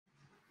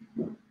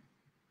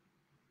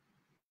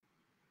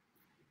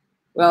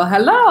Well,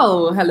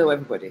 hello,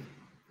 everybody.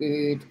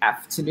 Good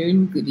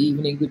afternoon, good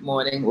evening, good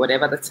morning,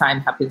 whatever the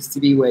time happens to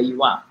be where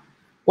you are.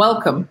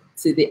 Welcome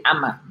to the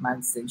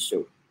Manson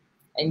Show.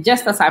 And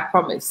just as I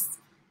promised,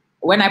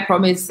 when I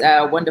promise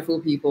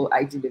wonderful people,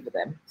 I deliver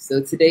them.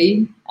 So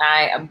today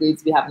I am going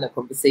to be having a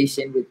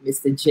conversation with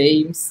Mr.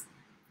 James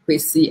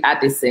Kwesi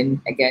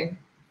Addison again.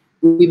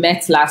 We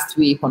met last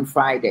week on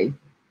Friday,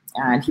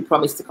 and he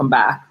promised to come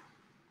back.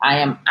 I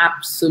am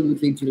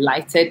absolutely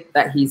delighted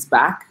that he's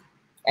back.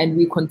 And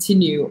we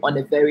continue on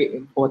a very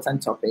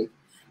important topic.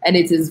 And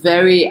it is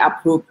very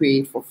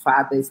appropriate for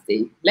Father's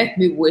Day. Let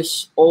me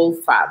wish all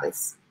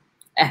fathers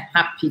a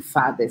happy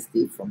Father's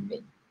Day from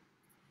me.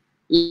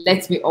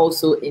 Let me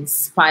also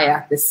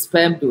inspire the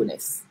sperm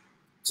donors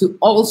to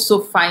also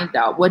find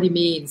out what it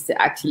means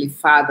to actually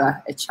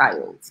father a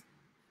child,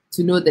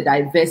 to know the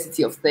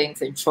diversity of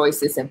things and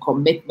choices and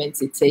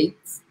commitments it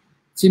takes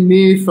to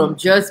move from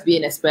just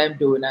being a sperm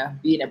donor,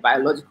 being a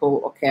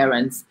biological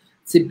occurrence,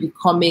 to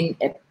becoming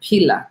a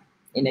pillar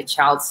in a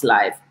child's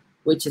life,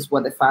 which is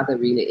what the father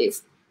really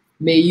is.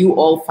 May you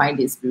all find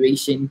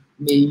inspiration.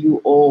 May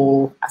you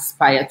all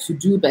aspire to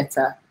do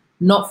better,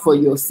 not for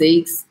your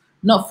sakes,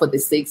 not for the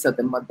sakes of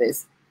the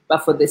mothers,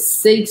 but for the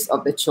sakes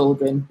of the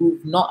children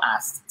who've not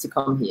asked to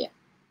come here.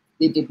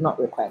 They did not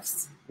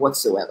request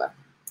whatsoever.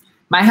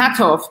 My hat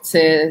off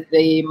to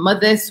the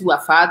mothers who are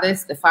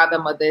fathers, the father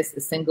mothers,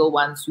 the single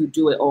ones who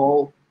do it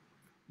all.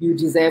 You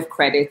deserve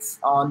credit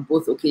on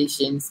both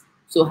occasions.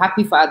 So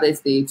happy Father's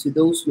Day to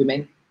those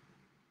women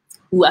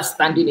who are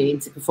standing in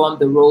to perform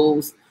the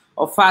roles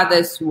of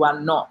fathers who are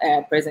not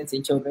present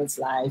in children's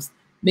lives.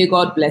 May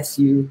God bless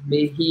you.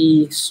 May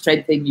He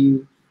strengthen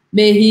you.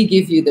 May He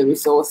give you the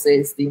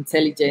resources, the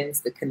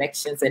intelligence, the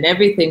connections, and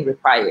everything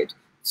required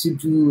to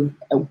do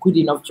a good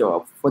enough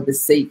job for the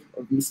sake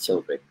of these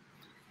children.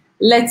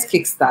 Let's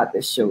kickstart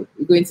the show.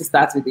 We're going to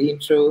start with the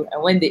intro.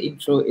 And when the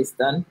intro is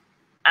done,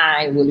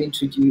 I will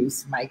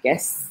introduce my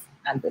guests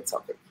and the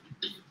topic.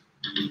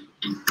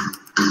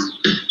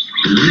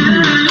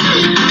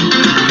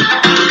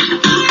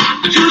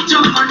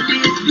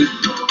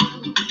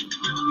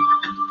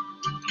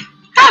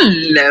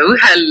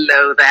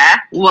 Hello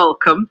there.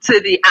 Welcome to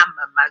the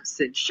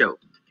Manson Show.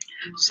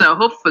 So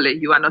hopefully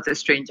you are not a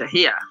stranger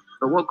here.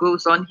 But what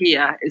goes on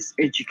here is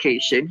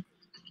education,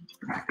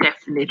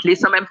 definitely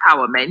some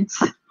empowerment.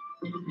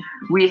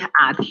 We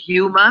add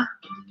humor,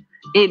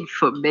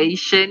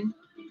 information,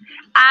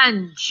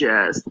 and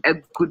just a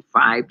good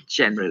vibe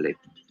generally.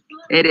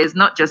 It is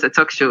not just a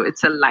talk show,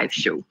 it's a live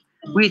show.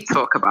 We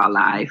talk about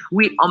life,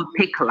 we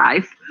unpick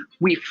life,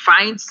 we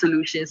find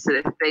solutions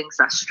to the things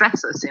that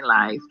stress us in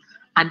life,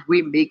 and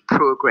we make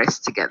progress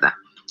together.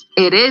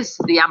 It is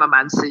the Amma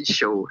Manson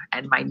Show,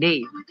 and my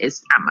name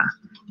is Amma,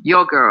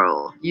 your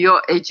girl,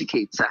 your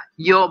educator,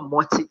 your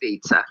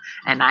motivator,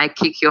 and I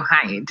kick your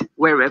hind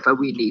wherever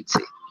we need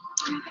to.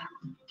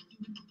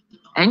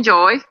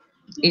 Enjoy.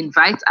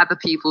 Invite other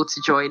people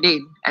to join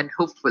in, and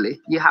hopefully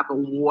you have a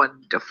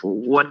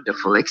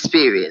wonderful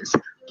experience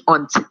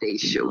on today's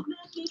show.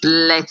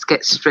 Let's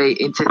get straight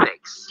into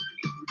things.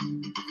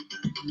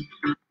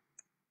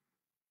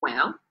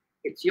 Well,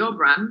 it's your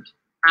brand,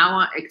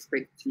 our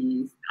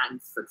expertise,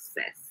 and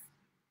success.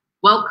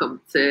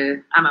 Welcome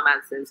to Amma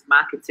Manson's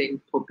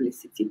marketing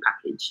publicity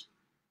package.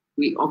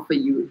 We offer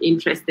you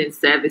interesting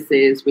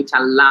services which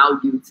allow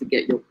you to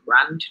get your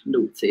brand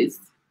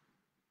noticed.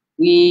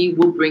 We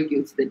will bring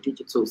you to the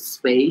digital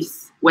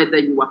space, whether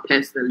you are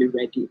personally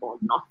ready or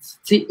not,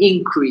 to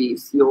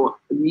increase your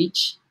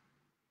reach.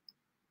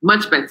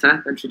 Much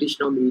better than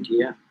traditional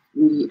media.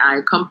 We are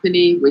a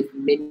company with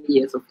many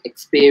years of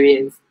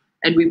experience,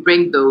 and we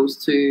bring those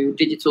to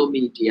digital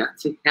media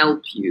to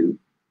help you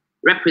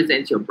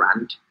represent your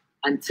brand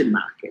and to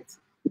market.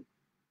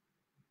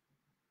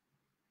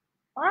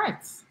 All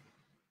right.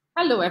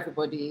 Hello,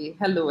 everybody.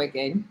 Hello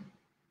again.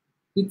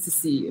 Good to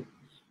see you.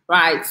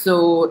 Right,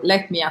 so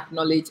let me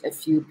acknowledge a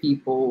few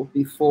people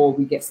before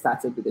we get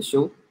started with the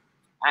show.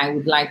 I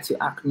would like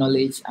to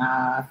acknowledge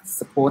our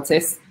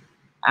supporters.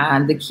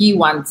 And the key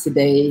one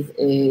today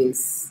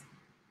is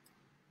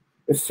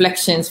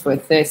Reflections for a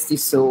Thirsty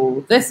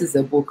Soul. This is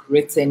a book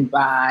written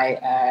by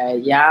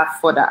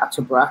Foda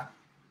Atobra.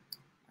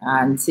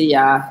 And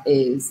Tia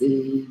is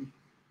an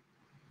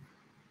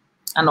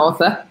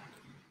author.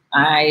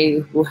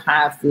 I will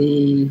have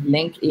the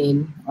link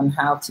in on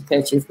how to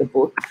purchase the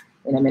book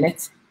in a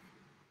minute.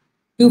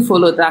 Do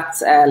follow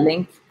that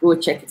link, go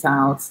check it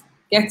out,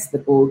 get the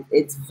book.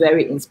 It's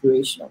very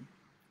inspirational.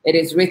 It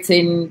is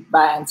written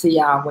by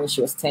Antia when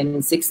she was 10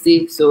 and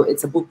 60. So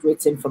it's a book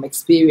written from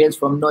experience,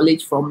 from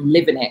knowledge, from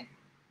living it.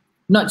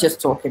 Not just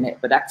talking it,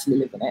 but actually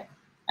living it.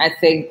 I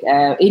think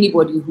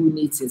anybody who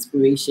needs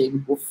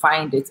inspiration will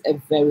find it a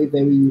very,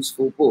 very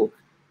useful book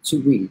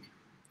to read.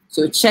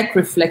 So check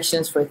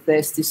Reflections for a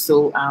Thirsty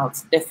Soul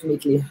out.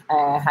 Definitely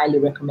highly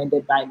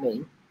recommended by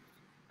me.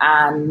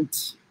 And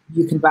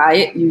you can buy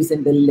it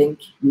using the link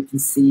you can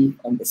see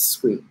on the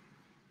screen.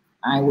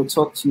 I will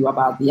talk to you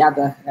about the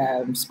other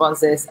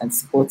sponsors and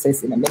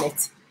supporters in a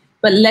minute.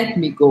 But let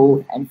me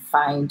go and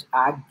find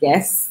our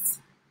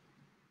guest.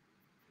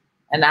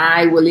 And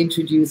I will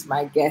introduce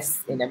my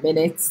guest in a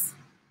minute.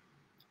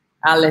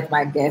 I'll let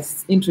my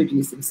guest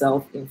introduce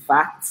himself, in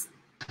fact,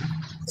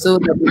 so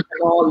that we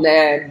can all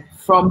learn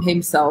from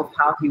himself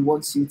how he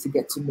wants you to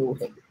get to know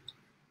him.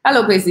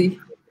 Hello, Kwesi.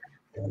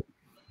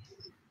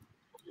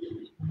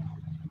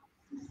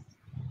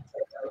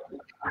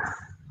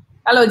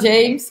 Hello,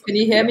 James. Can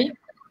you hear me?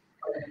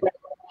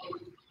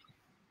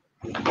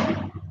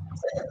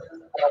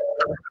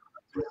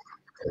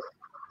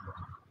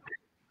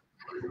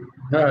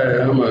 Hi,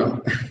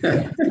 Amma.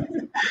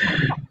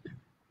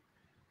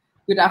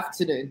 Good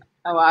afternoon.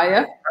 How are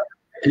you?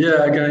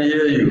 Yeah, I can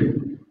hear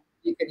you.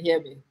 You can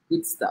hear me.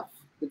 Good stuff.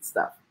 Good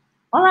stuff.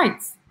 All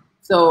right.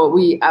 So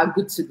we are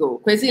good to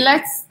go. Kwesi,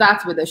 let's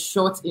start with a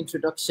short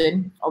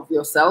introduction of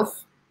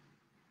yourself.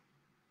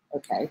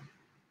 Okay.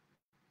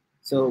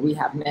 So we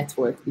have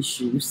network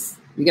issues.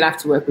 You're going to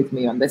have to work with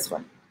me on this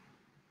one.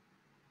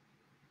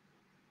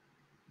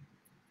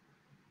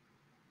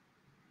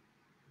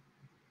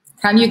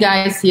 Can you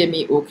guys hear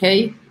me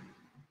okay?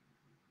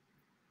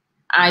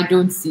 I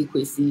don't see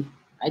Kwesi.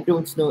 I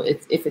don't know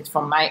if it's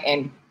from my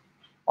end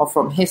or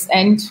from his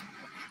end.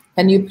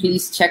 Can you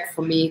please check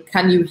for me?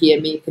 Can you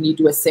hear me? Can you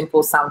do a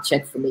simple sound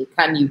check for me?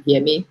 Can you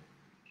hear me?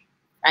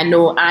 I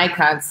know I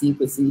can't see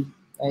Kwesi.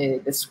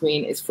 The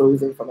screen is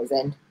frozen from his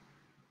end.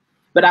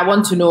 But I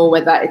want to know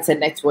whether it's a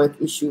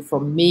network issue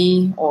from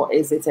me or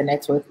is it a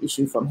network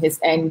issue from his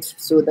end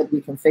so that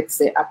we can fix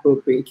it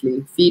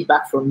appropriately.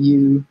 Feedback from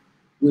you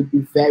would be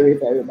very,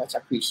 very much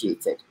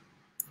appreciated.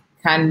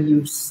 Can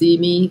you see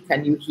me?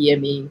 Can you hear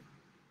me?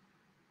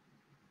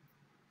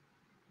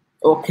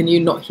 Or can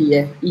you not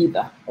hear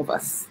either of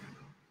us?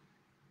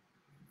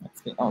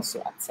 Let me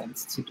also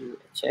attempt to do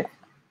a check.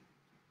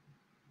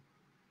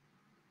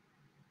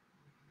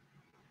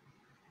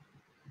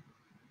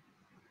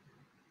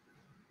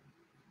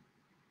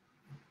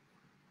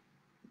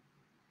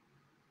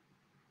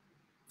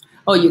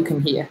 Oh, you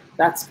can hear.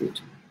 That's good.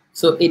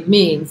 So it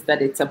means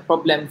that it's a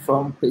problem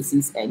from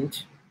Kwesi's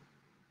end.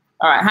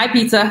 All right. Hi,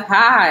 Peter.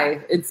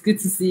 Hi. It's good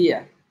to see you.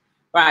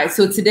 All right.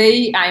 So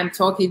today I am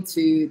talking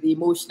to the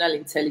emotional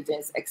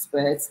intelligence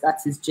expert. That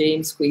is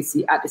James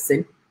Kwesi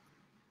Addison.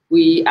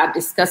 We are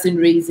discussing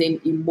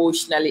raising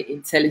emotionally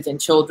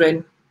intelligent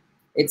children.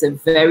 It's a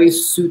very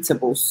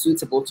suitable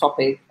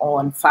topic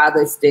on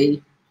Father's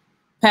Day.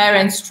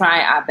 Parents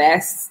try our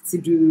best to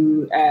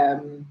do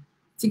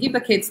to give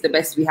the kids the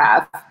best we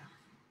have.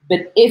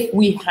 But if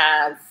we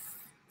have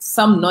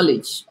some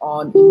knowledge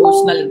on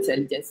emotional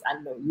intelligence,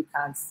 and no, you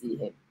can't see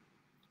him.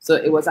 So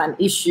it was an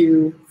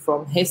issue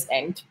from his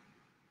end.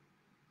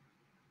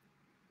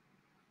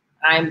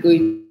 I'm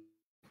going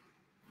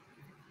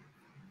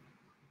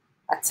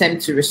to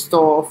attempt to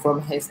restore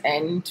from his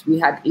end. We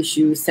had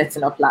issues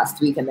setting up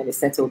last week and then it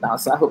settled down.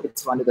 So I hope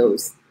it's one of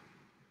those.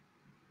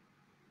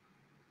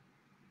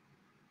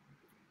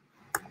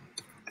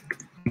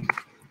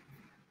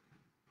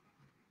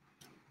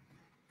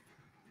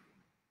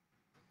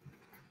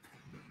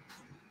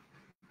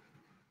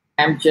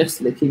 I'm just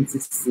looking to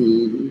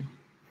see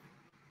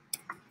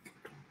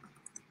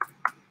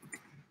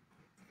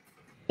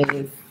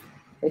if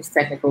his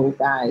technical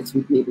guys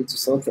would be able to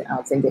sort it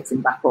out and get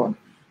him back on.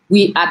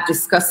 We are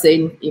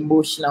discussing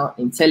emotional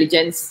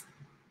intelligence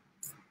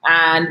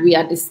and we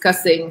are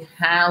discussing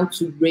how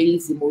to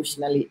raise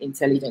emotionally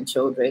intelligent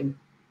children.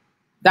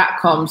 That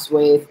comes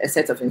with a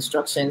set of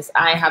instructions.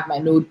 I have my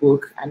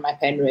notebook and my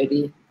pen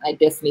ready. I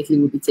definitely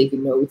will be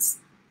taking notes.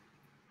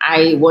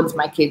 I want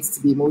my kids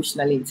to be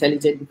emotionally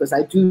intelligent because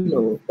I do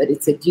know that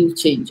it's a game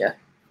changer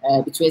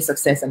between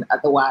success and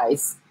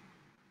otherwise.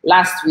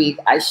 Last week,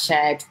 I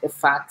shared the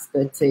fact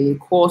that a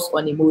course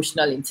on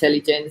emotional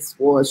intelligence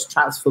was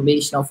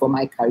transformational for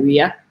my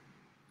career.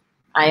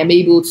 I am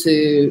able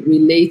to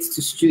relate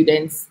to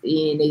students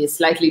in a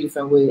slightly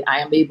different way. I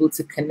am able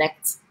to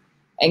connect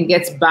and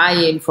get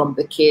buy-in from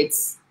the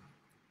kids,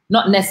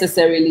 not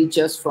necessarily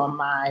just from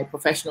my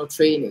professional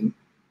training.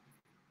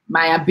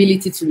 My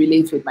ability to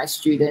relate with my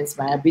students,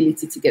 my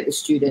ability to get the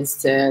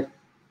students to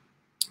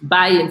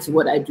buy into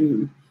what I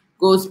do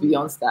goes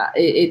beyond that.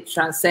 It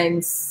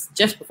transcends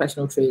just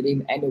professional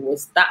training, and it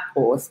was that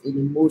course in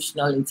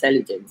emotional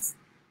intelligence,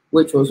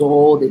 which was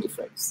all the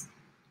difference.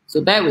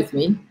 So bear with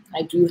me.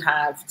 I do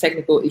have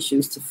technical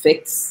issues to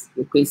fix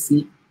with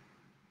Kwesi.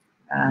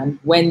 And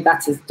when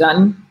that is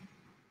done,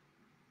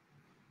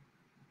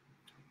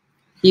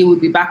 he will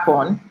be back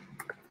on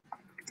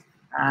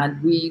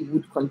and we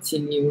would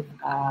continue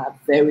a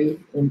very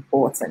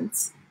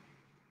important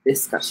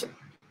discussion.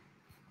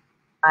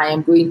 I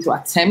am going to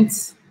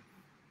attempt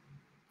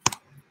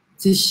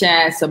to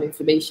share some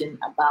information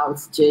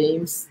about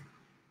James.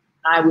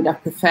 I would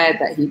have preferred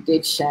that he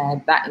did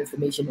share that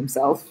information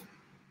himself.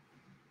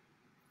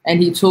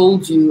 And he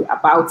told you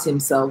about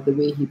himself the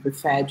way he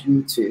preferred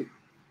you to.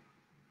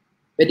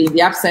 But in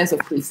the absence of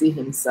Kwesi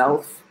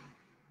himself,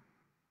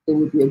 it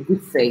would be a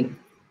good thing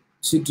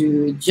to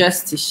do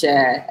just to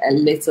share a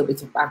little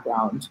bit of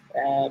background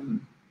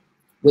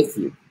with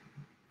you.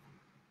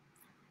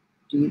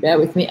 Do you bear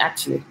with me?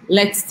 Actually,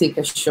 let's take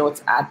a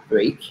short ad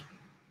break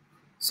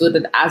so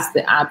that as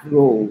the ad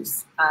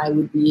rolls, I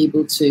would be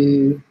able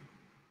to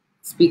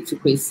speak to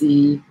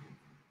Kwesi,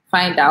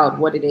 find out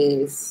what it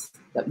is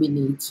that we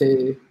need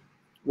to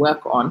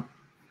work on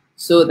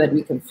so that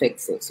we can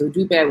fix it. So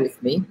do bear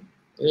with me.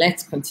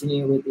 Let's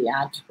continue with the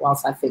ad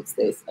whilst I fix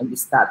this and we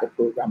start the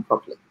program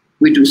properly.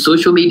 We do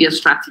social media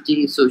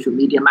strategy, social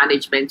media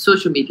management,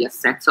 social media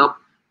setup,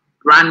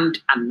 brand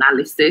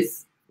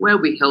analysis, where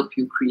we help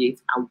you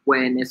create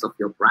awareness of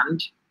your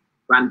brand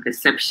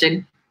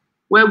perception,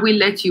 where we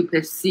let you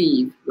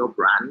perceive your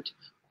brand,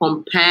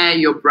 compare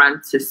your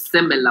brand to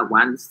similar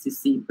ones to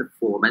see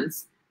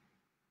performance.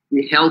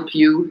 We help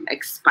you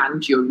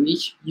expand your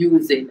reach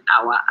using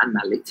our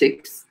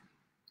analytics.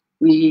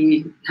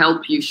 We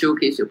help you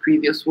showcase your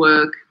previous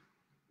work.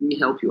 We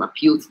help you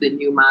appeal to the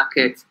new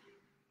market.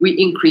 We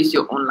increase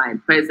your online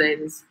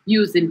presence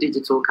using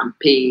digital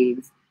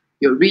campaigns.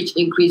 Your reach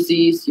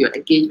increases, your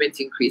engagement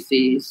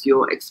increases,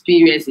 your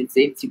experience is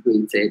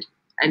integrated,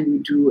 and we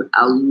do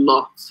a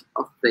lot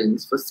of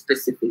things for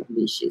specific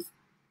niches,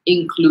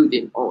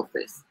 including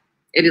authors.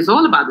 It is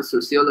all about the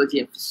sociology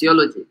and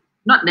physiology,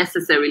 not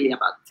necessarily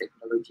about the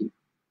technology.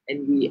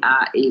 And we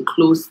are a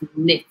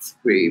close-knit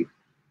group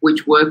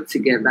which work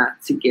together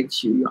to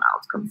get you your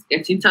outcomes.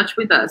 Get in touch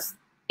with us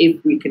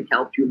if we can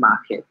help you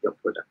market your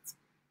product.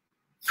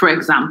 For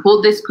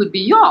example, this could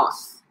be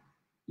yours.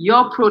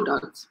 Your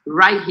product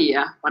right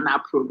here on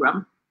our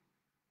program,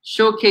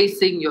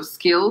 showcasing your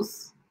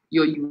skills,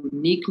 your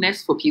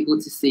uniqueness for people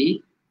to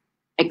see,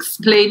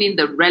 explaining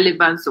the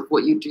relevance of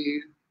what you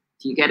do.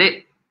 Do you get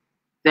it?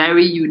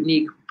 Very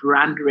unique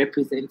brand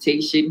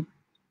representation,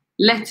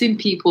 letting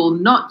people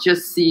not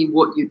just see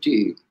what you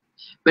do,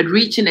 but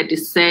reaching a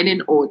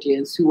discerning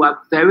audience who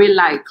are very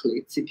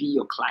likely to be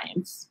your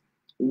clients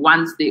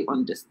once they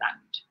understand.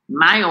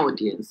 My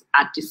audience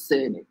are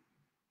discerning.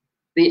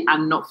 They are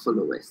not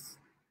followers.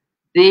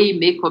 They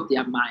make up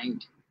their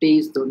mind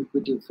based on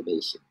good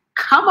information.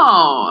 Come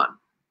on,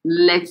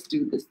 let's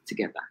do this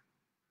together.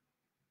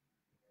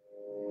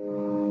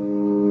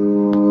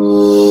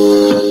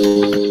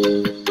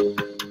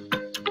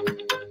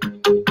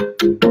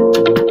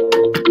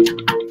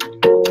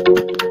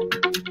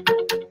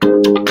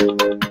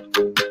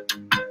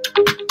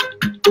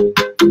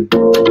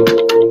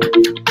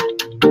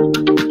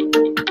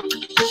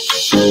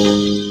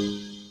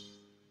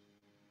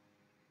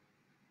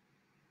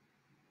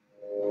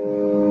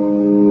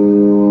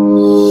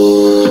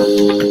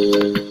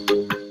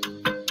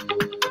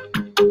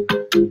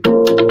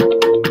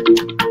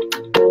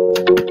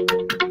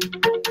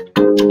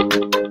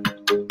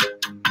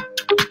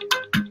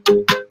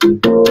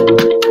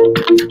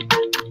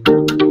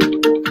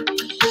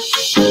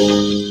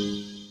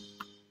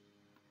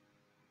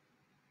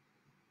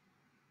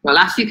 Well,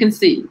 as you can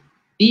see,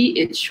 be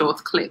it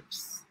short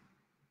clips,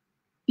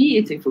 be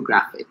it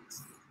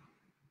infographics,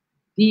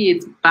 be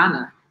it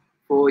banner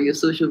for your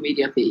social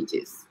media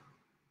pages,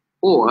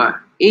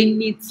 or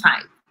any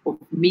type of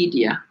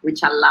media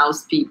which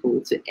allows people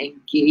to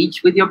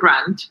engage with your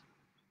brand,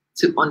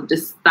 to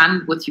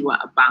understand what you are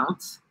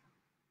about,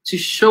 to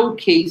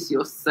showcase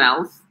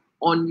yourself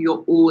on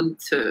your own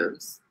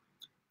terms,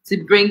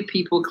 to bring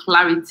people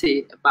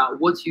clarity about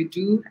what you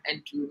do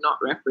and do not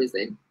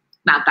represent.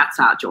 Now, that's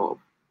our job.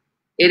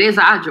 It is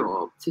our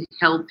job to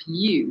help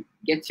you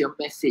get your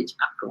message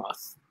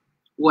across,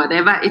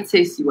 whatever it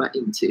is you are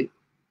into,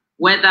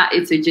 whether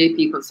it's a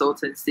JP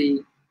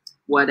consultancy,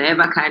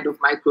 whatever kind of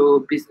micro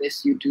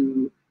business you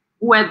do,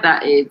 whether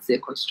it's a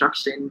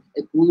construction,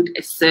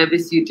 a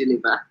service you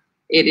deliver.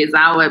 It is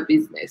our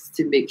business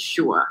to make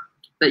sure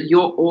that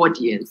your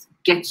audience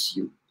gets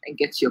you and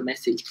gets your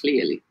message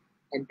clearly,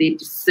 and they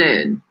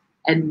discern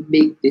and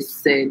make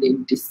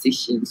discerning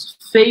decisions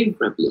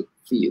favorably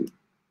for you.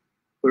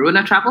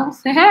 Corona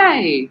travels,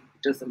 hey,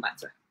 it doesn't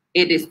matter.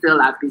 It is still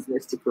our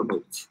business to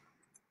promote.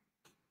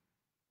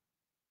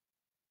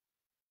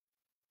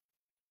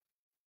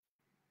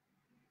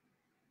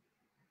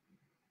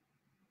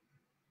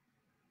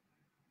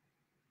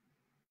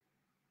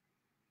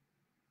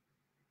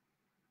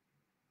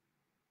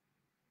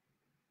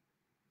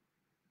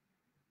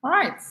 All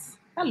right,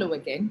 hello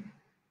again.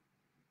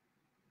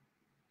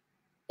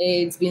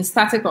 It's been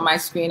static on my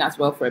screen as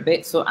well for a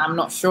bit, so I'm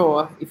not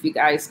sure if you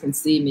guys can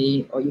see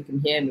me or you can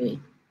hear me.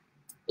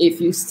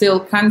 If you still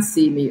can't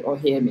see me or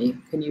hear me,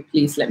 can you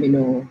please let me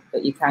know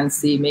that you can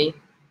see me?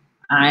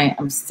 I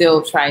am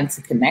still trying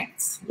to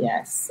connect,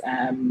 yes.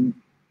 The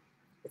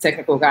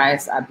technical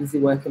guys are busy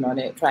working on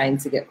it, trying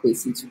to get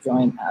Kwesi to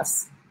join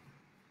us.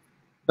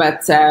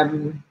 But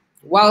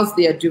whilst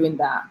they are doing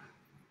that,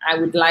 I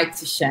would like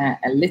to share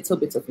a little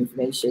bit of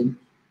information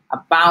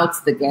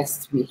about the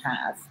guests we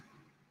have,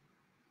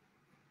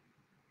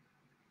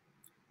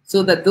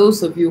 so that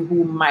those of you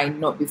who might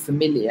not be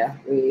familiar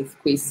with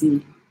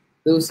Kwesi,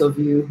 those of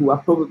you who are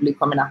probably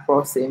coming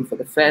across him for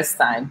the first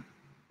time,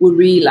 will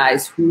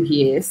realize who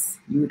he is.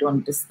 You would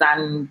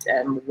understand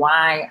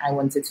why I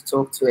wanted to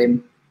talk to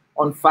him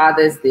on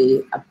Father's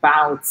Day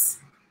about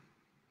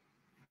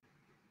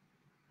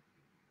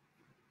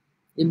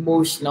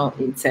emotional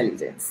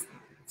intelligence.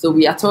 So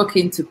we are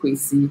talking to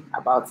Kwesi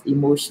about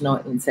emotional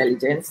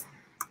intelligence,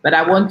 but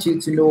I want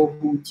you to know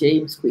who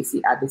James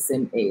Kwesi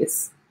Addison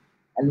is.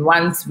 And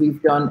once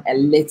we've done a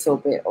little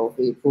bit of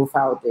a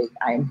profile bit,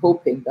 I am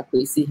hoping that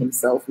Kwesi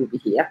himself will be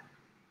here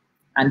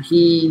and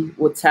he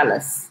will tell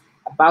us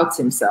about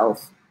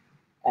himself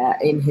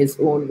in his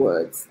own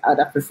words. I'd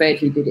have preferred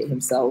he did it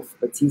himself,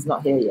 but he's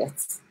not here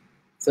yet.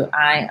 So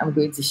I am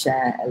going to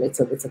share a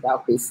little bit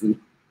about Kwesi.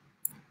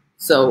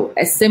 So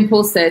a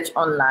simple search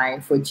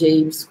online for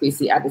James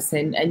Kwesi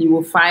Addison, and you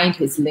will find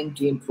his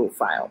LinkedIn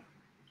profile.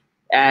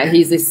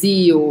 He's a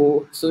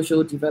CEO,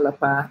 social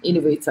developer,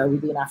 innovator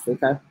within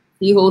Africa.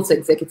 He holds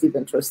executive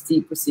and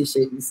trustee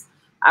positions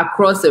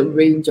across a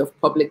range of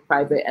public,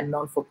 private, and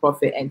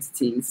non-for-profit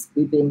entities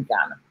within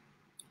Ghana.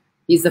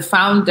 He's the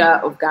founder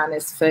of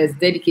Ghana's first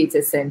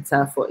dedicated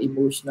Center for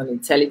Emotional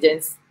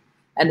Intelligence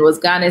and was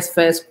Ghana's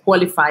first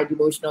qualified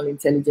emotional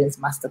intelligence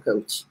master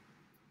coach.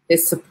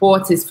 His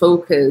support is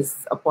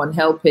focused upon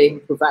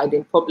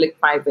providing public,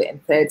 private,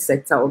 and third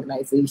sector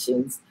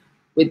organizations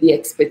with the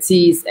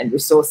expertise and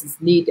resources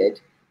needed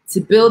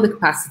to build the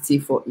capacity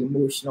for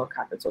emotional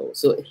capital.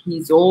 So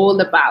he's all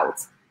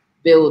about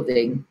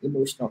building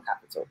emotional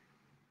capital.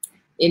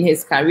 In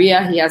his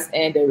career, he has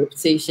earned a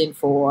reputation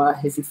for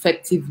his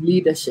effective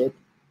leadership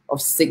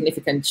of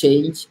significant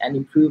change and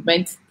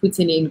improvement,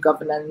 putting in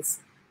governance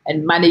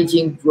and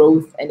managing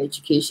growth and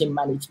education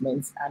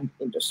management and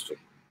industry.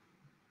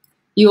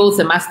 He holds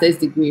a master's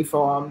degree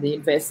from the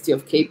University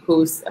of Cape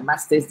Coast, a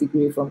master's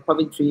degree from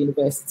Coventry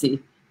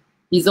University.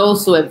 He's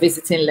also a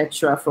visiting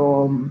lecturer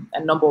from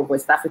a number of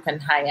West African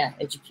higher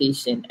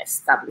education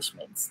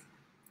establishments.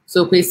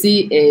 So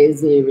Kwesi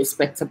is a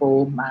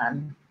respectable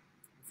man,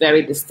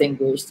 very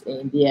distinguished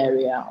in the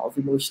area of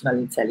emotional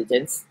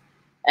intelligence.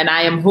 And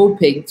I am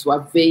hoping to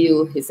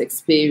avail his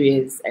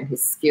experience and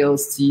his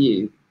skills to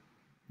you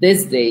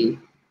this day,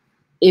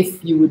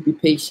 if you would be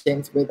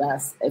patient with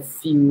us a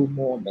few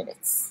more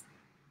minutes.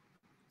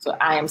 So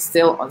I am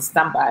still on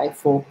standby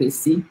for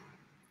Kwesi.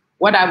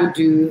 What I will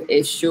do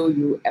is show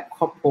you a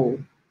couple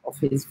of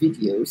his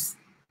videos,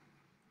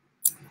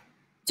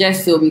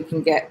 just so we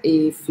can get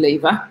a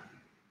flavor.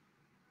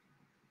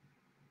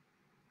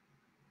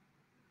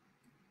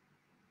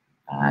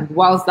 And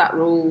whilst that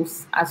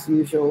rolls, as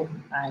usual,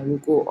 I will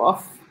go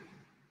off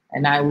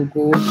and I will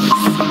go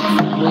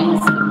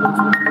ways in which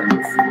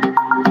we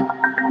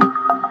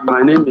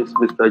My name is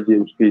Mr.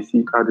 James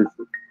Kwesi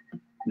Addison,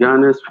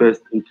 Ghana's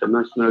first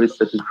internationally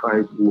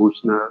certified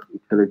emotional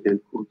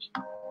intelligence coach,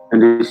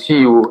 and the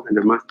CEO and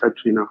the master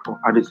trainer for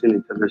Addison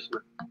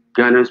International,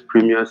 Ghana's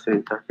premier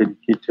center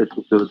dedicated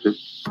to building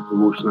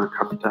emotional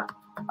capital.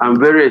 I'm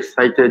very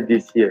excited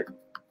this year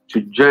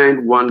to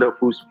join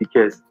wonderful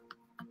speakers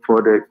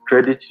for the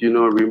Credit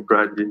Union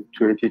Rebranding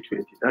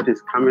 2020. That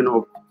is coming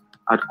up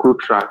at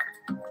Kotrack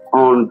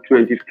on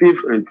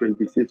 25th and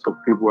 26th of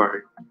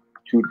February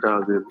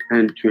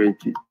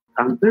 2020.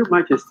 I'm very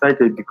much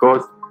excited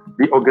because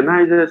the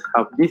organizers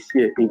have this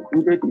year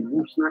included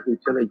emotional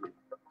intelligence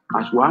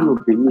as one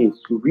of the means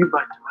to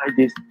revitalize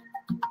this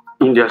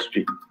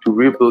industry, to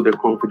rebuild the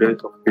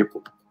confidence of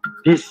people.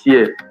 This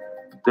year,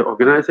 the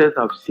organizers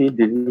have seen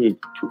the need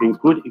to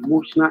include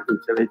emotional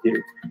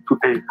intelligence to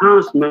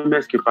enhance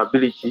members'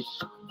 capability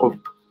of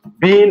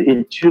being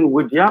in tune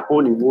with their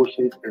own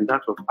emotions and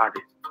that of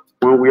others.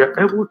 When we are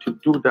able to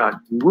do that,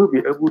 we will be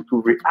able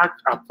to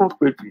react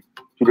appropriately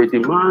to the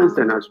demands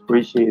and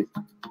aspirations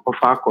of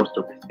our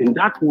customers. In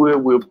that way,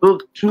 we'll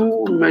build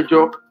two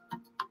major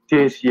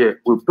things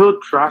here. We'll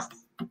build trust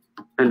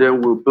and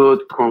then we'll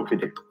build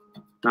confidence.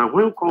 Now,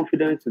 when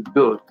confidence is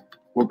built,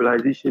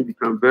 mobilization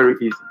becomes very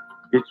easy.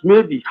 It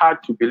may be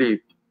hard to believe,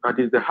 but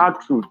it's the hard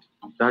truth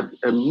that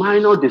a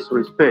minor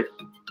disrespect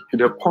to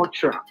the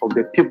culture of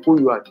the people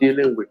you are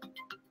dealing with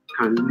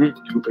can lead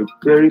to a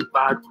very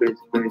bad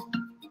consequence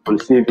on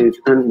savings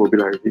and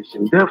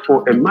mobilization.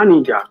 Therefore, a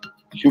manager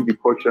should be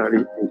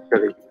culturally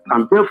intelligent.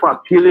 I'm therefore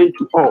appealing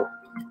to all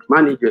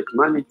managers,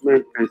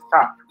 management, and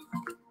staff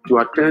to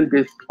attend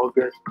this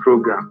August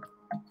program.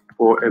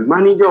 For a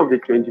manager of the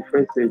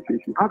 21st century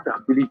to have the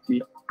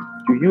ability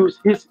to use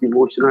his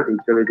emotional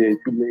intelligence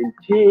to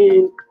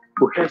maintain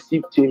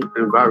cohesive team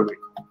environment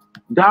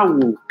that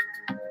will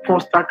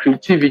foster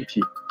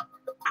creativity,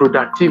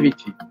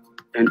 productivity,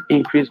 and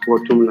increase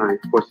bottom line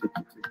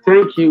positively.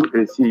 Thank you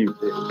and see you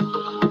there.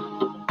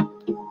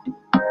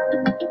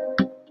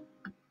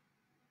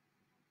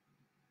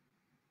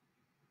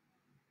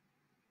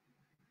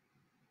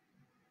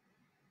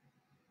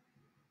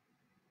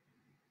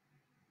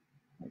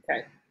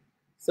 Okay,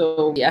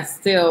 so we are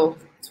still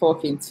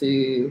talking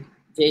to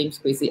James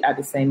Kwesi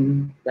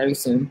Addison very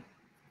soon.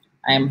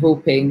 I am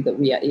hoping that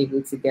we are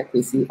able to get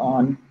Kwesi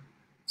on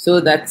so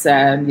that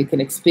you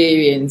can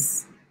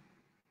experience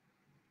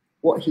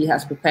what he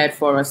has prepared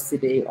for us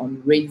today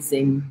on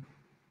raising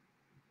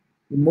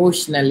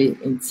emotionally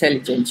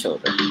intelligent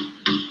children.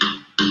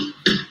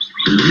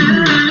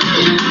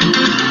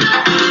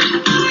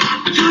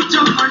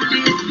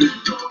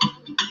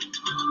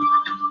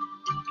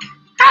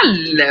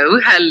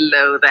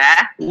 Hello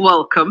there.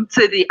 Welcome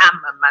to the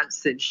Amma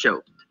Manson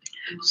Show.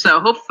 So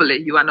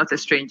hopefully you are not a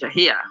stranger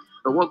here.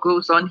 But what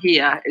goes on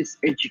here is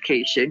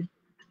education,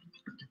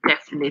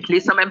 definitely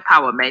some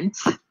empowerment.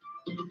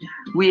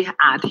 We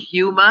add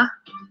humor,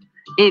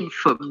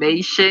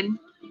 information,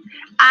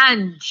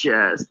 and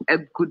just a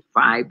good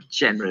vibe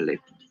generally.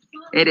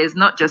 It is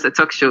not just a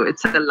talk show,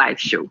 it's a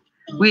live show.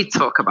 We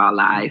talk about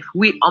life,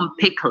 we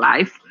unpick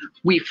life,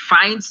 we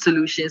find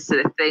solutions to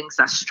the things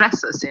that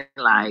stress us in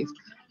life,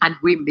 and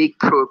we make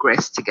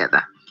progress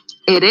together.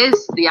 It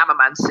is the Amma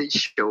Manson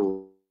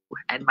Show,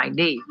 and my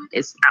name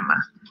is Amma,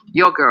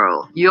 your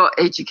girl, your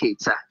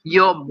educator,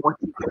 your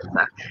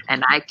motivator,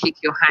 and I kick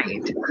your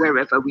hind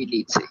wherever we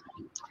need to.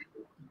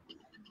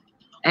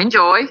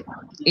 Enjoy,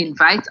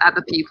 invite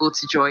other people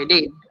to join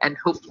in, and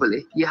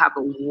hopefully you have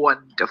a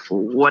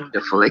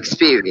wonderful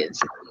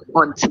experience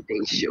on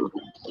today's show.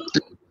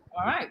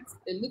 All right,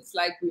 it looks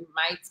like we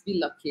might be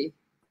lucky,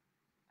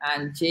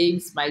 and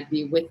James might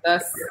be with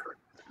us.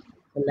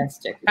 So let's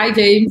check. Hi,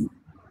 James.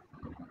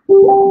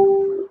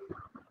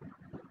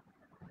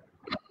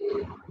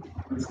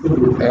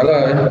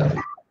 Hello.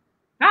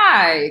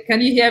 Hi, can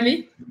you hear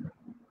me?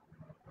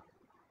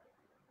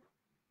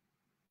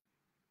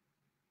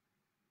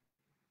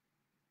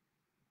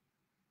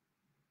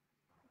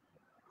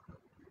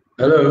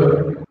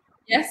 Hello.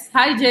 Yes.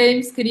 Hi,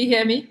 James. Can you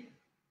hear me?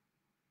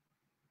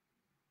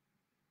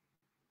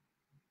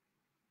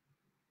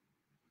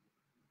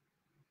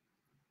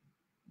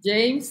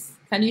 James,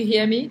 can you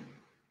hear me?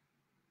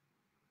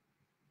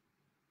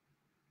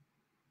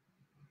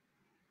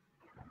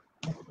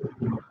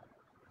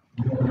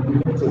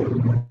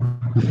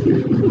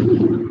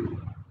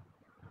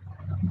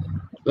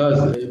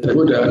 That's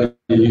what are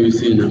you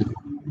using?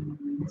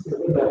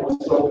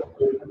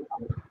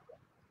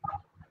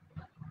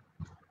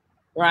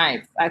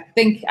 Right. I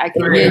think I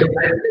can hear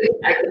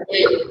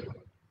you.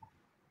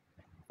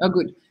 Oh,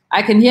 good.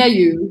 I can hear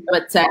you,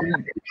 but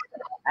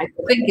I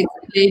think it's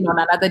playing on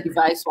another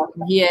device, so I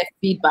can hear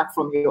feedback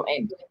from your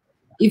end.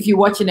 If you're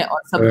watching it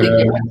on something,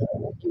 you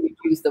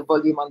reduce the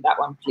volume on that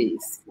one,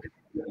 please.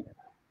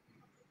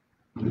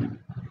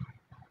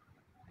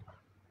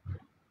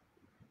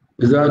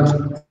 Is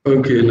that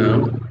okay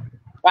now?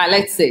 Right,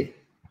 let's see.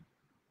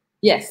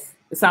 Yes,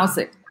 it sounds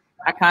it.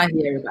 I can't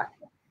hear it back.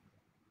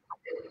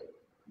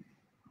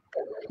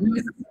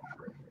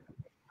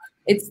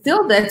 It's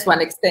still there to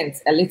an extent,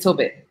 a little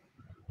bit.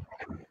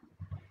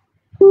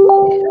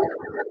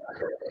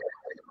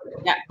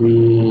 Yeah.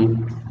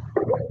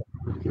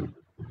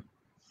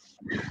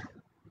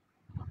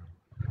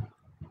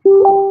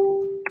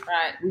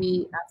 Right,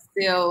 we are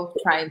still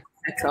trying to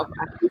set up.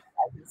 I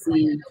can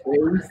see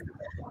James.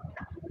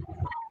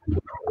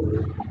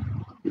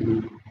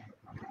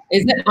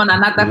 Is it on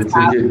another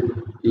tab?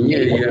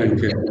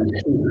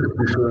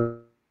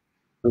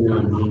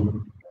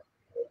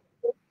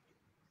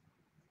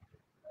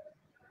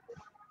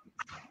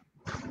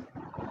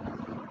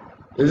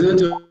 Is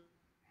it?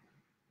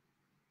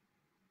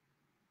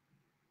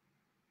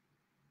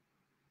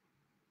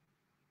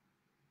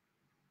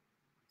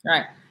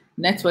 Right,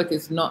 network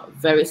is not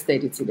very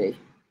steady today.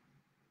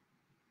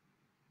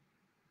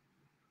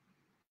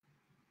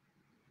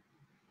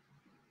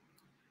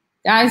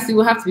 Guys, you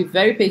will have to be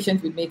very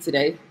patient with me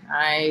today.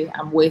 I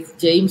am with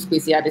James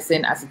Kwesi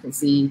Addison. As you can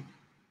see,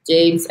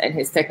 James and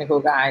his technical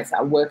guys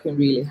are working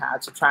really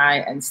hard to try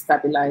and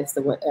stabilize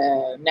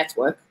the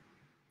network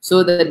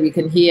so that we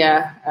can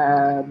hear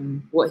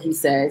what he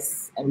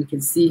says and we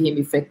can see him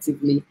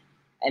effectively.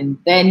 And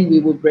then we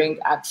will bring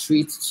our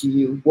treat to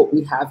you, what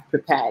we have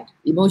prepared.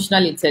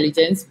 Emotional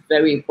intelligence,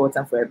 very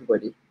important for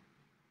everybody.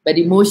 But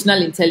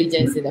emotional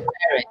intelligence in the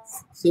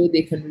parents, so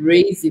they can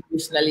raise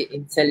emotionally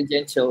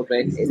intelligent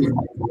children.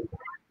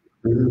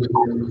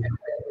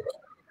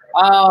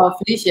 Oh,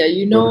 Felicia,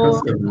 you know,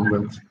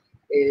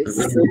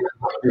 it's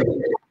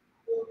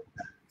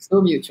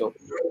so mutual.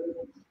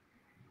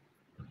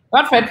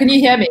 Godfred, can you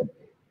hear me?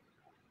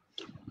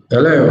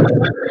 Hello.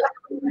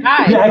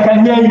 Hi. Yeah, I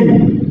can hear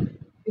you.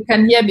 You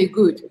can hear me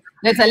good.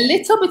 There's a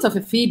little bit of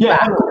a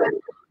feedback. Yeah.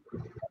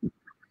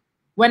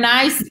 When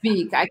I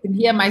speak, I can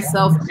hear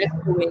myself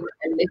echoing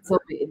a little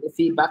bit in the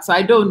feedback. So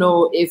I don't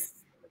know if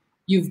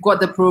you've got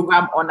the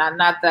program on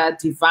another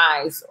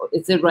device or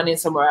is it running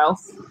somewhere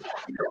else?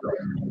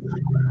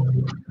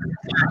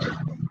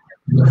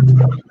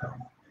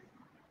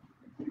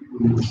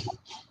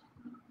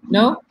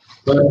 No?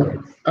 But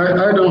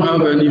I don't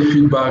have any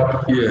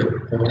feedback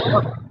here.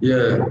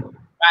 Yeah.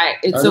 Right,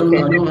 it's okay.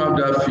 I don't have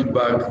that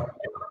feedback.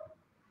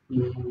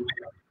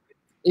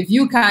 If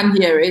you can't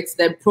hear it,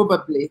 then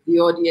probably the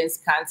audience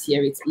can't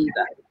hear it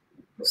either.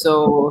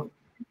 So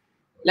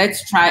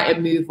let's try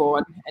and move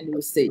on and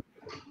we'll see.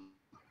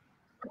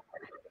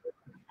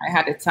 I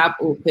had a tab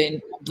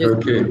open. I'm just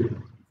okay.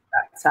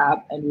 That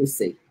tab and we'll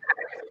see.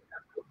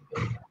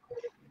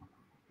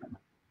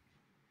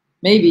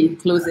 Maybe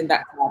closing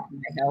that tab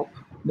might help.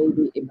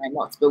 Maybe it might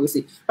not, but we'll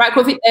see. Right,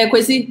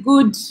 Kwesi,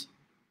 good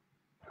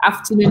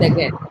afternoon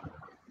again.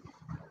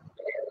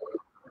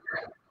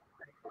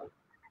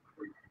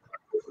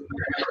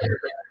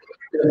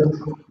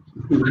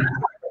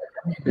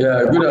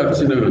 Yeah, good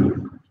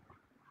afternoon.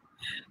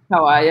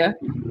 How are you?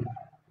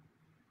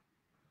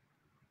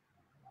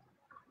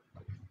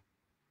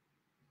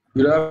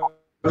 Good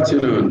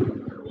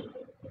afternoon.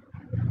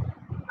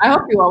 I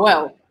hope you are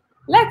well.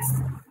 Let's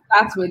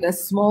start with a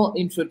small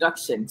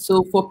introduction.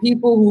 So, for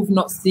people who've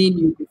not seen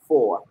you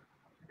before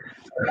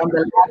on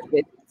the last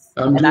bit,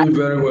 I'm doing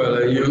very well.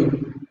 And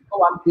you?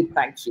 Oh, I'm good,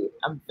 thank you.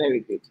 I'm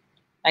very good.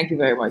 Thank you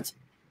very much.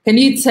 Can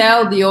you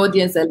tell the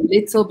audience a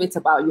little bit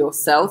about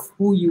yourself,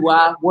 who you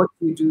are, what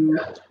you do,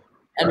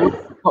 and what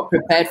you got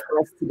prepared for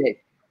us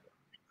today?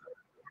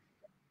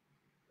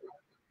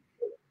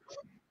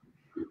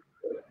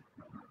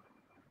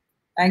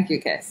 Thank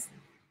you, Kes.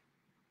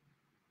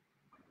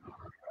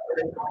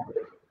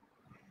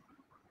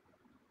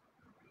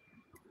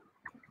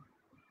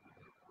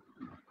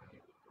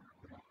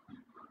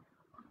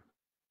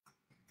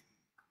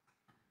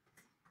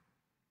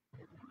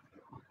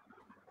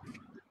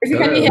 Can you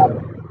hear me?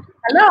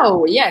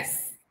 Hello,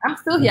 yes. I'm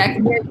still here. I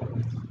can hear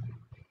you.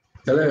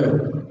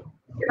 Hello.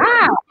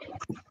 Ah,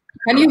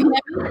 can you hear me?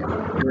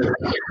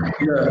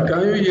 Yeah, can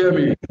you hear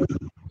me?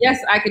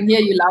 Yes, I can hear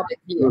you loud and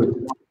clear.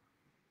 Good.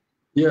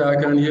 Yeah, I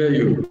can hear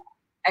you.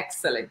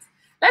 Excellent.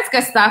 Let's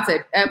get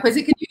started.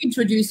 Kwesi, can you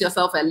introduce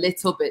yourself a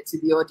little bit to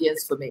the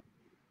audience for me?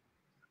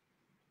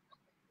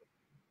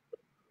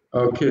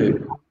 Okay.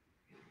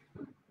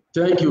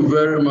 Thank you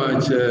very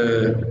much.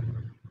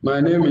 My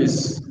name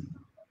is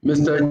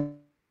Mr.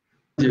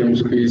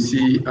 James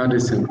Kwesi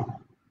Addison,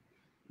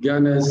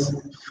 Ghana's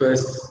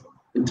first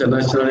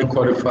internationally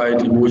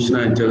qualified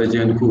emotional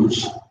intelligence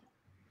coach.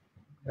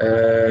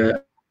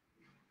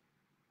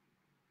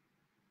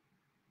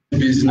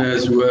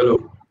 Business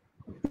well.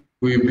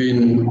 We've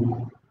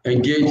been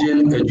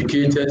engaging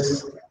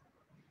educators,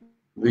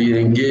 we're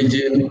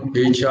engaging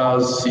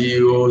HR,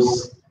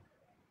 CEOs,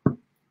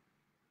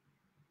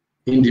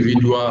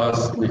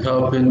 individuals, and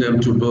helping them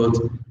to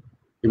build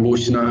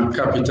emotional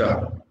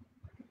capital.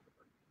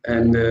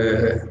 And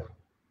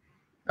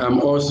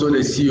I'm also the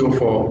CEO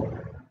for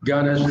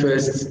Ghana's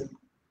first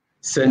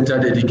center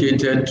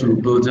dedicated to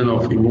building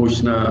of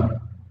emotional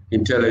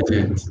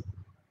intelligence.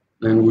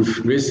 And we've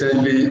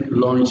recently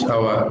launched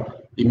our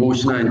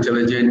Emotional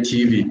Intelligence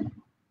TV,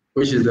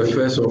 which is the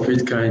first of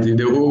its kind in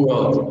the whole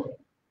world,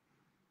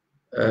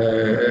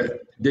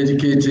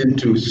 dedicated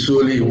to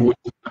solely emotional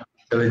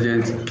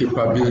intelligence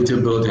capability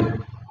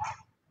building.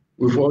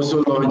 We've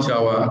also launched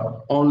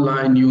our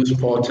online news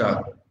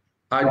portal,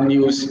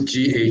 AdNews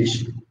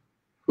GH,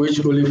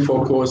 which only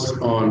focus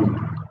on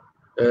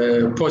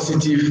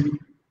positive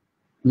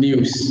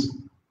news.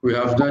 We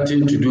have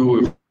nothing to do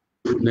with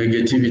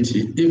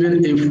negativity.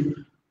 Even if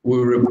we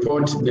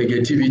report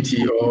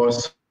negativity or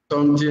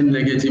something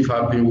negative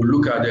happen, we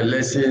look at the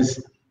lessons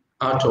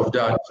out of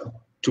that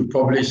to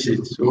publish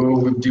it. So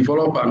we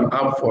develop an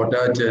app for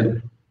that,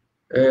 and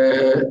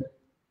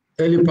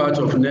early part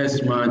of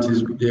next month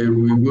is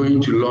we're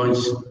going to launch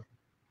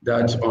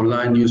that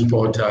online news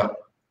portal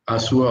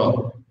as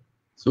well.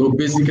 So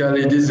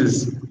basically, this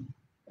is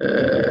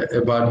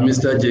about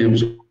Mr.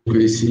 James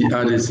Kwesi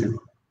Addison.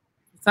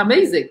 It's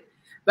amazing.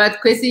 But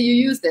Kwesi, you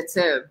use the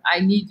term. I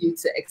need you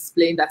to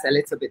explain that a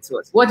little bit to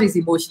us. What is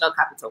emotional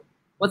capital?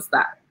 What's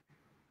that?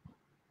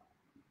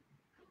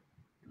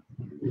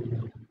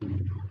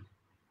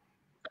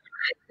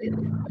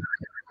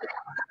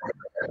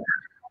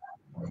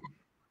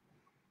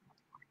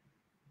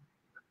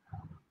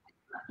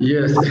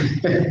 Yes.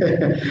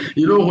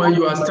 You know, when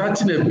you are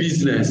starting a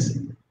business,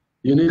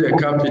 you need a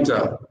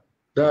capital.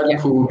 That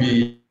could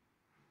be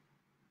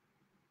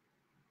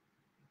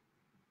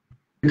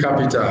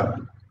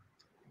capital.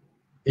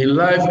 In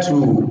life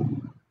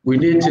too, we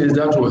need things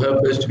that will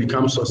help us to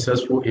become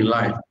successful in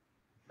life.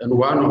 And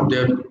one of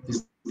them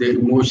is the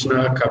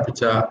emotional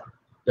capital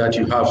that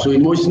you have. So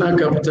emotional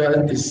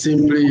capital is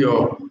simply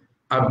your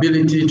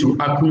ability to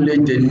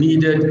accumulate the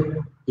needed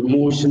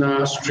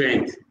emotional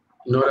strength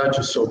in order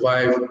to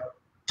survive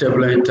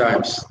turbulent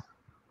times,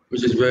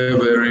 which is very,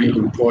 very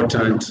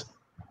important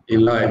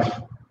in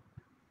life.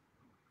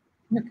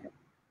 Okay.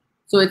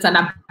 So it's an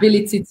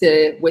ability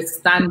to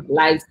withstand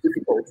life's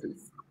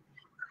difficulties.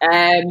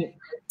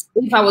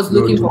 If I was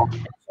looking for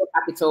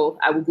capital,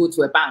 I would go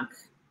to a bank.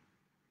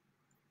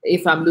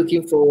 If I'm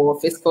looking for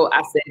fiscal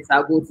assets,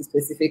 I'll go to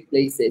specific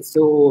places.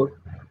 So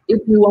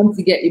if we want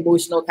to get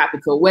emotional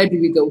capital, where do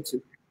we go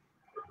to?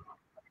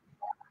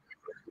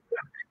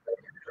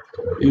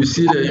 You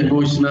see the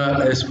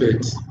emotional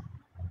experts.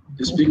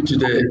 You speak to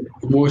the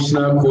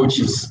emotional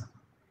coaches.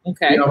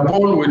 Okay. We are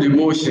born with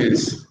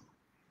emotions,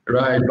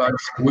 right? But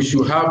we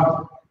should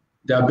have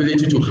the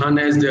ability to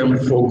harness them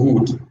for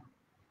good.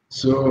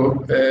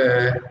 So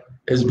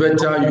it's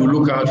better you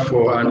look out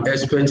for an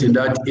expert in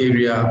that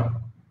area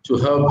to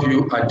help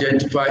you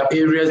identify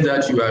areas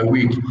that you are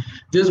weak.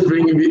 This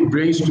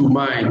brings to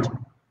mind,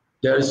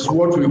 there is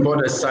what we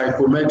call a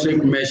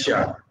psychometric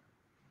measure.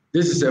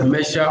 This is a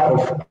measure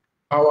of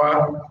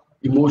our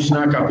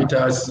emotional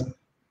capitals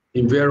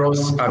in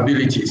various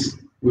abilities.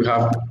 We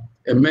have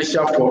a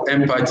measure for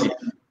empathy.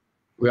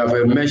 We have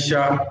a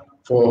measure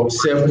for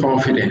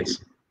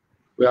self-confidence.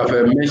 We have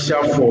a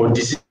measure for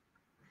decision.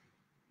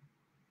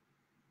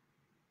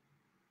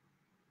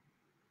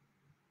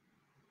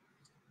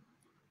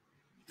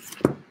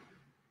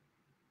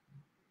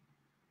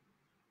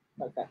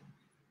 Okay.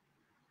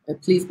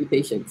 Please be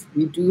patient.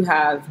 We do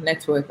have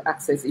network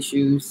access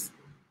issues,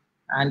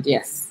 and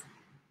yes,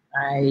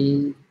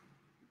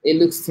 it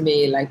looks to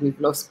me like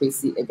we've lost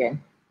Kwesi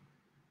again.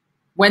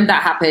 When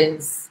that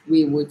happens,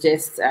 we will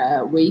just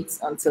wait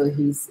until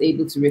he's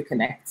able to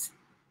reconnect.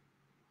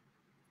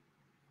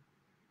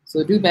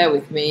 So do bear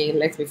with me.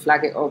 Let me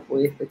flag it up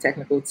with the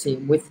technical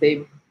team with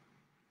him.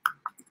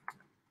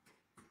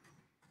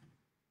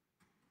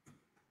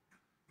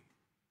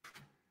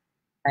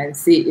 And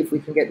see if we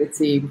can get the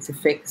team to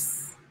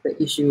fix the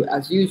issue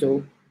as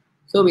usual,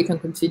 so we can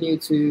continue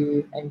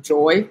to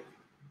enjoy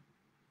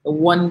the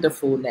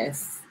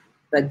wonderfulness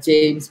that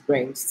James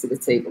brings to the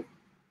table.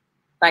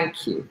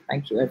 Thank you,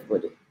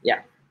 everybody.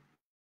 Yeah.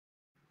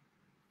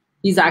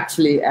 He's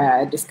actually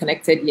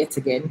disconnected yet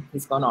again.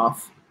 He's gone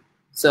off.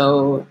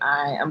 So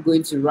I am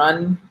going to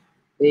run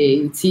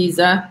the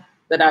teaser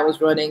that I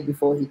was running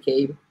before he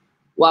came,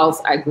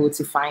 whilst I go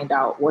to find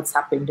out what's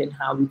happened and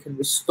how we can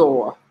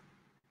restore.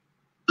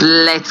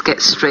 Let's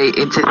get straight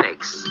into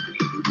things.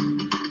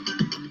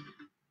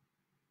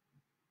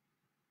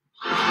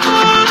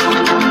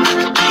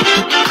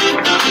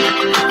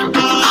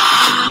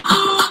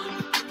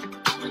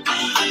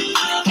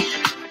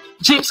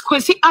 James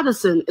Kwesi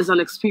Addison is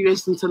an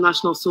experienced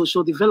international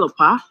social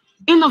developer,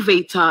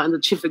 innovator, and the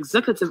chief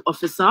executive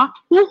officer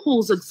who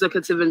holds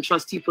executive and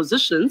trustee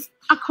positions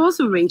across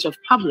a range of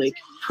public,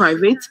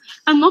 private,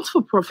 and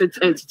not-for-profit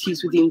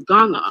entities within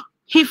Ghana.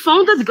 He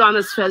founded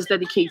Ghana's first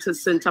dedicated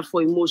Center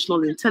for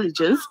Emotional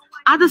Intelligence,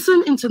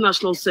 Addison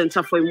International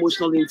Center for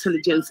Emotional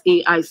Intelligence,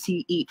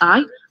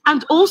 AICEI,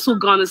 and also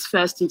Ghana's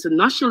first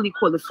internationally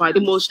qualified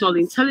emotional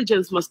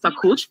intelligence master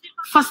coach,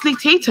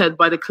 facilitated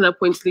by the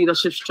ClearPoint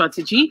Leadership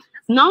Strategy,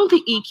 now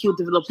the EQ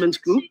Development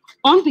Group,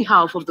 on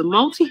behalf of the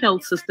Multi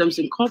Health Systems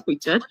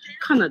Incorporated,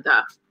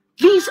 Canada.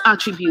 These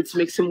attributes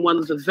makes him one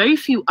of the very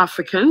few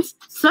Africans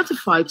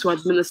certified to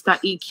administer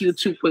EQ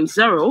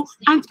 2.0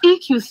 and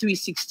EQ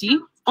 360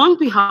 on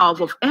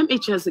behalf of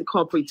MHS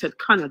Incorporated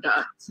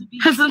Canada.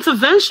 His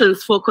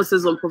interventions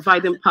focuses on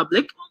providing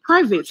public,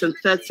 private, and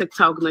third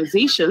sector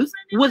organizations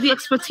with the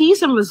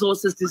expertise and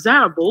resources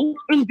desirable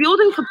in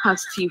building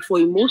capacity for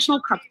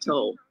emotional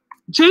capital.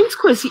 James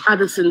Kwesi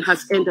Addison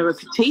has earned a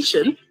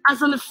reputation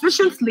as an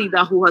efficient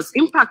leader who has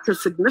impacted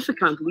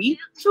significantly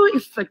through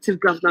effective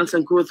governance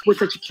and growth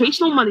with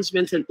educational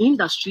management and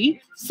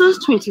industry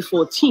since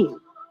 2014.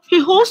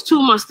 He holds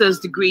 2 master's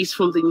degrees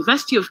from the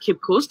University of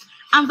Cape Coast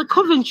and the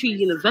Coventry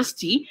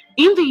University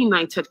in the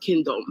United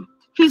Kingdom.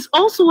 He's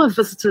also a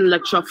visiting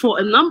lecturer for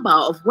a number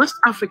of West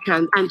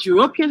African and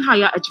European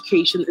higher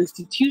education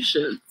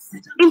institutions.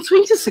 In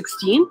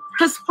 2016,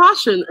 his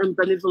passion and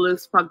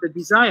benevolence sparked the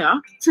desire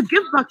to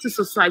give back to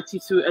society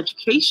through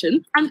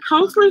education and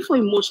counseling for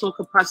emotional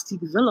capacity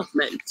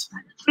development.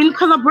 In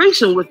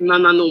collaboration with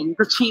Nananom,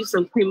 the chiefs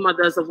and queen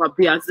mothers of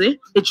Abiaze,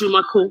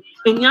 Ejumako,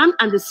 Enyan,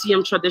 and the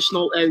CM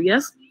traditional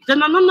areas, the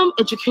Nananom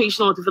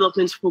Educational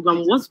Development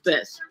Program was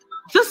birthed.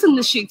 This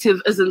initiative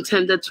is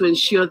intended to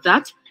ensure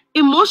that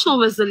emotional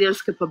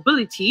resilience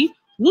capability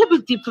will be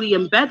deeply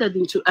embedded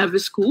into every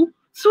school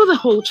through the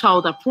whole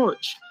child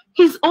approach.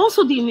 He's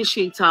also the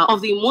initiator of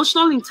the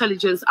Emotional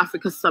Intelligence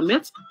Africa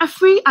Summit, a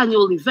free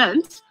annual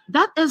event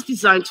that is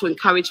designed to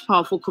encourage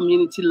powerful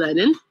community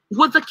learning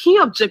with the key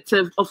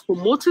objective of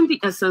promoting the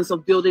essence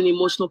of building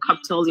emotional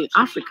capital in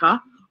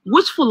Africa,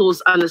 which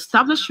follows an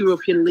established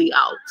European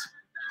layout.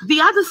 The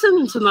Addison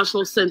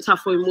International Center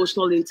for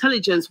Emotional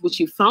Intelligence, which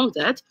he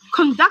founded,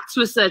 conducts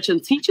research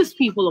and teaches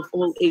people of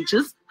all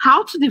ages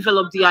how to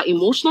develop their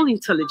emotional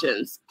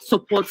intelligence,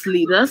 supports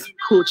leaders,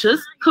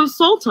 coaches,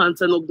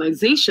 consultants, and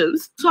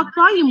organizations to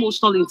apply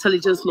emotional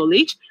intelligence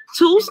knowledge,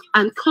 tools,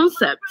 and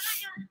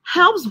concepts,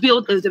 helps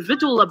build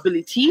individual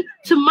ability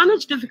to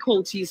manage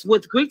difficulties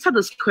with greater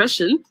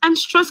discretion and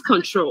stress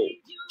control,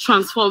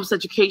 transforms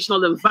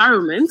educational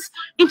environments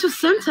into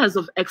centers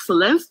of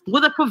excellence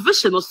with the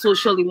provision of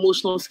social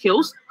emotional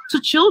skills to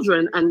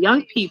children and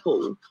young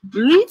people,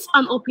 leads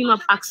and open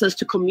up access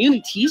to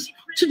communities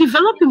to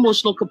develop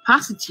emotional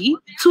capacity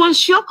to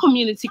ensure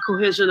community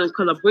cohesion and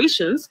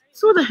collaborations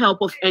through the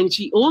help of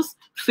NGOs,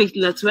 faith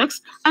networks,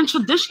 and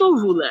traditional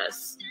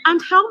rulers,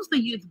 and helps the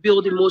youth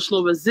build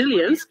emotional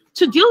resilience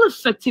to deal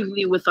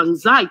effectively with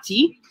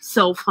anxiety,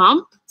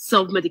 self-harm,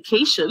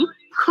 self-medication,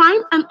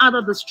 crime, and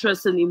other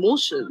distressing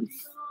emotions.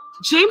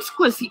 James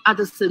Kwesi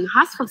Addison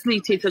has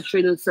facilitated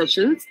training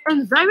sessions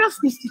in various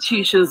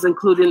institutions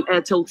including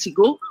Airtel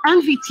Tigo,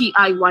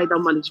 NVTI Wider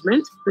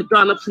Management, the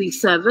Ghana Police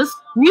Service,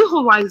 New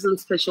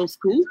Horizons Special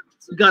School,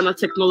 Ghana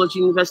Technology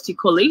University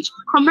College,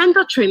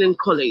 Commander Training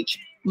College,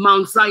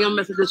 Mount Zion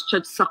Methodist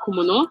Church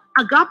Sakumono,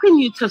 Agape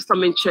New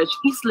Testament Church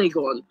East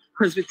Legon,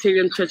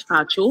 Presbyterian Church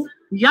Pacho,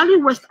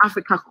 Yali West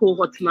Africa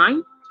Cohort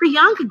 9, the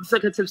Young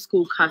Executive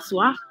School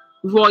Kaswa,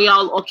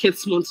 Royal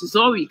Orchids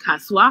Montessori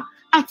Kaswa,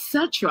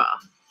 etc.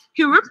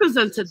 He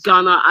represented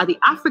Ghana at the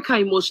Africa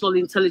Emotional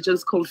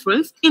Intelligence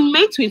Conference in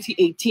May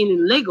 2018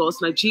 in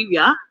Lagos,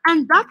 Nigeria,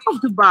 and that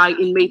of Dubai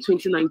in May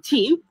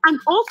 2019, and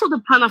also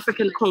the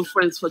Pan-African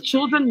Conference for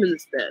Children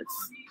Ministers.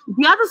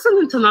 The Addison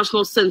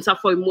International Center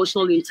for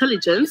Emotional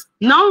Intelligence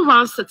now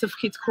runs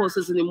certificate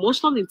courses in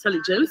emotional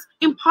intelligence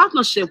in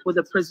partnership with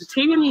the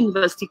Presbyterian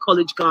University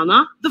College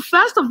Ghana, the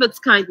first of its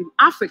kind in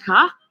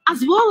Africa,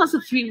 as well as a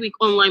 3-week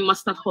online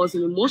master course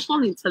in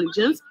emotional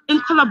intelligence in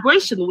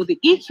collaboration with the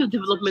EQ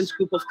Development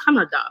Group of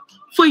Canada.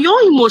 For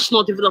your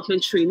emotional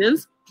development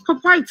trainings,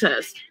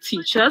 proprietors,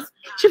 teachers,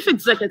 chief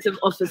executive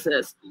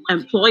officers,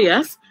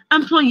 employers,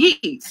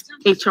 employees,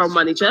 HR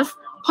managers,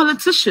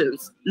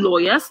 politicians,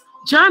 lawyers,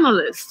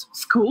 journalists,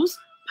 schools,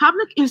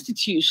 public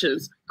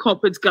institutions,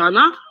 corporate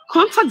Ghana,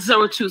 contact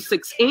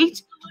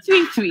 0268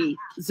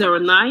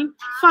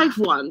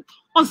 330951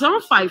 or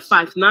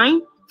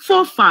 0559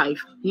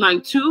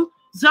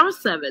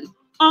 459207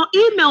 or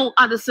email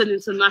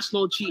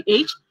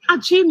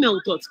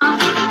addisoninternationalgh@gmail.com.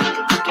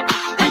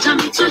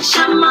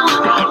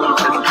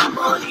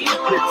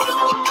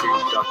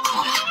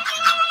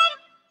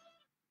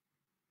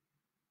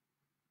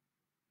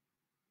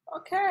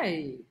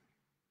 Okay.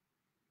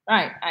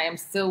 Right, I am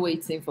still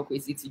waiting for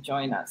Kwesi to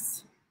join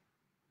us.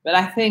 But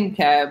I think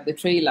the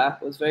trailer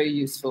was very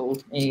useful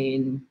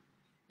in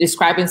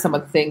describing some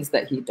of the things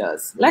that he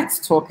does. Let's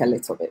talk a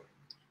little bit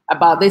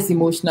about this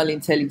emotional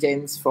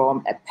intelligence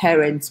from a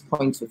parent's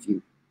point of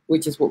view,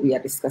 which is what we are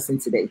discussing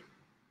today.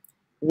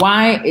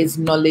 Why is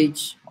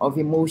knowledge of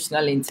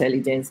emotional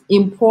intelligence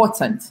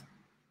important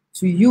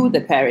to you,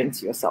 the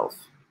parent yourself?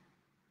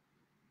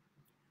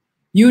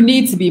 You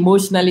need to be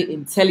emotionally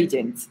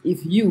intelligent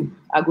if you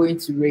are going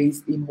to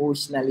raise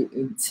emotionally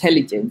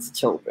intelligent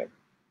children.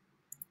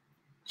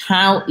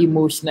 How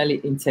emotionally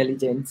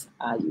intelligent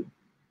are you?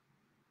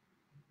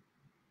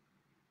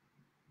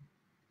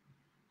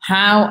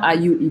 How are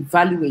you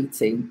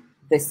evaluating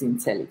this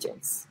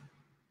intelligence?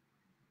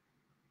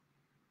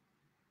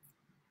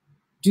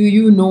 Do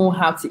you know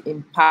how to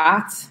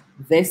impart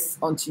this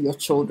onto your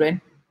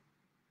children?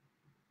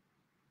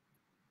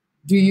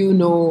 Do you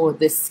know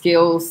the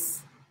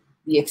skills,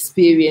 the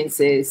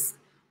experiences,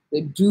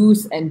 the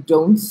do's and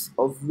don'ts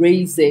of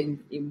raising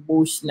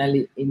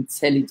emotionally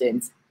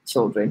intelligent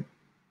children?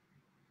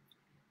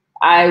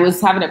 I was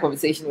having a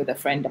conversation with a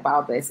friend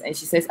about this, and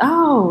she says,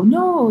 oh,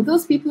 no,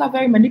 those people are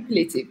very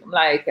manipulative. I'm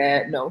like,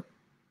 no.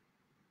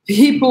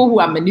 People who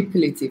are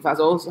manipulative have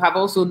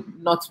also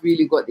not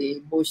really got the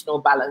emotional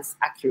balance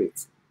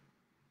accurate.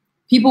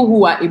 People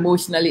who are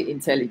emotionally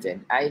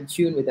intelligent are in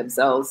tune with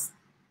themselves,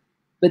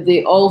 but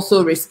they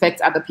also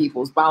respect other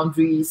people's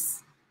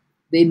boundaries.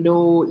 They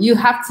know you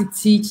have to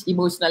teach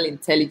emotional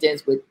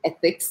intelligence with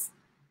ethics.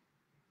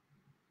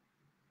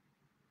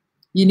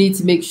 You need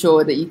to make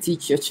sure that you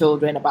teach your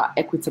children about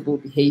equitable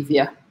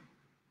behavior,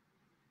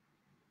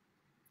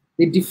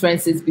 the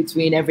differences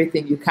between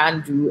everything you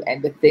can do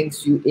and the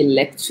things you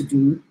elect to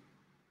do.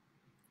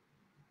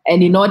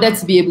 And in order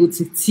to be able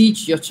to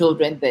teach your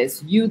children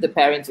this, you, the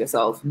parent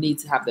yourself, need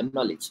to have the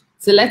knowledge.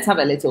 So let's have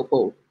a little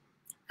poll.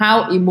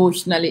 How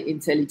emotionally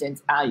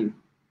intelligent are you?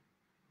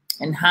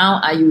 And how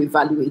are you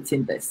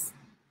evaluating this?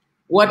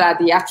 What are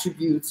the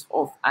attributes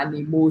of an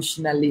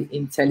emotionally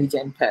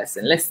intelligent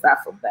person? Let's start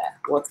from there.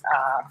 What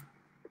are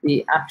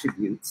the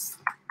attributes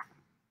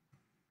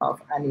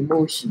of an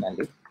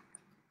emotionally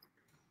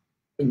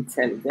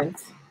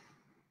intelligent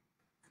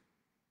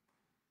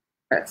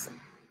person?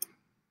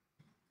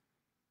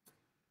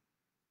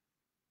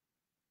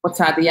 What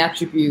are the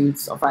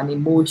attributes of an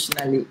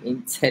emotionally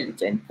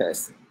intelligent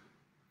person?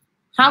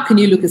 How can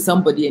you look at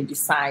somebody and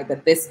decide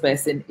that this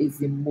person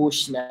is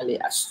emotionally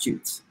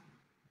astute?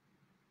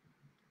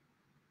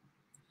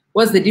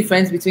 What's the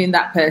difference between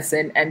that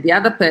person and the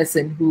other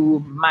person who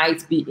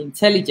might be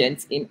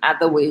intelligent in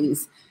other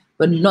ways,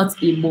 but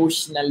not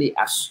emotionally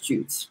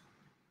astute?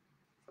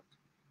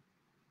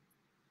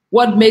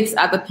 What makes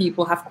other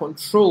people have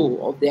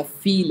control of their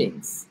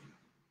feelings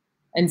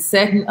and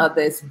certain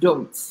others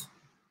don't?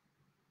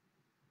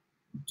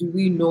 Do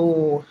we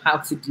know how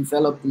to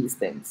develop these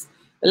things?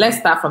 Let's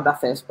start from that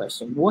first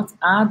question. What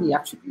are the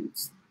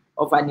attributes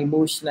of an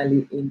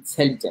emotionally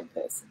intelligent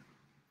person?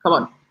 Come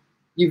on.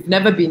 You've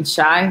never been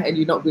shy and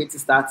you're not going to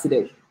start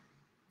today.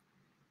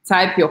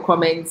 Type your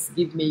comments,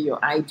 give me your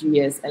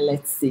ideas, and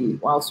let's see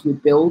whilst we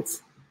build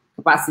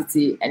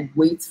capacity and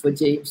wait for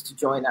James to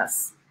join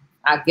us.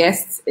 Our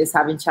guest is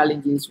having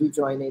challenges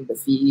rejoining the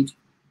feed.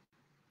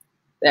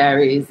 There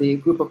is a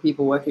group of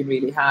people working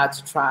really hard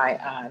to try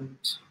and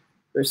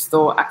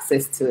restore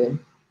access to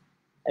him.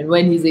 And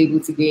when he's able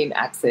to gain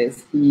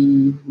access,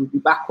 he will be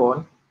back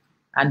on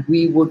and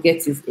we will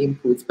get his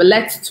input. But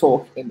let's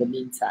talk in the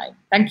meantime.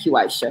 Thank you,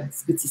 Aisha.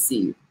 It's good to see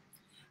you.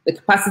 The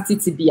capacity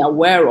to be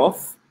aware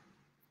of,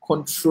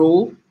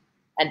 control,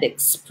 and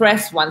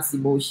express one's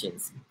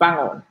emotions. Bang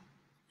on.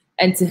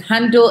 And to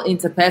handle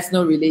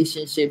interpersonal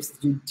relationships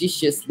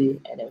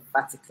judiciously and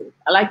emphatically.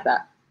 I like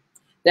that.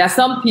 There are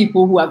some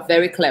people who are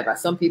very clever,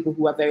 some people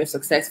who are very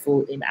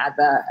successful in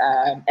other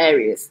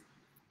areas.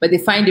 but they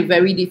find it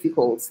very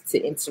difficult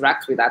to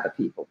interact with other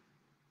people.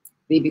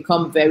 They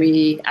become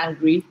very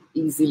angry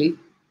easily,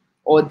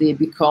 or they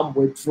become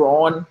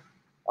withdrawn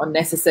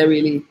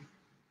unnecessarily.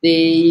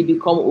 They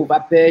become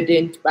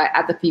overburdened by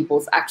other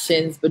people's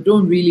actions, but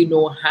don't really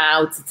know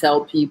how to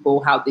tell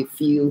people how they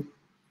feel.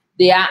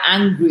 They are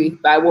angry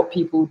by what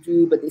people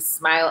do, but they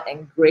smile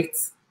and grit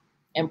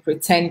and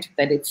pretend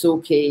that it's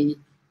okay.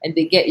 And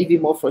they get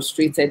even more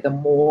frustrated the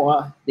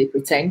more they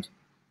pretend.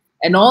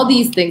 And all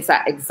these things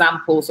are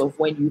examples of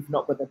when you've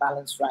not got the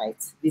balance right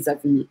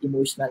vis-a-vis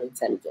emotional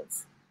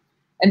intelligence.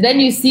 And then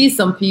you see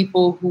some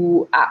people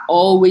who are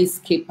always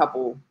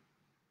capable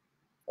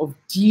of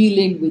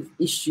dealing with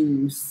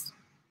issues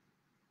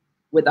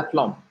with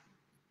aplomb.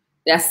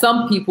 There are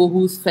some people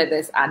whose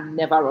feathers are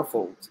never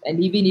ruffled.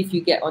 And even if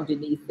you get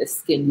underneath the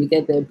skin, you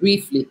get there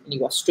briefly and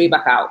you are straight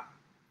back out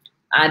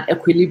and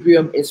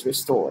equilibrium is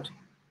restored.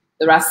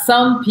 There are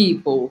some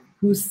people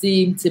who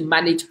seem to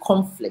manage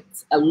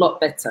conflict a lot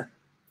better.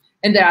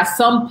 And there are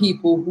some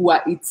people who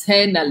are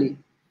eternally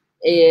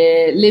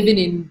living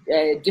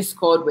in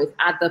discord with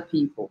other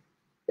people.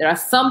 There are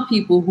some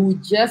people who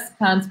just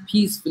can't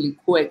peacefully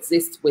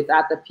coexist with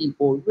other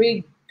people,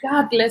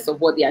 regardless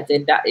of what the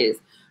agenda is,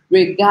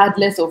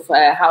 regardless of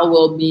how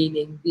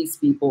well-meaning these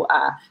people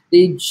are.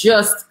 They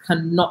just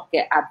cannot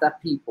get other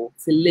people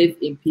to live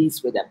in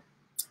peace with them.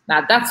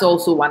 Now, that's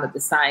also one of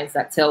the signs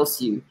that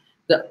tells you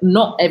that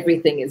not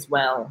everything is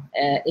well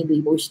in the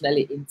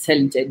emotionally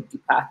intelligent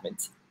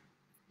department.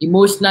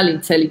 Emotional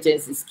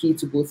intelligence is key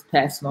to both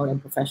personal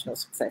and professional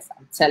success,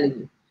 I'm telling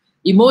you.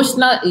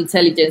 Emotional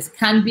intelligence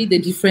can be the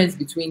difference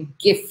between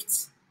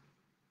gifts,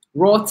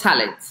 raw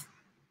talent,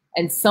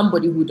 and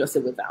somebody who does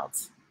it without.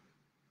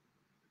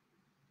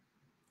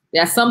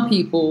 There are some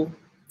people,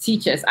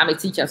 teachers, I'm a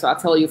teacher, so I'll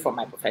tell you from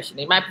my profession.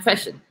 In my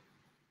profession,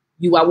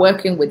 you are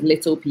working with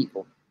little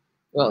people.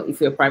 Well,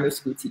 if you're a primary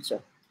school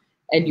teacher,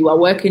 and you are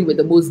working with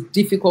the most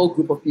difficult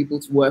group of people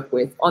to work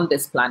with on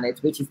this planet,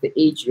 which is the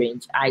age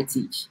range I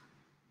teach.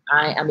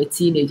 I am a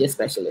teenager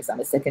specialist.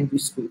 I'm a secondary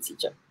school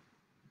teacher.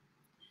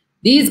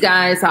 These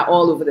guys are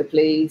all over the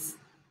place.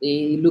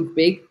 They look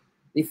big,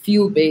 they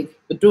feel big,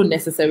 but don't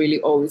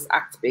necessarily always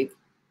act big.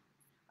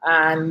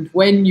 And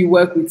when you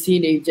work with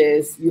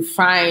teenagers, you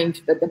find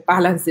that the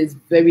balance is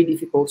very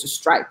difficult to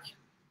strike.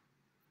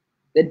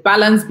 The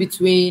balance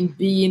between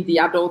being the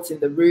adult in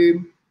the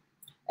room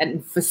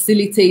and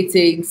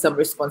facilitating some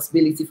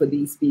responsibility for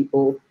these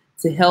people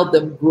to help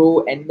them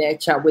grow and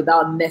nurture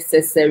without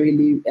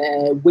necessarily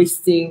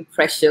wasting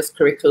precious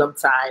curriculum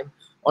time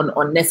on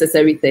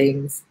unnecessary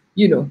things,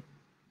 you know.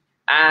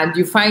 And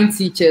you find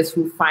teachers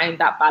who find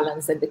that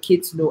balance and the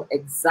kids know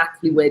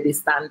exactly where they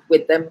stand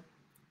with them.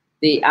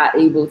 They are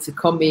able to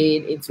come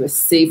into a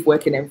safe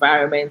working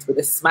environment with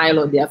a smile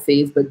on their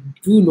face, but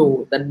do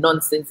know that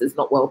nonsense is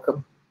not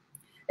welcome.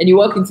 And you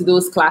walk into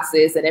those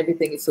classes and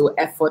everything is so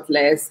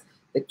effortless.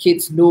 The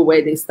kids know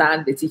where they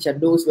stand. The teacher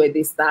knows where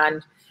they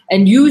stand.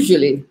 And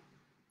usually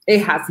it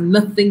has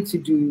nothing to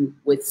do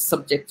with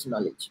subject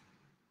knowledge.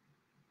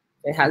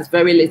 It has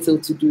very little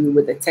to do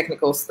with the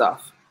technical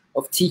stuff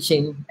of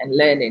teaching and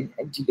learning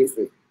and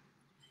delivery.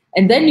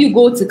 And then you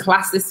go to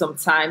classes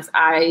sometimes.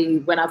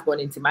 When I've gone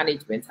into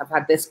management, I've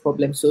had this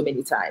problem so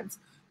many times.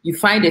 You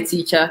find a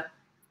teacher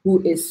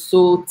who is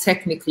so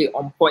technically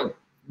on point,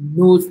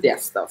 knows their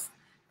stuff,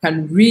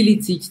 can really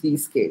teach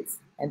these kids,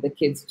 and the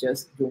kids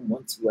just don't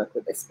want to work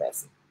with this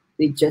person.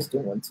 They just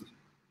don't want to.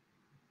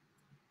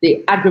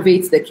 They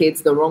aggravate the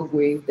kids the wrong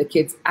way. The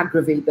kids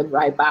aggravate them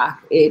right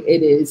back.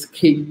 It is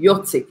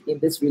chaotic in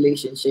this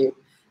relationship.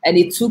 And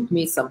it took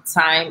me some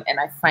time, and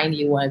I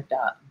finally worked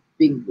out,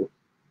 bingo.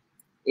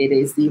 It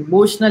is the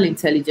emotional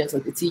intelligence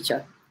of the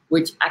teacher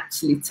which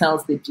actually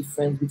tells the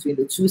difference between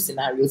the two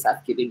scenarios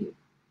I've given you.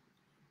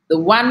 The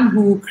one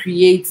who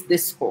creates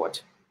discord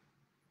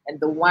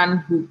and the one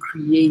who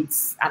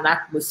creates an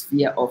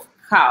atmosphere of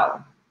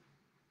calm,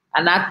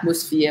 an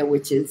atmosphere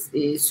which is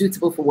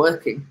suitable for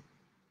working,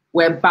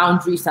 where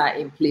boundaries are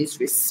in place,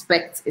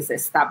 respect is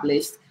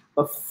established,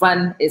 but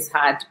fun is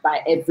had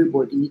by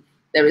everybody.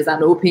 There is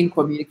an open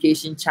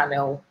communication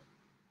channel.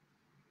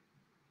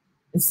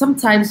 And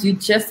sometimes you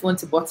just want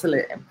to bottle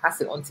it and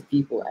pass it on to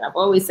people. And I've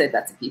always said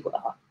that to people.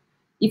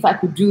 If I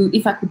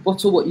could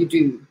bottle what you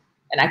do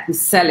and I could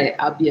sell it,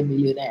 I'll be a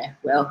millionaire.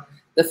 Well,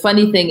 the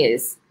funny thing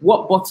is,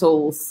 what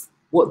bottles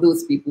what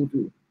those people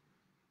do?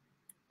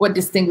 What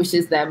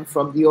distinguishes them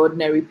from the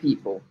ordinary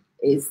people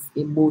is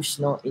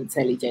emotional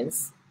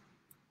intelligence,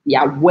 the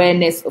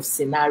awareness of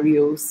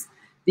scenarios,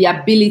 the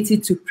ability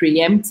to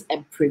preempt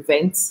and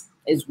prevent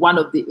is one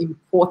of the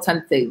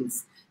important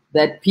things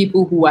that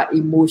people who are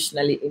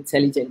emotionally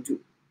intelligent do.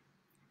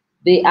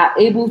 They are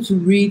able to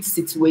read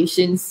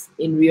situations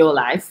in real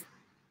life.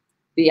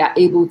 They are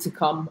able to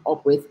come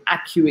up with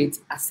accurate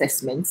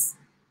assessments.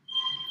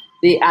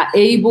 They are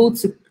able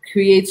to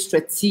create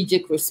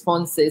strategic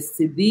responses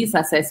to these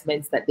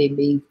assessments that they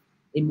make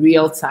in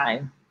real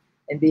time.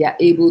 And they are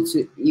able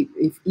to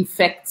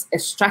effect a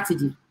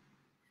strategy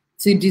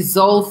to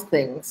dissolve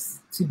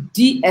things, to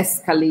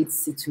de-escalate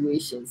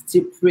situations,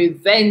 to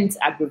prevent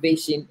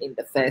aggravation in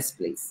the first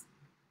place.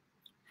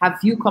 Have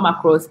you come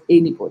across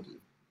anybody,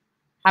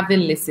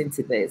 having listened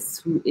to this,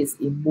 who is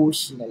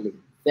emotionally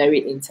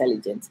very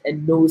intelligent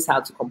and knows how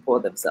to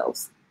comport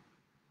themselves?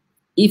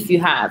 If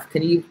you have,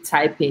 can you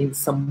type in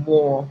some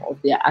more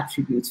of their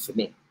attributes for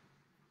me?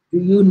 Do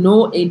you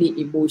know any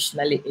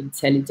emotionally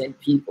intelligent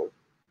people?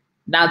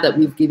 Now that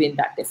we've given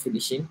that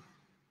definition.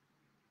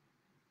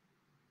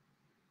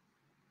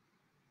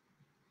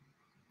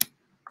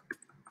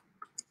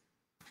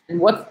 And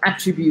what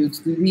attributes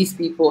do these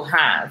people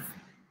have?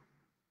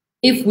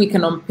 If we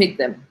can unpick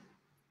them,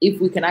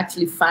 if we can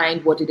actually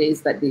find what it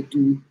is that they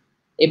do,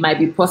 it might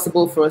be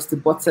possible for us to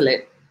bottle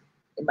it.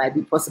 It might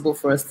be possible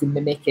for us to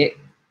mimic it.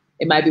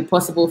 It might be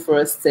possible for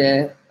us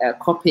to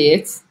copy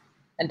it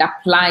and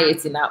apply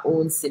it in our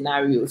own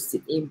scenarios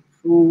to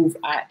improve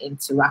our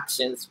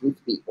interactions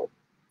with people.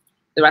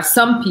 There are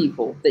some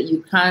people that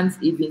you can't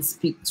even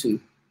speak to,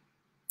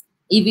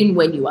 even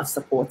when you are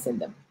supporting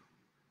them.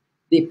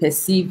 They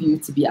perceive you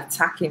to be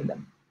attacking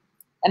them.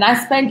 And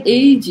I spent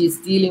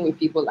ages dealing with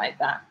people like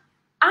that.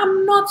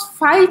 I'm not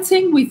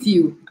fighting with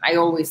you, I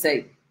always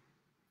say.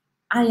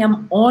 I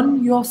am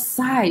on your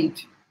side.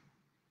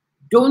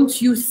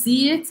 Don't you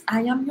see it?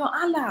 I am your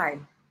ally.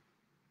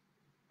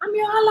 I'm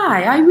your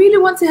ally. I really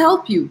want to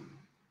help you.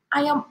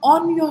 I am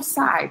on your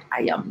side.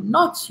 I am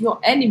not your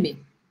enemy.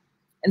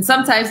 And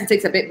sometimes it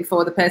takes a bit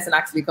before the person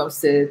actually comes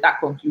to that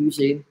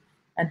conclusion.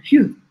 And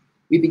phew,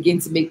 we begin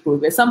to make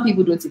progress. Some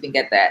people don't even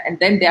get there. And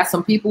then there are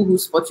some people who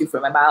spot you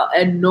from a mile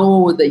and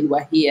know that you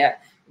are here.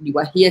 And you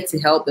are here to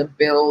help them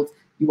build.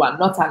 You are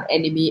not an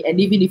enemy. And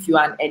even if you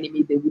are an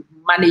enemy, they would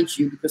manage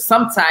you, because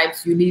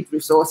sometimes you need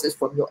resources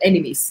from your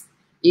enemies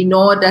in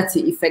order to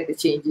effect the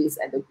changes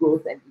and the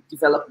growth and the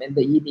development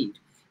that you need.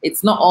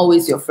 It's not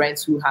always your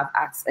friends who have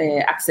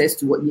access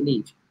to what you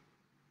need.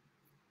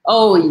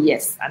 Oh,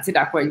 yes, Auntie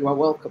Dakwa, you are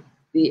welcome.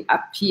 They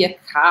appear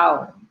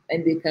calm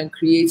and they can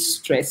create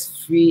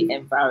stress-free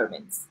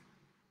environments.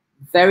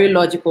 Very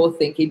logical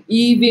thinking,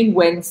 even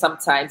when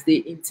sometimes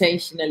they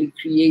intentionally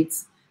create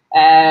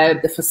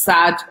the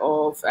facade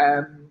of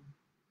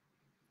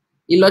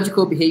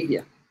illogical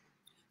behavior.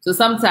 So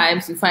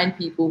sometimes you find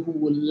people who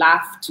will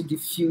laugh to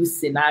diffuse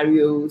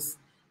scenarios.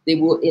 They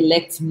will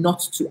elect not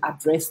to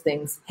address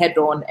things head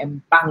on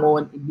and bang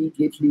on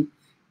immediately.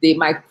 They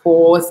might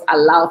pause,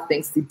 allow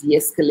things to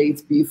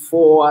de-escalate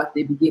before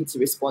they begin to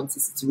respond to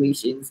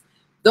situations.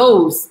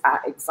 Those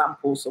are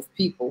examples of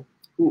people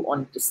who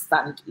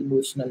understand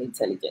emotional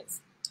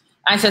intelligence.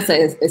 Aisha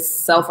says it's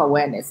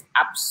self-awareness.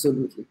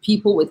 Absolutely.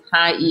 People with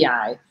high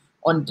EI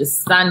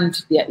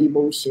understand their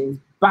emotions,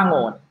 bang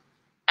on.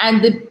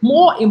 And the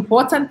more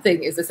important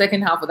thing is the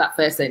second half of that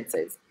first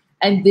sentence.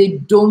 And they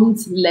don't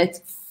let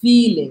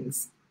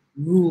feelings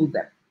rule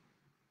them.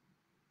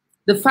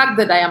 The fact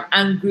that I am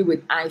angry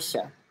with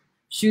Aisha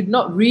should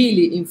not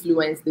really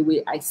influence the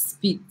way I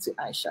speak to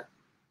Aisha.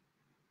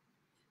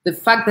 The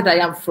fact that I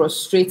am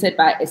frustrated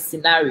by a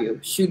scenario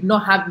should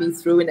not have me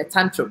throwing a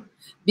tantrum,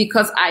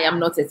 because I am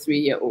not a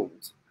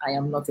 3-year-old. I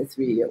am not a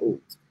 3-year-old.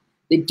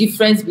 The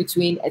difference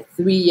between a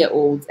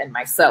 3-year-old and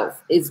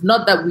myself is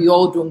not that we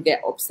all don't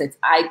get upset.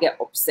 I get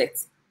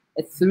upset.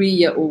 A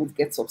 3-year-old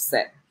gets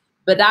upset.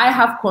 But I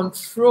have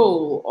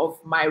control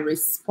of my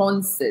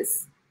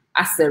responses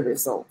as a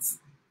result.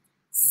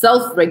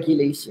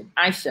 Self-regulation.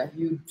 Aisha,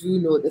 you do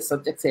know the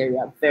subject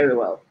area very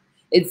well.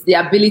 It's the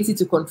ability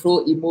to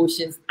control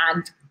emotions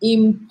and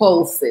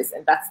impulses,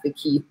 and that's the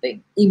key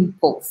thing,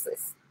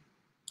 impulses.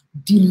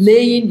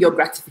 Delaying your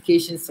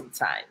gratification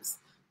sometimes,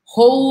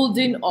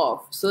 holding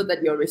off so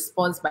that your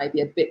response might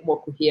be a bit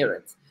more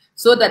coherent,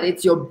 so that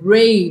it's your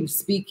brain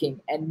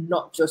speaking and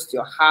not just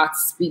your heart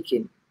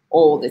speaking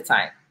all the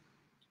time.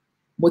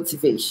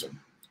 Motivation.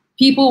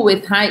 People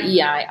with high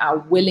EI are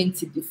willing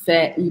to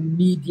defer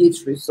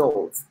immediate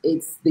results.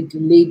 It's the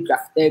delayed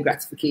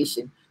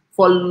gratification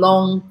for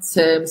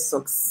long-term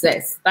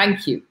success.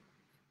 Thank you.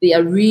 They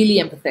are really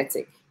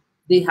empathetic.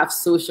 They have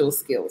social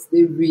skills.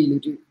 They really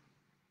do.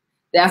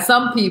 There are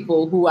some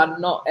people who are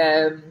not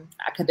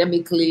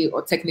academically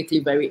or technically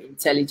very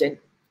intelligent,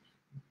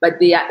 but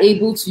they are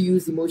able to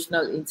use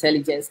emotional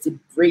intelligence to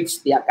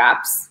bridge their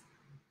gaps.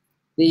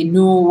 They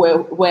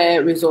know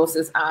where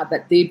resources are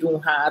that they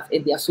don't have,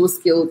 and they are so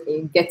skilled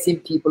in getting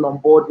people on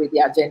board with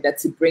their agenda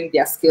to bring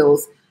their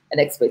skills and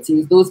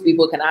expertise. Those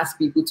people can ask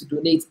people to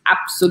donate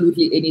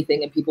absolutely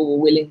anything, and people will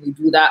willingly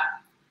do that.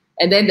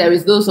 And then there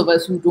is those of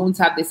us who don't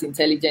have this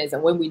intelligence,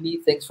 and when we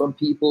need things from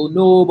people,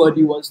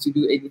 nobody wants to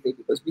do anything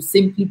because we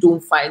simply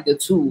don't find the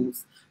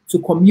tools to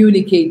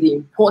communicate the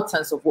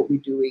importance of what we're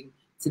doing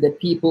to the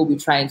people we're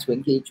trying to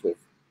engage with.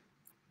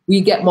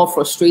 We get more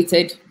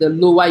frustrated the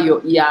lower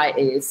your EI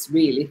is,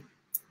 really.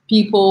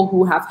 People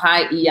who have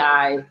high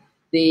EI,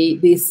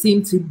 they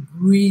seem to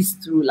breeze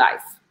through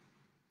life.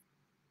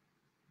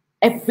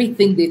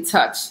 Everything they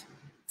touch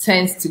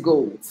turns to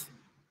gold.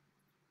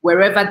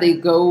 Wherever they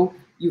go,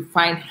 you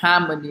find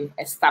harmony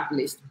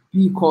established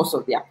because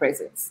of their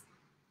presence.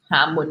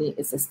 Harmony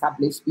is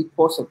established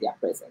because of their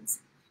presence.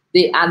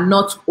 They are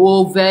not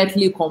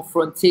overtly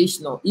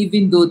confrontational,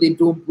 even though they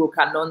don't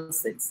broker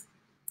nonsense.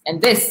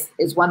 And this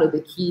is one of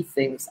the key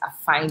things I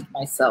find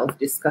myself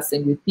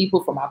discussing with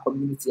people from our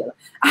community.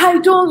 I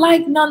don't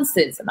like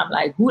nonsense. And I'm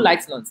like, who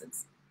likes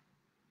nonsense?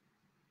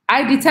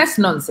 I detest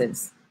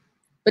nonsense.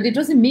 But it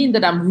doesn't mean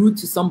that I'm rude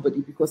to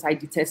somebody because I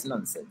detest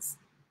nonsense.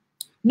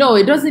 No,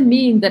 it doesn't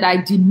mean that I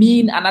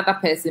demean another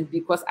person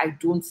because I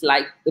don't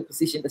like the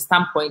position, the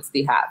standpoints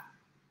they have.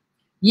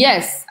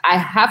 Yes, I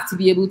have to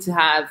be able to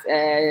have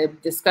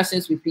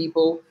discussions with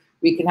people.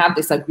 We can have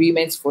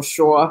disagreements for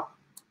sure.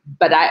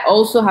 But I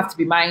also have to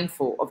be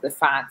mindful of the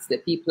fact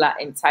that people are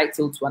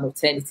entitled to an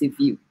alternative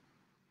view.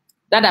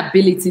 That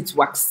ability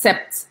to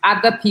accept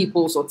other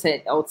people's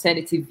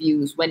alternative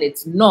views when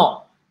it's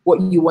not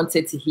what you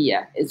wanted to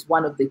hear is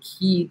one of the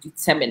key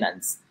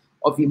determinants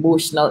of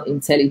emotional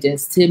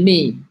intelligence to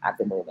me at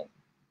the moment.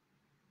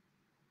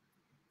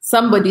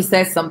 Somebody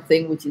says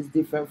something which is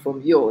different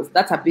from yours,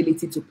 that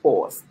ability to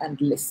pause and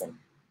listen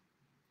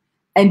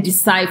and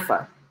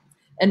decipher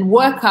and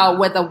work out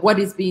whether what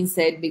is being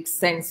said makes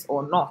sense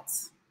or not,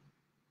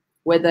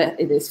 whether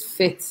it is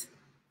fit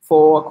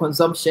for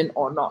consumption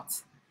or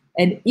not.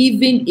 And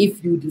even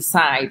if you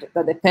decide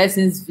that the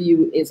person's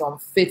view is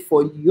unfit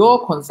for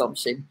your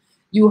consumption,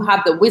 you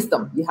have the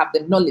wisdom, you have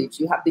the knowledge,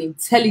 you have the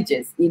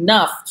intelligence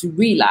enough to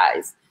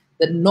realize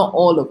that not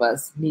all of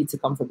us need to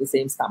come from the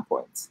same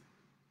standpoint,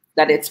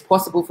 that it's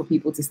possible for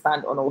people to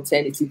stand on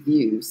alternative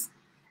views,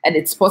 and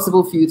it's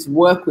possible for you to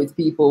work with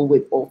people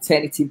with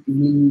alternative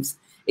beliefs.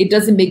 It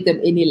doesn't make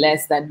them any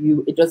less than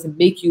you. It doesn't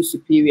make you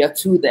superior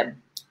to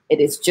them.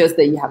 It is just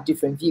that you have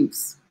different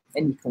views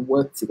and you can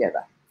work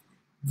together.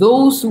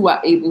 Those who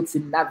are able to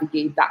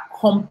navigate that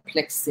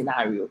complex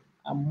scenario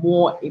are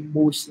more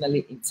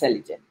emotionally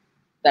intelligent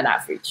than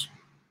average.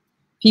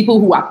 People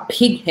who are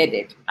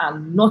pig-headed are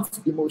not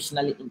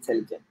emotionally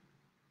intelligent.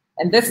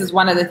 And this is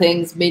one of the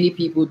things many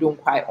people don't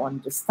quite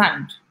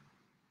understand.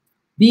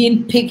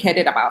 Being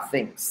pig-headed about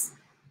things,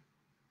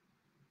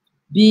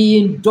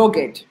 being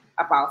dogged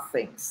about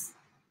things,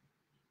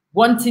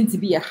 wanting to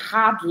be a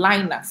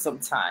hardliner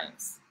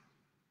sometimes,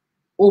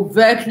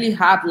 overtly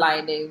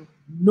hardlining,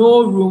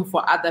 no room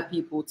for other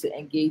people to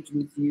engage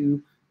with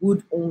you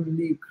would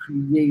only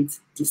create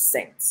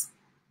dissent.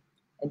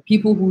 And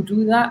people who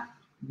do that,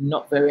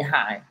 not very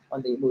high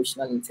on the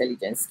emotional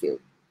intelligence scale,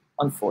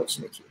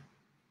 unfortunately.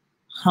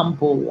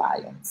 Humble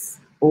lions.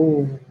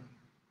 Oh,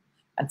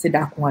 and to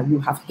that one, you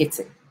have hit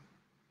it.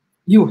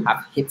 You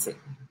have hit it.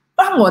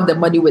 Bang on the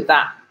money with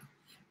that.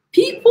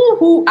 People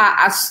who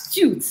are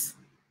astute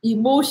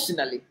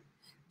emotionally,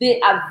 they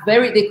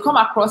come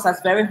across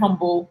as very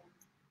humble.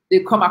 They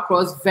come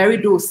across very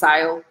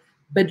docile,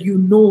 but you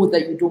know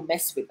that you don't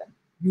mess with them.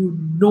 You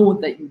know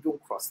that you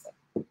don't cross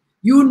them.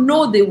 You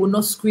know they will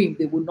not scream,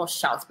 they will not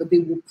shout, but they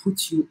will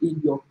put you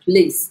in your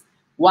place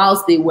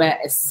whilst they wear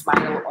a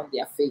smile on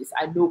their face.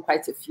 I know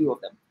quite a few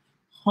of them.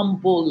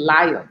 Humble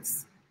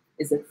lions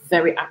is a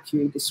very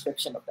accurate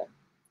description of them.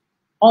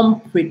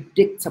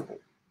 Unpredictable,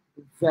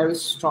 very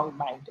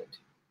strong-minded,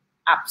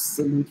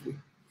 absolutely.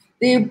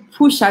 They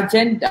push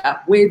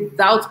agenda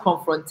without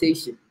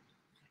confrontation.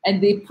 And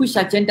they push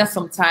agenda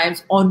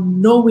sometimes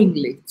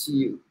unknowingly to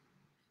you.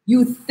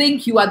 You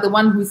think you are the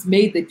one who's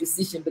made the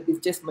decision, but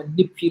they've just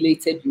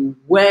manipulated you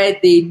where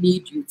they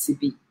need you to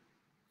be.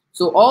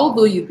 So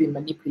although you've been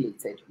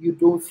manipulated, you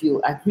don't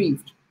feel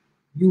aggrieved.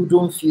 You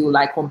don't feel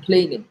like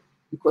complaining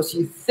because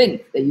you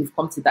think that you've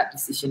come to that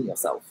decision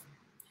yourself.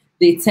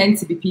 They tend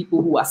to be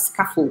people who are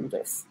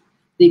scaffolders.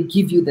 They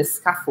give you the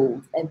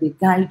scaffold and they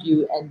guide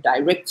you and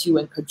direct you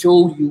and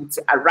cajole you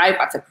to arrive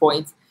at a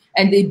point.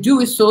 And they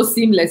do it so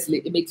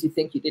seamlessly, it makes you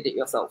think you did it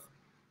yourself.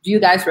 Do you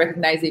guys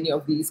recognize any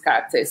of these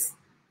characters?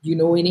 Do you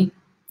know any?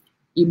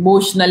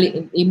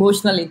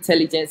 Emotional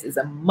intelligence is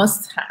a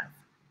must-have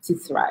to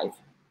thrive.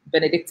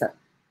 Benedicta,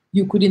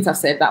 you couldn't have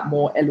said that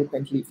more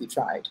eloquently if you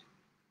tried.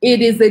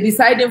 It is the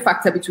deciding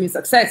factor between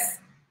success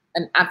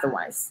and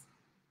otherwise.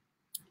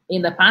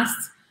 In the past,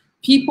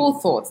 people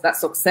thought that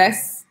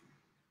success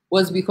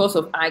was because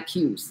of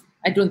IQs.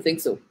 I don't think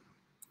so.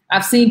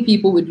 I've seen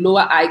people with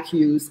lower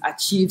IQs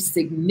achieve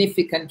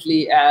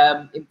significantly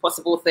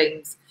impossible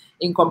things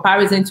in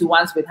comparison to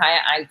ones with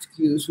higher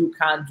IQs who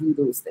can't do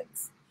those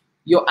things.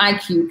 Your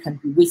IQ can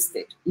be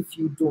wasted if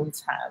you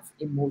don't have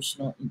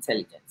emotional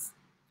intelligence.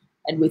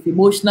 And with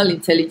emotional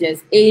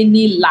intelligence,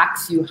 any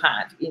lacks you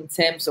had in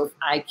terms of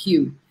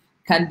IQ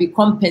can be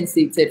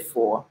compensated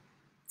for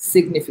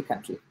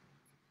significantly.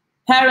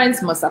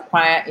 Parents must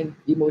acquire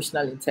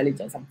emotional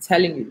intelligence, I'm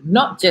telling you,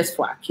 not just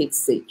for our kids'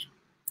 sake.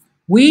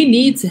 We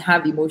need to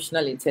have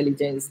emotional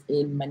intelligence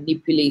in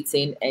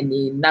manipulating and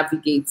in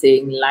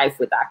navigating life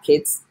with our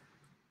kids,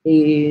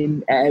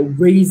 in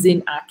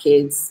raising our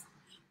kids,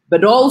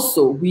 but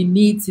also we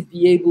need to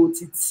be able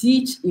to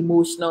teach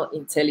emotional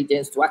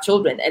intelligence to our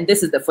children. And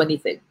this is the funny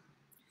thing.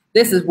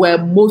 This is where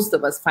most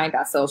of us find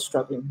ourselves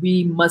struggling.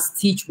 We must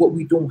teach what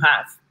we don't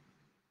have.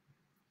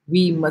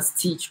 We must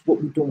teach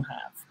what we don't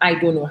have. I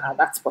don't know how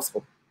that's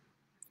possible.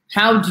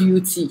 How do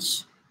you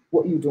teach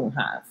what you don't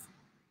have?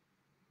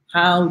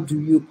 How do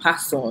you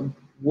pass on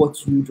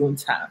what you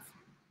don't have?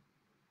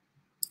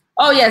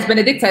 Oh yes,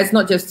 Benedicta, it's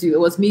not just you. It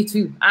was me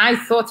too. I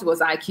thought it was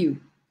IQ.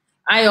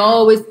 I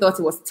always thought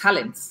it was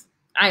talent.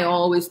 I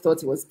always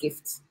thought it was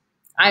gift.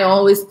 I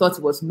always thought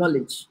it was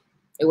knowledge.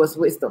 It was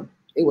wisdom.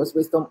 It was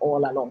wisdom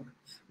all along.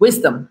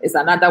 Wisdom is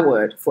another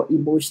word for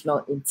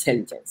emotional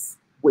intelligence.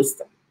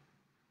 Wisdom.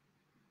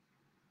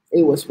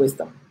 It was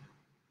wisdom.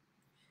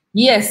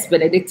 Yes,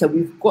 Benedicta,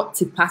 we've got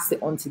to pass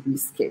it on to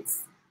these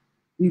kids.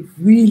 We've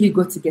really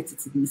got to get it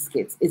to these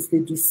kids. It's the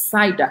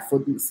decider for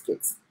these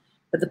kids.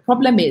 But the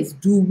problem is,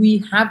 do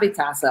we have it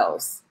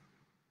ourselves?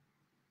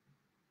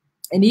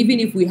 And even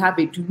if we have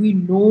it, do we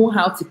know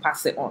how to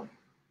pass it on?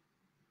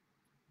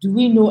 Do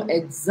we know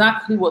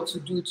exactly what to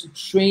do to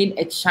train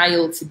a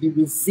child to be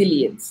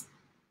resilient?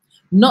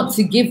 Not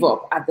to give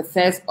up at the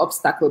first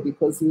obstacle,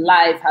 because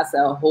life has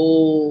a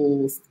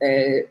whole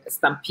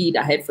stampede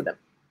ahead for them.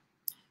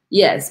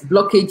 Yes,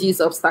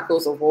 blockages,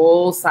 obstacles of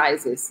all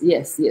sizes.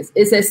 Yes, yes.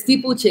 It's a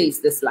steeplechase,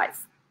 this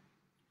life.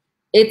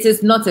 It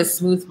is not a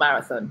smooth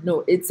marathon.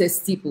 No, it's a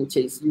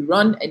steeplechase. You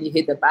run and you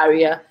hit the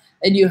barrier,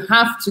 and you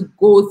have to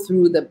go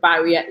through the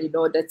barrier in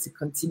order to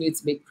continue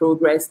to make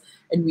progress.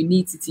 And we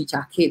need to teach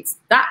our kids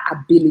that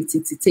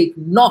ability to take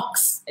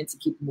knocks and to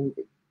keep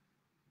moving,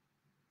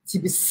 to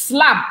be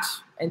slapped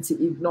and to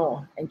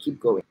ignore and keep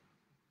going.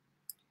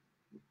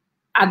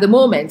 At the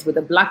moment, with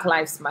the Black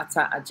Lives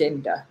Matter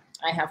agenda,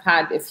 I have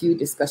had a few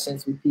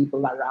discussions with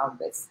people around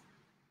this.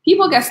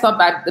 People get stopped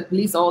by the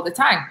police all the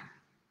time.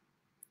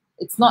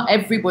 It's not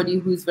everybody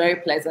who's very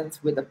pleasant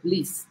with the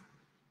police.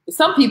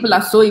 Some people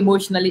are so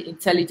emotionally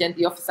intelligent,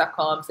 the officer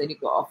comes and you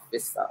go,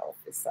 officer,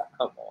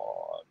 come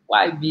on.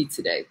 Why me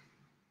today?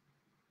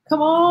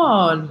 Come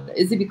on.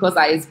 Is it because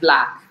I is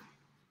black?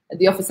 And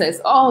the officer says,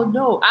 oh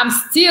no, I'm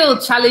still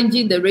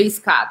challenging the race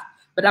card,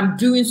 but I'm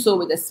doing so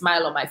with a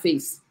smile on my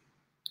face.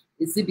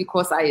 Is it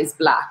because I is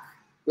black?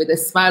 With a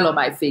smile on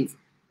my face.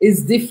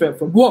 It's different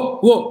from whoa,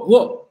 whoa,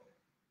 whoa.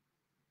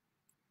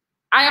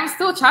 I am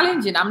still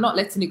challenging. I'm not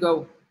letting it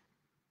go.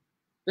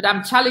 But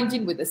I'm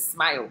challenging with a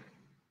smile.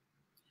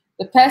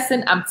 The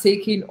person I'm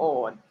taking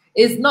on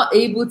is not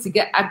able to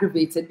get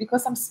aggravated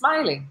because I'm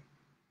smiling.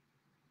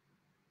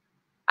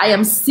 I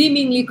am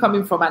seemingly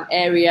coming from an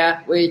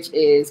area which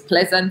is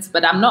pleasant,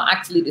 but I'm not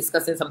actually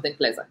discussing something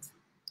pleasant.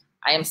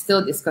 I am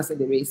still discussing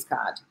the race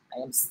card.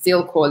 I am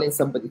still calling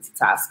somebody to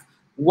task.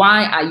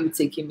 Why are you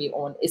taking me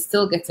on? It's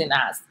still getting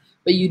asked,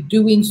 but you're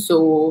doing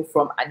so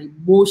from an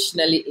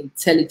emotionally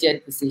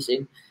intelligent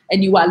position,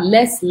 and you are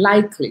less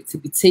likely to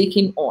be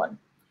taken on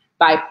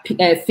by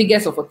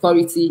figures of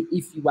authority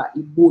if you are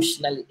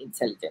emotionally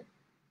intelligent.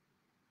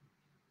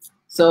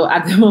 So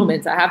at the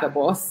moment, I have a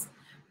boss.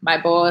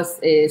 My boss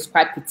is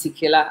quite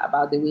particular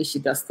about the way she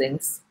does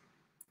things.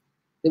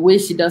 The way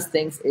she does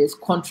things is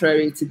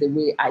contrary to the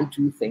way I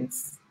do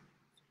things.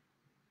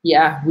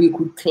 Yeah, we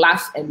could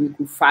clash and we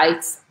could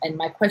fight. And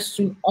my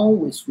question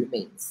always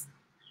remains,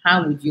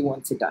 how would you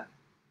want it done?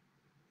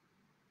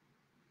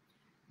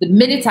 The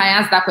minute I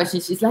ask that question,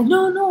 she's like,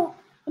 no,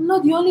 I'm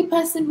not the only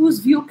person whose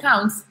view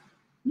counts.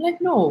 I'm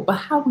like, no, but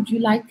how would you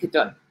like it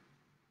done?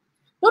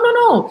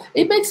 No.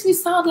 It makes me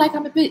sound like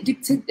I'm a bit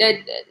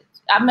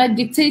I'm a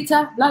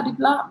dictator, blah, blah,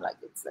 blah. I'm like,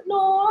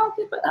 no,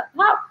 but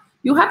how?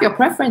 You have your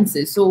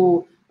preferences.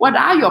 So what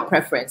are your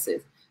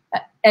preferences?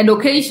 And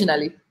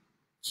occasionally,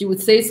 she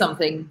would say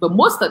something, but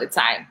most of the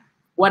time,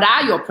 what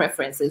are your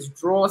preferences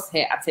draws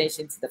her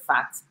attention to the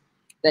fact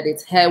that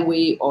it's her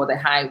way or the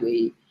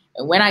highway.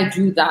 And when I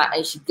do that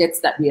and she gets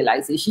that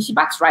realization, she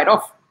backs right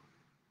off.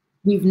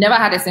 We've never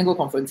had a single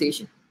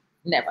confrontation.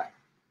 Never.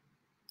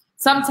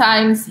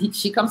 Sometimes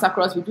she comes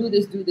across, we do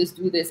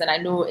this, and I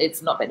know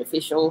it's not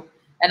beneficial.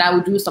 And I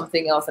will do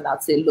something else and I'll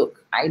say,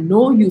 look, I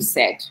know you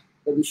said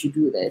that we should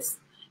do this,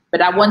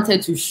 but I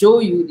wanted to show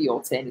you the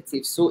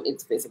alternative so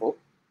it's visible.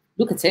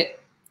 Look at it.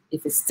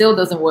 If it still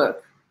doesn't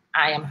work,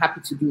 I am happy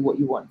to do what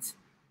you want.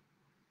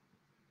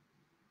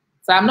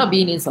 So I'm not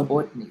being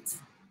insubordinate.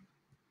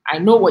 I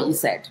know what you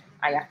said.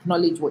 I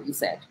acknowledge what you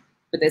said,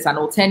 but there's an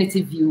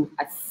alternative view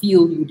I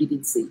feel you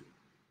didn't see.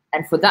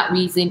 And for that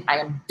reason, I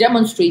am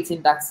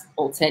demonstrating that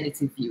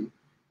alternative view.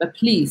 But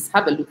please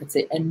have a look at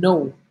it and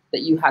know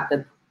that you had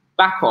the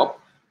backup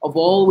of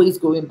always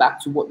going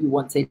back to what you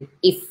wanted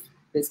if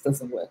this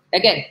doesn't work.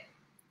 Again,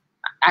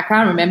 I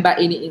can't remember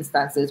any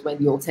instances when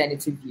the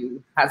alternative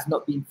view has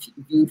not been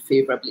viewed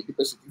favorably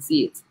because you can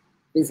see it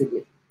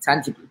visibly,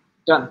 tangibly,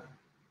 done.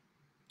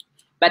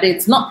 But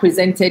it's not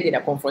presented in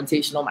a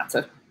confrontational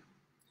matter.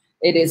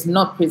 It is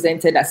not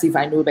presented as if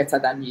I know better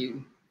than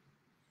you.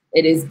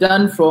 It is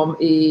done from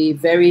a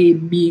very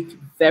meek,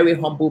 very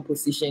humble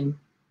position,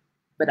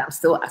 but I'm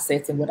still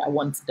asserting what I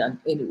want done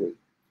anyway.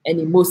 And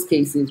in most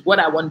cases, what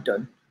I want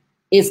done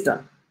is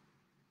done.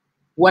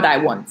 What I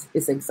want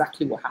is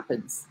exactly what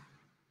happens.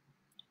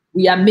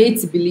 We are made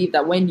to believe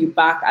that when you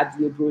back at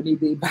the Obroni,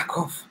 they back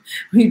off.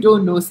 We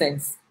don't know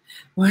sense.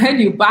 When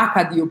you back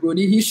at the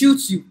Obroni, he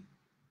shoots you.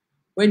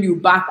 When you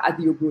back at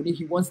the Obroni,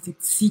 he wants to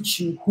teach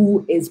you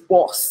who is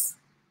boss.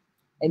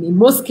 And in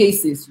most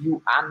cases,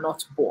 you are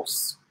not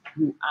boss.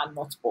 You are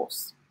not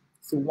boss.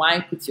 So why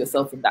put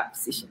yourself in that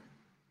position?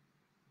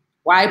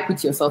 Why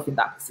put yourself in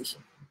that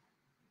position?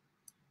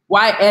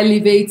 Why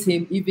elevate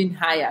him even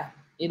higher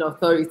in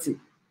authority?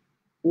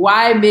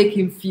 Why make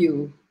him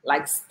feel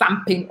like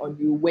stamping on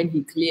you when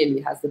he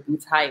clearly has the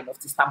boots high enough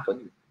to stamp on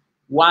you?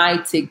 Why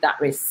take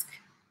that risk?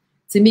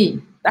 To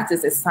me, that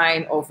is a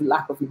sign of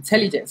lack of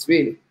intelligence,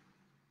 really.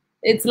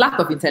 It's lack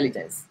of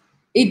intelligence.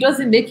 It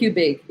doesn't make you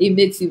big. It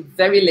makes you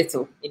very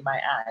little in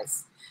my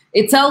eyes.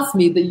 It tells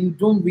me that you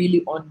don't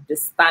really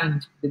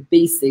understand the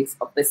basics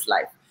of this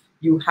life.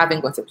 You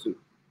haven't got a clue.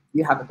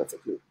 You haven't got a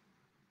clue.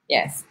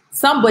 Yes,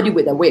 somebody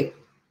with a whip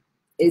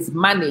is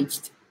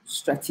managed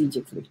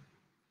strategically.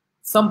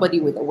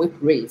 Somebody with a whip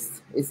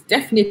raised is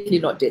definitely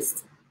not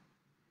dissed.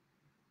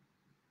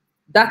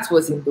 That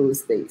was in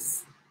those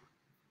days.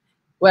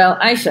 Well,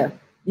 Aisha,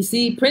 you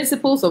see,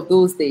 principles of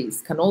those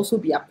days can also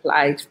be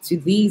applied to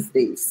these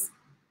days.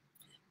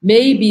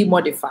 Maybe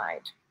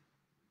modified.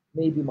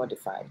 Maybe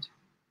modified.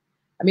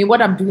 I mean,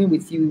 what I'm doing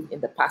with you in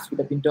the past would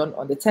have been done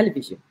on the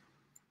television.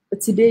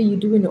 But today you're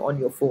doing it on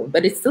your phone.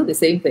 But it's still the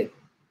same thing.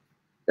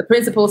 The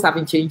principles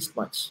haven't changed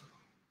much.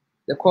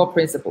 The core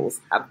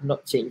principles have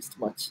not changed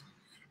much.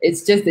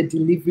 It's just the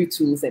delivery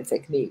tools and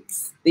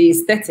techniques. The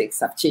aesthetics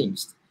have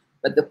changed,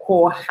 but the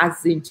core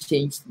hasn't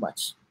changed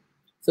much.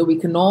 So we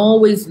can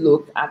always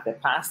look at the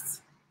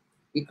past.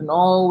 We can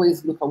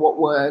always look at what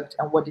worked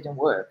and what didn't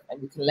work,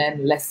 and we can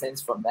learn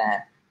lessons from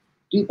there.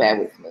 Do bear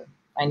with me.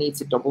 I need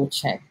to double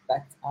check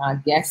that our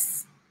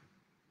guest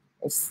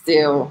is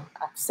still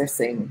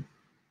accessing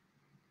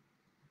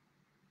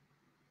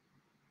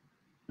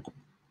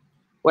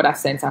what I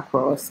sent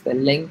across, the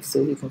link,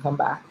 so he can come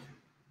back.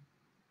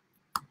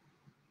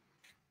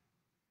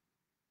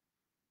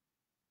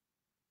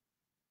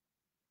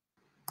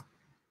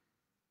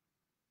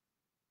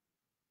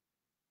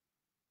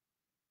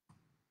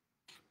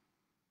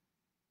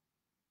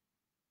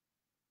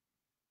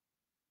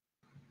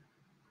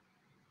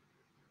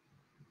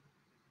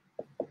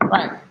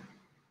 Right.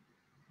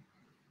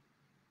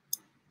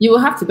 You will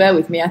have to bear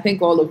with me. I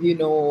think all of you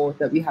know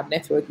that we have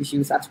network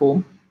issues at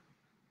home.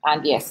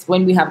 And yes,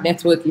 when we have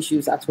network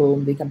issues at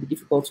home, they can be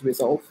difficult to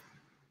resolve.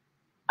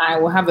 I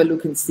will have a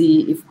look and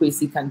see if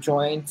Kwesi can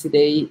join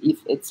today. If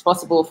it's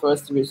possible for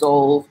us to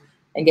resolve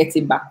and get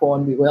him back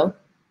on, we will.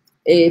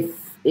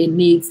 If it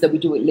needs that we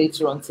do it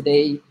later on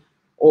today,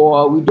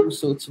 or we do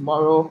so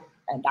tomorrow.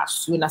 And as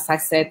soon as I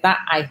said that,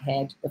 I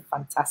heard the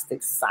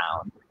fantastic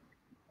sound.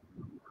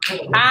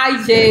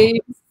 Hi, James.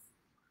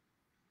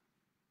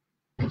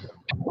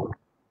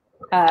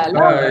 Hello.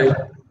 Hi.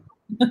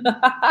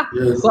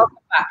 Yes. Welcome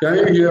back. Can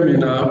you hear me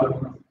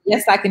now?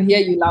 Yes, I can hear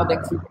you loud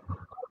and clear.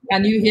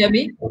 Can you hear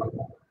me?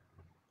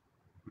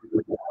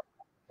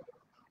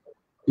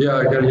 Yeah,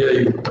 I can hear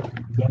you.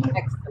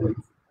 Excellent.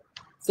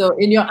 So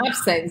in your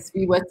absence,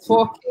 we were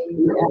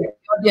talking, the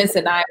audience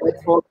and I were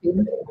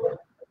talking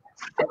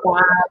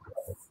about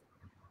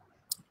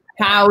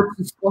how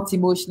to spot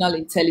emotional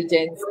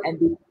intelligence and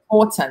the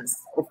importance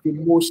of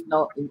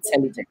emotional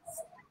intelligence.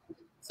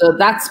 So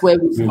that's where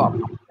we stop.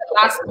 The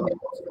last comment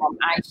was from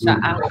Aisha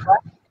Anwar,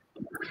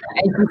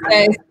 and she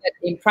says that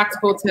in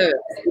practical terms,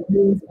 it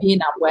means being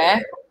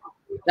aware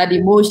that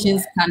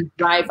emotions can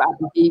drive our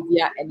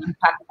behavior and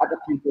impact other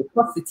people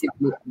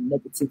positively and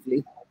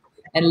negatively,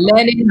 and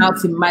learning how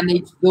to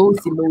manage those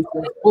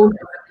emotions, both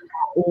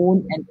our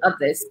own and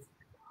others,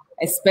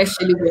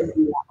 especially when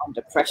we are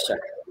under pressure.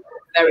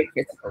 Very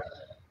critical.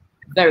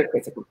 Very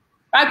critical.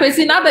 Right,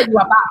 Kwesi, now that you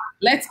are back,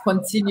 let's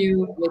continue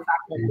with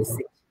our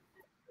conversation.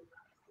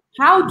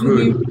 How do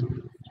we reach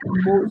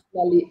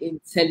emotionally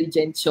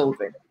intelligent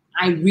children?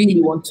 I really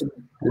want to know.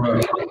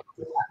 Wow.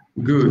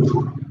 Good,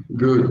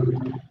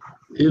 good.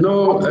 You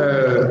know,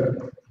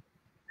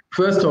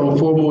 first and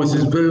foremost,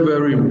 it's very,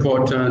 very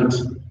important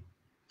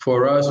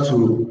for us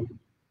to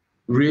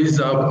raise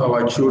up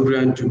our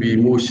children to be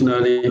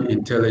emotionally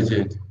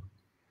intelligent,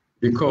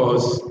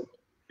 because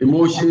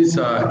emotions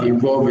are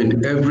involved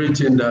in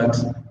everything that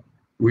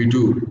we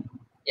do.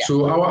 Yeah.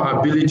 So our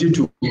ability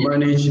to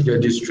manage the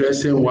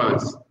distressing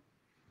ones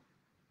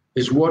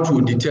is what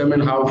will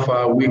determine how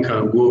far we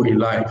can go in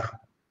life.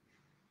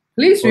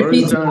 Please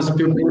repeat. For instance,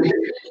 people,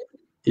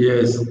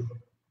 yes,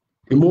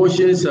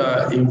 emotions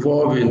are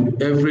involved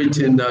in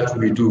everything that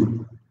we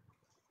do.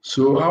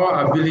 So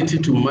our ability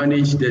to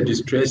manage the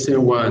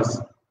distressing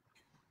ones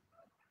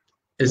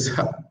is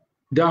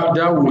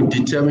that will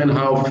determine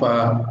how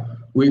far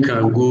we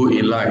can go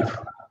in life,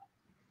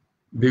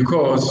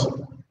 because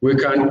we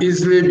can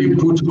easily be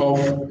put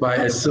off by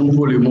a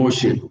simple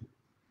emotion.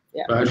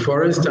 Yeah. Right?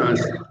 For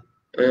instance,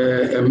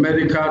 a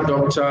medical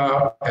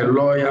doctor, a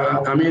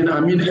lawyer, I mean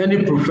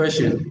any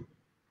profession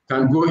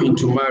can go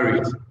into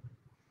marriage,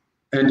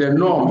 and the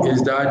norm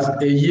is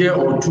that a year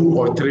or 2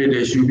 or 3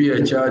 there should be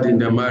a child in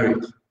the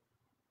marriage.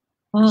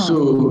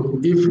 So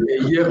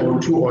if a year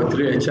or 2 or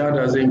 3 a child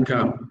doesn't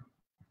come,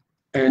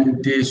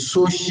 and the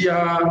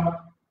social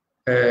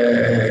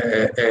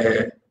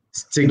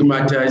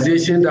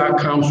stigmatization that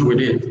comes with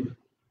it,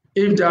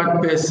 if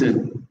that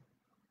person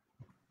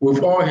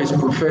with all his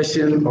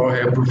profession or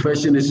her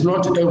profession is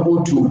not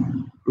able to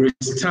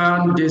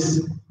withstand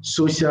this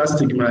social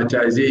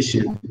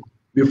stigmatization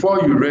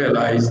before you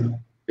realize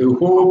a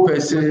whole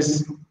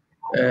person's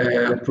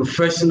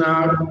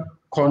professional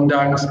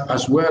conduct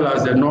as well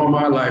as the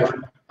normal life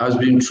has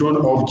been thrown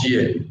off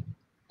gear.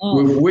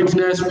 We've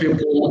witnessed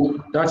people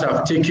that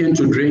have taken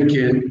to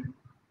drinking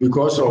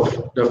because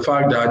of the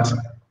fact that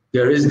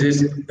there is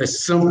a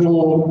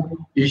simple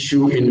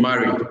issue in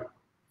marriage.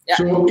 Yeah.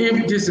 So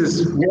if this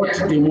is what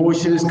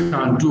emotions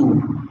can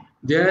do,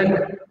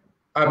 then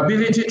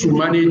ability to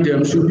manage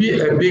them should be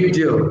a big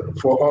deal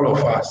for all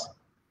of us.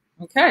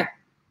 Okay.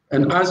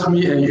 And as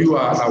me and you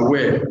are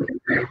aware,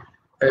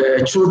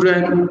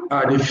 children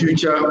are the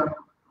future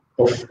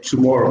of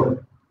tomorrow.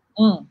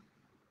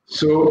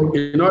 So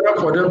in order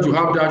for them to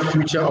have that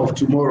future of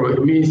tomorrow,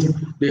 it means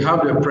they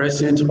have the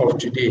present of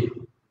today.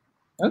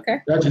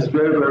 Okay. That is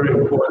very, very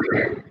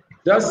important.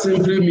 That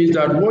simply means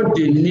that what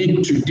they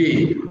need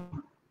today,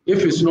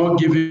 if it's not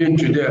given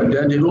to them,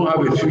 then they don't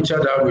have a future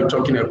that we're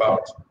talking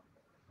about.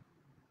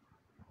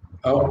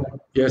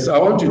 Yes, I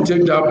want to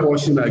take that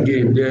portion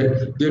again.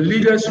 The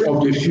leaders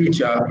of the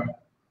future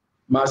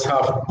must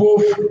have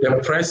both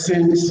the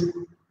present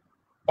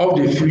of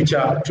the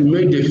future to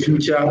make the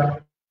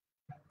future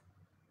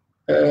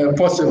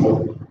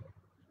possible.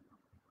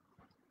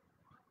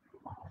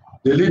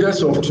 The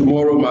leaders of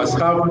tomorrow must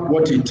have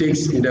what it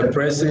takes in the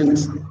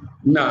present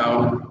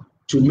now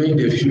to make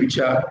the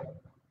future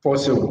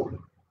possible.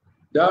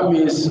 That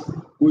means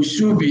we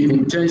should be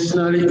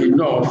intentionally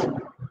enough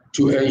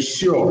to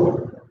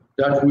ensure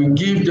that we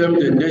give them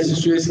the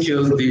necessary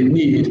skills they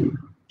need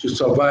to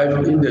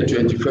survive in the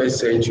 21st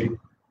century.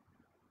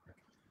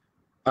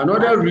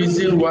 Another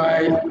reason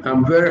why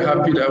I'm very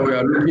happy that we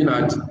are looking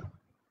at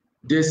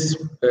this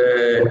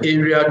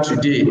area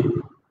today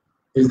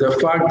is the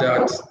fact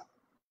that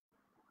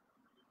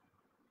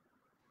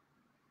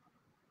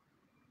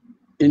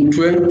in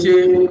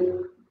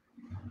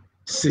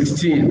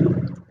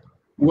 2016,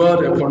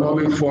 World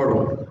Economic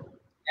Forum,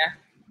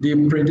 they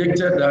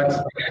predicted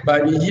that by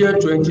the year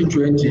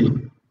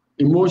 2020,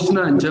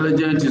 emotional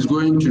intelligence is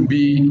going to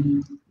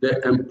be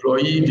the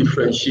employee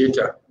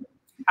differentiator.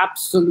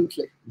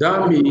 Absolutely.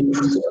 That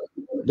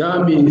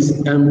means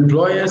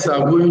employers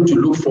are going to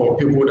look for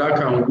people that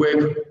can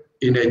work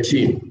in a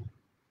team.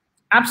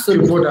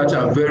 Absolutely. People that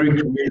are very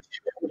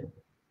creative,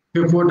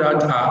 people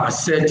that are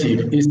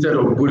assertive instead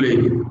of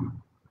bullying,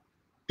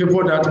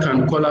 people that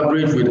can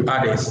collaborate with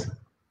others.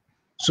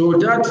 So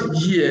that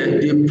year,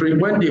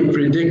 when they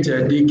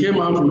predicted, they came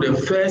out with the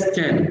first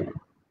 10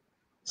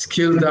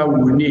 skills that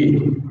we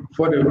need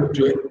for the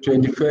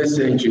 21st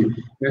century,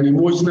 and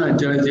emotional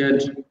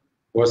intelligence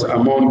was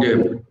among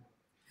them.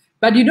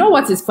 But you know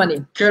what is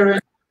funny? Karen, I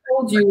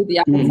told you the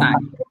other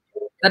time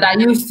that I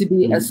used to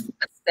be a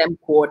STEM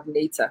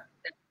coordinator,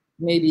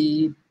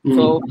 maybe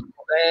 12,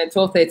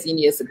 13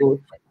 years ago.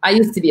 I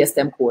used to be a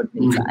STEM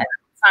coordinator at the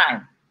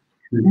time.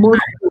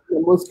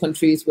 Most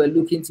countries were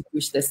looking to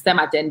push the STEM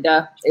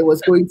agenda. It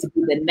was going to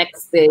be the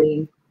next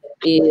thing,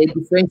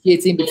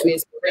 differentiating between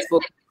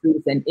successful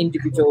countries and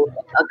individuals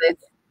and others.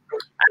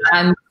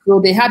 And so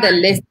they had a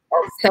list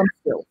of STEM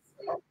skills.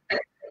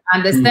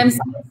 And the STEM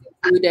skills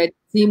included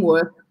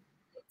teamwork,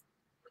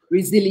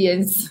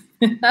 resilience,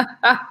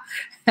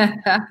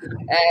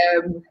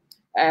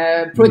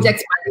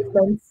 project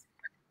management.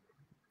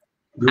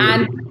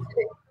 And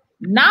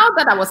now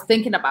that I was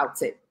thinking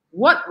about it,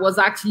 what was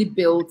actually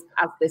built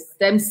as the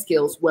STEM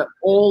skills were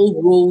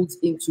all rolled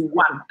into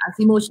one as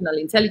emotional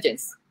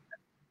intelligence.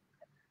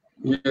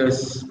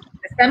 Yes.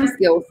 The STEM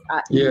skills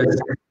are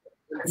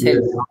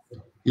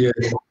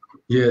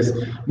Yes.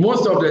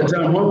 Most of the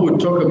time when we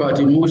talk about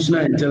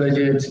emotional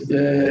intelligence,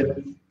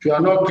 if you are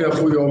not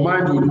careful, your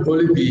mind will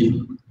only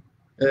be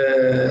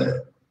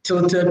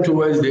tilted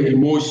towards the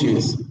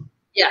emotions.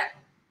 Yeah.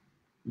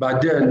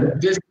 But then,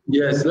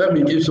 let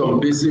me give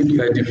some basic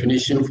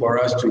definition for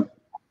us to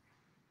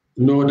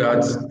know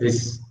that it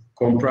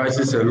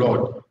comprises a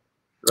lot,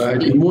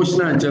 right?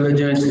 Emotional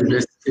intelligence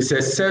is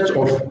a set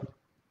of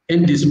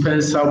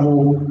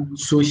indispensable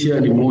social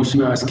and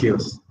emotional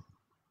skills.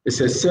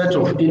 It's a set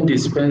of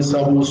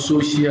indispensable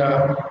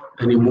social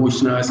and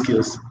emotional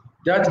skills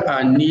that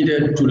are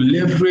needed to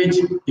leverage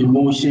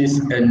emotions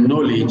and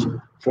knowledge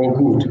for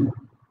good.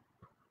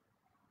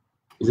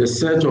 It's a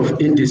set of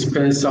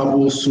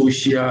indispensable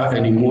social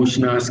and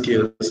emotional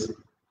skills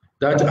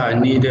that are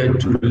needed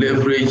to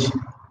leverage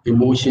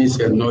emotions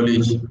and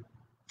knowledge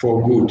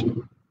for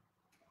good.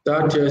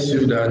 That tells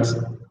you that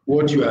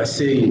what you are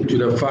saying, to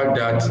the fact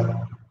that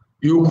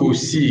you could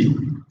see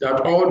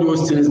that all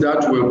those things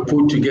that were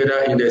put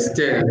together in the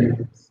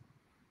STEM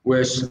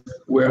were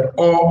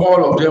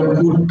all of them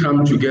could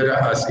come together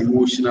as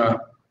emotional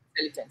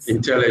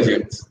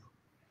intelligence.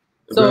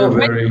 So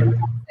very, very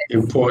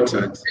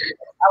important.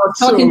 I was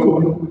talking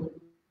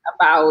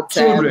about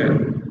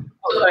children.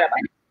 Sorry about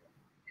it.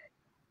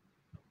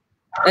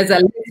 There's a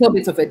little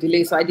bit of a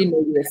delay, so I didn't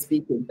know you were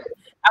speaking.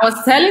 I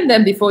was telling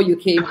them before you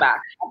came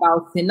back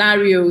about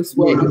scenarios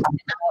where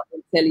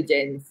emotional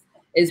intelligence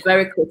is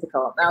very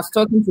critical. And I was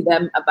talking to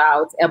them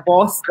about a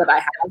boss that I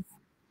have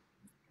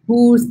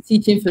whose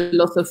teaching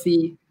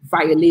philosophy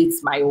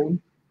violates my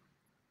own.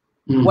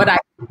 What I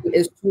do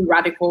is too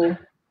radical.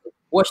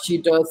 What she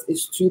does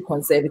is too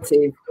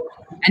conservative.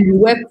 And we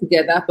work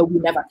together, but we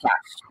never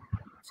clash.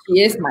 She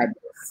is my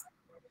boss.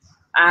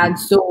 And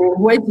so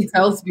when she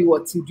tells me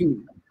what to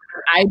do,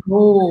 I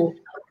know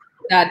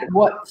that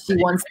what she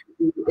wants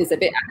to do is a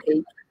bit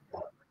archaic.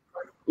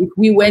 If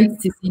we went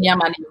to senior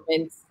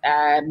management,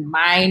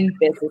 mine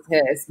versus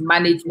hers,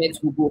 management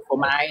will go for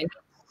mine.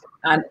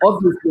 And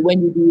obviously,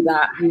 when you do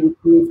that, you will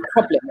create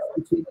problems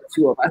between the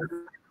two of us.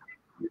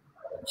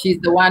 She's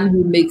the one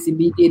who makes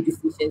immediate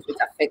decisions which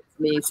affect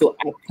me, so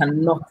I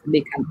cannot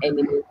make an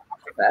enemy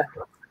of her.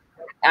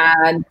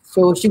 And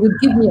so she would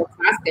give me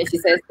a task and she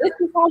says, this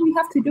is how we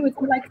have to do it.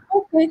 I'm like,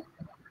 okay,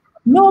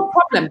 no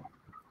problem.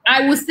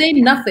 I will say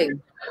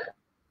nothing.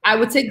 I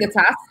will take the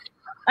task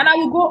and I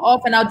will go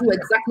off and I'll do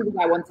exactly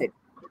what I wanted.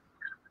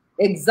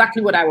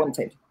 Exactly what I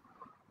wanted.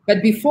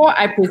 But before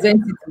I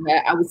present it to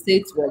her, I would say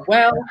to her,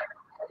 well,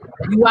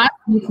 you asked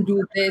me to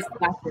do this,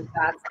 that, and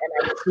that, and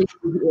I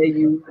completely hear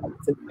you.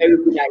 It's a very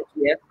good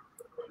idea.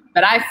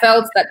 But I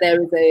felt that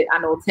there is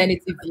an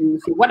alternative view.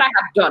 So what I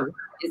have done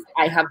is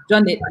I have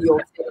done it the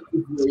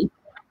alternative way.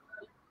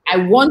 I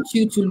want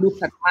you to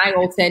look at my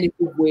alternative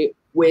way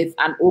with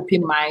an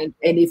open mind.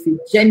 And if it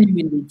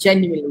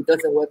genuinely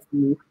doesn't work for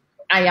you,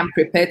 I am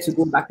prepared to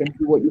go back and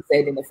do what you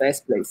said in the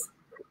first place.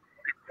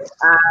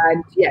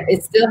 And yeah,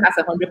 it still has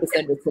 100%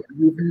 return.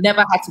 You've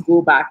never had to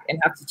go back and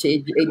have to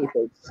change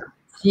anything.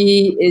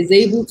 She is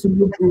able to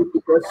move good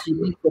because she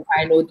makes the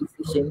final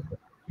decision.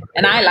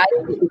 And I like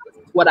it because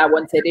it's what I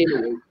wanted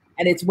anyway.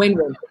 And it's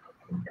win-win.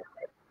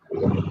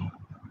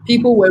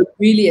 People were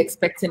really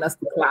expecting us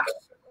to clash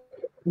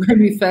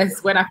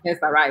when I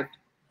first arrived.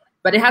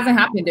 But it hasn't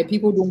happened, and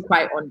people don't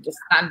quite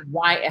understand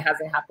why it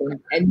hasn't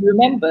happened. And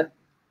remember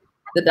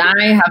that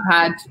I have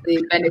had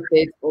the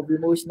benefit of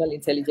emotional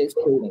intelligence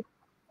training.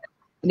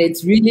 And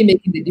it's really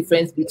making the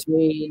difference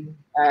between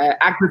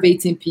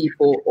aggravating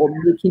people or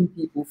making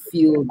people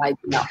feel like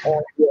they're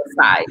on your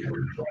side.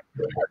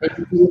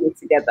 And doing it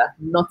together,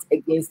 not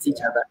against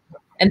each other.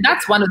 And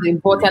that's one of the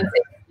important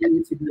things you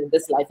need to do in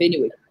this life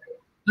anyway.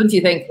 Don't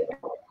you think?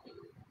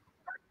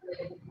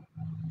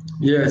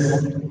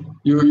 Yes,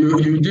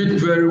 you did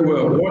very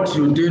well. What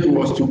you did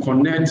was to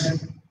connect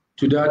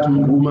to that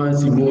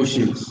woman's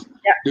emotions.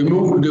 Yeah.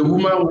 The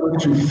woman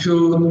wants to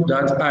feel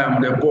that I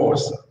am the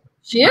boss.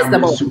 She is the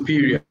boss.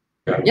 Superior.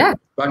 Yeah.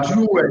 But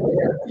you were,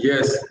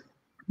 yes,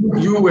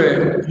 you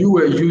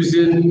were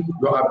using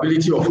your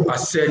ability of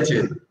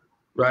asserting,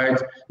 right?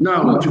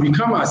 Now, to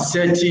become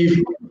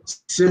assertive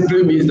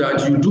simply means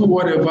that you do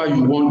whatever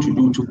you want to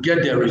do to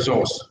get the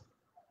results.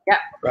 Yeah.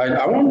 Right.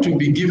 I want to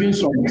be giving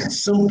some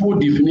simple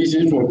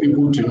definitions for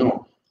people to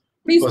know.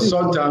 Because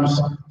sometimes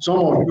some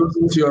of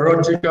those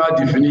theoretical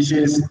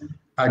definitions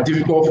are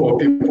difficult for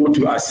people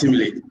to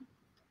assimilate.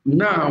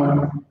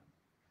 Now,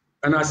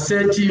 an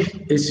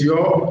assertive is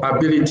your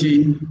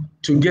ability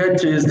to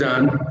get things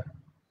done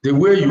the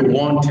way you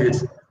want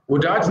it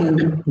without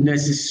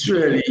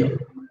necessarily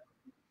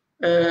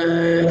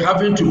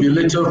having to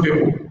belittle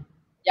people.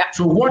 Yeah.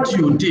 So what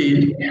you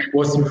did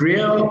was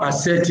real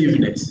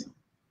assertiveness.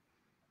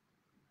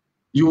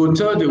 You will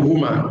tell the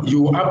woman,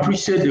 you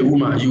appreciate the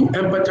woman, you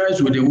empathize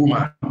with the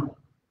woman,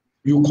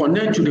 you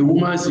connect to the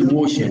woman's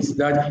emotions,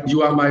 that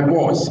you are my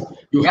boss,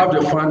 you have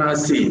the final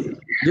say.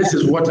 This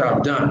is what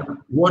I've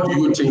done. What do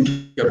you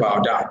think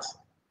about that?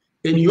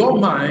 In your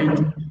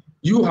mind,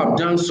 you have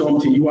done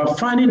something. You are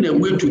finding a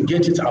way to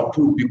get it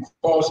approved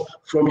because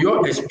from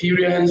your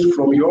experience,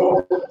 from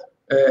your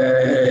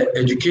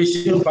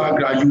education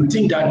background, you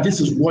think that this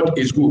is what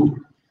is good.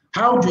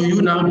 How do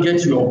you now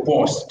get your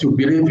boss to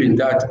believe in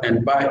that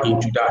and buy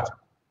into that?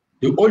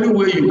 The only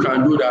way you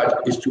can do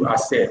that is to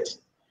assert.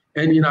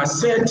 And in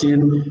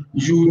asserting,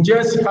 you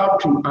just have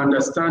to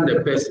understand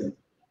the person,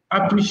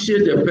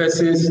 appreciate the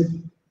person's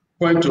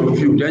point of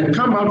view, then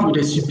come out with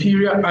a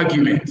superior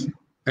argument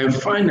and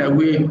find a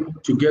way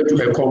to get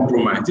to a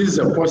compromise. This is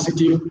a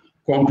positive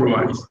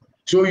compromise.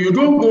 So you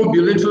don't go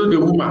belittle the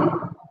woman.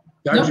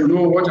 That you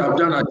know what I've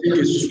done, I think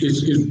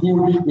is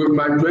good with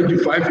my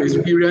 25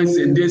 experience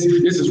in this.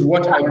 This is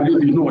what I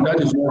believe in. No, that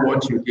is not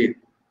what you did.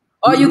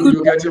 Or you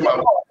could get him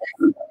out.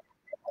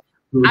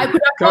 I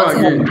could have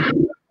come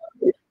again.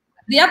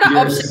 The other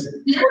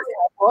option is her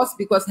boss,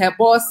 because her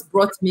boss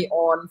brought me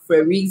on for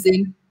a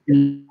reason.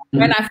 When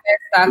I first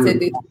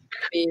started, they told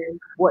me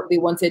what they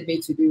wanted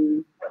me to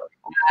do.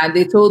 And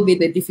they told me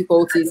the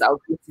difficulties I was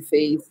going to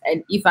face.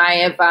 And if I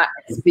ever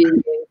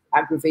experience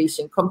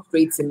aggravation, come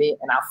straight to me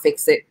and I'll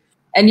fix it.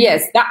 And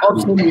yes, that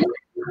option,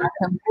 I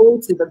can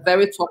go to the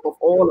very top of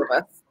all of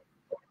us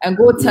and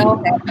go tell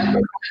them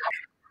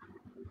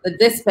that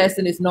this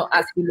person is not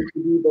asking me to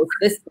do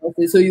this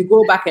person. So you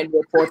go back and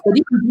report. But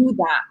if you do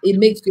that, it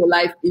makes your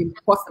life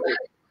impossible.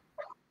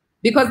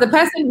 Because the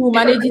person who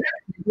manages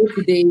to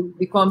today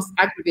becomes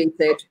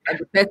aggravated, and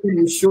the person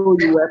will show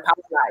you were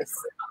paralyzed.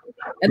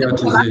 And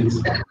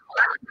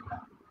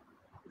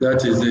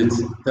That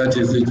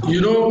is it.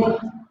 You know,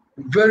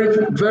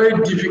 very,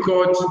 very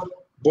difficult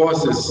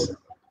bosses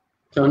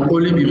can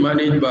only be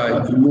managed by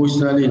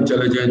emotionally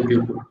intelligent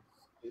people.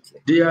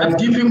 They are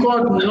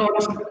difficult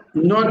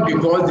not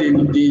because they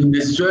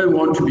necessarily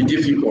want to be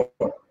difficult.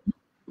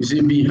 You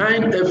see,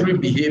 behind every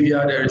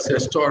behavior, there is a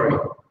story.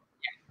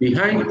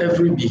 Behind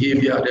every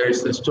behavior, there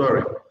is a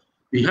story.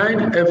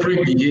 Behind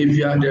every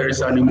behavior, there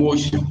is an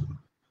emotion.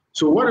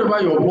 So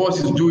whatever your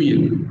boss is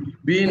doing,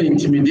 being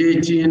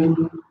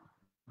intimidating,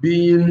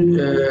 being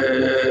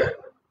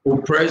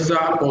oppressor,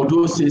 all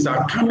those things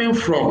are coming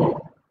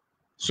from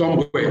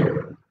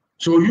somewhere.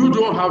 So you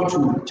don't have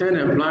to turn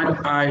a blind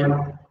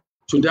eye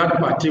to that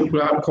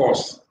particular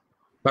cause.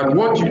 But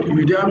what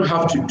you then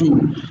have to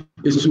do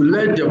is to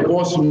let the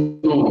boss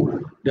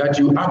know that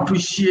you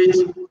appreciate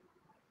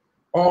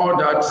all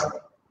that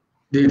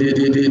I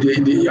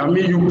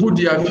mean, you put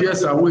their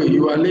fears away,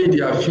 you allay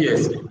their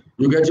fears.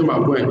 You get my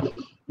point.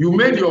 You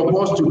made your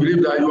boss to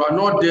believe that you are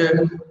not there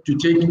to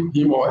take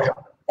him or her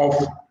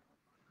off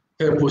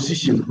her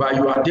position, but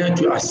you are there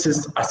to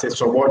assist as a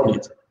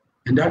subordinate.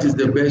 And that is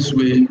the best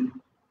way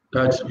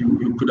that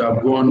you could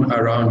have gone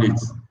around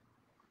it.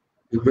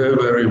 It's very,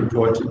 very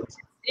important.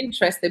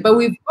 Interesting, but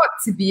we've got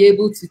to be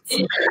able to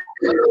teach,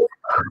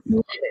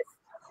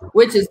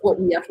 which is what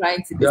we are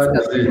trying to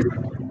discuss. We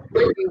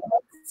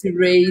want to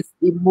raise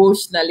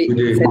emotionally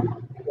intelligent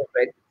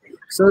children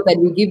so that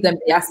we give them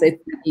the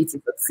assets they need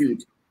to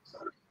succeed.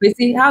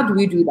 Kwesi, how do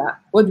we do that?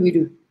 What do we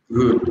do?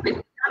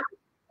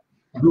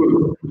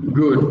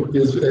 Good.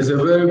 It's a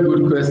very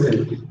good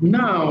question.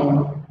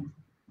 Now,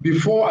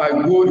 before I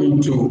go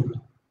into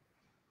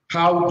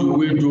how do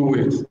we do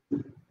it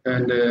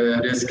and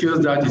the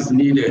skills that is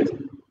needed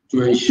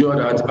to ensure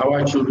that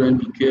our children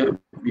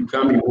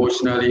become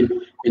emotionally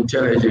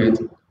intelligent,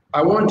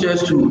 I want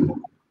just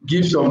to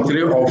give some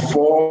 3 or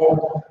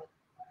 4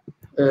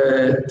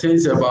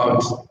 things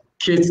about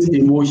kids'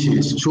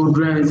 emotions,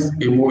 children's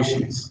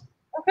emotions.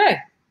 Okay.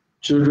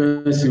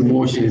 Children's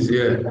emotions,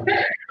 yeah.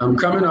 I'm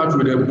coming out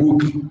with a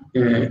book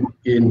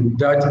in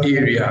that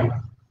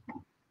area,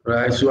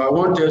 right? So I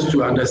want us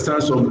to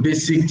understand some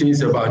basic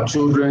things about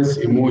children's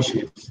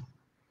emotions,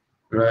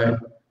 right?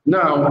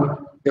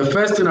 Now, the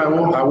first thing I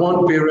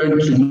want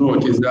parents to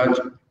note is that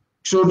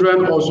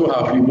children also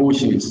have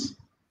emotions.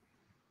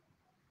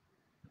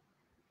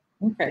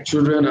 Okay.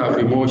 Children have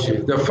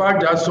emotions. The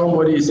fact that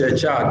somebody is a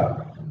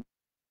child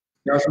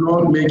does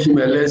not make him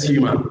a less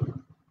human.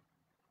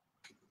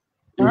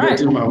 You're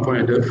getting my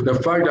point. The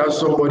fact that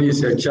somebody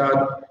is a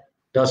child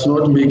does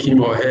not make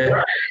him or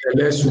her a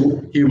less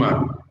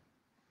human.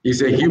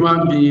 He's a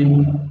human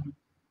being,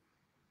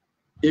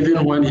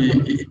 even when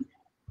he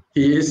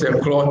is a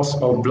clot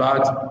of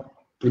blood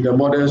in the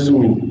mother's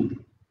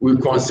womb. We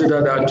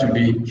consider that to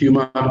be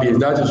human beings.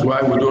 That is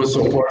why we don't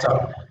support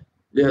her.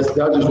 Yes,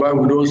 that is why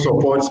we don't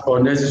support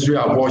unnecessary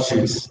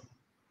abortions,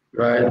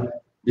 right?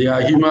 They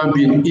are human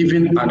beings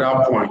even at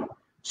that point.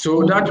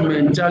 So that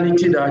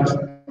mentality that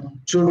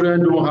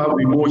children don't have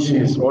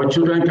emotions or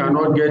children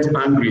cannot get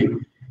angry,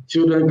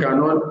 children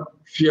cannot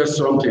fear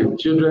something,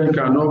 children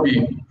cannot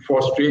be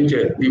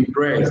frustrated,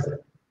 depressed,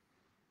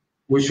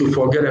 we should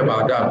forget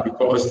about that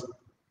because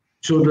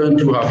children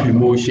do have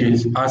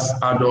emotions as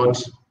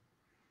adults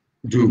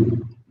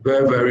do.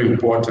 Very, very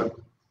important.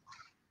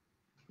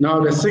 Now,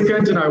 the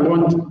second thing I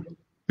want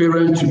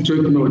parents to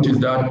take note is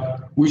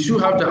that we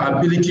should have the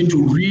ability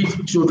to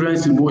read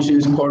children's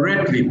emotions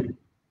correctly.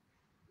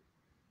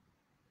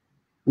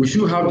 We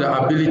should have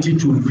the ability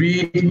to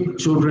read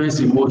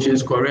children's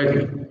emotions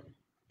correctly.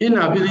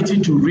 Inability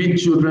to read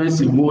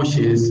children's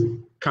emotions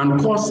can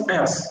cause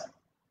us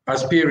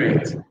as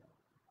parents.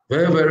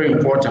 Very, very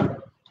important.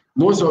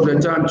 Most of the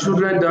time,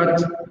 children that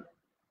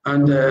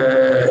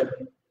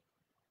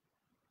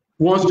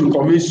wants to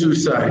commit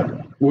suicide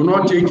will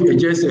not take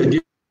just a day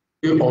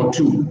or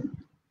 2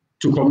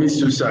 to commit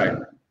suicide.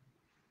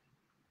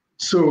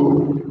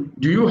 So,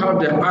 do you have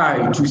the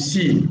eye to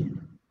see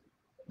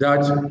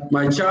that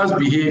my child's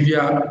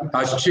behavior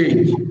has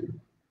changed?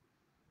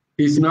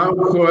 He's now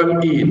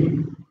called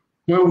in.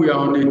 When we are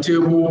on the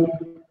table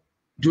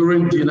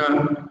during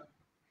dinner,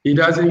 he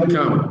doesn't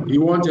come. He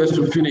wants us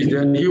to finish,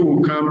 then he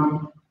will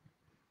come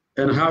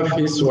and have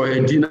his or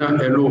her dinner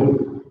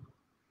alone.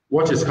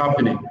 What is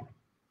happening?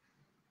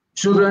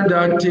 Children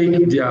that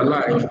take their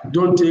life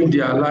don't take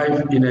their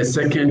life in a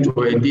second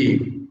or a day.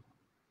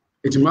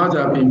 It might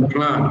have been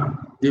planned.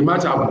 They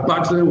might have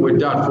battled with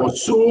that for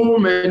so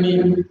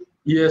many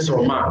years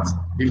or months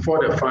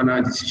before the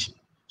final decision.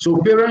 So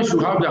parents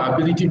should have the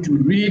ability to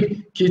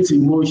read kids'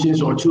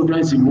 emotions or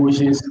children's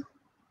emotions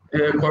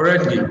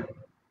correctly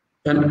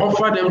and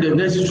offer them the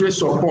necessary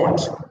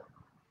support.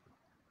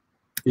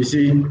 You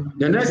see,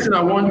 the next thing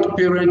I want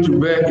parents to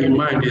bear in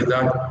mind is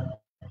that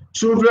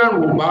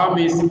children will by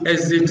means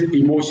exit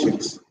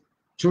emotions.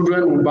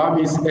 Children will by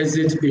means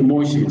exit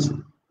emotions.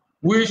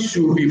 We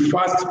should be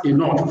fast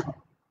enough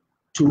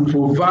to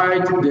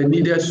provide the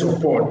needed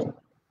support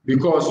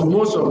because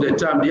most of the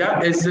time their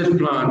exit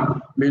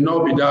plan may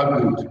not be that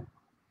good.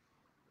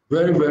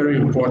 Very, very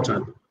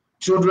important.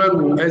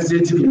 Children will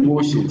exit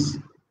emotions,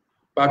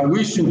 but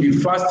we should be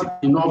fast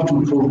enough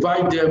to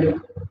provide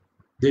them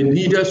the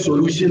needed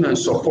solution and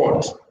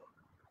support,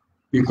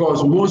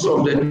 because most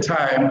of the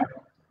time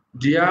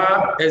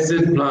their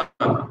exit plan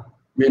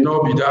may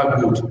not be that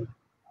good.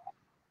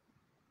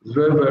 It's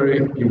very, very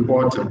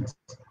important,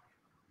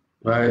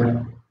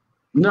 right?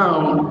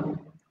 Now,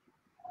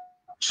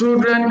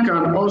 children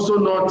can also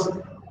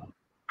not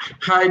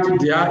hide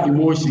their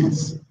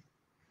emotions.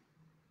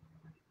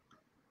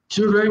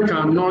 Children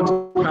cannot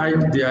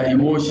hide their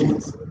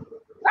emotions.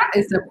 That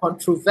is a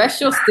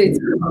controversial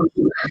statement.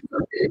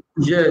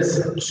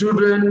 Yes,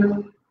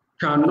 children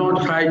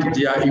cannot hide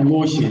their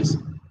emotions.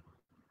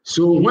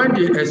 So when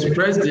they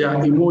express their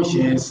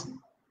emotions,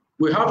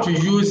 we have to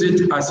use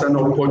it as an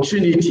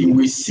opportunity.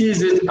 We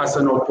seize it as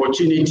an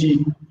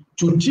opportunity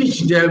to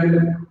teach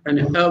them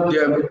and help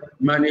them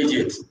manage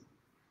it.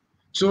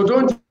 So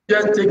don't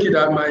just take it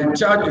that my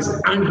child is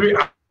angry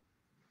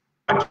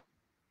at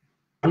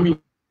me.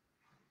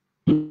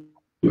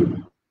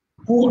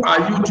 Who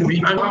are you to be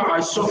angry? I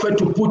suffered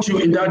to put you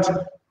in that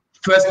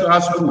first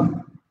class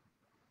school.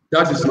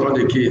 That is not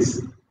the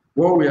case.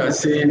 What we are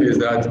saying is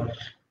that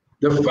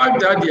the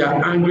fact that they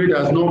are angry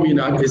does not mean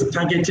that it's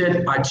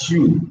targeted at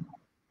you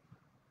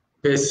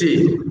per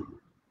se.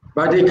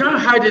 But they can't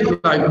hide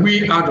it like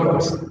we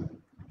adults.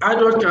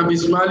 Adults can be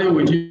smiling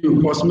with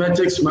you,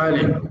 cosmetic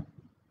smiling.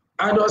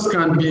 Adults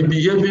can be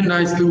behaving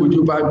nicely with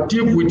you, but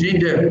deep within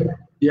them,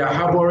 they are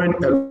harboring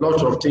a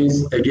lot of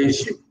things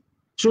against you.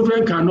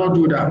 Children cannot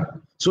do that.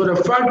 So the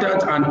fact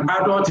that an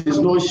adult is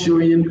not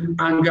showing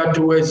anger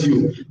towards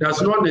you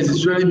does not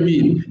necessarily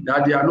mean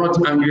that they are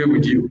not angry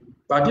with you.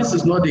 But this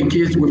is not the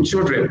case with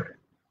children.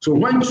 So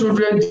when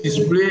children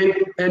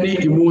display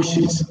any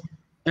emotions,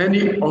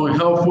 any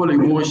unhelpful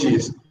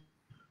emotions,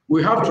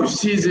 we have to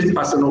seize it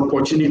as an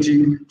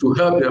opportunity to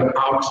help them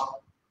out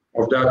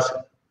of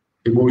that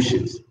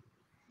emotions.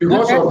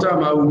 Because of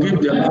time, I will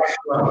give the last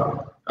one.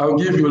 I'll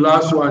give you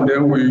last one,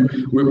 then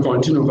we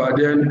continue, but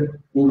then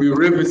we'll be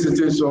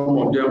revisiting some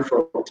of them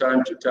from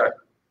time to time.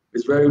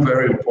 It's very,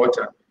 very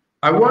important.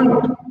 I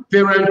want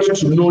parents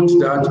to note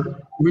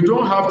that we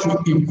don't have to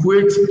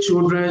equate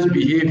children's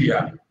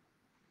behavior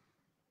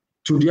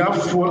to their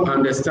full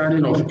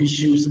understanding of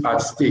issues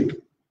at stake.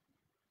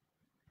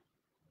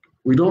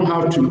 We don't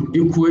have to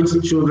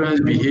equate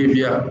children's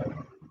behavior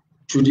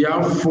to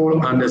their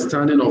full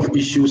understanding of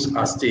issues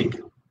at stake.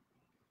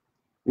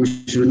 We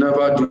should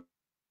never do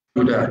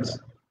that.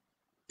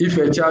 If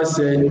a child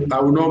said, I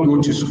will not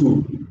go to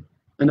school,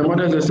 and the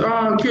mother says,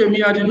 okay,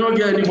 me, I did not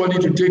get anybody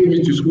to take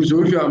me to school,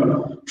 so if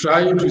I'm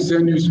trying to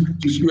send you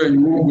to school and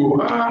you won't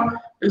go,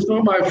 it's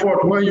not my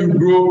fault. When you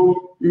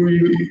grow,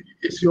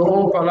 it's your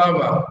own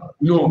palaver.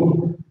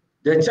 No.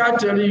 The child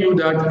telling you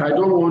that I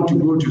don't want to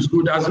go to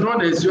school does not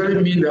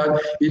necessarily mean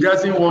that he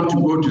doesn't want to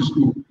go to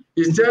school.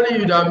 He's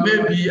telling you that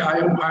maybe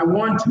I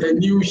want a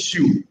new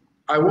shoe,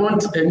 I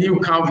want a new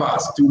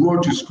canvas to go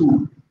to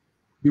school.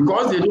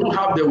 Because they don't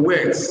have the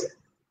words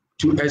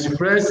to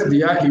express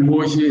their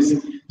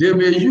emotions, they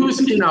may use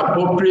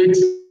inappropriate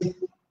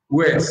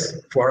words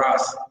for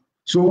us.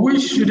 So we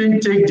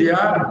shouldn't take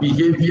their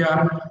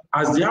behavior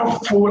as their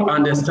full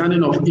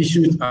understanding of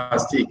issues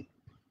at stake.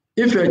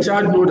 If a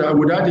child knows that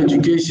without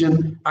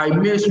education, I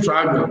may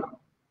struggle,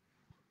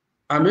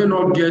 I may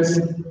not get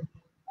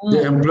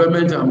the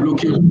employment I'm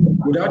looking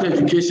for. Without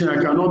education, I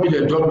cannot be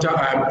the doctor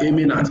I am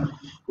aiming at.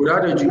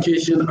 Without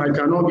education, I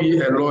cannot be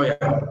a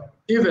lawyer.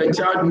 If a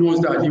child knows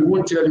that, he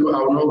won't tell you, I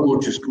will not go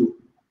to school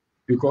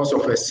because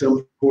of a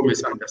simple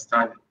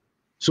misunderstanding.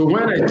 So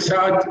when a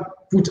child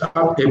puts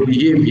up a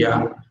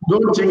behavior,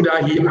 don't think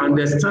that he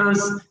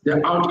understands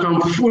the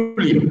outcome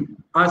fully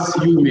as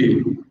you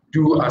may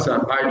do as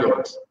an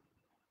adult.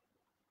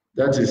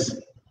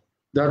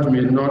 That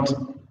may not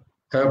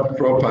help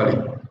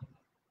properly.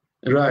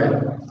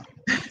 Right.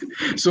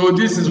 So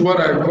this is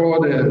what I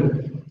call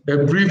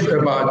a brief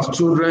about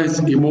children's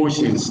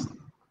emotions.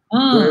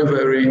 Very,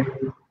 very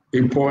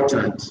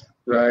important.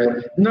 Right.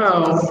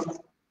 Now,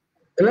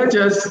 let's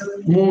just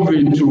move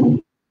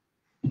into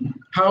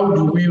how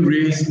do we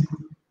raise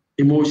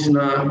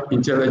emotional,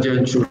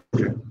 intelligent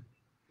children?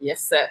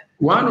 Yes, sir.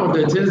 One of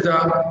the things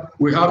that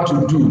we have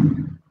to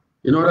do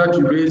in order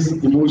to raise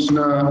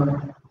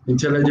emotional,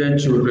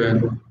 intelligent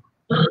children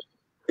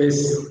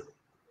is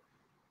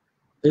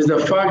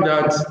the fact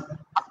that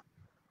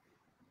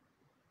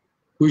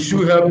we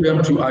should help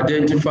them to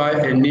identify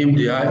and name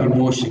their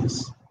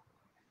emotions.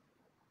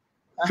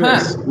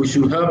 First, we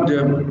should help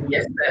them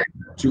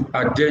to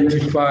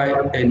identify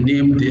and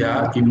name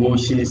their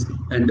emotions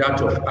and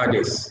that of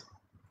others.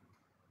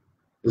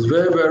 It's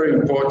very, very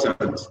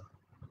important.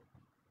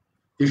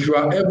 If you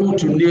are able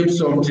to name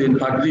something,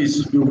 at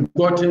least you've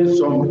gotten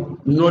some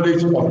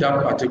knowledge of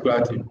that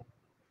particular thing.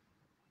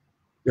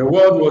 The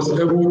world was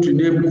able to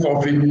name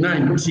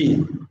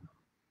COVID-19.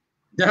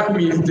 That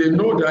means they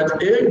know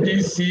that A,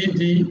 B, C,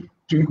 D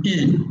to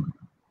E,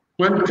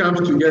 when it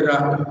comes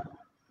together,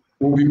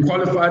 will be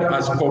qualified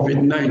as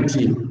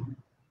COVID-19.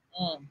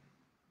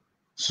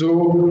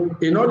 So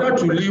in order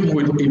to live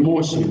with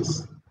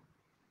emotions,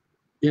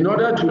 in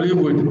order to live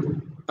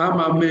with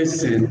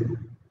Manson,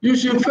 you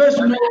should first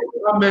know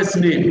Man's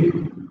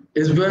name.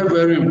 is very,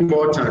 very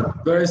important,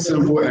 very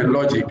simple and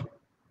logic.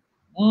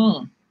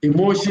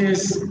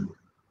 Emotions,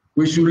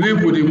 we should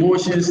live with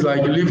emotions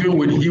like living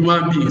with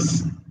human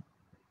beings.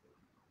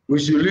 We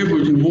should live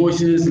with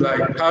emotions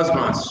like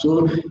husbands.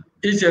 So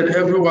each and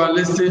everyone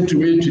listening to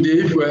me today,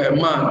 if you are a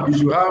man, you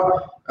should have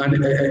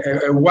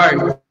a wife.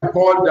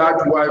 Call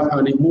that wife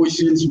an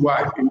emotions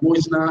wife,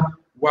 emotional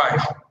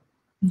wife.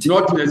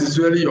 Not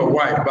necessarily your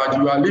wife, but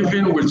you are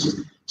living with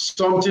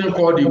something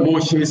called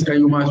emotions, and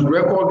you must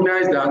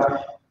recognize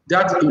that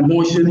that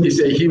emotion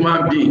is a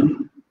human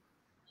being.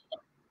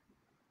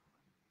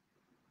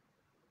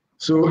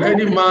 So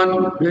any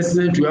man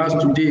listening to us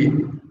today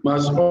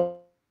must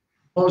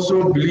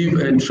also believe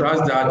and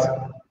trust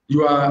that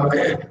you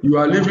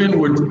are living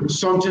with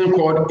something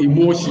called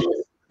emotion,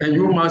 and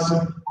you must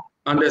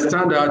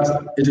understand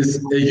that it is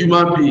a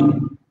human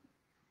being.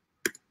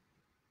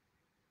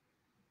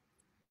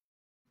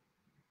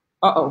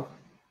 Uh-oh.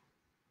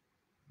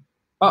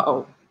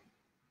 Uh-oh.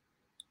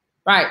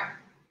 Right.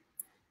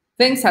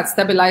 Things had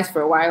stabilized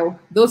for a while.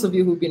 Those of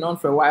you who've been on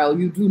for a while,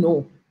 you do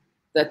know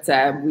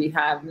that we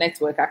have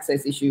network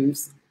access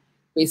issues.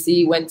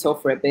 Kwesi went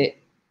off for a bit,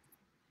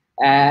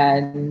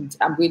 and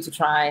I'm going to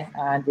try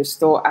and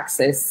restore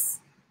access.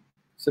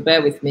 So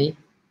bear with me.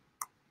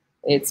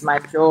 It's my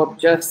job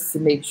just to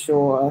make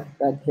sure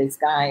that his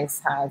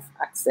guys have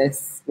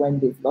access when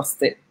they've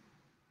lost it.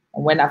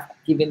 And when I've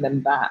given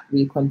them that,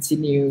 we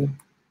continue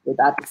with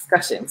our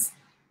discussions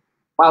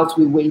whilst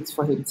we wait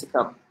for him to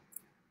come.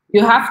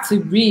 You have to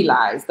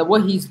realize that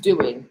what he's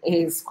doing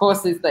is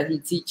courses that he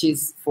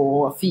teaches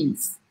for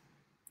fees.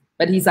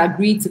 But he's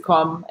agreed to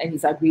come and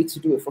he's agreed to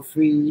do it for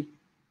free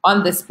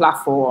on this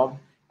platform.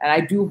 And I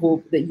do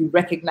hope that you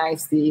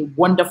recognize the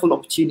wonderful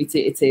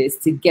opportunity it is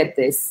to get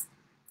this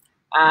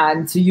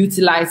and to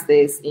utilize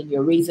this in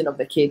your raising of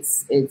the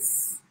kids.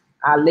 It's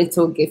our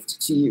little gift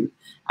to you.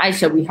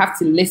 Aisha, we have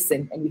to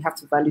listen and we have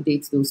to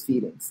validate those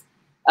feelings.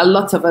 A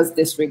lot of us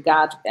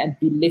disregard and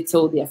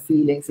belittle their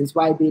feelings. Is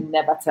why they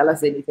never tell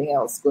us anything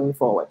else going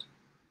forward.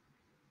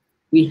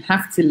 We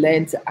have to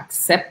learn to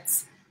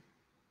accept,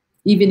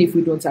 even if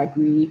we don't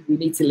agree, we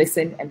need to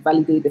listen and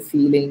validate the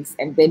feelings,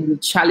 and then we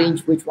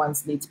challenge which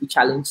ones need to be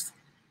challenged.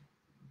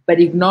 But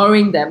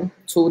ignoring them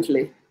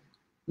totally,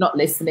 not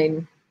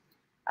listening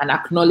and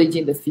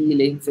acknowledging the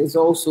feelings is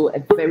also a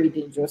very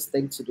dangerous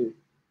thing to do.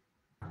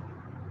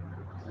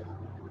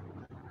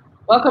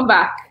 Welcome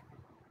back.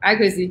 Hi,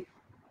 Kwesi.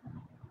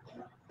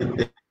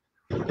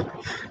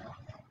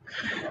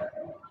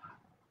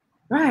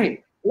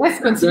 Right,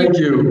 let's continue. Thank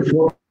you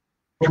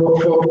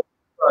for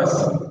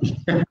us.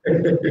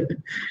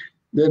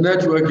 The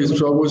network is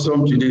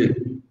troublesome today.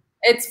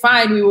 It's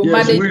fine, we will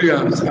manage.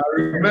 Williams, I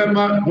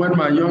remember when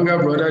my younger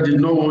brother did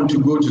not want to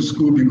go to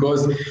school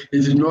because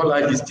he did not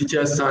like his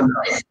teacher's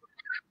sandals.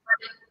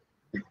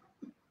 His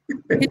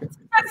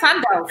teacher's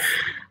sandals?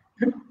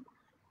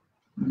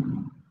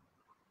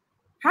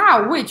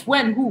 How? Which?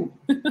 When? Who?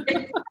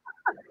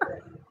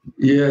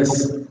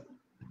 Yes.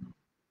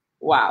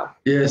 Wow.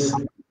 Yes.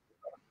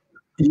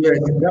 Yes.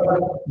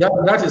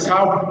 That is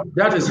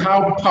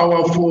how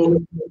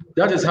powerful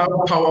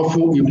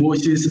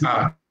emotions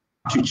are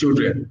to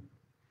children.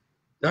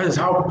 That is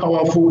how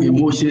powerful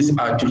emotions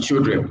are to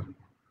children.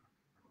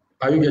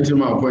 Are you getting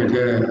my point?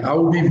 I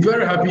will be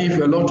very happy if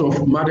a lot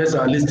of mothers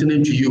are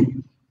listening to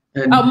you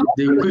and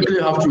they quickly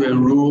have to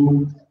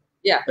enroll,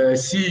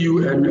 see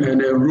you and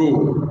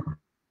enroll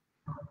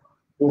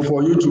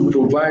for you to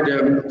provide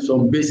them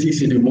some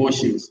basics in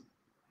emotions.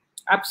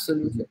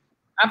 Absolutely.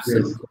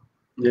 Absolutely.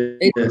 Yes.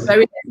 It's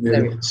very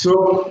necessary. Yes.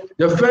 So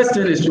the first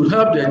thing is to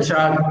help the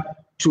child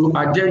to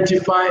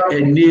identify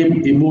and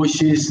name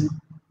emotions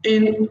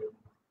in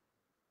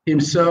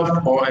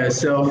himself or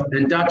herself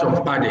and that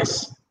of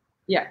others.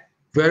 Yeah.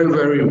 Very,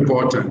 very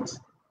important.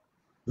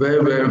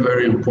 Very, very,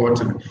 very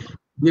important.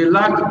 They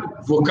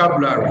lack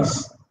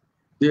vocabularies.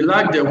 They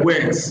lack the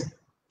words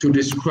to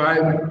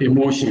describe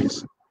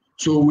emotions.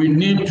 So we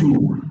need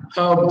to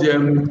help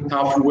them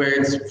have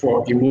words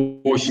for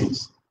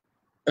emotions.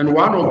 And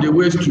one of the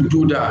ways to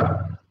do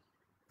that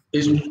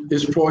is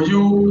for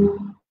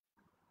you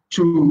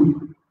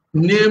to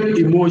name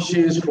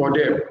emotions for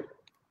them.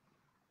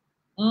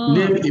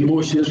 Name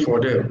emotions for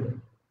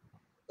them.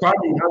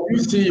 Kwame, have you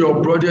seen your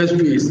brother's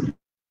face?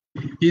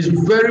 He's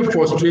very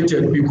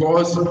frustrated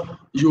because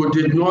you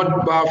did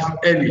not bath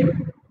early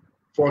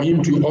for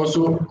him to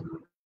also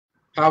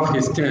have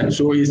his turn.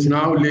 So he's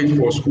now late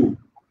for school.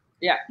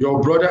 Yeah. Your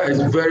brother is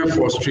very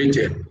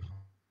frustrated.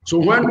 So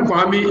when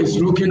Kwame is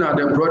looking at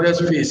the brother's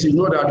face, you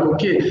know that,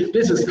 okay,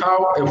 this is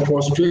how a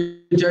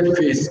frustrated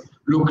face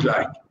looks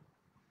like.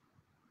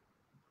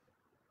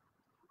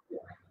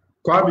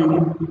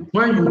 Kwame,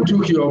 when you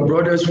took your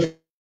brother's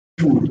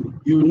food,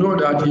 you know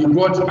that he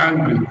got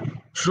angry,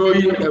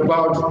 throwing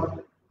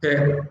about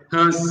her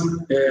hands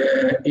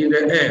in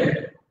the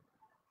air.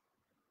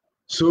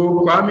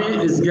 So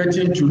Kwame is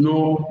getting to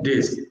know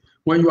this.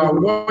 When you are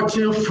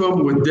watching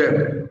film with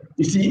them,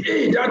 you see,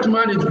 hey, that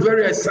man is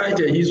very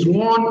excited. He's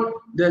won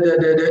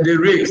the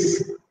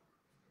race.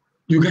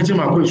 You get him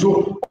a point.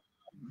 So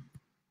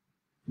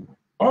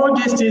All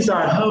these things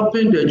are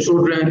helping the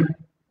children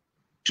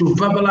to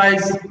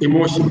verbalize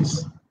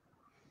emotions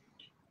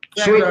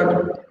so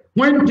that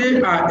when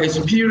they are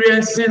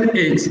experiencing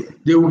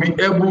it, they will be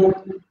able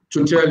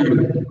to tell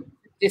you.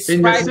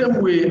 In the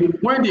same way,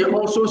 when they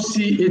also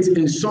see it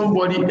in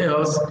somebody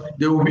else,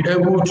 they will be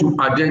able to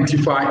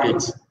identify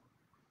it.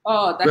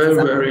 Oh, that's very,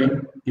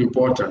 very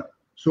important.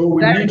 So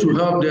we need to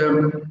help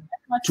them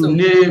to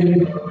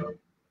name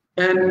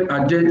and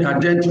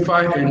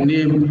identify and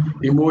name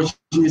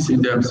emotions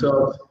in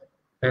themselves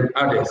and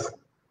others.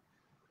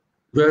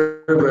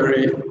 Very,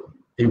 very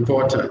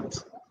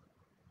important.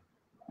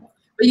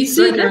 But you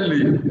see,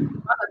 secondly,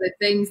 one of the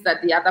things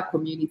that the other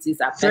communities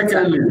are better.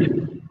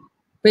 Secondly,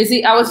 but you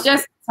see, I was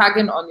just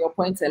tagging on your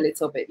point a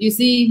little bit. You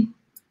see,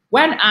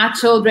 when our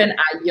children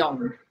are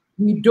young,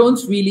 we don't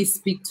really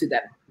speak to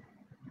them.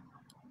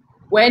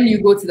 When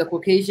you go to the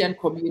Caucasian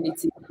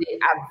community, they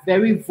are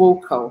very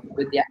vocal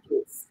with their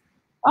kids.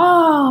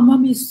 Oh,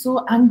 mommy is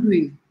so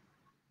angry.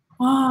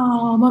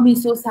 Oh, mommy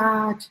is so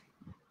sad.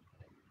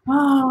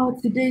 Oh,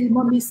 today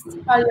mommy's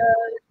tired.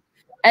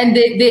 And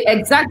they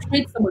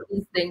exaggerate some of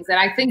these things. And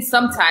I think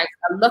sometimes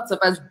a lot of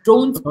us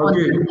don't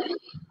understand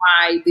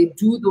why they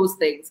do those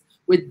things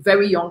with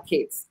very young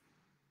kids.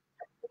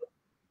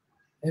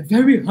 A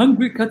very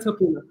hungry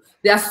caterpillar.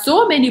 There are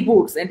so many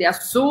books and there are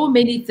so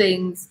many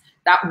things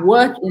that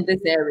work in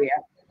this area,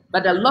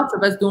 but a lot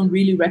of us don't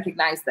really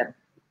recognize them.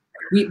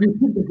 We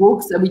put the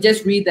books and we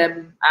just read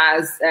them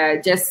as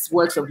just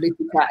works of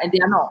literature, and they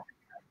are not.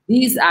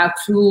 These are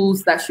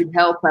tools that should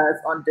help us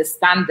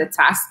understand the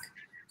task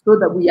so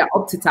that we are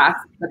up to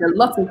task, but a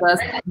lot of us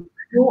have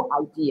no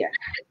idea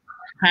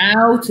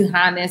how to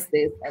harness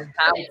this and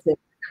how to.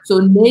 So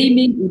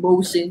naming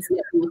emotions,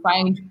 you'll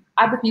find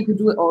other people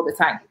do it all the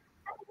time.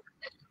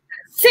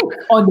 Sit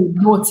on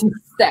a naughty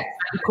step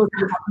because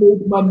you have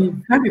made mommy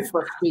very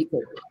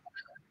frustrated.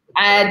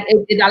 And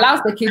it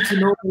allows the kid to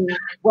know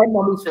when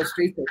mommy is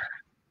frustrated,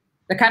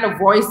 the kind of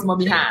voice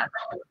mommy has,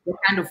 the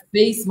kind of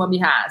face mommy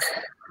has.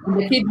 And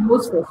the kid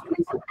knows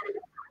frustration.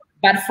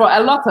 But for a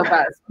lot of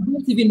us, we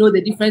don't even know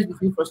the difference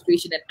between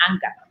frustration and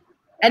anger.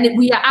 And if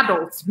we are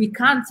adults, we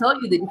can't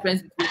tell you the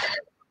difference between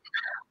them.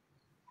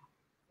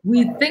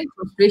 We think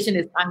frustration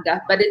is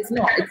anger, but it's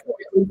not. It's not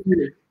a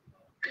feeling.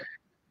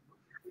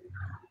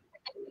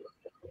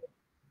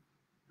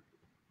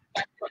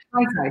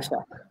 Hi,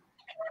 Taisha.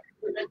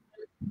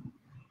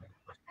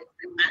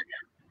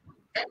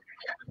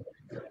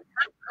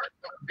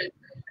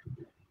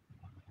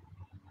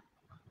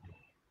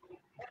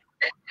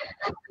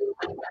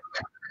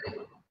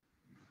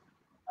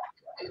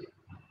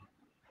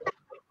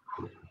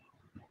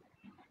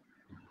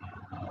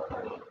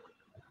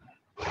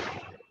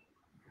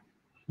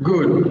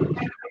 Good.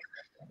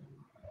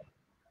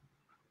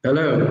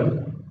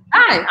 Hello.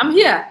 Hi, I'm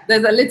here.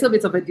 There's a little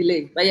bit of a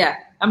delay, but yeah,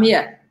 I'm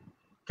here.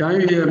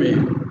 Can you hear me?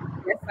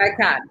 Yes, I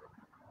can.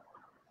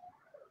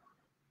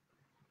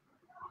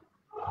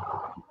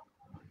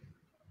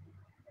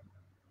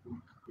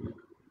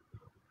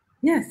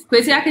 Yes,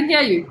 Kwesi, I can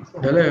hear you.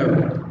 Hello.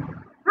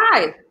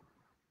 Hi.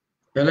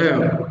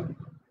 Hello.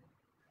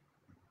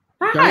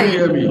 Hi. Can you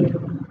hear me?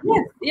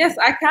 Yes,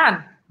 I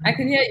can. I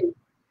can hear you.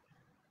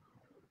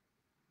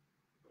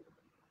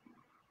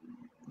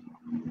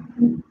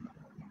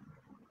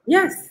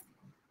 Yes.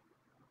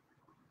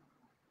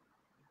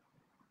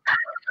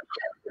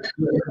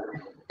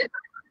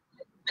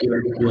 Yeah.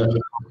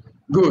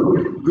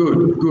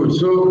 Good.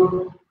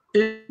 So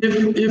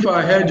if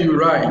I heard you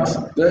right,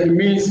 that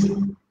means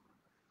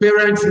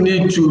parents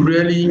need to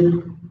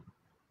really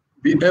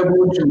be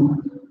able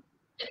to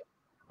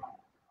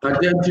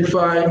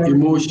identify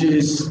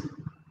emotions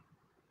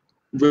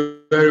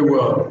very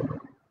well.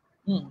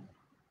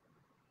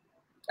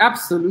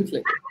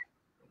 Absolutely.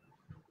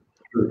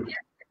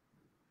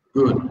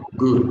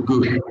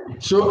 Good.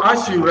 So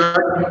as you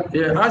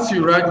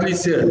rightly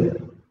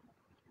said,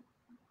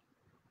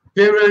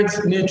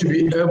 parents need to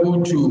be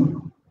able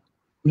to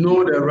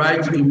know the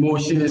right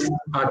emotions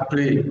at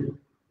play.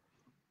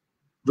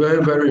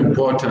 Very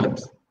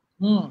important.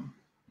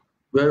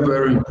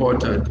 Very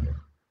important.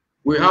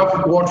 We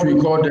have what we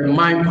call the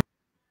mind.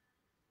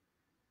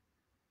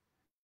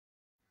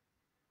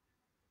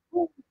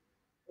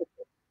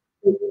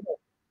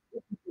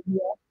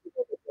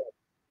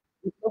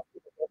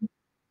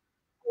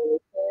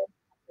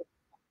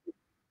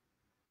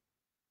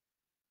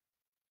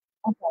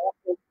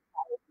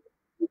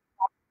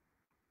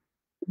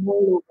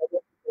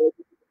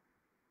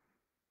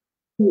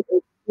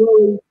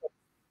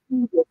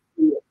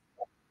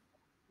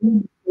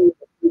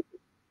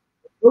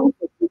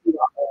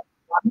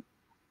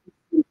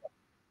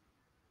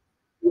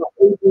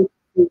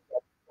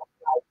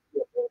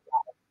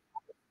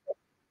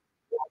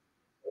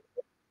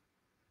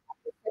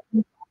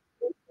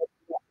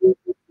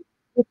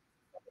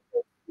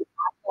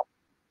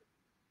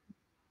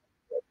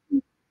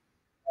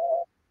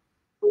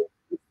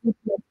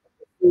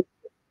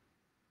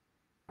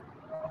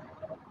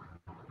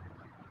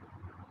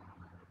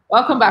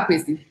 Welcome back,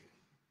 Kwesi.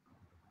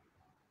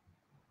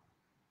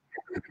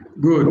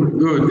 Good,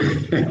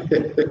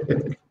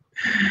 good.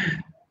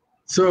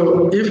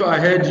 So if I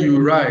heard you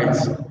right,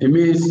 it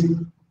means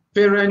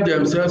parents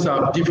themselves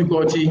have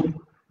difficulty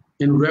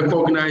in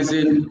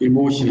recognizing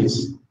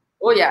emotions.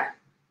 Oh, yeah.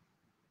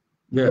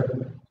 Yeah,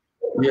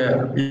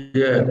 yeah,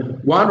 yeah.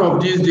 One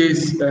of these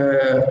days,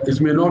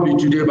 it may not be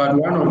today, but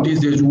one of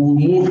these days we will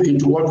move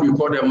into what we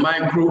call the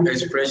micro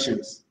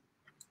expressions.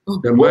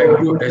 The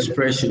micro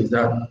expressions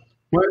that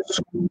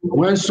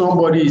when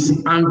somebody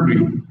is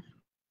angry,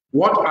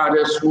 what are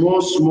the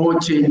small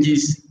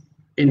changes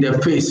in the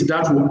face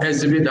that will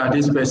exhibit that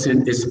this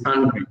person is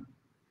angry,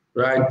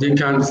 right? They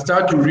can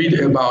start to read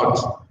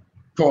about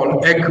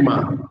Paul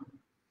Ekman.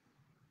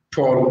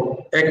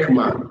 Paul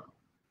Ekman.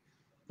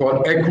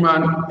 Paul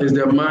Ekman is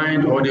the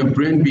mind or the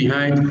brain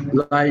behind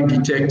lie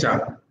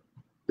detector.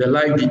 The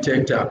lie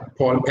detector,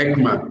 Paul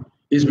Ekman,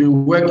 has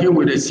been working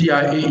with the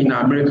CIA in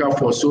America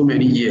for so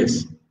many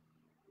years.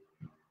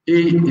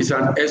 He is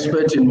an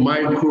expert in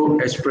micro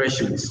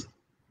expressions,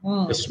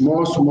 the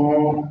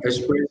small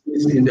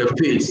expressions in the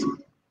face.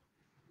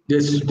 The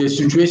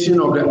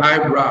situation of the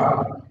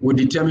eyebrow will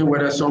determine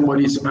whether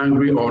somebody is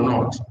angry or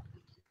not.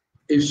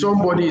 If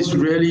somebody is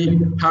really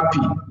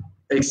happy,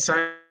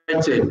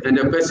 excited, and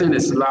the person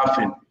is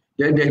laughing,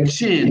 then the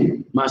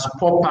chin must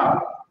pop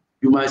up.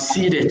 You must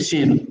see the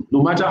chin,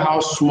 no matter how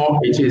small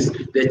it is,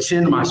 the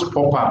chin must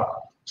pop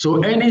up.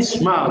 So any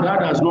smile that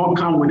does not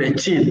come with a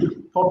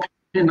chin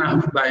popping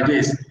up like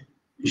this,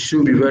 you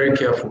should be very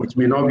careful. It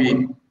may not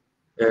be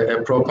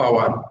a proper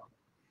one.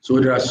 So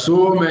there are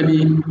so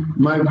many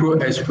micro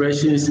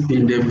expressions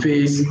in the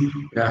face.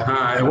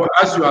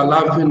 As you are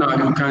laughing now,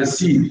 you can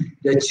see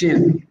the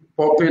chin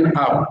popping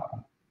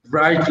up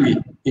brightly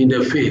in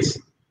the face,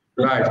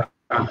 right?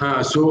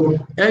 So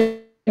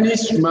any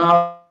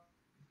smile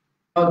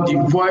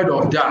devoid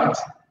of that,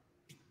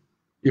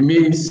 it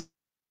means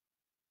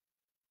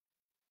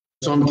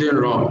something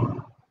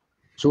wrong.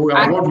 So we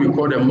have what we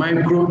call the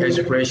micro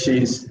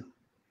expressions,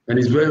 and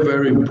it's very,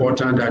 very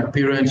important that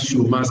parents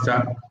should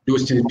master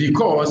those things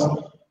because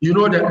you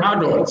know the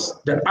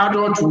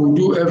adults will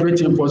do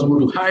everything possible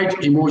to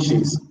hide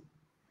emotions.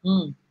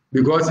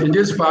 Because in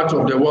this part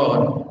of the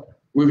world,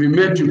 we've been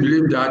made to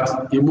believe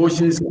that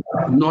emotions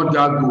are not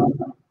that good.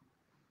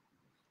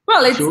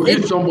 Well, so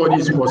if somebody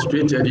is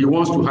frustrated, he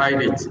wants to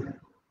hide it.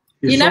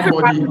 If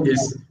somebody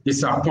is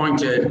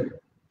disappointed,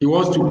 he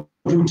wants to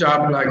put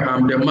up like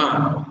I'm the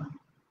man.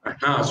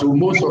 So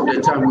most of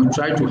the time we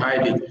try to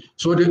hide it.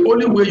 So the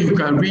only way you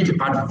can read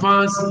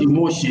advanced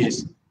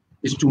emotions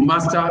is to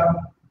master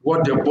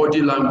what the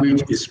body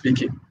language is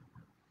speaking.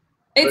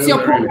 It's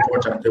very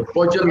important. The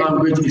body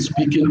language is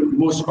speaking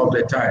most of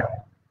the time.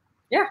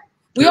 Yeah.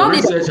 The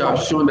research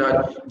has shown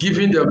that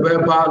given the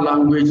verbal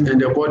language and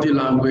the body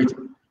language,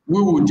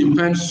 we will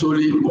depend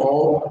solely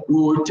or we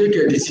will take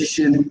a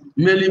decision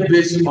mainly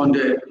based on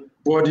the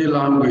body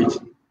language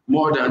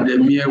more than the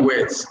mere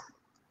words.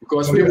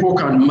 Because people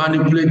can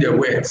manipulate the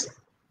words,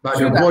 but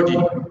the body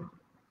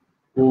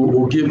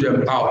will give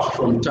them out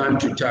from time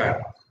to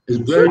time. It's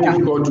very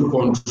difficult to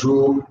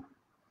control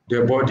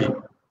the body.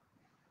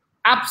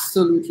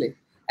 Absolutely.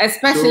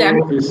 Especially,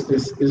 so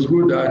it's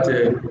good that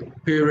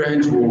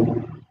parents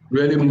will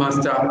really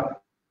master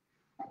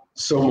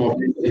some of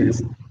these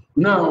things.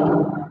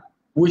 Now,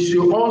 we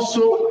should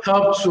also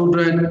help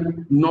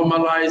children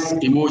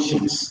normalize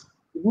emotions.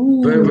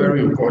 Very,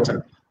 very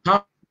important.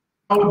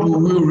 How do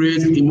we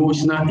raise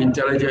emotional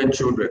intelligent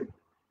children?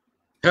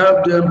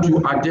 Help them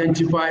to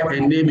identify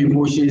and name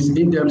emotions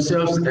in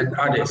themselves and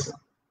others.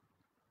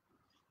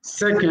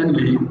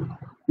 Secondly,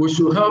 we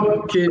should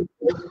help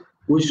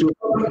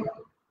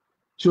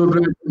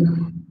children.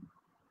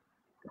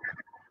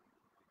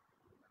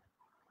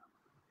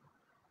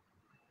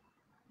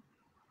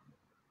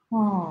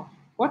 Oh,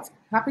 what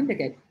happened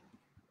again?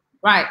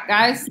 Right,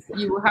 guys,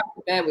 you will have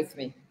to bear with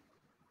me.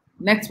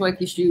 Network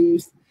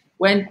issues.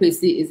 When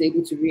Kwesi is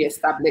able to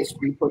reestablish,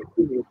 we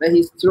continue. But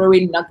he's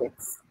throwing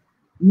nuggets.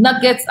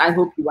 Nuggets, I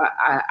hope you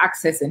are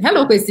accessing.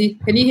 Hello, Kwesi.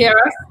 Can you hear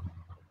us?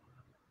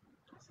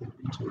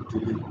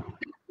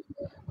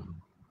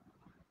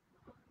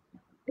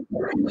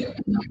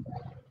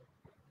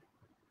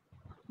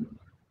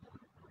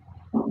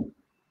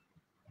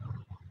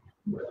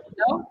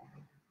 No?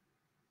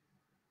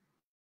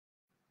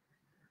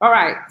 All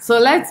right, so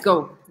let's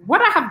go.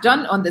 What I have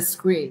done on the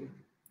screen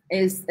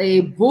is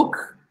a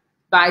book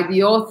by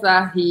the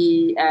author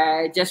he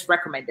just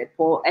recommended,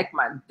 Paul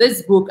Ekman.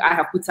 This book I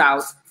have put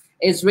out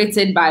is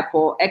written by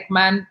Paul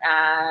Ekman,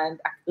 and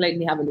let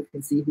me have a look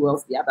and see who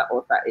else the other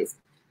author is.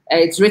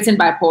 It's written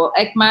by Paul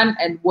Ekman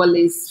and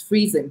Wallace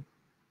Friesen.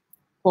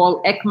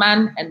 Paul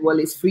Ekman and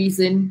Wallace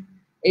Friesen.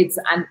 It's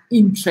an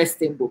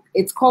interesting book.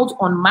 It's called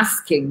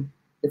Unmasking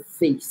the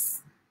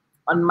Face.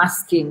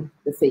 Unmasking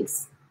the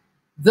Face.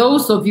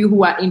 Those of you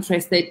who are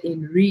interested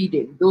in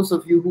reading, those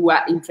of you who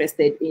are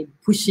interested in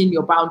pushing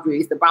your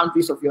boundaries, the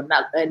boundaries of your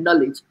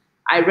knowledge,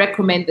 I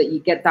recommend that you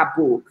get that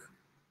book.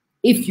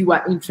 If you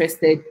are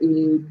interested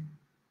in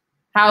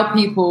how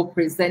people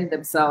present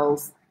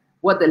themselves,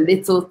 what the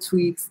little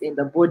tweaks in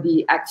the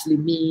body actually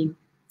mean,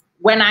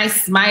 when I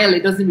smile,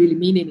 it doesn't really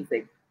mean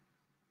anything.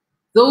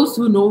 Those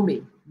who know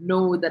me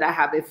know that I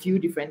have a few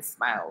different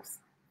smiles.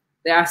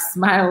 There are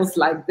smiles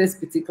like this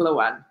particular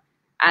one,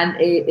 and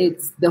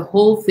it's the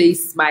whole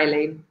face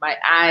smiling. My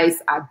eyes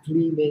are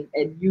gleaming,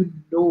 and you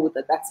know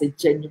that that's a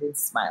genuine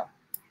smile.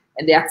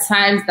 And there are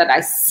times that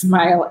I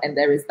smile and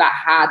there is that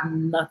hard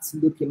nut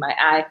look in my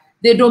eye.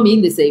 They don't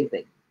mean the same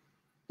thing.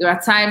 There are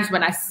times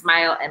when I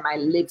smile and my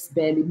lips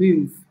barely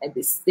move and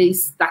they stay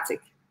static,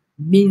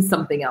 means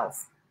something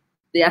else.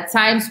 There are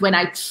times when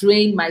I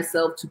train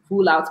myself to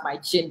pull out my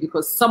chin,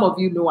 because some of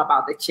you know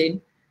about the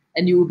chin,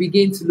 and you will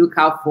begin to look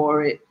out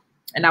for it.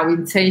 And I will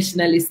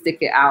intentionally stick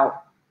it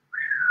out.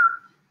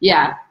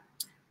 Yeah.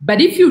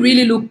 But if you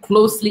really look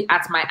closely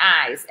at my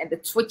eyes and the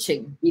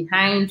twitching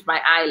behind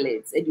my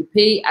eyelids, and you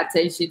pay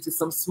attention to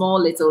some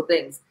small little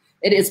things,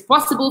 it is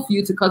possible for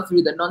you to cut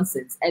through the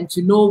nonsense and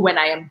to know when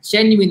I am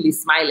genuinely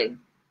smiling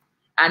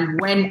and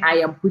when I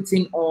am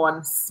putting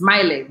on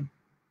smiling.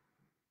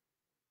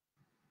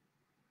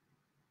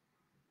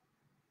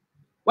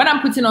 When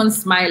I'm putting on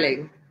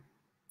smiling,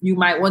 you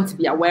might want to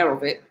be aware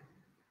of it.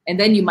 And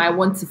then you might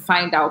want to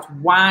find out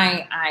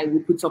why I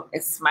will put up a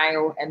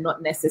smile and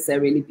not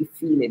necessarily be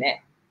feeling it.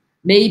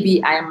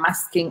 Maybe I am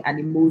masking an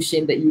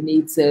emotion that you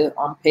need to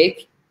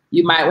unpick.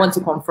 You might want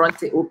to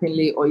confront it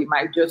openly, or you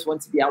might just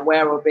want to be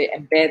aware of it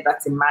and bear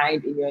that in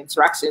mind in your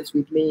interactions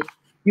with me.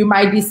 You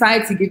might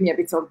decide to give me a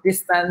bit of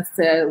distance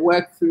to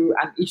work through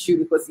an issue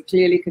because you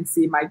clearly can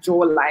see my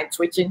jawline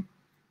twitching.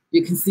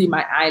 You can see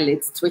my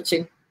eyelids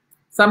twitching.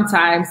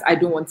 Sometimes I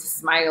don't want to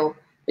smile,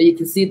 but you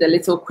can see the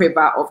little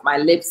quiver of my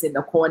lips in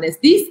the corners.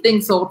 These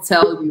things all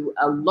tell you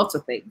a lot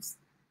of things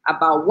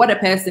about what a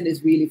person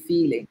is really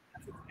feeling.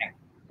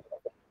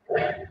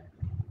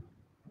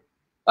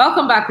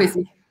 Welcome back,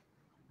 Kwesi.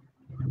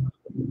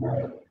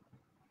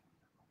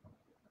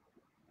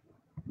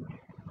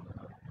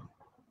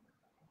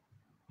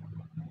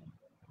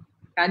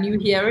 Can you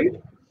hear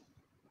it?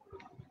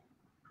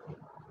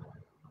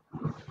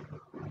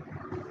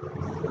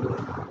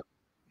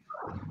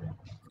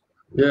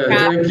 Yeah,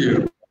 thank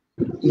you.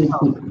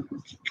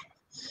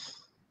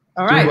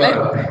 All right.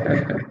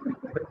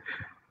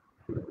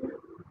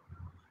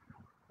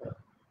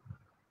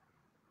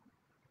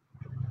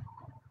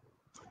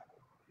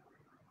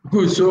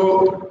 Good.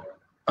 So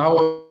I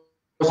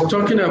was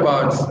talking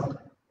about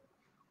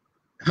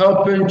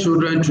helping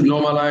children to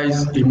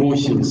normalize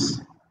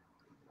emotions.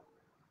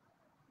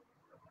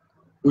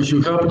 We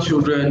should help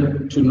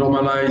children to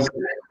normalize.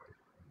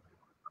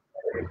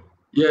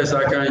 Yes,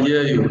 I can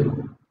hear you.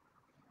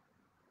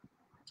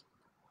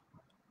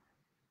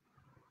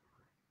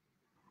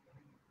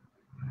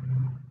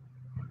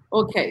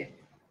 Okay.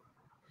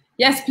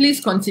 Yes, please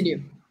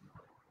continue.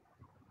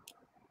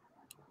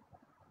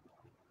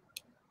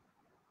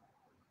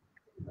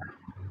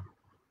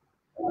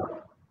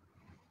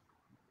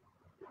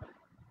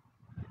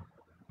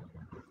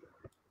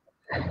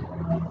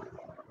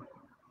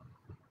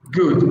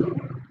 Good.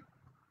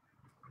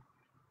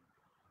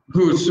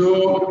 Good.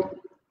 So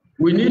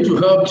we need to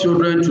help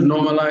children to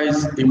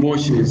normalize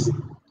emotions.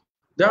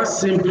 That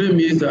simply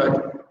means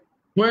that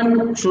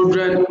when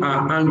children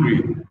are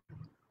angry,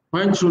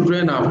 when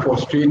children are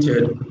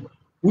frustrated,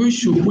 we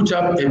should put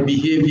up a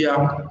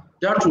behavior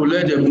that will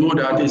let them know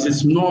that this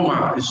is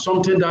normal, it's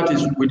something that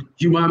is with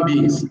human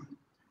beings.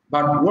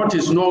 But what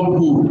is not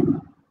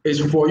good is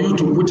for you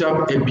to put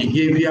up a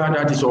behavior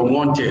that is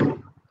unwanted.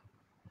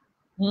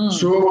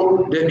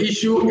 So the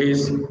issue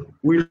is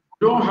we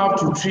don't have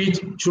to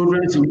treat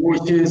children's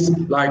emotions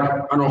like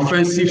an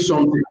offensive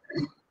something.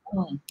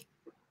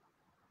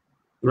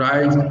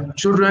 Right?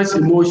 Children's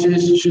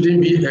emotions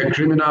shouldn't be a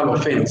criminal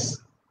offense.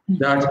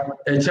 That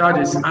a child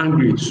is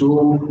angry,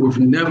 so we've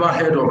never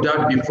heard of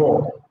that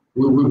before.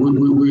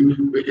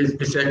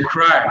 It's a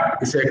crime.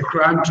 It's a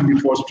crime to be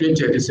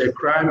frustrated. It's a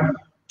crime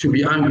to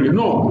be angry.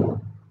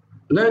 No.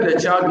 Let the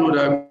child know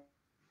that,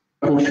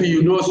 Kofi,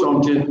 you know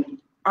something.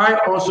 I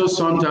also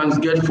sometimes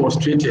get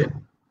frustrated.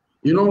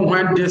 You know,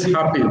 when this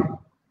happens,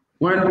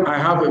 when I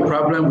have a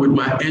problem with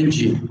my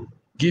engine,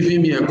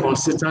 giving me a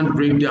consistent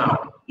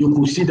breakdown, you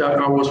could see that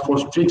I was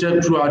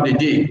frustrated throughout the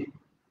day.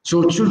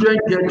 So children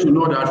get to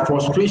know that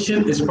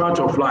frustration is part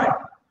of life.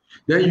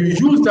 Then you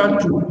use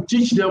that to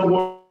teach them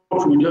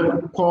what we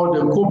call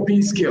the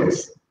coping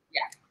skills.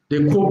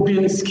 The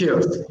coping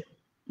skills.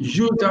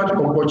 Use that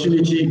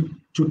opportunity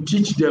to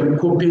teach them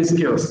coping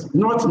skills,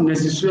 not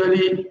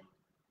necessarily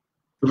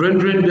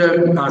rendering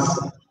them as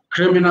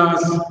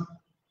criminals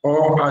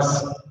or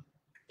as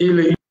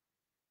illegal.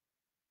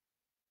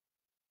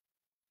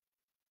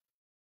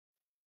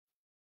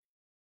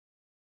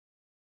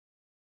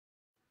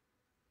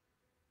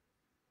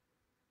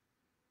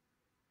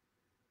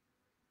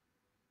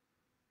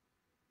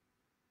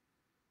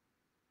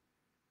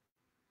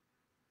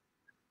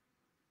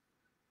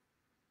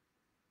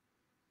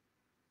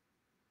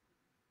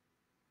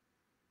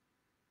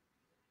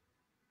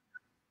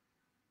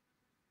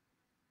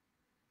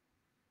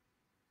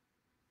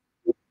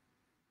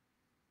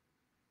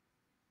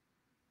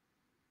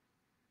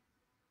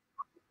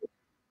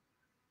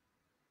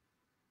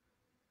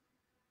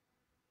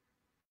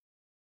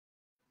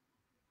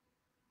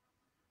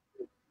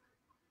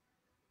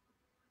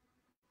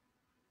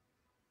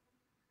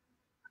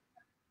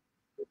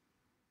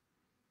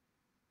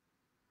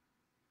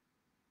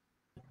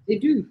 They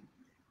do.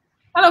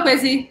 Hello,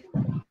 Kwesi.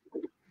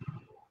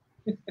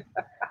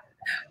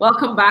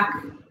 Welcome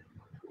back.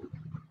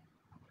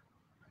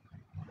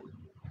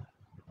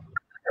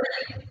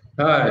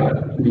 Hi.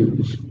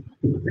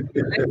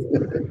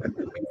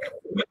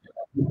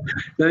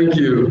 Thank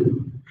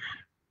you.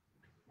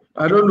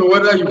 I don't know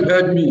whether you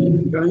heard me.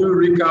 Can you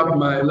recap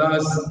my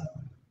last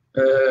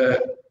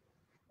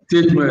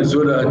statement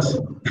so that...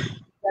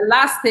 The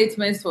last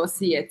statement was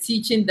here,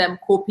 teaching them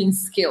coping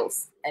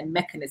skills and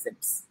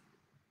mechanisms.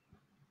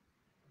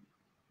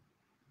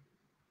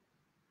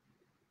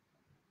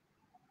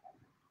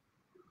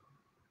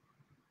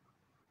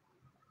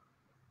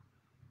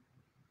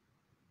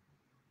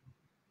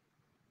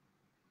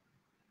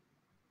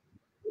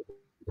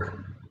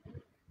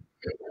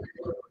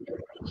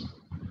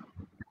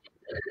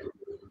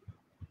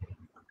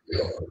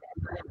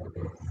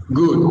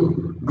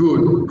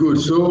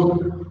 Good.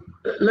 So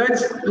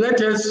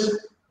let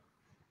us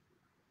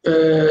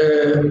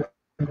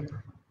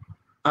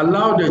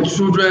allow the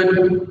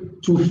children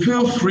to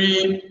feel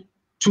free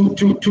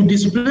to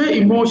display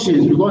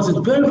emotions, because it's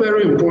very,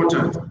 very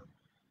important.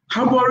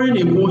 Harboring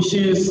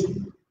emotions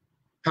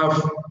have,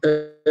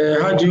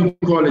 how do you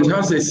call it,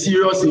 has a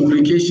serious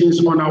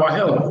implications on our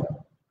health.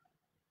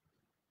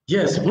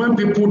 Yes, when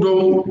people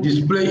don't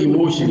display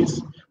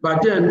emotions,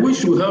 but then we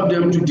should help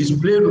them to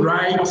display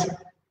right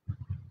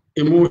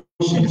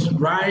emotions,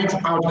 right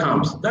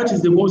outcomes. That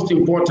is the most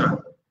important.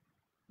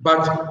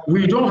 But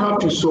we don't have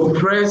to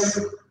suppress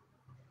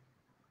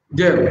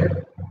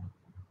them,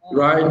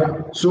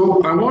 right?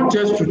 So I want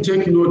us to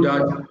take note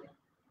that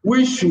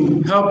we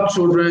should help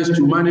children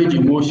to manage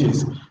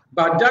emotions,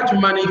 but that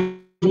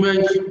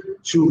management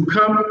should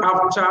come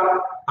after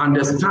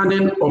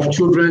understanding of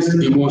children's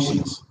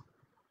emotions.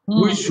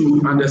 We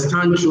should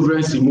understand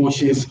children's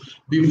emotions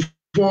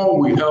before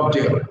we help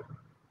them.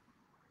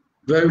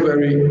 Very,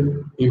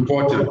 very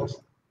important.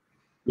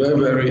 Very,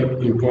 very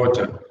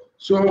important.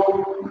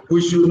 So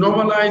we should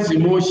normalize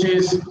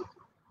emotions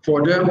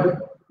for them.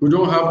 We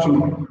don't have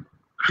to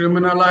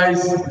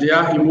criminalize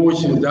their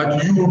emotions,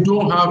 that you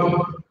don't have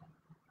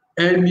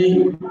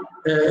any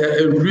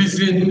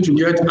reason to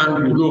get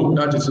angry. No,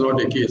 that is not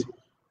the case.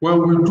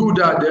 When we do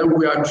that, then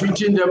we are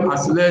treating them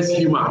as less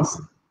humans.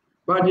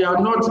 But they are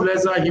not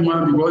lesser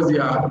human because they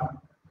are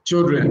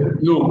children.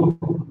 No,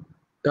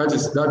 that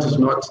is not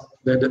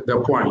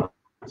the point.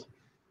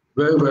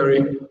 Very,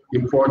 very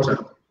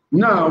important.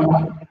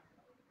 Now,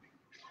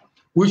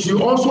 we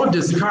should also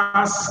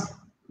discuss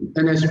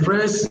and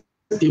express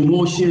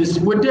emotions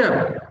with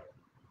them.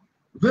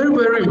 Very,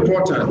 very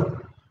important.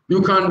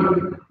 You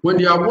can, when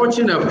they are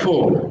watching a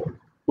film,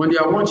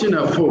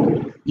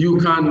 you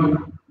can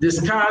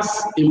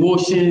discuss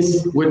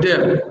emotions with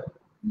them.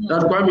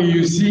 That's why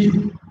you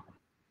see,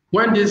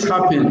 when this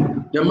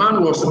happened, the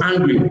man was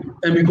angry,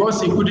 and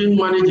because he couldn't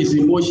manage his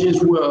emotions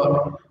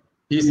well,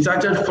 he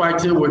started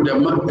fighting with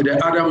the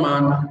other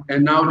man,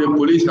 and now the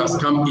police has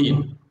come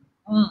in.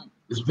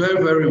 It's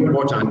very, very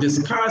important.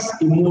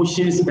 Discuss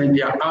emotions and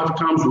their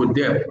outcomes with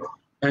them,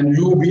 and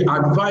you'll be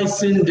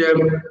advising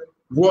them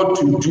what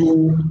to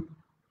do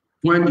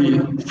when they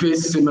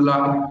face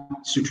similar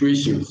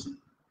situations.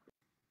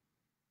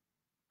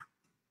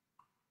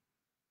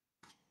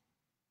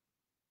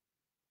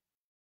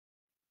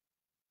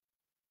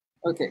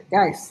 Okay,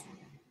 guys,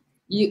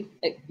 you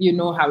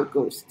know how it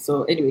goes.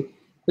 So anyway,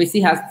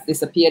 Kwesi has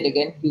disappeared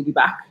again. He'll be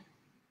back.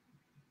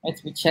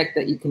 Let me check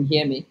that you can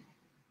hear me.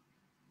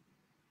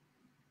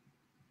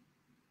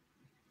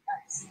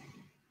 Guys,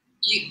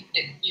 you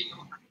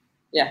know.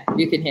 Yeah,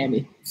 you can hear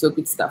me. So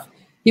good stuff.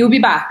 He'll be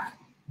back.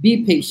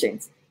 Be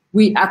patient.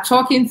 We are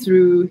talking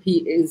through.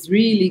 He is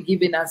really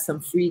giving us some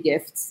free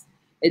gifts.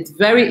 It's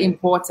very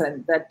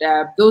important that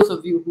those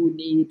of you who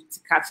need to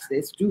catch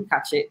this, do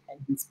catch it, and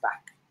he's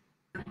back.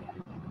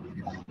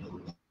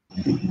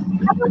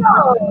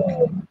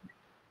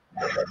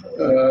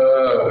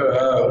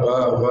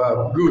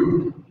 Wow.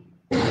 Good.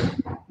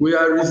 We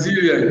are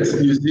resilient,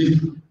 you see.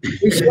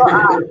 We sure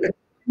are.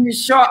 We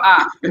sure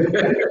are.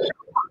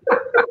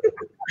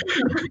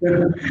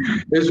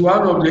 It's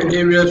one of the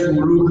areas we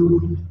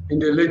look in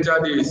the later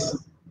days.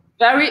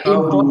 Very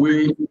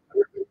important.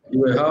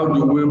 How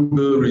do we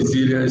build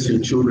resilience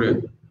in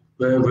children?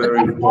 Very, very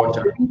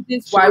important.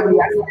 This is why we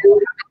are still having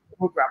the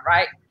program,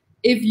 right?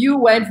 If you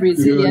weren't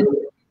resilient,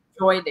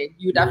 joining,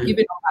 you'd have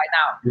given up by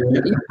now.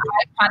 If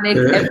I panic,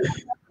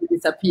 everything will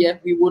disappear,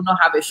 we will not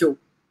have a show.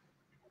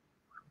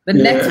 The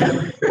next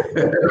one,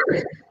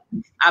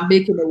 I'm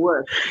making it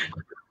work,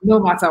 no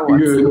matter what.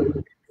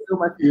 Good. So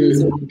much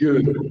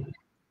good.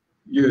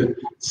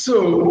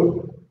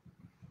 So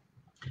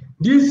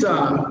these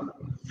are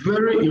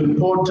very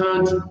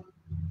important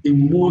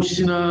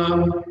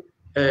emotional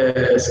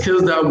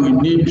skills that we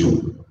need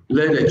to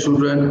let the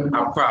children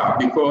acquire,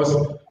 because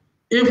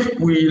if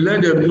we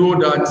let them know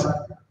that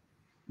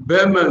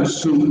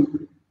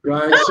Manson,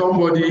 right?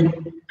 Somebody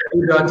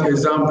did that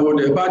example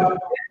there, but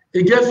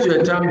it gets to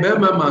a time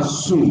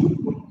Manson.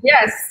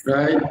 Yes.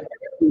 Right?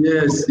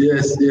 Yes.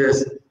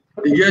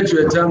 It gets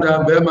to a time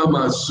that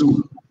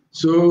Manson.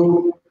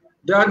 So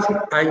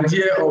that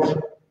idea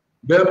of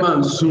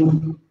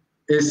Manson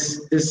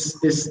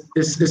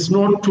is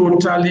not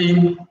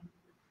totally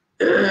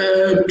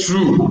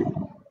true.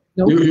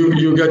 Nope.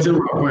 You getting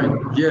my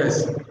point?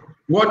 Yes.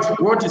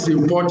 What is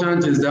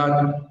important is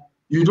that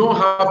you don't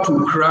have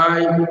to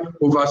cry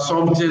over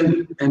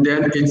something and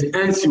then it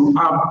ends you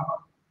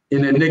up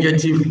in a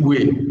negative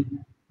way.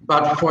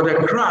 But for the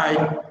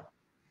cry,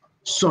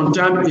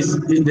 sometimes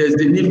there's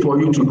the need for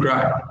you to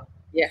cry.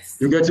 Yes.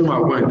 You getting my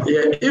point?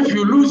 Yeah. If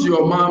you lose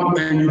your mom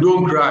and you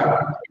don't cry,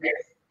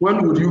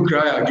 when would you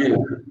cry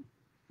again?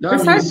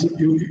 That means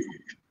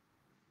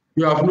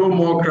you have no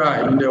more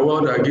cry in the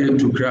world again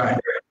to cry.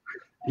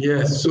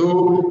 Yes,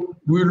 so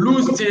we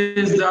lose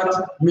things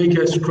that make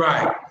us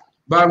cry,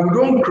 but we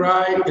don't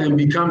cry and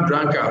become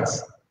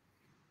drunkards.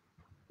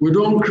 We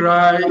don't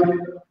cry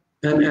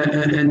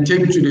and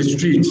take to the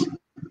street.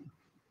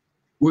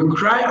 We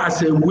cry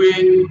as a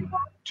way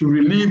to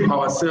relieve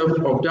ourselves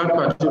of that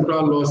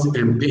particular loss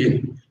and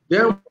pain.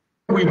 Then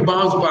we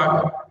bounce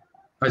back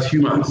as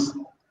humans.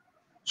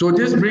 So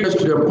this brings us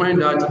to the point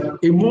that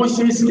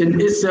emotions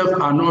in itself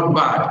are not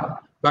bad,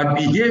 but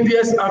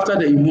behaviors after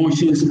the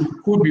emotions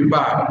could be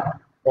bad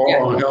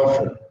or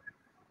unhelpful.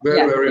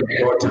 Very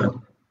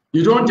important.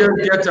 You don't just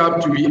get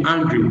up to be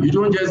angry. You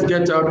don't just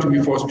get up to be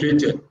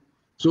frustrated.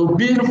 So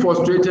being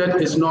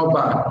frustrated is not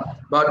bad,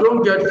 but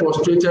don't get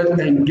frustrated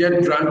and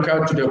get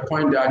drunkard to the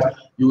point that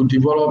you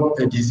develop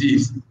a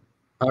disease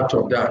out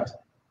of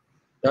that.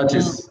 That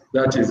is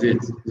it.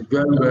 It's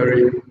very,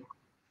 very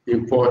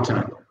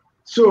important.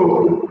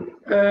 So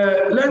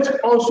let's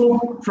also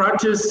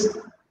practice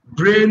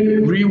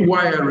brain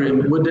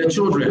rewiring with the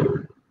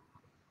children.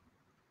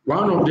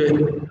 One of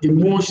the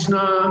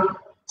emotional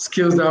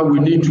skills that we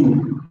need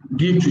to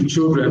give to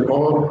children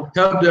or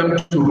help them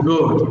to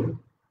build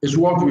is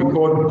what we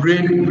call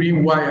brain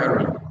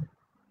rewiring.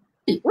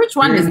 Which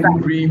one is that?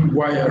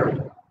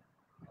 Rewiring.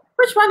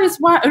 Which one is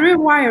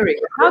rewiring?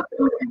 How do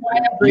you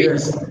rewire brain?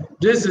 Yes,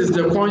 this is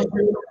the conscious.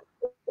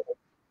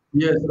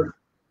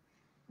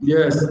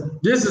 Yes,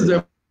 this is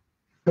the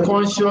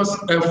conscious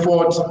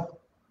effort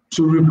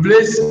to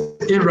replace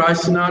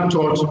irrational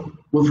thought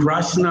with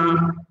rational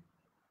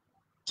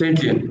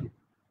thinking.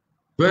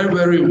 Very,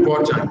 very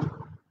important.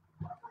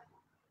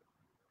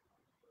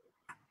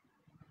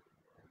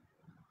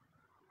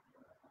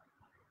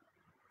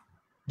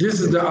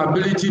 This is the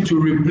ability to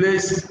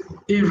replace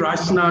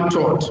irrational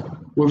thought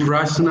with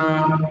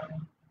rational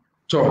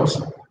thought.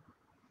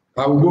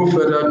 I will go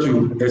further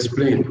to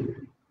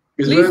explain.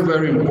 It's very,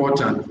 very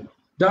important.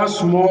 That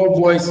small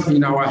voice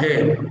in our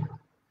head,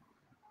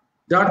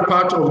 that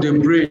part of the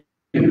brain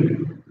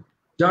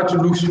that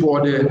looks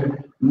for the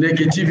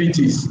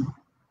negativities,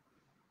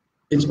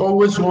 it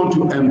always wants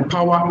to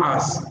empower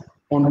us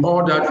on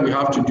all that we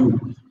have to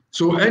do.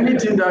 So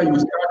anything that you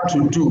start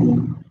to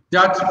do,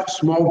 that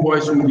small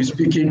voice will be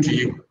speaking to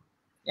you.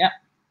 Yeah.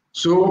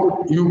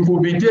 So you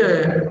could be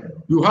there,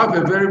 you have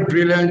a very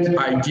brilliant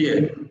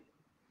idea.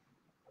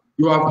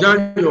 You have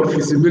done your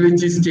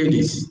feasibility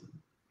studies.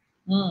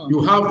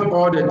 You have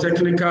all the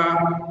technical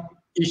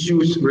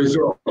issues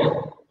resolved.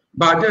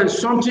 But then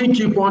something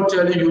keep on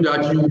telling you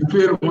that you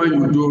fail when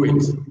you do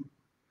it.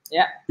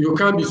 Yeah. You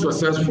can't be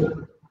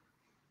successful.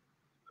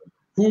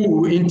 Who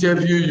will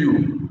interview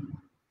you?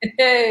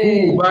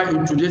 Who will buy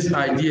into this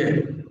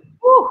idea?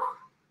 Ooh.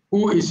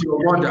 Who is your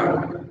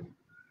mother?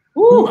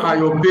 Ooh. Who are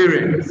your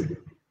parents?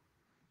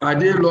 Are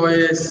they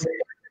lawyers?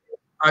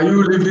 Are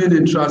you living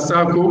in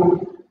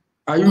Trasaco?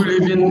 Are you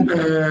living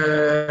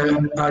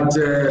at,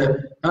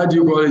 how do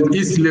you call it,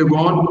 East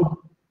Legon?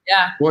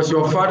 Yeah. Was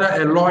your father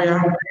a lawyer?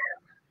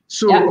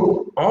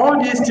 So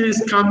all these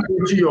things come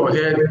into your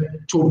head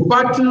to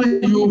battle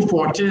you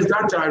for things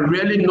that are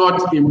really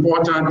not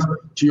important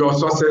to your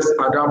success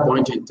at that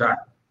point in time.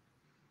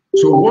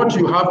 So what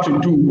you have to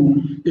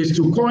do is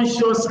to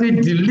consciously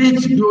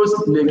delete those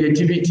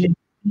negativity in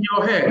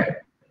your head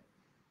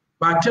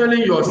by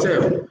telling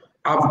yourself,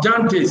 I've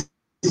done this,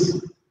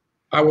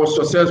 I was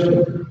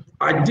successful,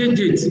 I did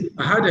it,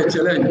 I had a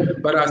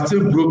challenge, but I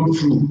still broke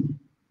through.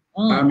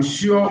 I'm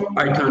sure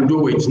I can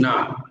do it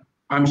now.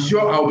 I'm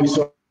sure I'll be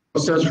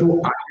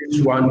successful at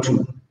this one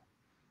too.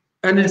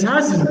 And it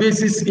has its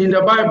basis in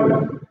the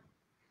Bible.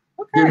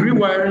 The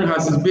rewiring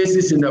has its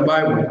basis in the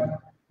Bible.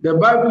 The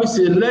Bible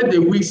says, let the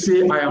weak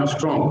say, I am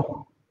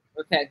strong.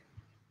 Okay.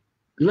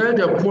 Let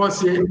the poor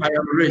say, I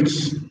am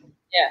rich.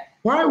 Yeah.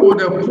 Why would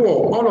the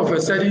poor all of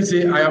a sudden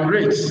say, I am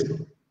rich?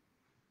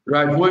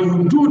 Right? When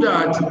you do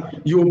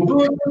that, you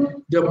build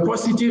the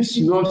positive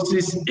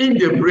synapses in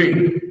the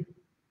brain.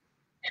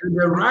 And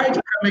the right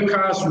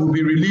chemicals will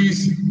be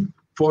released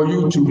for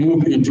you to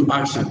move into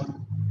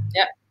action.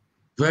 Yeah.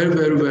 Very,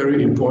 very,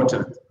 very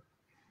important.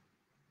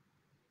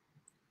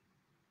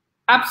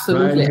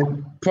 Absolutely.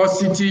 Right?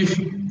 Positive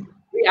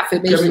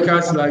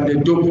chemicals like the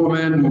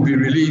dopamine will be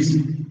released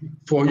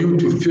for you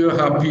to feel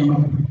happy,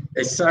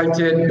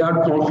 excited,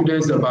 that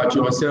confidence about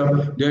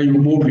yourself, then you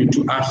move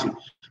into action.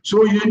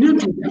 So you need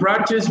to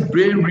practice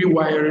brain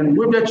rewiring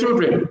with the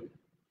children.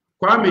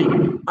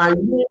 Kwame, I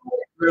know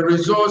the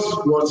results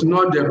was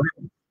not the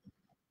best,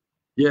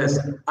 Yes,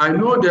 I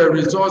know the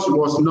results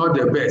was not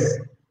the best,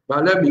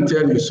 but let me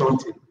tell you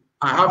something.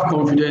 I have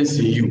confidence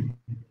in you.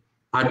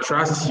 I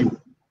trust you.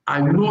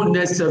 I know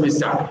next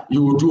semester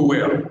you will do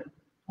well.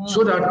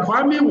 So that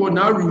Kwame will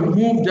now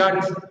remove that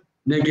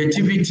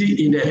negativity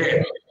in the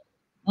head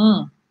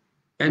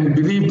and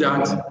believe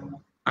that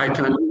I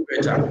can do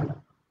better.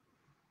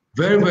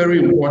 Very, very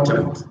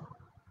important.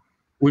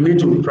 We need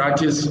to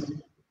practice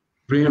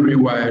brain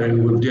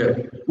rewiring with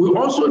them. We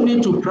also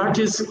need to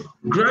practice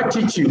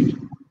gratitude,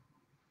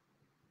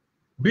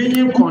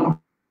 being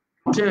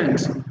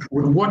content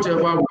with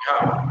whatever we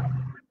have.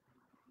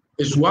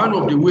 Is one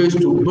of the ways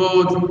to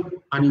build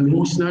an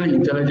emotionally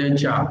intelligent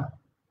child.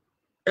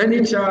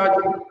 Any child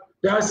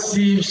that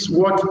sees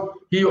what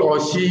he or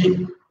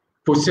she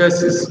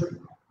possesses,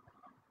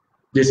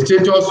 the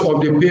status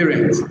of the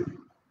parents,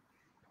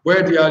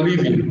 where they are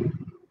living,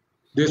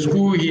 the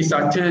school he is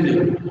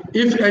attending,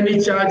 if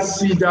any child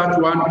sees that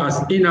one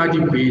as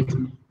inadequate,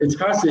 it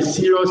has a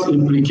serious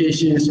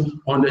implications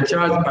on the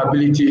child's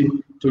ability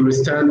to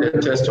withstand the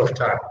test of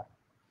time.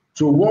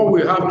 So what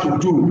we have to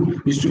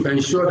do is to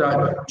ensure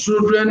that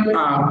children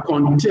are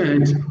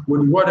content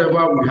with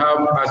whatever we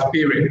have as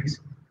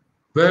parents.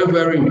 Very,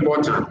 very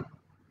important.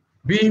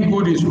 Being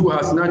good in school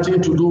has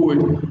nothing to do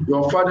with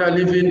your father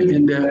living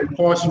in the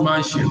posh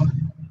mansion.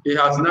 It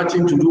has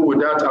nothing to do with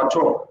that at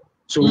all.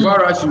 So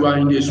far as you are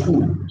in the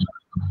school,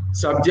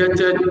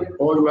 subjected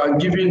or you are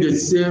given the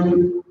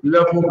same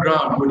level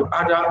ground with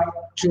other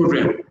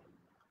children,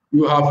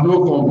 you have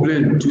no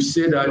complaint to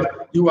say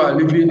that you are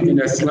living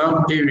in a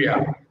slum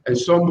area and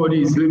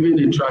somebody is living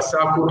in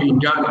Trasaco in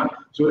Ghana,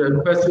 so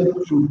the person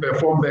should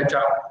perform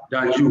better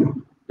than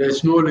you.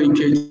 There's no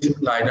linkage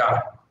like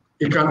that.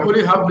 It can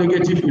only have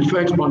negative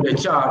effect on the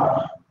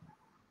child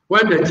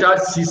when the child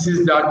sees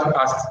that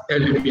as a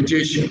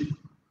limitation.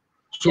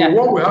 So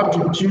what we have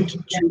to teach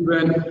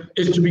children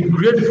is to be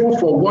grateful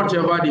for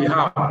whatever they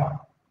have.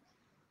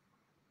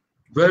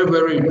 Very,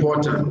 very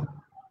important.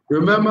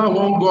 Remember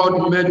when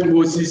God met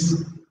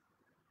Moses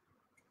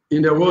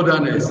in the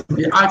wilderness,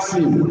 he asked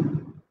him,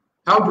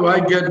 how do I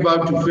get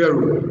back to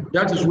Pharaoh?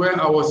 That is where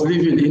I was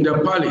living, in the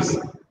palace.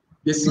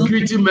 The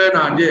security men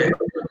are there.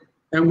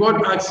 And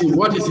God asked him,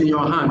 what is in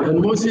your hand?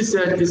 And Moses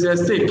said, it's a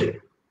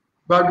stick.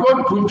 But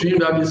God proved to him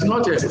that it's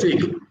not a stick.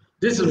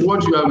 This is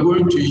what you are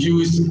going to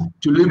use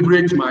to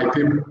liberate my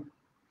people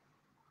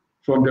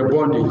from the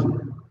bondage.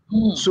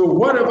 So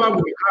whatever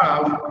we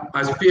have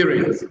as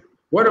parents,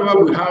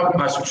 whatever we have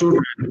as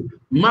children,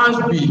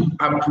 must be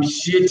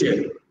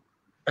appreciated.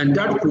 And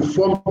that will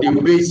form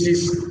the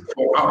basis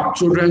for our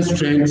children's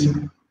strength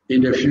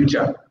in the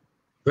future.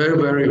 Very,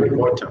 very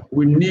important.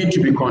 We need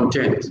to be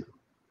content.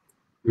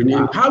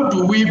 How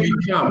do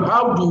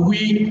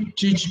we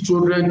teach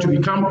children to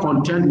become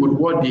content with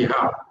what they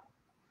have?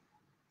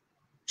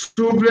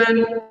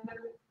 Children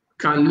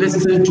can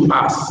listen to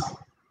us.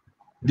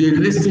 They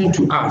listen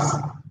to us.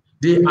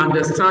 They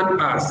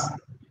understand us.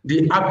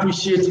 They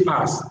appreciate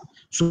us.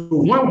 So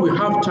when we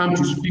have time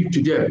to speak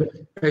to them,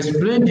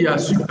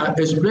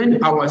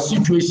 explain our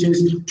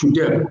situations to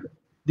them,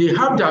 they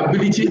have the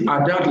ability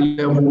at that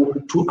level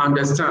to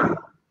understand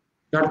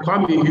that,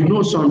 Kwame, you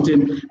know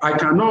something, I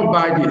cannot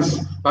buy this,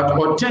 but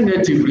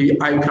alternatively,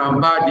 I can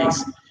buy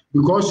this.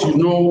 Because you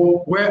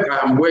know where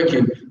I am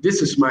working,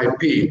 this is my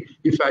pay.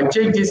 If I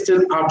take this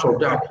thing out of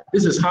that,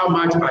 this is how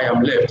much I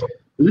am left.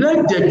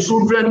 Let the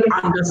children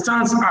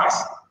understand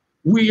us.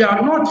 We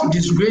are not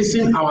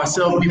disgracing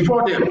ourselves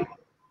before them.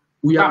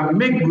 We are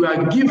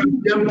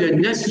giving them the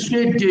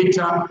necessary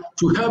data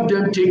to help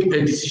them take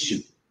a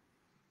decision.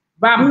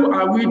 Who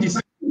are we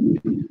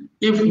deciding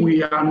if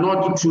we are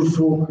not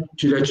truthful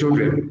to the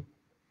children?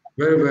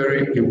 Very,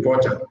 very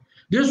important.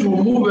 This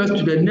will move us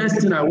to the next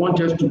thing I want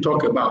us to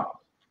talk about.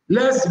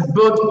 Let's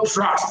build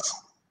trust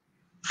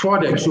for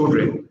the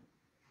children.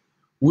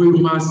 We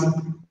must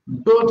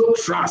build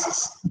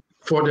trust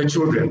for the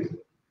children.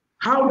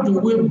 How do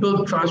we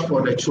build trust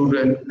for the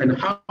children, and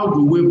how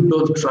do we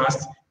build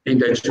trust in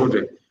the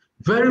children?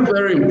 Very,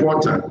 very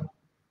important.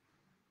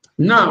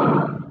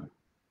 Now,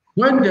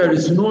 when there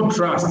is no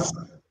trust,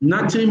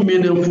 nothing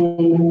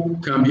meaningful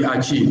can be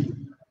achieved.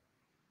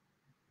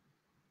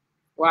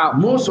 Wow.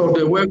 Most of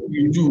the work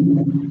we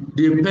do,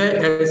 they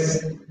pay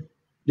us.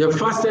 The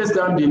fastest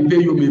time they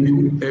pay you may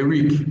be a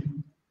week,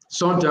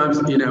 sometimes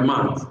in a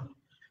month.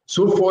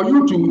 So for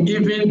you to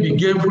even be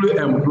gainfully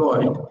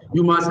employed,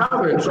 you must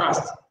have a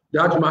trust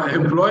that my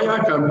employer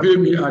can pay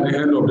me at the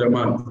end of the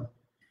month.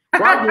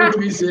 Why don't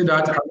we say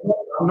that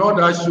I'm not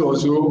that sure,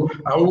 so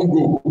I won't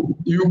go?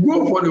 You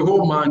go for the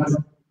whole month,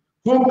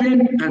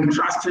 hoping and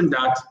trusting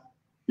that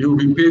you will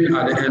be paid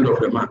at the end of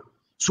the month.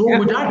 So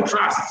without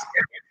trust,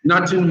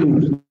 nothing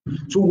moves.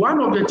 So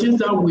one of the things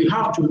that we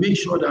have to make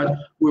sure that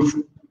we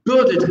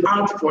build it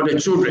out for the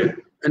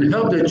children and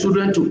help the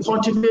children to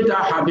cultivate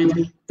that habit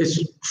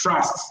is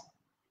trust.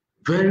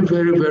 Very,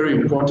 very, very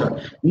important.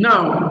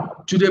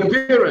 Now, to the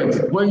parents,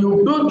 when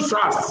you build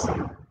trust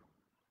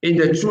in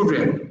the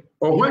children,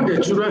 or when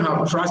the children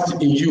have trust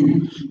in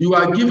you, you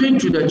are giving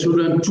to the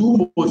children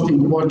two most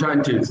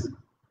important things.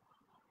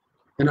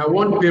 And I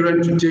want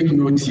parents to take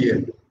note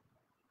here.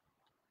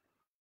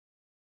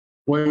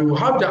 When you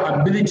have the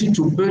ability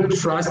to build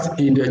trust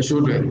in the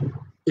children,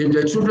 if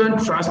the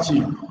children trust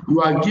you, you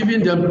are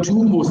giving them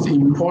two most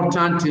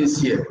important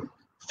things here.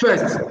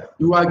 First,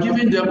 you are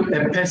giving them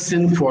a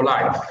person for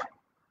life.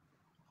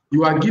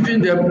 You are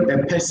giving them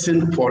a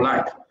person for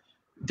life.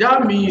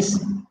 That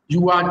means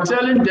you are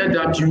telling them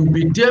that you will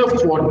be there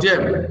for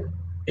them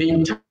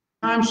in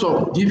times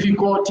of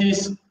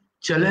difficulties,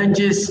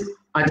 challenges,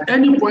 at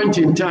any point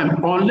in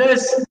time,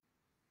 unless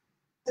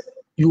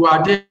you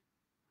are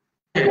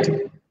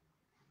dead.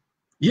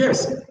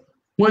 Yes,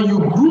 when you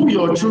groom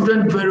your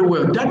children very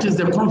well, that is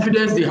the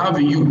confidence they have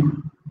in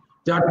you.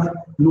 That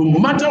no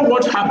matter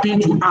what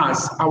happened to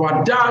us,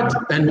 our dad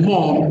and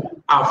mom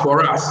are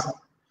for us.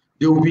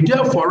 They will be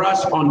there for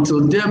us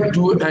until death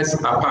do us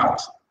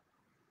apart.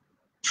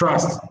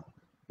 Trust.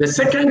 The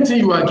second thing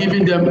you are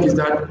giving them is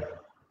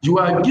that you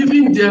are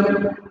giving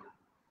them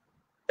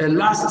a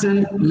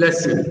lasting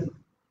lesson.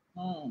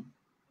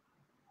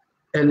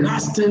 A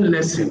lasting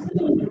lesson.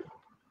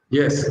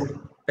 Yes,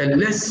 a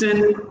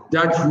lesson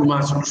that you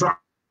must trust.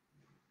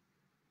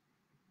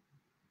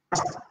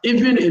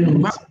 Even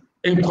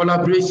in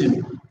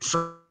collaboration,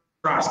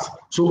 trust.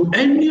 So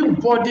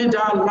anybody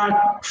that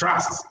lacks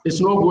trust is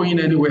not going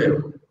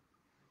anywhere.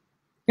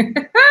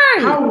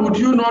 How would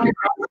you not?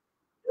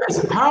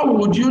 Yes, how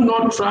would you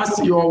not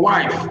trust your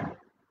wife,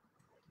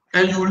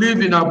 and you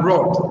live in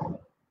abroad,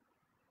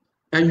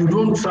 and you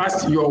don't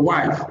trust your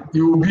wife?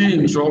 You will be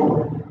in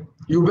trouble.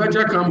 You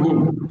better come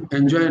home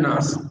and join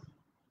us.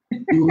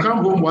 You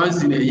come home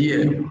once in a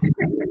year.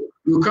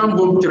 You come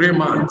home 3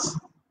 months.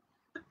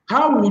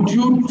 How would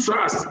you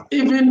trust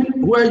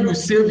even where you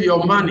save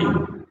your money?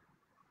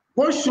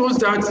 What shows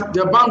that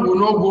the bank will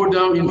not go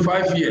down in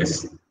 5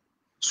 years?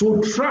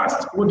 So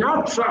trust.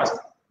 Without trust,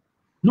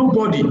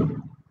 nobody.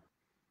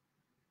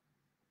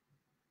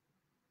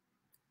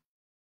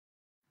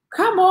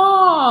 Come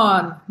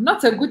on,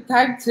 not a good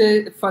time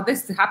for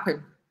this to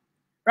happen.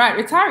 Right,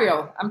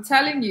 Retario, I'm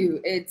telling you,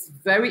 it's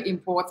very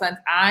important.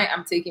 I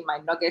am taking my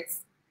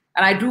nuggets,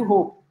 and I do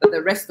hope that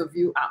the rest of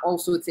you are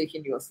also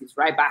taking yours.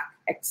 Right back.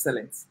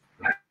 Excellent.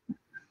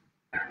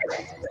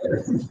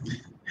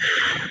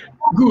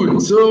 Good.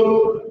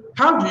 So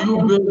how do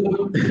you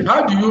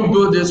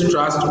build this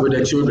trust with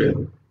the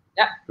children?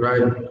 Yeah.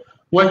 Right.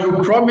 When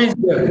you promise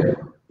them,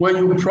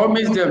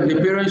 the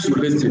parents should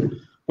listen.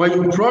 When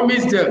you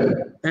promise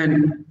them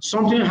and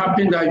something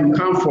happened that you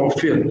can't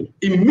fulfill,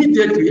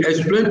 immediately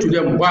explain to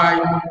them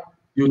why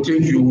you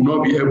think you will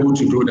not be able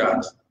to do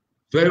that.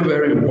 Very,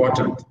 very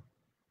important.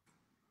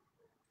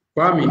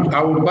 Kwame,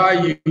 I will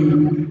buy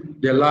you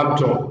the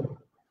laptop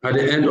at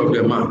the end of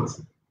the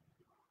month.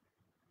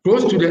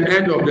 Close to the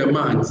end of the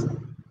month,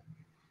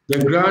 the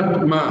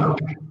grandma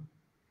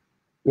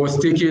was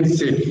taken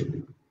sick,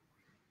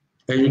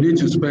 and you need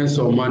to spend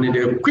some money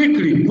there.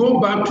 Quickly go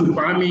back to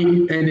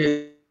Kwame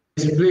and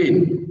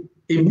explain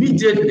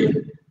immediately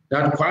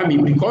that,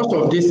 Kwame, because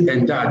of this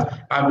and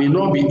that, I may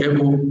not be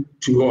able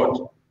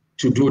to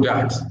do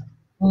that.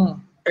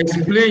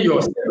 Explain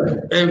yourself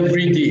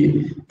every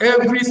day.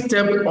 Every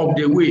step of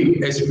the way,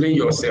 explain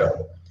yourself.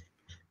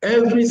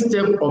 Every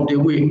step of the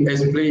way,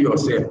 explain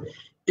yourself.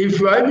 If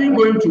you are even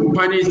going to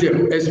punish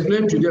them,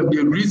 explain to them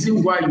the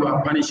reason why you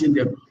are punishing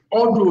them.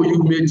 Although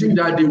you may think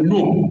that they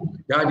know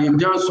that they've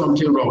done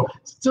something wrong,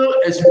 still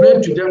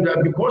explain to them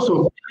that because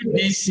of A,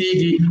 B, C,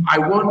 D, I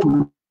want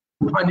to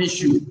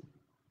punish you.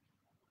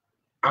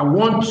 I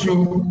want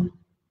you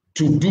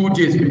to do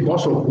this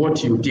because of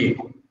what you did.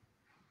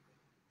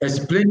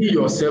 Explaining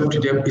yourself to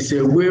them is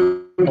a way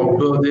of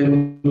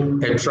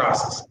building a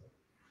trust.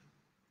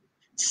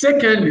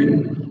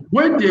 Secondly,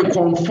 when they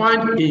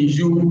confide in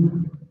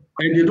you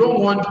and they don't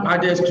want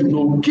others to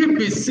know, keep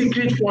it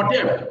secret for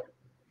them.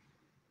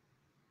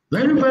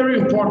 Very, very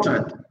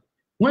important.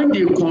 When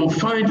they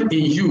confide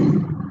in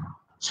you,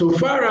 so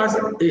far as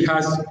it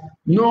has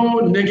no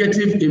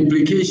negative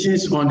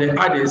implications on the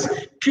others,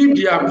 keep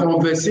their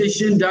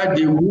conversation that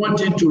they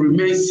want it to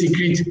remain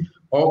secret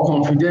or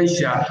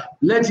confidential.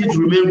 Let it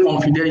remain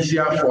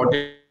confidential for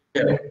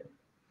them,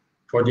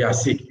 for their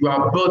sake. You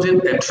are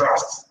building a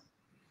trust.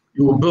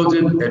 You are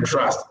building a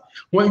trust.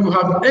 When you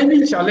have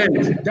any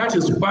challenge that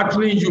is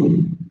battling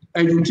you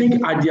and you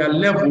think at their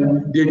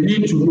level they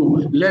need to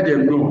know, let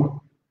them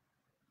know.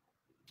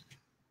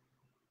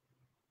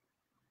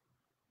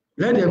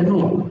 Let them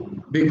know.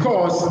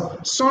 Because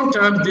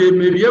sometimes they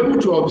may be able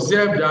to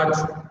observe that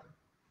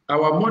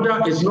our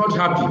mother is not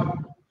happy,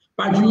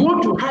 but you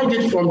want to hide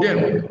it from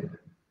them.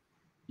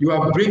 You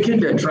are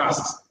breaking their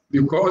trust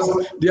because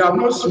they are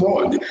not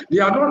small. They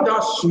are not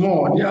that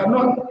small. They are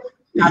not.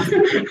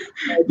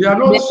 They are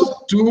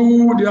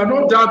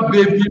not that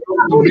baby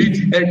to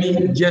read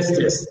any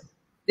gestures.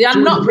 They are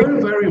not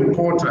very, very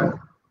important.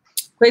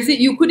 Kwesi,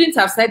 you couldn't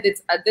have said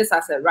this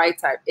as a right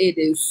time. It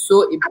is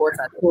so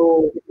important.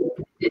 So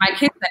my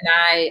kids and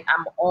I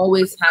am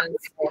always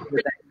hands-on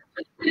with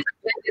them.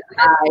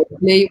 I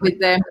play with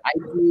them. I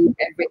do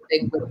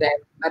everything with them.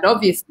 But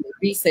obviously,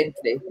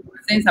 recently,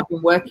 since I've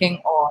been working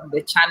on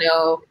the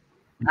channel,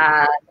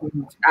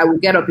 And I will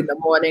get up in the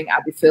morning,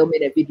 I'll be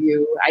filming a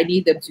video. I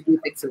need them to do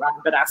things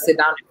around, but I'll sit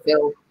down and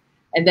film.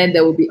 And then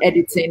there will be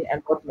editing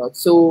and whatnot.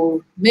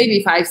 So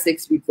maybe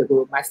 5-6 weeks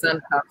ago, my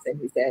son comes and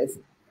he says,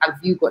 have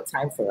you got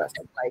time for us?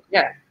 I'm like,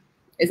 yeah.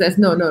 He says,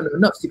 no,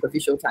 not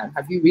superficial time.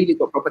 Have you really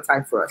got proper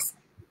time for us?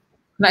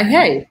 I'm like,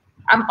 hey,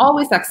 I'm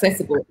always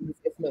accessible. And he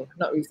says, no,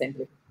 not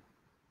recently.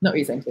 Not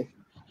recently.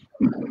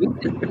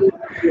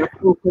 You're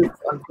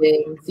focused on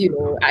things,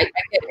 I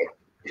get it.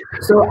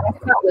 So I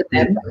start with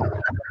them.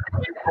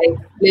 I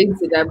explain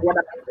to them what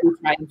I'm actually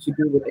trying to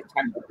do with the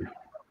channel,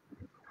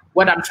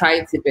 what I'm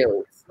trying to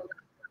build,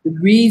 the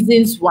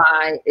reasons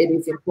why it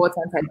is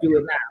important I do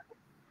it now,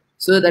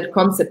 so that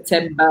come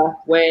September,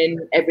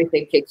 when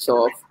everything kicks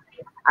off,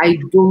 I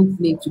don't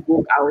need to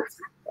go out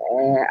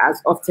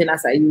as often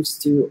as I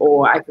used to,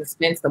 or I can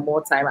spend some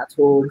more time at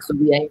home. So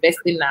we are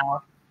investing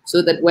now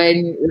so that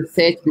when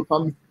research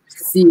becomes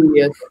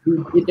serious,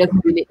 it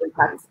doesn't really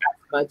impact as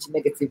much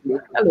negatively.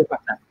 Hello,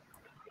 partner.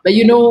 But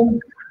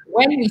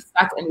when we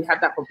start and we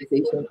have that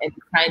conversation and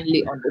we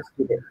kindly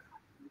understood it,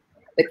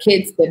 the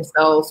kids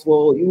themselves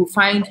you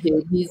find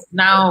he's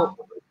now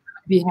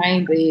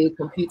behind the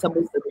computer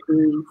most of the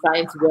day,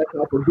 trying to work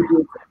out a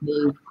video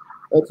technique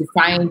or to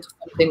find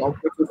something on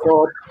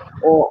Photoshop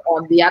or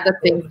on the other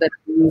things that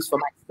we use for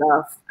my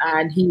stuff.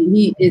 And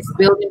he is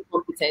building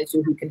competence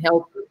so he can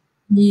help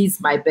ease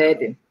my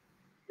burden.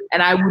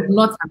 And I would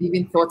not have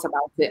even thought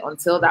about it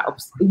until that.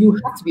 You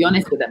have to be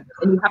honest with them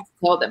and you have to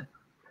tell them,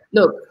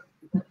 look,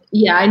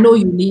 yeah, I know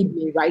you need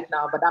me right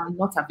now, but I'm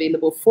not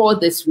available for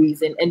this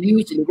reason. And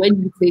usually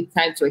when you take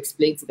time to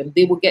explain to them,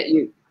 they will get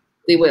you.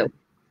 They will.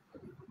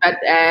 But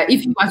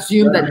if you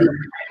assume that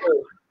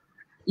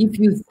if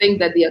you think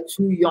that they are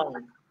too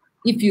young,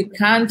 if you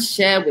can't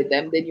share with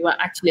them, then you are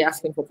actually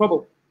asking for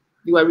trouble.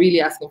 You are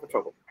really asking for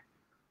trouble.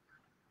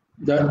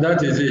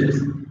 That is it.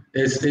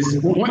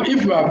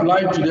 If you have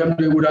lied to them,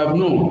 they would have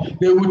known.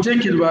 They would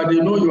take it, but they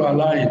know you are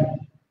lying.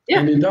 Yeah.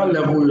 And in that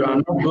level, you are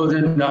not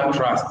building that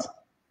trust.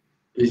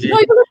 Is it?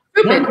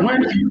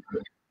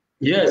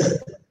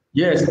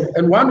 Yes.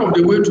 And one of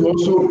the ways to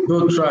also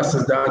build trust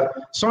is that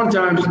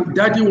sometimes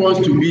daddy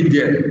wants to be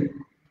there.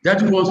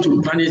 Daddy wants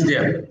to punish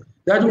them.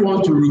 Daddy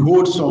wants to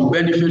withhold some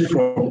benefit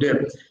from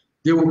them.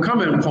 They will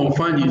come and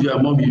confide you,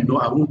 Mommy,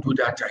 I won't do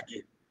that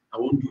again. I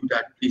won't do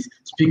that. Please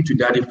speak to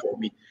daddy for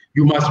me.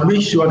 You must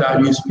make sure that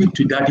you speak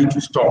to daddy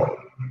to stop.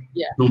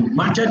 Yeah. No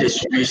matter the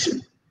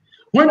situation.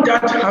 When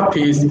that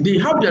happens, they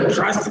have the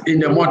trust in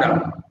the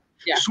mother.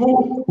 Yeah.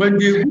 So when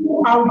they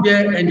go out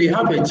there and they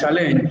have a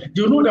challenge,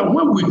 they know that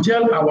when we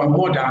tell our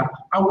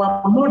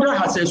mother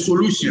has a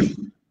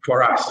solution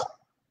for us.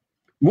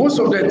 Most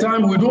of the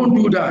time, we don't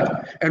do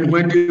that. And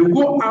when they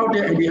go out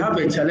there and they have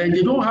a challenge,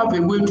 they don't have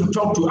a way to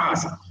talk to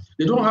us.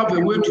 They don't have a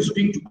way to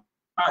speak to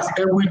us.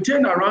 And we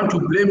turn around to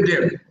blame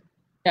them.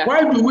 Yeah.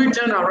 Why do we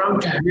turn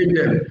around to blame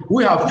them?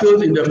 We have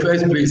failed in the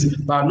first place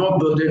by not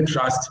building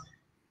trust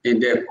in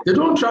them. They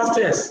don't trust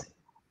us.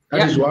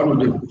 That is one of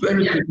the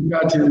very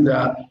critical things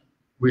that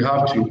we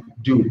have to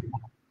do.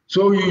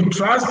 So you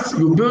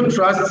build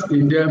trust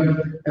in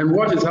them, and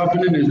what is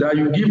happening is that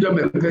you give them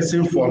a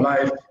person for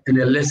life and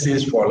a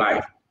lessons for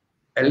life.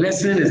 A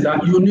lesson is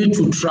that you need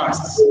to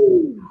trust.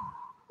 You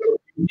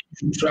need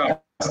to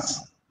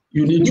trust.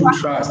 You need to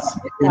trust.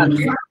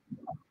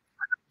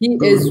 He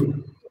is.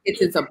 It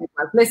is a book.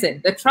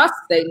 Listen, the trust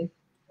thing.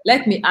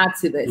 Let me add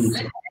to this.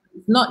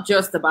 It's not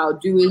just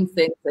about doing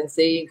things and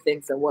saying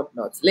things and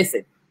whatnot.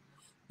 Listen.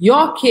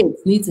 Your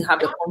kids need to have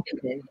the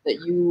confidence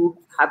that you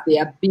have the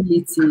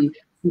ability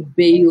to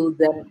bail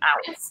them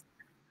out.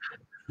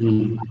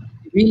 You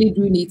really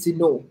do need to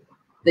know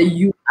that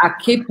you are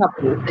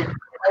capable of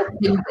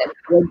helping them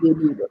when they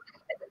need it.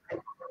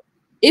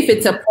 If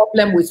it's a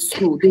problem with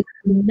school, they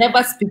will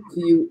never speak to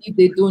you if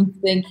they don't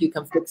think you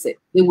can fix it.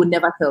 They will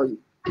never tell you.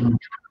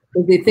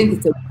 If they think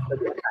it's a waste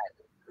of your time.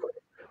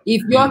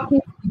 If your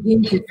kids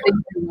begin to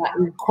think you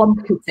are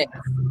incompetent,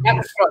 that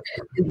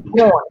trust is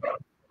gone.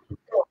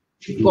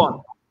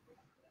 Gone.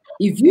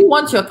 If you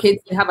want your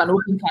kids to have an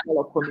open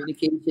channel of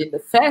communication, the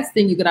first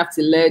thing you're going to have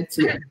to learn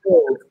to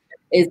build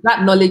is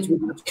that knowledge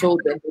with your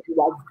children that you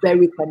are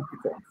very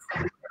competent.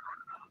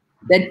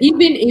 That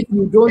even if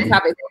you don't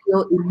have a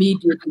skill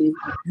immediately,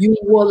 you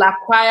will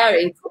acquire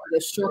it in the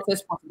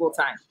shortest possible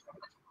time.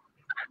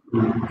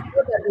 So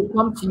that they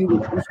come to you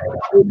with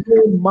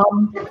issues,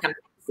 mom can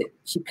fix it.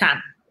 She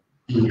can.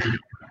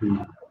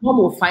 Mom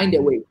will find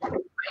a way. That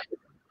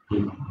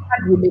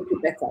will make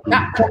it better.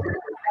 That comes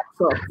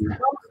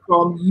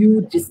from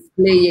you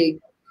displaying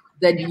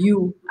that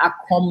you are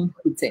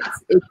competent.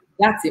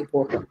 That's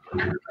important.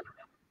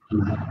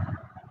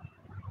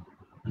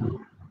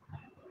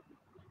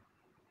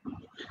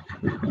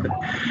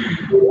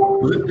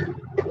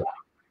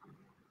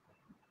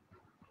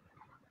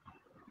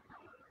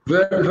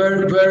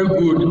 Very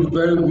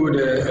good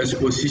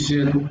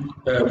exposition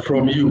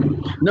from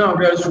you. Now,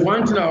 there's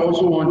one thing I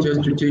also want us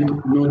to take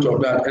note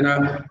of that, and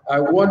I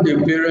want the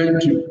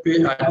parent to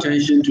pay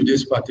attention to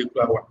this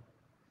particular one.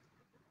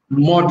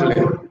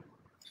 Modeling.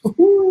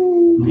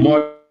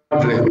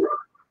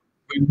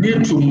 We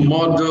need to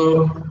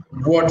model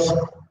what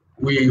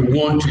we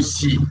want to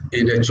see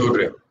in the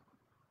children.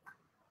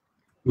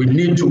 We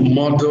need to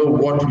model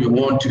what we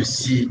want to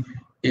see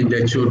in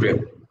the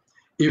children.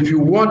 If you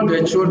want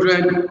the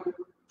children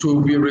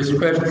to be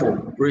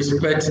respectful,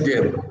 respect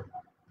them.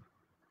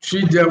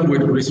 Treat them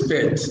with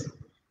respect.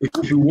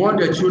 If you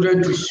want the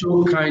children to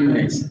show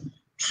kindness,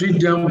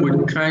 treat them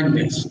with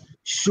kindness.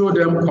 Show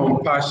them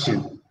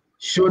compassion.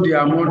 Show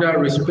their mother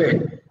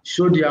respect.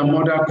 Show their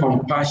mother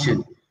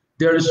compassion.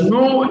 There is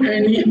no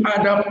any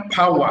other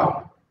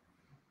power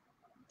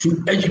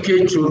to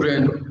educate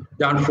children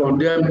than from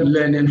them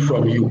learning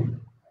from you.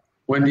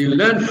 When they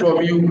learn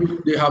from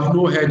you, they have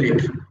no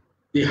headache.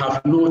 They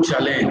have no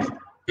challenge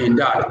in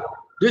that.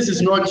 This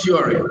is not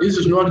theory. This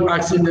is not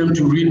asking them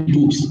to read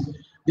books.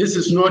 This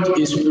is not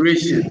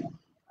inspiration.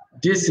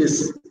 This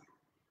is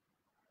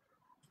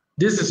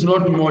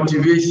not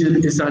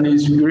motivation, it's an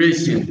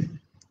inspiration.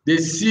 They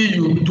see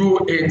you do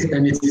it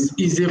and it is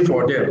easy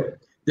for them.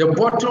 The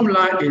bottom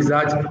line is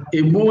that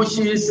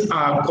emotions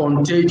are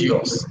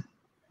contagious.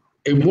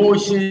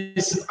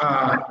 Emotions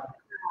are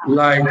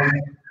like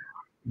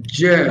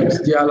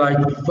germs, they are like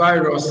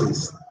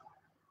viruses.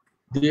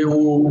 They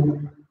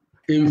will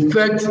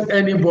infect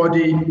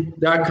anybody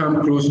that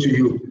comes close to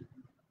you.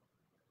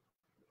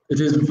 It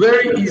is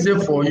very easy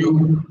for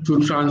you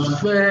to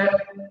transfer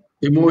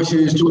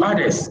emotions to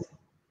others.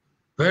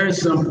 Very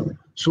simple.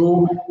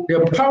 So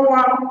the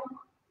power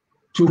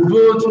to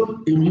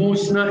build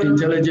emotional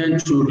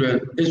intelligent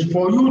children is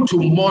for you to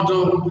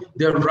model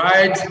the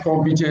right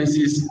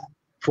competencies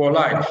for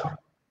life.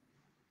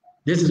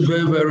 This is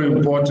very, very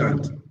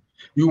important.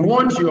 You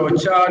want your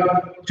child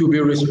to be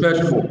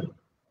respectful.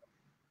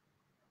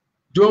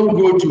 Don't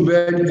go to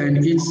bed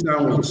and eat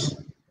sandwich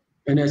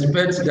and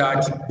expect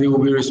that they will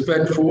be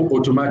respectful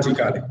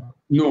automatically.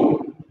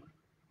 No,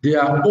 they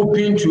are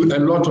open to a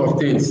lot of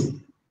things.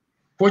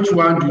 Which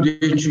one do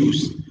they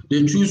choose?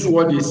 They choose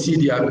what they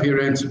see their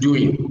parents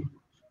doing.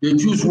 They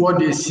choose what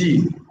they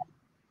see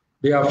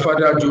their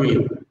father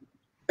doing.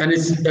 And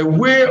it's a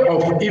way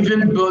of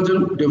even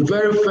building the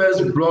very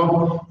first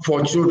block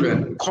for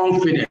children,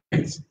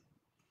 confidence.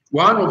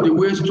 One of the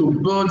ways to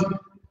build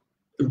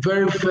the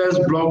very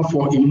first block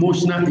for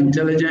emotional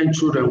intelligent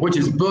children, which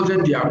is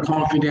building their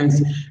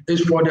confidence,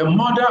 is for the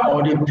mother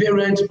or the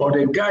parent or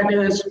the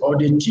guidance or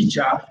the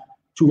teacher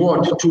to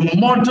what? To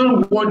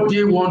model what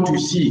they want to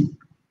see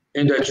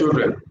in the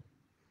children.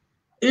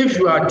 If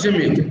you are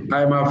timid,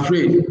 I'm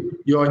afraid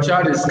your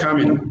child is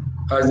coming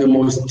as the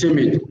most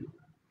timid,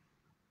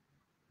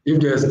 if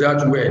there's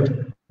that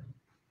word.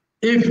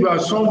 If you are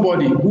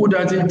somebody who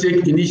doesn't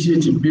take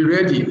initiative, be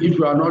ready. If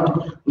you are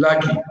not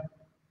lucky,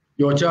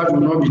 your child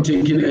will not be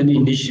taking any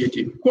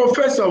initiative. Well,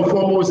 first and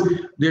foremost,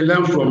 they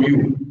learn from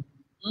you.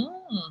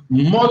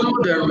 Model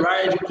the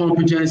right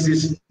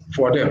competencies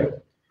for them.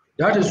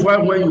 That is why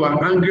when you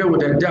are angry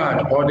with the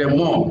dad or the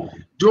mom,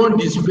 don't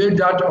display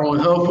that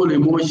unhelpful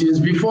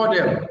emotions before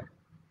them.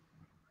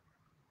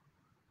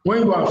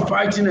 When you are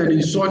fighting and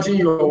insulting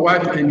your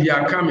wife and they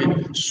are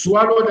coming,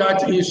 swallow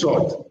that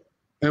insult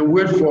and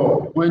wait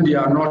for when they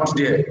are not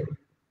there.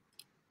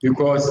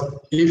 Because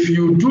if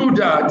you do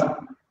that,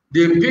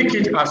 they pick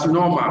it as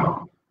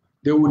normal.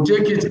 They will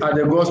take it as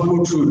the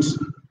gospel truth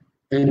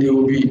and they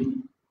will be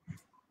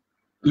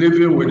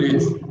living with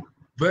it.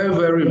 Very,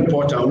 very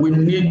important. We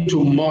need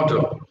to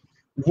model.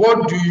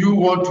 What do you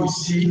want to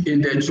see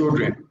in the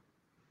children?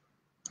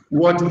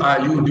 What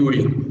are you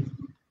doing?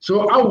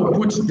 So I will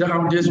put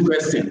down this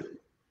question.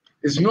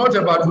 It's not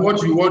about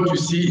what you want to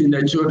see in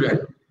the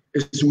children.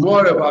 It's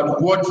more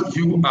about what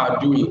you are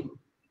doing.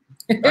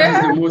 That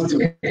is the most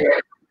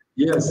important.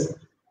 Yes.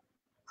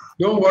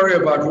 Don't worry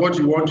about what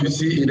you want to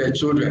see in the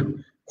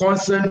children.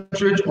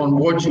 Concentrate on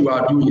what you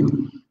are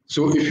doing.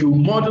 So if you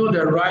model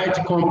the right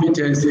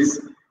competencies,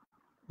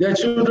 the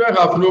children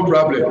have no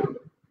problem.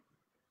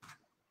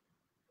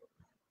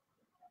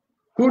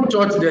 Who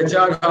taught the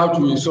child how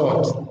to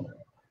insult?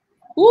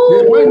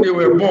 When they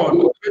were born,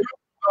 they don't know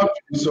how to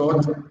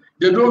insult.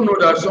 They don't know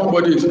that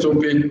somebody is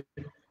stupid.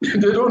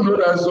 They don't know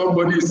that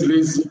somebody is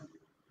lazy.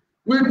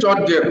 We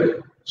taught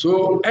them.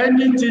 So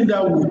anything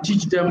that will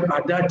teach them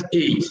at that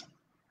age,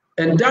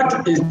 and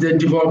that is the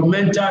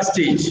developmental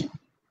stage,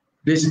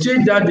 the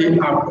stage that they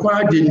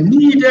acquire the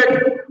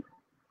needed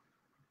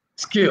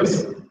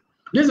skills.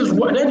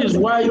 That is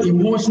why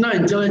emotional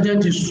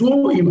intelligence is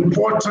so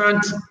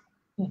important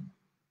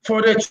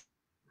for the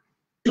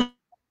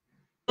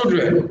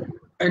children,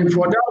 and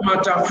for that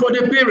matter, for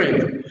the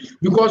parent.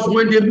 Because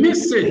when they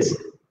miss it,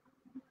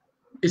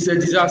 it's a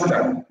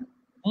disaster.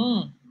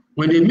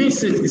 When they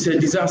miss it, it's a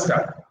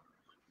disaster.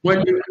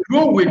 When you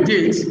grow with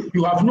it,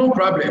 you have no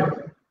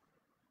problem.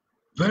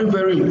 Very,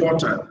 very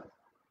important.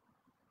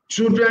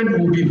 Children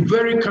will be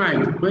very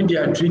kind when they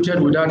are treated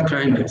with that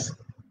kindness.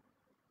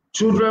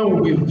 Children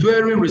will be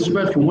very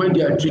respectful when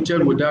they are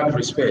treated with that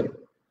respect.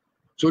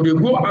 So they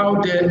go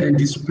out there and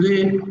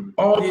display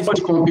all these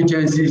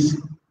competencies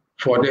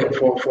for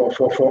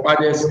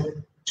others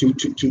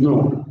to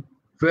know.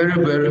 Very,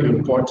 very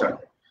important.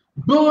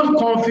 Build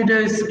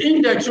confidence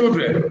in the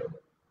children.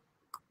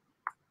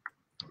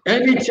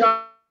 Any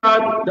child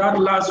that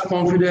lacks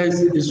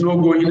confidence is not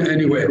going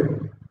anywhere.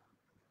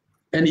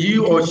 And he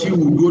or she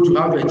will go to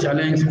have a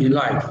challenge in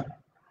life.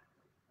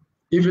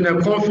 Even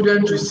a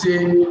confidence to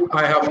say,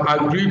 I have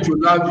agreed to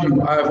love you,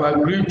 I have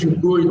agreed to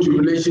go into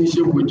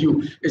relationship with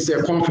you, it's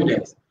a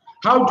confidence.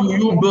 How do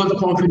you build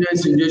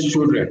confidence in these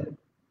children?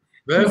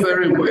 Very,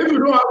 very important. If you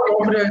don't have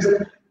confidence,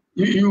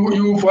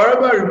 you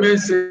forever remain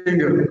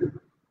single.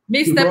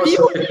 Mr.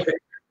 P.O.P.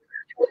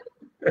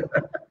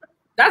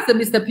 That's the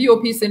Mr.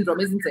 P.O.P. syndrome,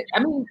 isn't it? I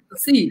mean,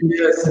 see,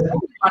 yes. When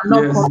you are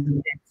not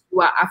confident,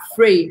 you are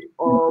afraid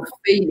of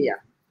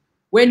failure.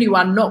 When you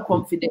are not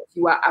confident,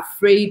 you are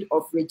afraid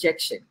of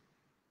rejection.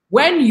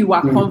 When you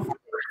are confident,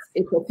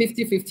 it's a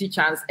 50-50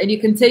 chance and you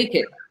can take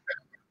it.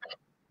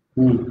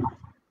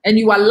 And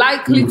you are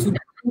likely to do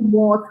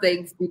more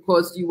things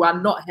because you are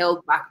not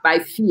held back by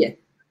fear.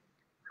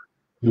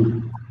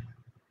 People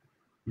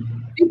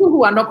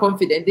who are not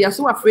confident, they are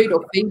so afraid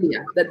of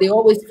failure that they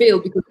always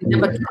fail because they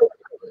never try.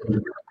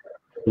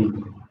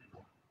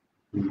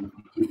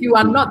 If you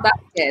are not that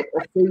scared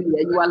of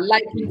failure, you are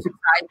likely to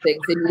try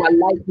things and you are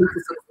likely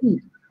to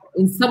succeed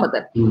in some of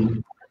them.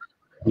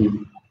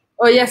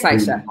 Oh yes,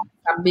 Aisha,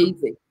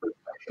 amazing.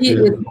 He is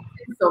making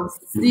some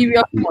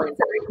serious points.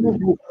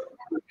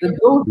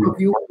 Those of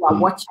you who are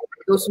watching,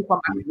 those who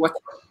come back to watch,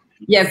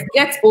 yes,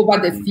 get over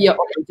the fear of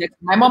rejection.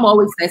 My mom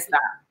always says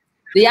that.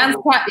 The answer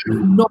is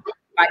no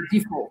by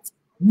default.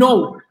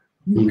 No,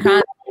 you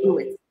can't do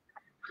it.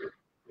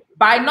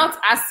 By not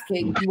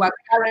asking, you are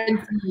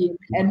guaranteeing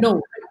a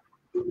no.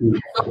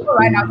 So go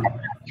right out.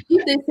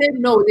 If they say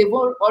no, they've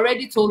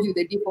already told you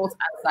the default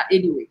answer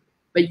anyway.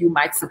 But you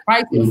might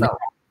surprise yourself.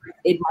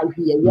 It might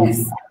be a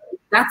yes.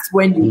 That's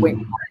when you win.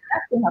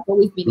 That thing has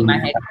always been in my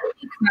head.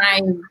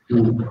 Anytime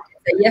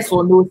it's a yes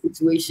or no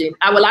situation,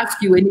 I will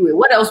ask you anyway.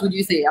 What else would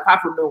you say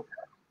apart from no?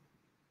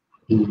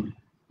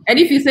 And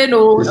if you say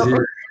no,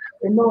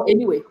 no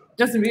anyway. It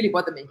doesn't really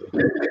bother me.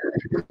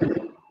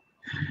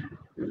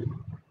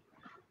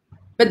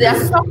 But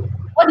there's some.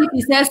 What if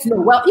he says no?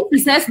 Well, if he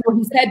says no,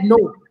 he said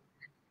no.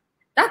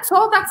 That's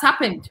all that's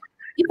happened.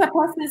 If a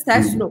person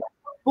says no,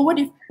 but what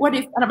if?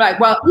 And I'm like,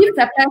 well, if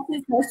a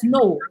person says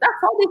no,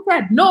 that's all they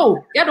said.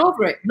 No, get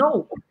over it.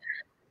 No.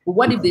 But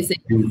what if they say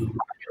yes?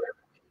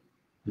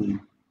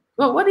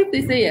 Well, what if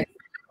they say yes?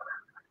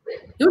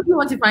 Don't you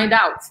want to find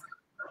out?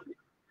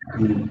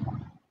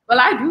 Well,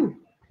 I do.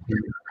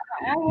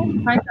 I want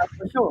to find out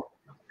for sure.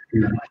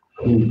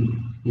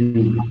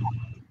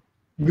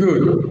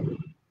 Good.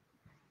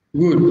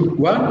 Good.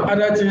 One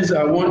other thing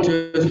I want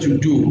us to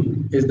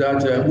do is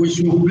that we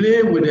should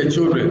play with the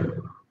children.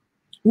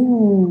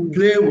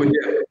 Play with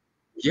them.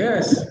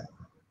 Yes.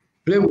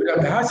 Play with them.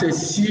 It has a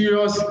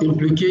serious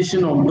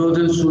implication on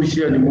building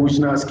social and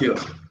emotional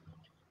skills.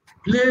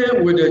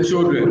 Play with the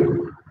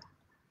children.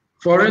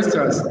 For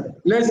instance,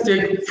 let's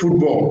take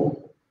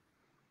football.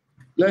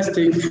 Let's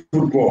take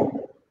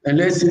football and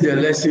let's see the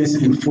lessons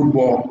in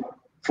football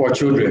for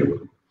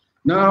children.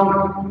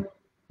 Now,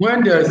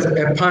 when there's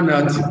a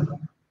penalty,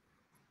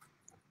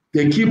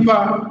 the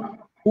keeper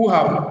who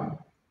have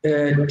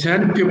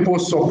 10 people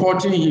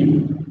supporting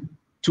him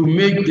to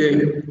make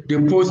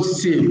the post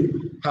save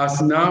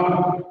has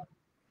now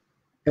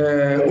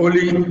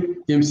only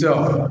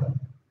himself.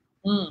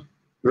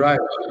 Right.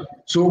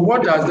 So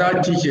what does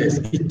that teach us?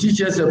 It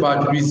teaches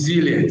about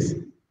resilience.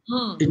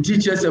 It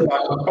teaches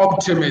about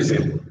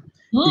optimism.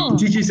 It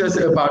teaches us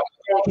about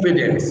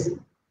confidence.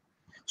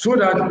 So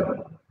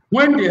that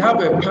when they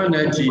have a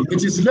penalty,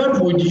 it is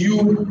left with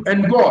you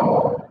and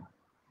God.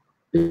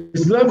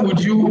 It's left with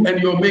you and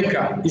your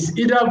maker. It's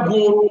either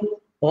goal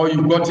or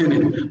you got in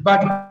it.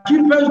 But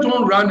keepers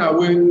don't run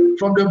away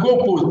from the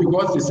goalpost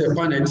because it's a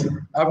penalty.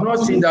 I've not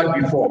seen that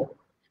before.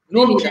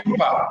 No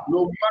keeper,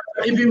 no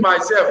matter, even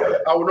myself,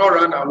 I will not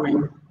run away.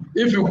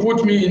 If you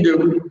put me in the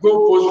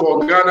goalpost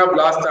for Ghana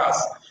Blasters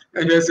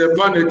and there's a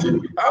penalty,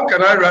 how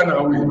can I run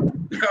away?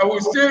 I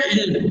will stay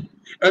in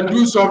and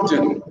do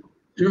something.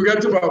 You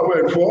get to my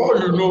point. For all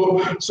you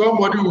know,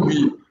 somebody will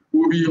do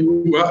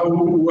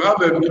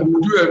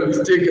a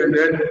mistake and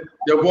then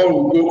the ball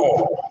will go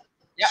off.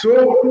 Yeah.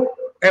 So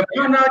a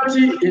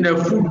penalty in a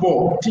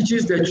football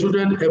teaches the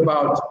children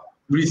about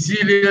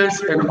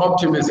resilience and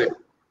optimism,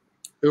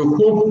 a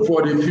hope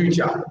for the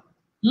future,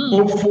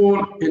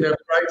 hopeful in a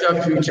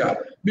brighter future.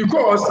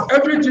 Because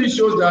everything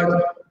shows that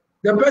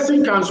the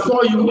person can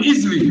score you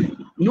easily.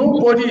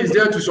 Nobody is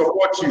there to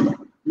support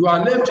you. You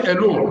are left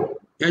alone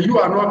and you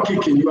are not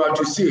kicking, you are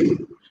to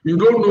save. You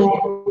don't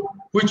know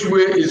which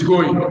way is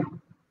going.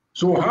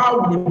 So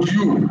how would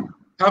you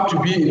have to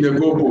be in the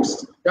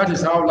goalpost? That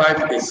is how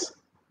life is.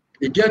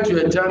 It gets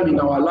to a time in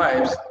our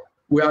lives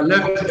we are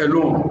left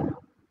alone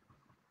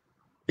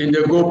in the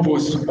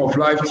goalpost of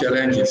life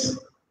challenges.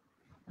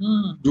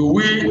 Do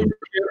we kill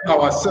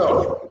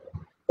ourselves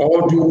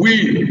or do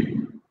we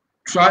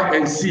try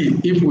and see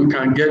if we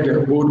can get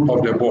the hold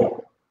of the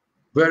ball?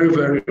 Very,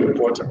 very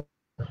important.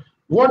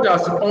 What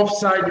does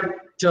offside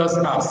tells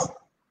us?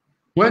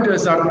 When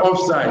there's an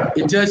offside,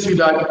 it tells you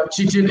that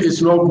cheating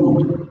is not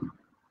good.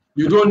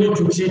 You don't need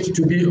to cheat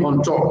to be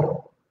on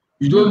top.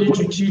 You don't need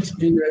to cheat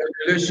in a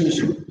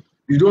relationship.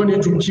 You don't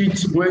need to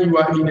cheat when you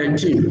are in a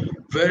team.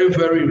 Very,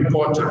 very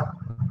important.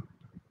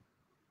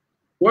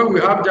 When we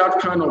have that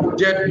kind of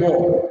dead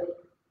ball,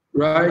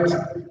 right?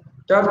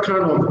 That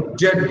kind of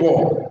dead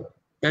ball,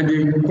 and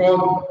they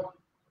call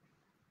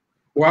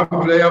one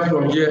player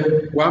from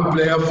here, one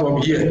player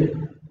from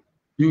here.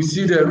 You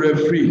see the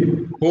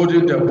referee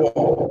holding the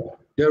ball.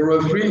 The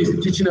referee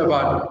is teaching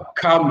about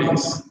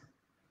calmness.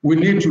 We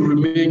need to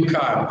remain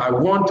calm. I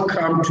want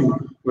calm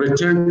to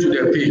return to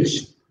the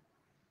pitch.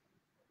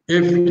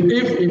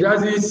 If he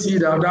doesn't see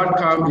that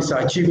calm is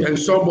achieved and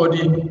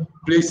somebody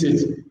plays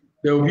it,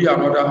 there will be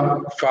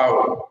another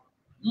foul.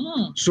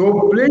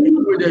 So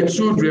playing with the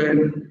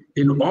children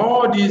in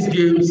all these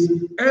games,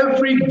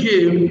 every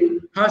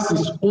game has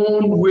its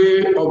own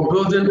way of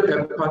building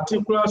a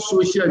particular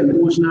social and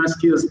emotional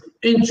skills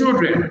in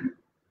children.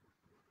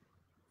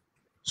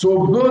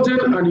 So building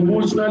an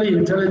emotionally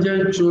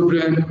intelligent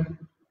children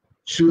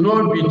should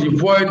not be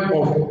devoid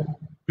of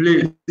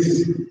play.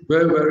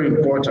 Very, very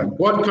important.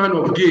 What kind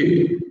of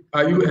game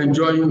are you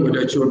enjoying with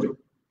the children?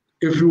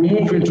 If you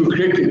move into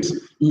cricket,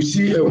 you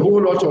see a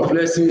whole lot of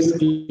lessons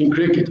in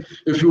cricket.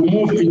 If you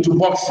move into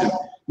boxing,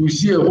 you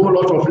see a whole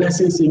lot of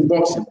lessons in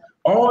boxing.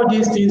 All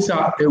these things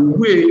are a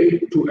way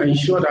to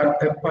ensure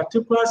that a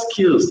particular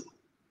skills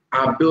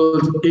are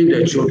built in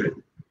the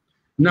children.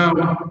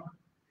 Now,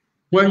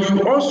 when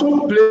you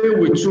also play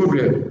with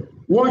children,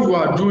 what you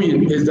are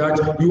doing is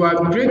that you are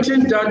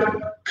creating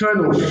that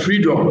kind of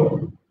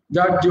freedom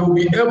that they will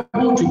be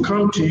able to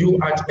come to you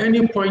at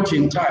any point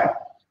in time.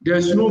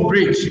 There's no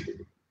bridge.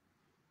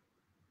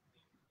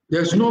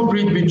 There's no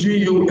bridge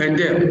between you and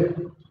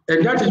them.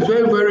 And that is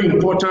very, very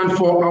important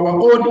for our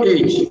old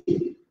age.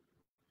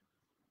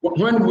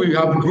 When we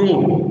have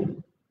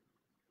grown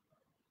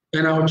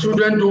and our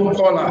children don't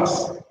call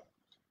us,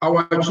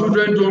 our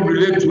children don't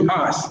relate to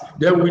us,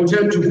 then we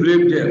tend to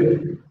blame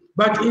them.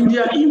 But in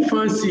their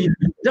infancy,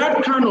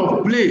 that kind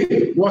of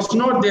play was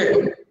not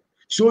there.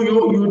 So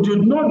you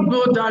did not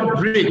build that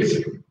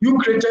bridge. You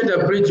created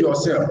a bridge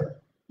yourself.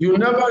 You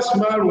never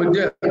smile with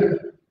them.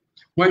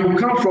 When you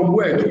come from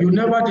work, you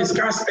never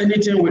discuss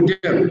anything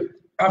with them.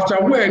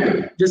 After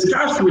work,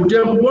 discuss with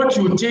them what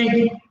you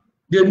think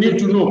they need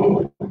to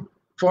know.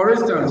 For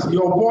instance,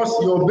 your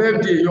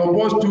birthday, your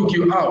boss took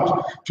you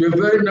out to a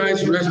very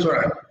nice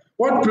restaurant.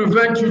 What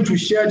prevents you to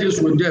share this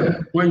with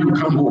them when you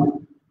come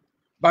home?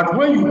 But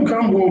when you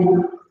come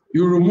home,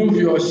 you remove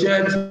your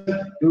shirt,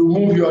 you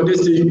remove your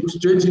this thing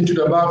straight into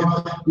the bath,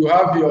 you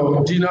have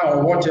your dinner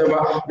or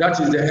whatever, that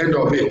is the end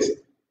of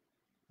it.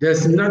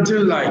 There's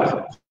nothing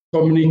like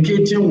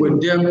communicating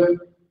with them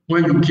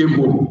when you came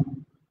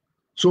home.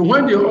 So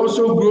when they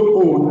also grow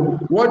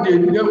old, what they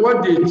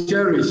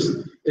cherish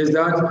is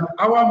that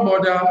our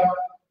mother,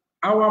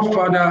 our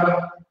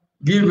father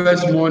give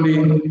us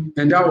money,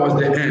 and that was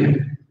the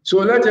end. So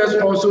let us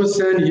also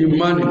send him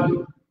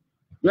money.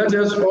 Let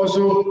us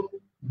also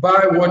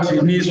buy what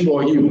he needs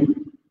for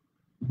him.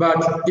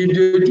 But if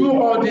they do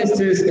all these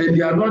things and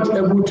they are not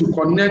able to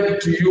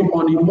connect to you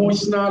on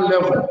emotional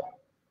level,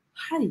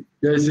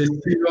 there is a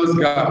serious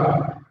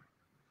gap.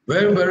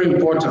 Very, very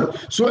important.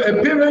 So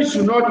a parent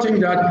should not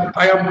think that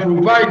I am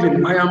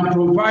providing,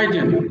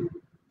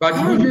 but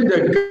within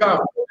the gap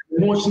of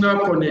emotional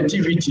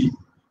connectivity,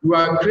 you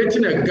are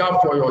creating a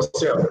gap for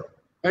yourself,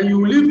 and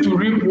you live to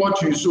reap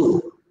what you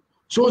sow.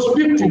 So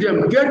speak to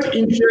them, get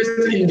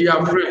interested in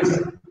their friends,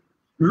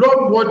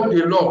 love what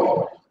they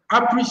love,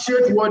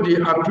 appreciate what they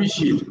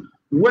appreciate,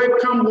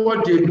 welcome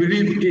what they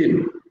believe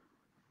in,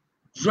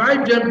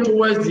 drive them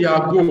towards their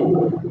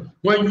goal.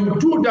 When you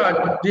do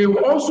that, they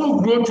will also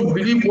grow to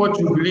believe what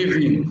you believe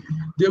in.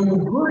 They will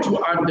grow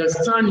to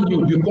understand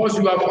you because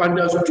you have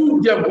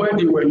understood them when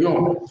they were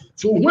young.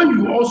 So when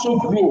you also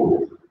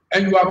grow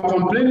and you are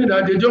complaining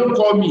that they don't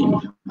call me,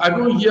 I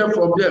don't hear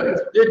from them,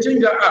 they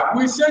think that,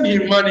 we send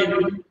him money,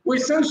 we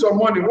send some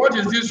money. What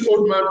is this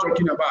old man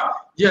talking about?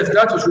 Yes,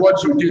 that is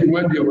what you did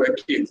when they were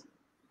kids.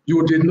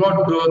 You did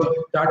not build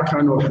that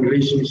kind of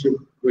relationship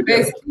with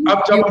them.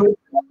 After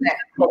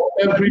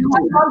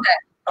everything,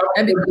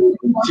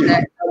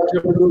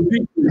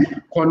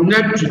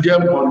 connect to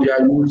them on their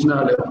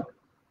emotional level.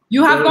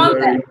 You have gone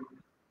there.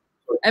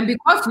 And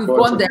because you've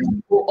gone there,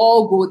 you will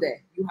all go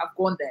there. You have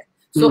gone there.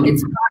 So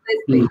it's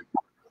Father's Day.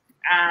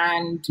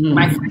 And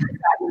my friends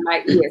are in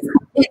my ears.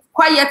 It's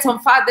quiet on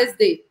Father's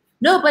Day.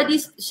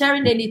 Nobody's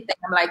sharing anything.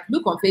 I'm like,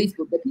 look on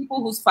Facebook. The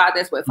people whose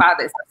fathers were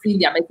fathers, I've seen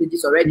their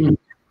messages already.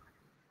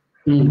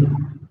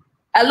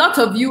 A lot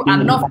of you are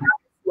not fathers.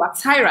 You are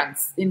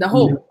tyrants in the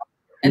home.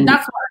 And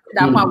that's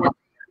what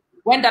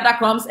when Dada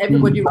comes,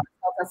 everybody runs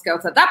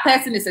helter-skelter. That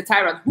person is a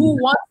tyrant. Who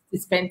wants to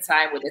spend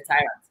time with a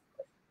tyrant?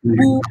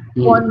 Who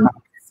wants to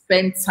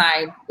spend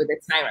time with a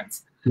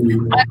tyrant?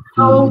 And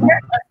so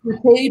you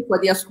paid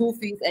for their school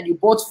fees and you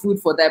bought food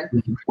for them.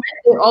 When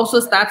they also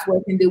start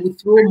working, they will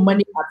throw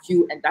money at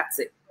you and that's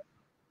it.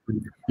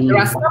 There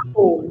are some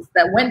homes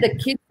that when the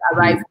kids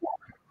arrive,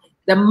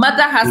 the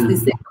mother has to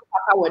say,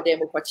 Papa with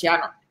them.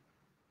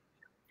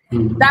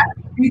 That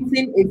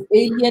greeting is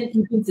alien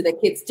even to the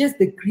kids, just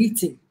the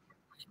greeting.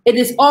 It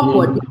is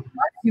awkward.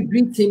 Once you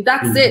greet him,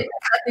 that's it. There's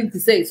nothing to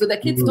say. So the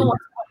kids don't want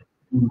to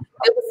come.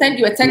 They will send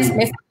you a text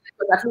message,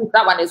 because at least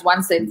that one is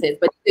one sentence.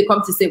 But if they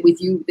come to sit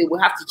with you, they will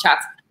have to chat.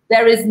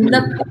 There is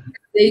nothing to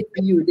say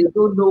to you. They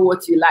don't know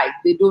what you like.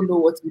 They don't know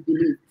what you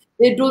believe.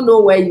 They don't know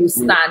where you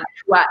stand.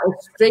 You are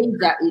a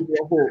stranger in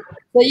your home.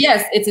 So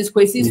yes, it is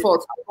Kwesi's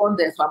fault. I'm going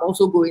there, so I'm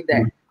also going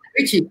there.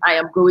 Richie, I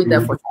am going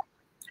there for sure.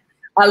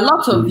 A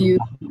lot of you,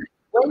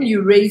 when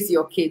you raise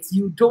your kids,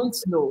 you don't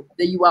know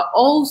that you are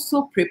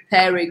also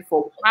preparing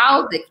for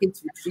how the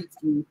kids will treat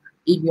you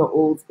in your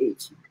old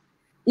age.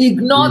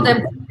 Ignore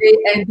them today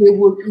and they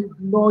will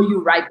ignore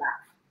you right back.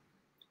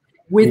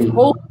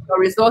 Withhold your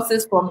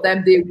resources from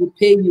them, they will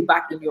pay you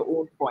back in your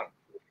own coin.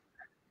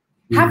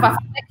 Have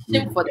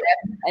affection for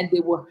them and they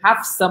will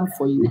have some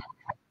for you.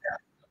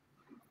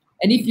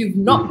 And if you've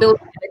not built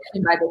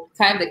affection by the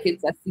time the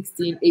kids are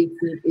 16,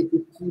 18, it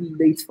is too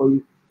late for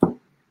you.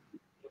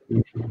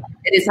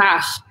 It is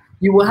harsh.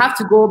 You will have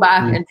to go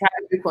back and try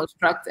to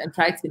reconstruct and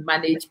try to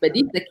manage. But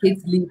if the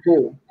kids leave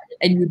home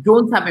and you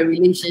don't have a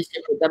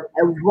relationship with them,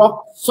 a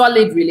rock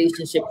solid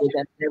relationship with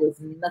them, there is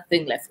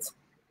nothing left.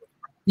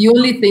 The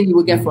only thing you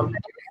will get from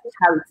them is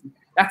charity.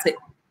 That's it.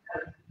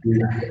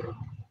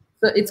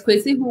 So it's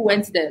Kwesi who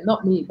went there,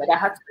 not me, but I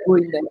had to go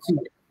in there too.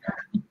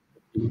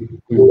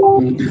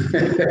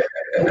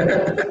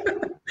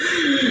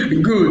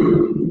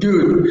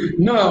 Good.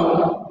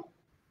 Now,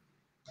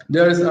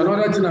 there is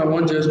another thing I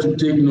want us to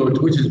take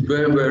note, which is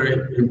very,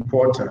 very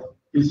important.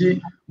 You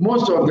see,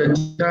 most of the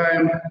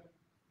time,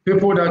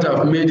 people that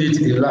have made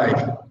it in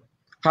life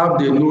have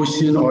the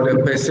notion or the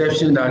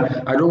perception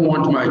that I don't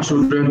want my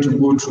children to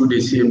go through the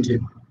same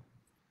thing.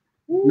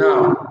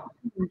 Now,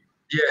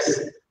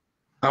 yes,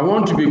 I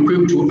want to be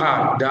quick to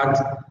add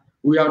that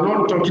we are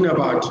not talking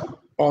about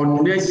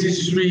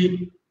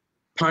unnecessary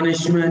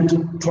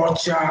punishment,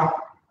 torture,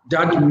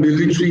 that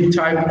military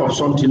type of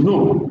something.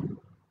 No.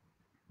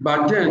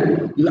 But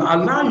then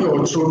allow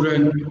your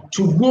children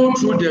to go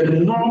through the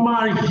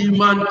normal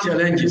human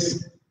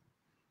challenges.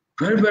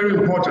 Very, very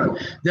important.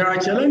 There are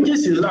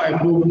challenges in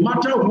life, no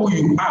matter who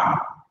you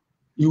are,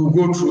 you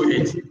go through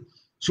it.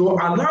 So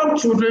allow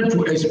children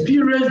to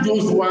experience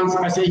those ones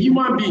as a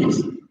human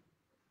being.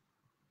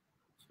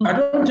 I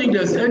don't think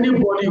there's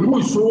anybody who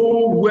is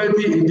so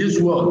wealthy in this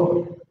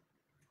world.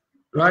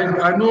 Right?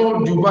 I know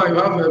Dubai, you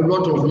have a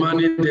lot of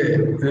money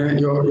there.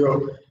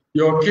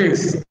 Your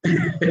kids,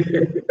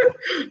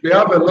 they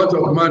have a lot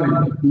of money.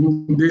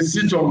 They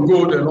sit on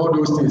gold and all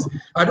those things.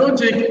 I don't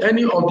think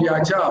any of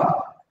their child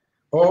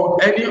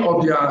or any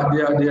of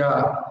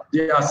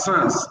their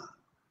sons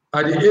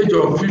at the age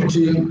of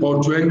 15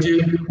 or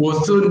 20 will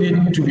still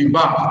need to be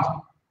bathed.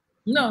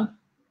 No.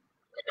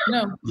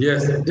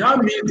 Yes, that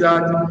means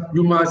that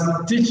you must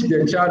teach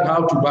the child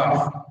how to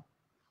bath.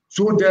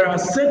 So there are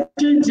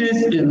certain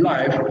things in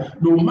life,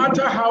 no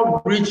matter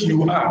how rich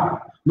you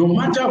are, no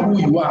matter who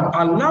you are,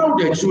 allow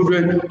the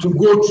children to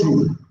go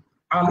through.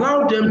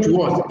 Allow them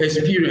to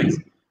experience.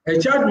 A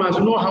child must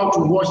know how to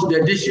wash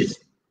the dishes.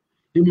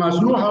 He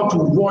must know how to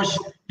wash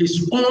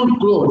his own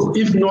clothes,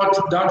 if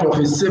not that of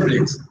his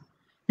siblings.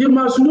 He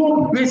must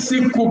know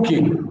basic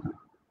cooking.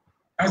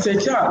 As a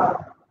child,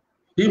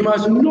 he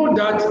must know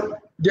that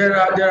there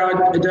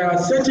are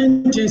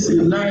certain things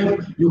in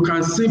life you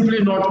can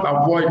simply not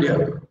avoid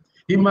them.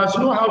 He must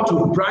know how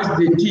to brush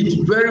the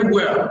teeth very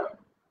well.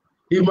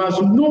 He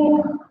must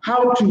know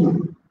how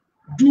to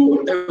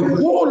do a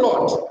whole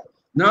lot.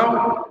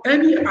 Now,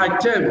 any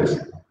attempt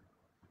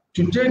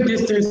to take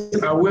these things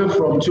away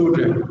from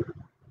children,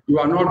 you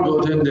are not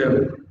building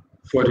them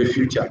for the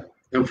future.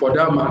 And for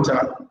that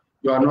matter,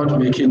 you are not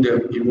making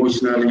them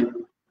emotionally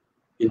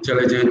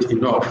intelligent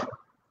enough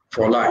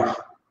for life.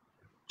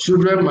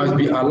 Children must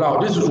be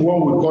allowed. This is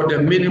what we call the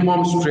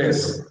minimum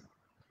stress.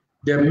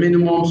 The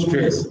minimum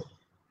stress.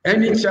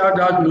 Any child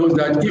that knows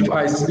that if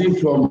I sleep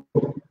from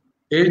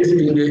 8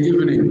 in the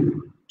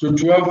evening to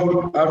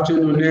 12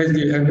 afternoon next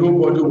day and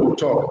nobody will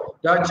talk,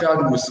 that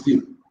child will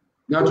sleep.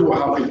 That will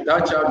happen.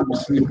 That child will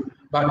sleep.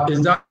 But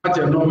is that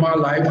a normal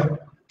life?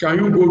 Can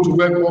you go to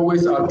work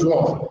always at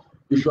 12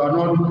 if you are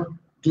not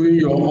doing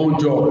your own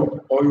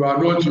job or you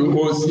are not your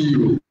own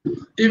CEO?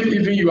 If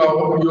even you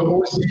are your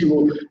own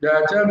CEO, there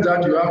are times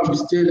that you have to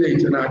stay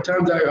late and there are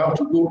times that you have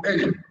to go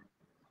early.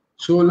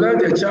 So let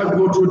the child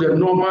go through the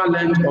normal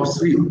length of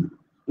sleep.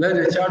 Let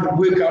the child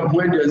wake up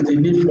when there's the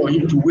need for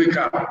him to wake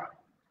up.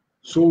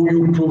 So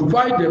you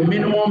provide the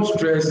minimum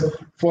stress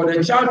for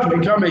the child to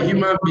become a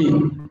human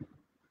being.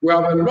 We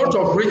have a lot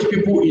of rich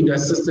people in the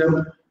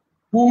system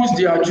whose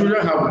their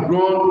children have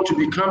grown to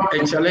become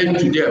a challenge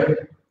to them.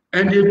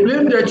 And they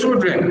blame their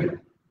children.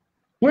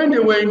 When they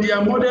were in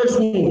their mother's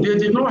womb, they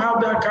did not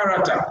have that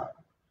character.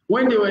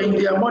 When they were in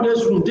their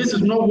mother's womb, this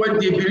is not what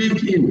they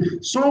believed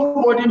in.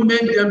 Somebody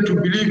made them to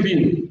believe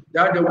in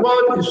that the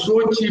world is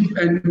so cheap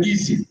and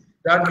easy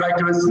that I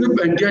can sleep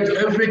and get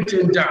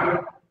everything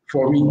done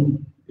for me.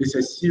 It's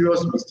a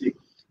serious mistake.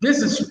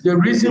 This is the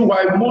reason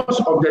why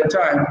most of the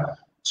time,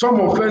 some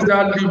of us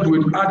that live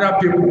with other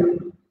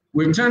people,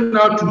 we turn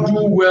out to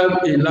do well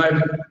in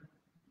life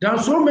than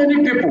so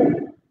many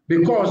people,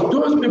 Because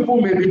those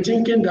people may be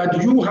thinking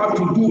that you have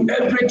to do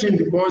everything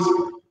because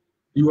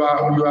you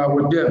are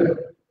with them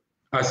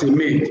as a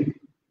maid.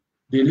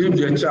 They leave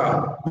their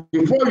child.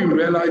 Before you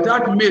realize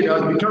that maid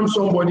has become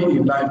somebody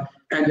in life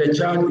and the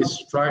child is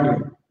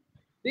struggling.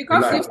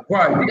 Because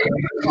why?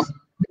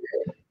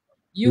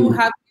 You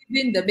have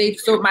given the maid.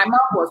 So my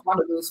mom was one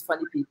of those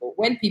funny people.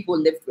 When people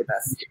lived with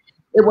us,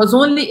 it was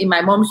only in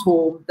my mom's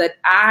home that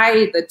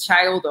I, the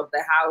child of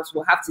the house,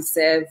 will have to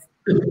serve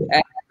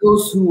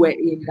those who were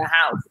in the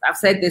house. I've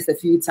said this a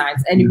few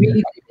times, and it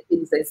really didn't make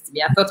any sense to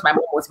me. I thought my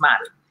mom was mad.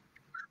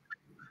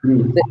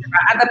 There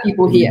are other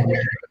people here.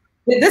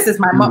 This is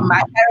my mom, my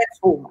parents'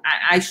 home.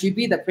 I should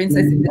be the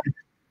princess in this,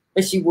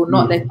 but she will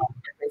not let me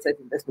be the princess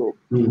in this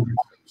home.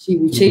 She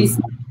will chase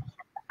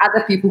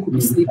other people who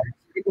could sleep.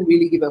 She didn't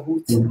really give a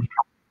hoot.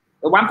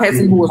 The one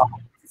person who was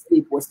to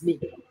sleep was me.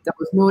 There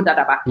was no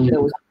dadaba. There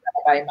was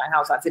no dadaba in my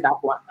house until that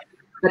one.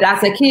 But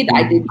as a kid,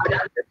 I did.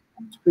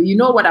 But you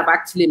know what I've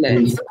actually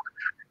learned?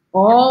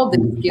 All the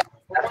skills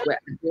that were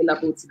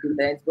available to be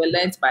learned were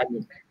learned by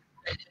me.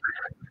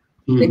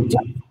 The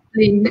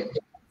discipline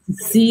to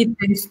see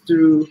things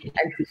through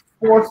and to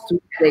force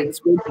through things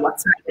when you are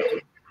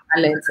tired, I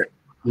learned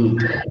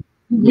it.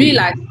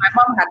 Realized my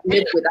mom had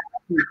lived with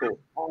other people,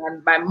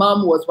 and my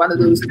mom was one of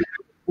those people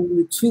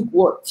who took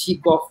what she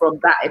got from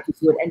that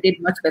episode and did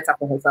much better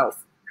for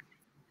herself.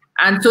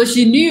 And so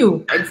she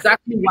knew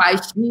exactly why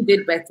she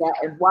did better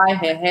and why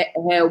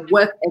her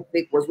work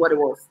ethic was what it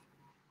was.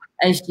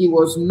 And she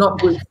was not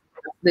going to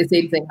the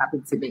same thing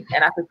happened to me.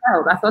 And as a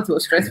child, I thought it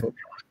was stressful.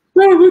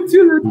 Why would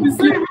you let me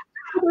sleep?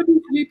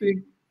 Nobody's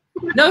sleeping.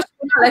 No, she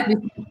would not let me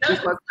sleep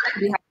because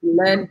we had to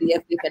learn the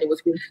ethic and it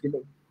was going to me.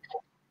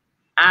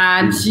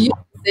 And she used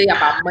to say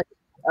about money.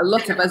 A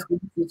lot of us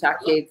don't teach our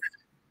kids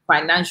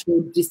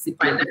financial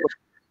discipline because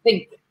we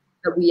think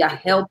that we are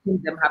helping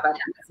them have an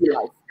easy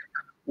life.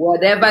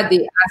 Whatever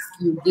they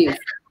ask you give,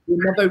 they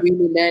never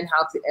really learn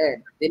how to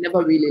earn. They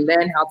never really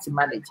learn how to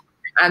manage.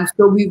 And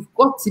so we've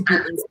got to be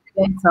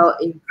instrumental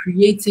in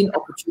creating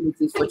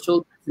opportunities for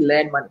children to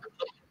learn money.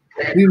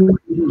 We will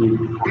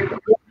do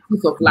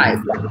piece of life.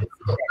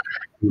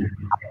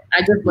 I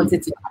just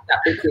wanted to keep that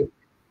thinking.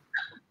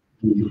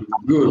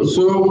 Good.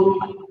 So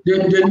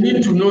they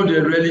need to know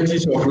the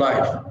realities of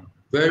life.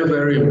 Very,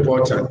 very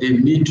important. They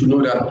need to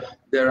know that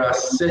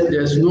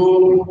there's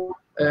no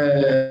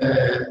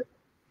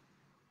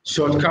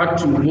shortcut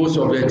to most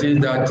of the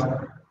things that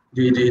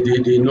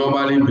they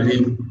normally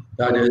believe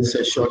that there's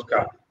a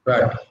shortcut.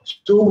 Right.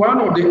 So one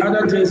of the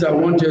other things I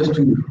want us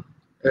to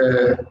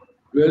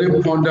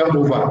really ponder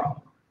over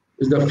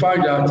is the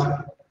fact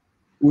that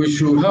we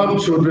should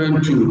help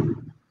children to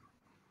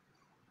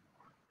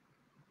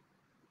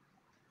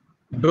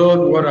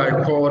build what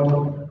I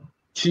call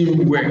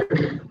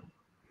teamwork.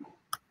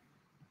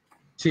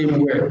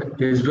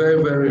 Teamwork is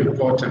very, very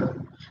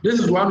important. This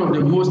is one of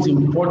the most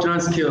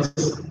important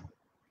skills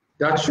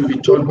that should be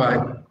taught by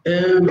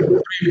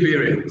every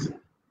parent.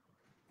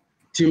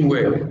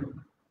 Teamwork.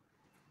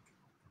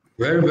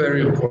 Very,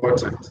 very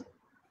important.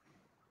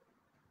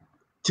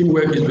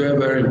 Teamwork is very,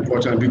 very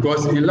important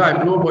because in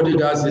life, nobody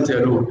does it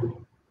alone.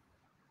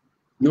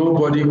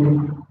 Nobody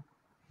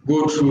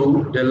go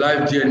through the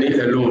life journey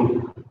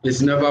alone.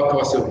 It's never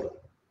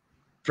possible.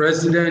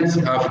 Presidents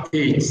have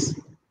aides.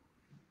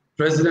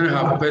 Presidents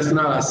have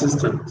personal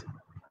assistants.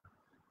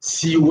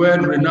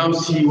 World-renowned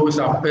CEOs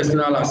have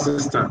personal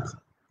assistants.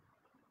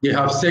 They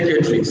have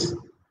secretaries.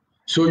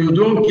 So you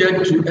don't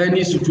get to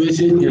any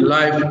situation in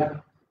life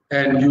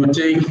and you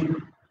think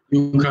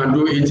you can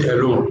do it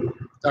alone.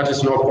 That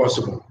is not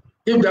possible.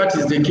 If that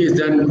is the case,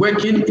 then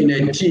working in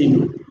a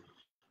team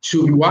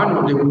should be one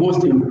of the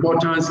most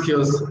important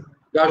skills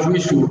that we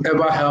should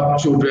ever help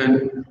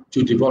children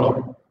to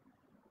develop.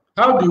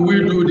 How do we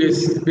do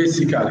this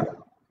basically?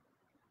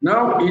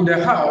 Now in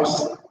the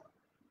house,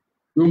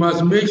 you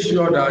must make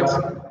sure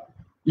that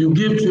you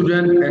give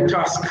children a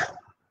task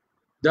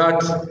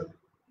that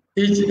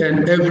each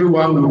and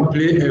everyone will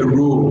play a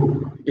role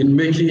in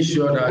making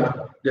sure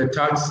that the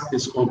task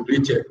is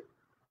completed.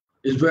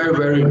 It's very,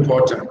 very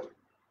important.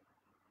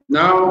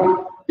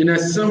 Now, in a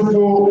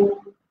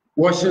simple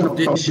washing of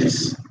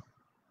dishes,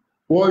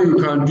 what you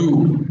can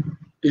do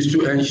is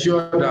to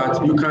ensure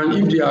that you can,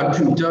 if there are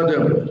two, tell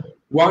them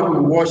one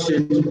will wash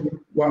it,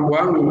 one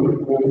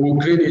will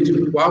clean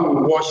it, one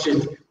will wash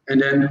it,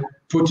 and then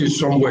put it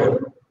somewhere.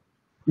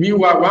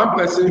 Meanwhile, one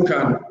person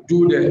can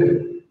do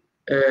the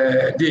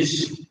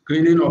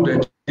cleaning of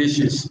the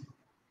dishes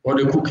or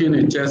the cooking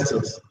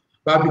utensils.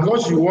 But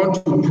because you want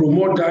to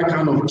promote that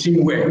kind of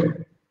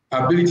teamwork,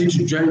 ability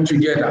to join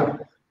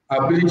together,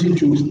 ability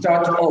to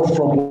start off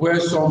from where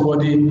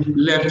somebody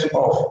left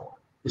off,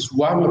 is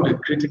one of the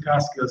critical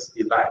skills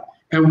in life.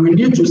 And we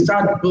need to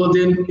start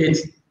building it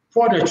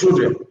for the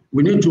children.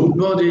 We need to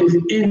build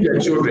it in the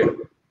children.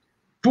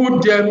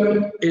 Put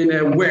them in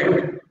a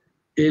work,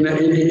 in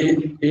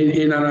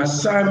an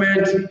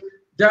assignment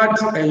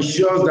that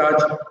ensures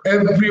that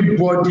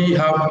everybody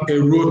have a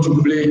role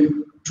to play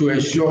to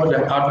ensure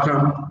the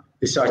outcome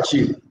is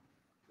achieved.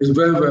 It's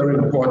very, very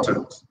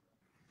important.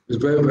 It's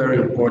very, very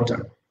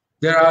important.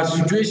 There are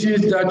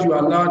situations that you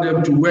allow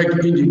them to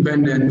work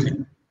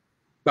independently,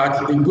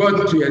 but it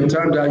got to a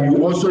time that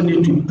you also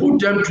need to put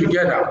them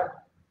together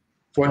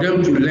for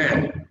them to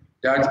learn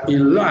that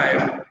in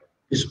life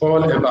it's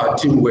all about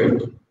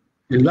teamwork.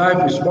 In life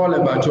it's all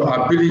about your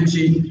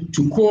ability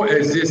to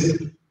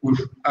coexist with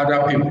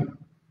other people.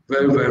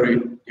 Very,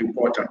 very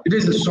important.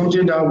 This is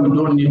something that we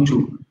don't need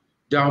to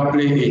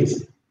downplay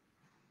it.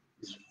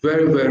 It's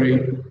very,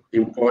 very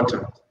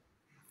important.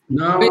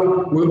 Now,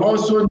 we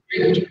also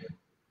need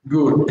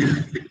good.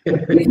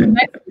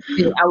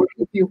 I will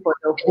keep you for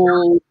the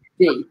whole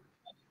day.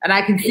 And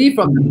I can see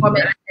from the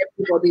comments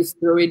everybody's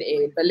throwing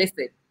in. But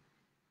listen,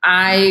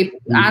 I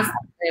asked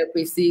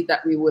Kwesi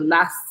that we will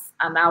last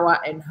an hour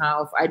and a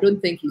half. I don't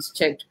think he's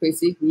checked,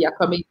 Kwesi. We are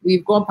coming.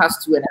 We've gone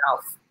past 2.5.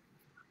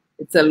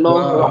 It's a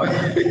long one.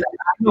 I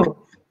know.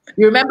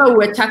 You remember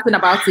we were chatting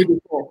about it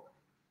before.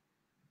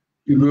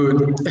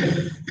 Good.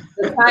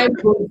 The time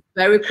goes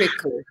very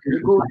quickly.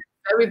 It goes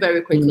very,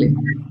 very quickly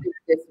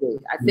this way.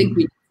 I think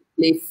we need to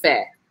play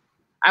fair.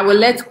 I will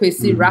let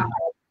Kwesi wrap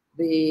up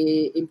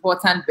the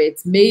important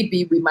bits.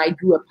 Maybe we might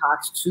do a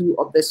part 2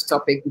 of this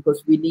topic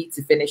because we need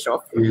to finish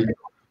off.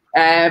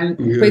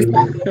 Kwesi,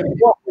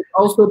 what would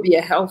also be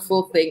a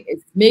helpful thing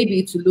is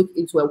maybe to look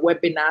into a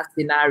webinar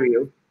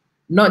scenario,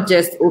 not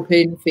just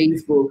open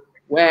Facebook,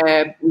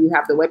 where we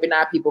have the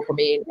webinar, people come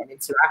in and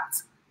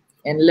interact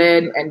and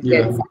learn and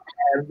get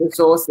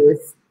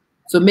resources.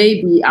 So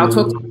maybe I'll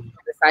talk to you on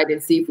the side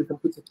and see if we can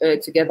put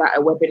together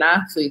a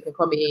webinar so you can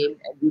come in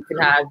and we can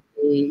have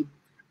a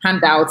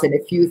handout and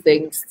a few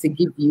things to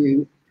give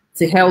you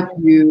to help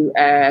you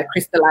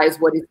crystallize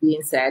what is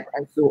being said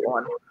and so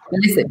on.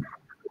 And listen,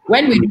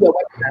 when we do a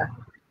webinar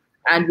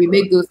and we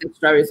make those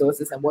extra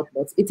resources and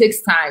whatnot, it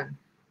takes time.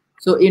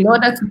 So in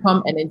order to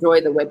come and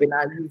enjoy the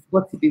webinar, you've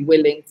got to be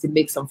willing to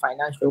make some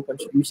financial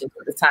contributions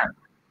at the time.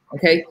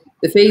 Okay?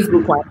 The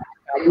Facebook one,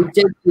 we've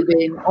just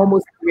given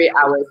almost 3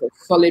 hours of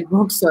solid,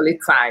 rock solid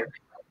time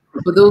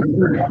for those who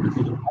want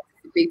to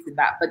participate in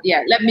that. But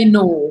yeah, let me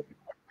know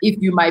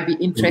if you might be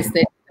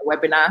interested in the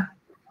webinar.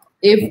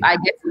 If I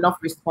get enough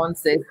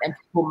responses and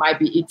people might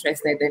be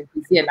interested, then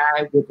Kwesi and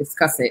I will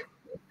discuss it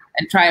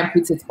and try and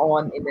put it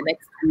on in the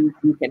next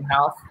week and a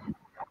half.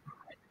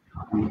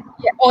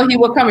 Yeah, or he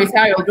will come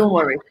retire, don't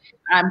worry.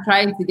 I'm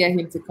trying to get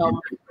him to come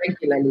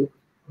regularly.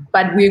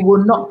 But we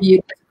will not be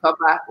able to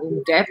cover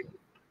in depth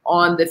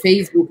on the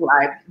Facebook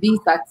Live. These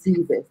are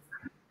teasers.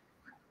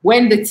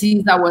 When the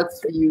teaser works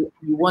for you,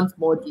 you want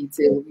more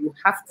detail, you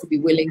have to be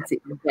willing to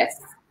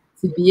invest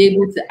to be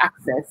able to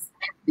access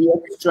the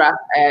extra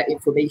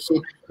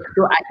information.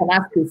 So I can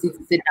ask Kwesi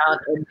to sit down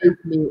and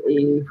make me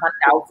a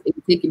handout. It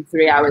will take him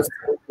 3 hours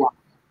to make one.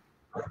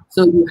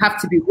 So you have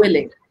to be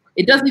willing.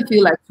 It doesn't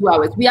feel like 2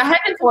 hours. We are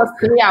heading towards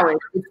 3 hours.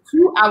 It's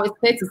 2 hours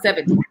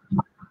 37.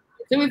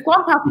 So we've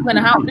gone past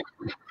 2.5.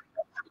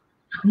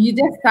 You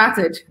just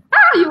started.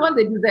 You want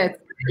the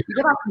dessert.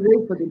 You're going to have to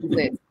wait for the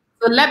dessert.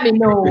 So let me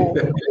know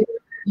if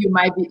you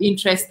might be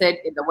interested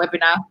in the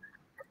webinar.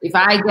 If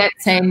I get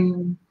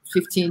 10,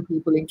 15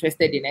 people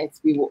interested in it,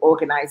 we will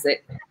organize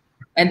it.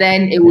 And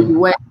then it will be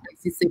worth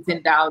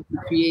sitting down to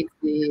create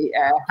the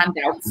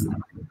handouts,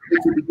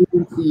 which will be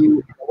given to you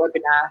in the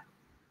webinar,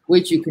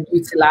 which you can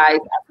utilize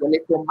as your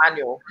little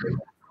manual.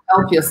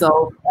 Help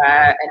yourself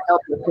and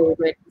help your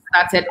children.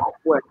 Started off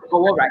work. Go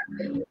all right.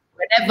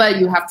 Whenever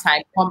you have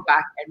time, come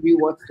back and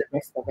rewatch the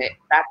rest of it.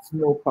 That's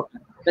no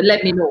problem. But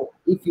let me know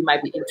if you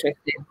might be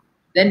interested.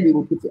 Then we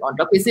will put it on.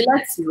 Okay, so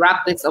let's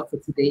wrap this up for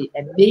today.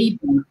 And maybe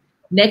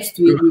next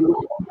week we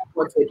will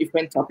go to a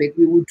different topic.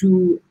 We will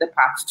do the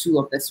part 2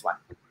 of this one.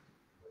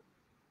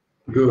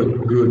 Good.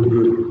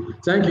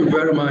 Thank you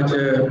very much.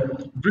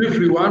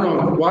 Briefly, one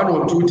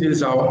or two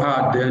things I'll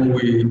add, then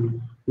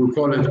we'll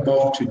call it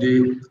off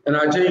today. And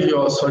I think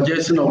your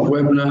suggestion of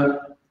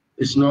webinar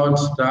is not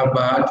that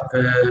bad.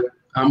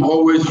 I'm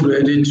always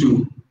ready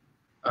to,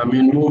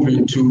 move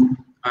into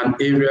an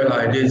area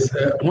like this.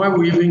 When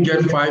we even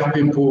get 5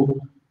 people,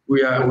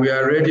 we are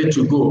ready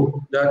to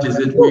go. That is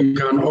it. We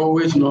can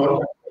always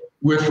not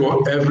wait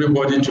for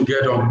everybody to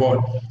get on board.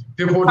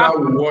 People that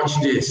will watch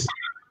this,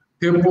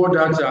 people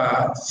that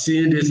are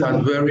seeing this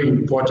as very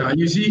important.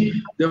 You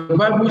see, the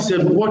Bible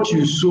said, what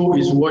you sow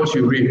is what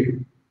you reap.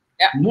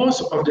 Yeah.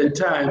 Most of the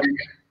time,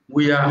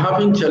 we are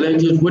having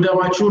challenges with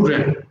our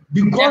children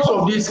because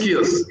of these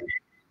skills.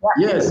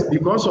 Yes,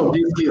 because of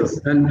these skills.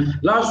 And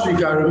last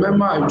week, I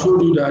remember I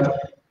told you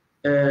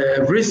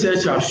that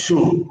research has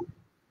shown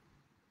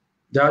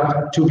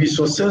that to be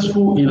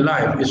successful in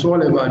life is all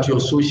about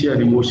your social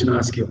and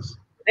emotional skills.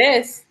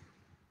 Yes.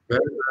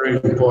 Very,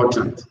 very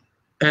important.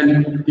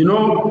 And,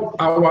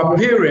 our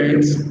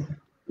parents,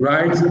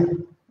 right,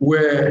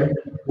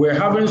 were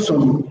having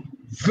some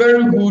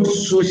very good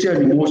social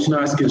and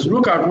emotional skills.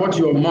 Look at what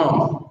your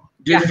mom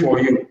did for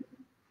you.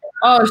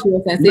 Oh, she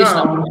was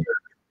sensational. Now,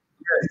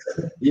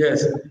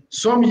 yes.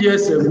 Some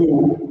years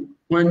ago,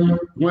 when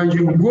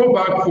you go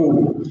back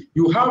home,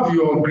 you have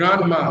your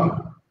grandma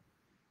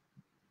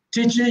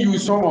teaching you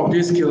some of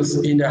these skills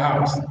in the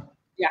house.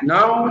 Yeah.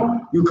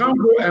 Now you can't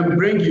go and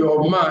bring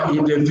your ma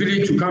in the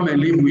village to come and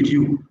live with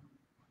you.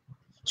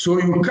 So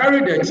you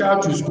carry the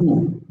child to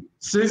school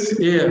 6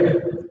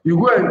 a.m. You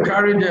go and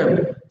carry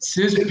them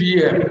 6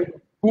 p.m.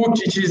 Who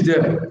teaches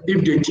them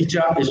if the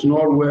teacher is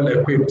not well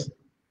equipped?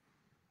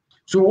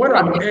 So what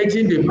I'm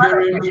urging the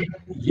parents,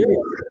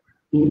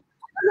 doesn't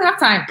have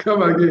time.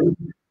 Come again.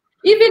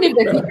 Even if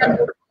the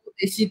teacher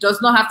she does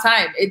not have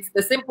time. It's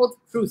the simple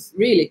truth,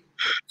 really.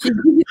 She's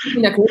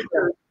giving a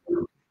curriculum.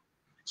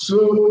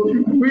 So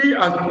we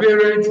as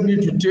parents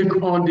need to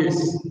take on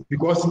this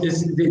because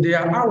they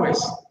are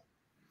ours.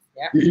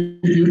 Yeah.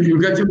 You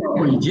get it?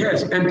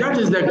 Yes, and that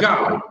is the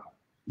gap.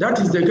 That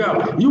is the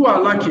gap. You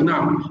are lucky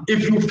now.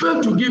 If you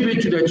fail to give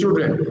it to the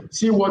children,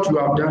 see what you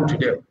have done to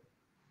them.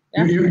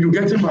 Yeah. You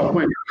get my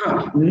point.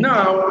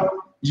 Now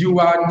you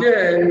are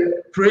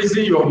there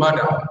praising your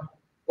mother.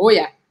 Oh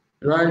yeah.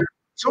 Right.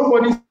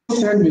 Somebody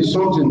sent me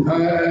something.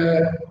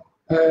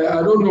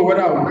 I don't know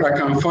whether I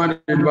can find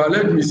it, but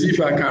let me see if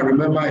I can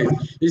remember it.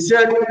 He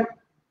said,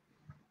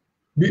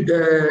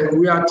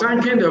 we are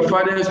thanking the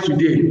fathers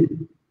today,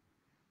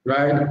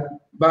 right?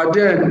 But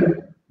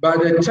then, by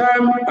the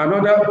time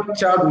another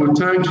child will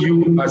thank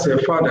you as a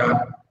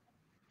father,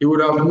 he would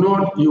have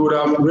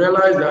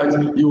realized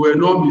that you were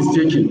not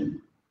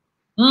mistaken.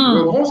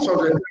 Well, most of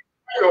the time,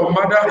 your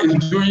mother is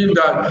doing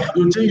that,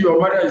 you think your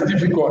mother is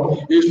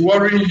difficult, is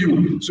worrying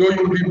you, so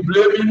you'll be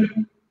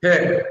blaming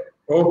her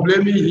or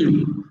blaming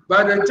him.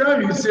 By the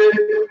time you say,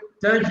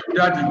 thank you,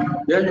 daddy,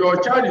 then your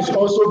child is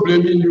also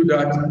blaming you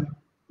that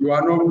you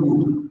are not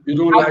good, you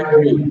don't like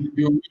me.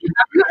 You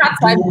had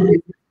time to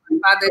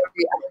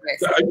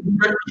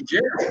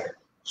yes.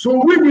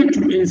 So we need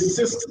to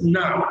insist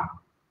now.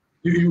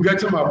 You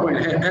get my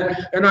point.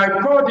 And I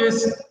call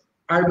this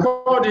an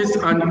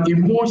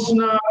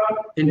emotional,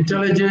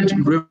 intelligent,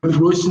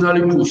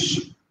 revolutionary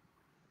push.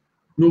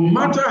 No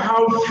matter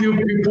how few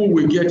people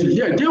will get it,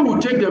 yeah, they will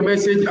take the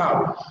message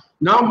out.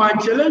 Now, my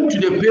challenge to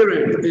the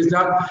parent is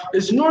that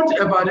it's not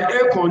about the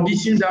air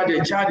condition that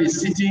the child is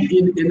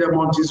sitting in the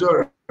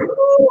Montessori.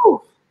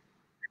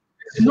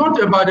 It's not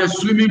about the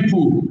swimming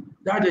pool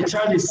that the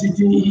child is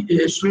sitting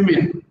in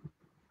swimming.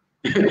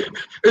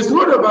 It's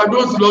not about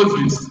those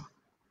luxuries.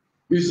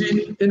 You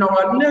see, in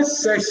our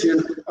next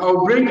section,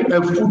 I'll bring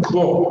a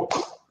football,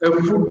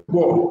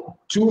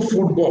 2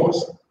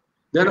 footballs.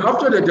 Then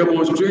after the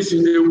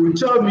demonstration, they will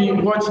tell me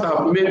what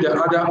have made the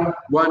other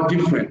one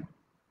different.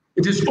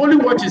 It is only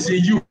what is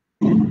in you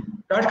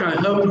that can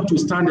help you to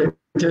stand the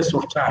test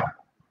of time.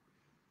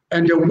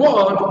 And the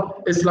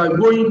world is like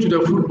going to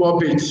the football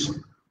pitch.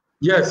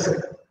 Yes,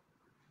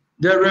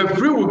 the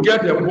referee will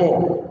get the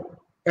ball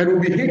and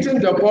will be hitting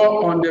the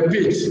ball on the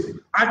pitch,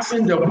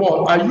 asking the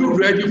ball, are you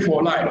ready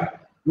for life?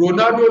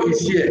 Ronaldo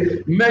is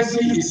here,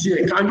 Messi is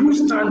here. Can you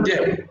stand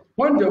there?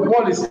 When the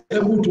ball is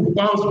able to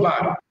bounce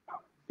back,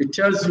 it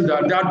tells you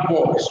that that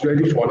ball is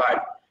ready for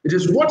life. It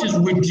is what is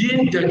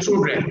within the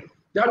children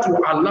that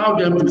will allow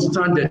them to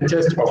stand the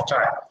test of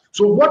time.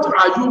 So what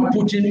are you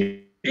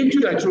putting into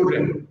the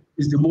children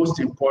is the most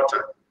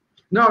important.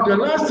 Now, the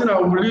last thing I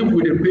will leave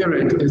with the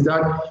parent is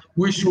that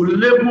we should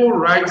label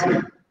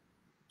rightly.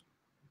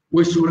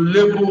 We should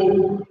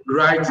label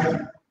rightly.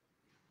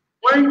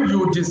 When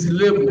you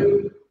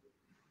dislabel,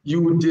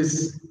 you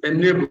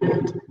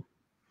disenable.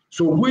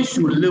 So we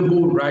should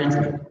label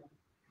rightly.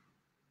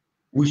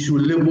 We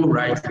should label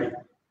rightly.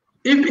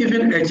 If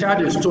even a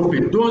child is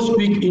stupid, don't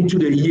speak into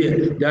the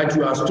ear that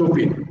you are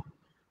stupid.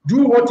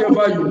 Do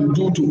whatever you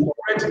do to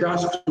correct that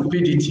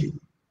stupidity.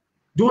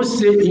 Don't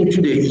say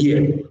into the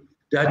ear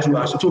that you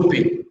are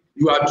stupid,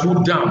 you are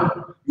too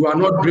dumb, you are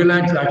not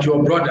brilliant like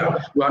your brother,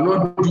 you are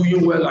not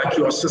doing well like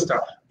your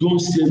sister. Don't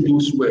say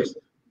those words.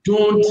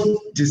 Don't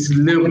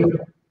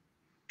dislabel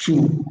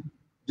to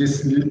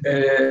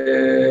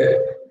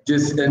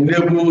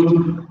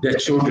disenable the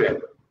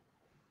children.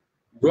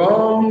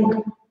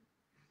 Wrong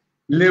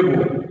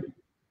label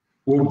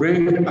will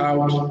bring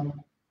out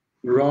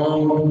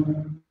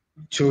wrong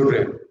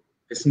children.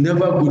 It's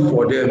never good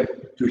for them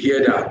to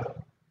hear that.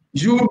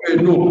 You may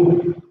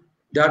know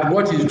that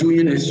what he's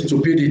doing is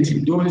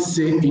stupidity. Don't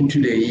say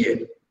into the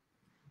ear.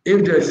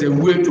 If there's a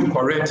way to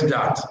correct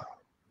that,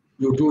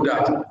 you do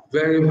that.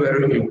 Very,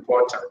 very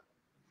important.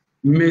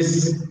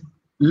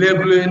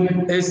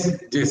 Mislabeling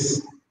is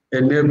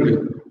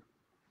disenabling.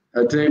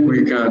 I think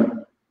we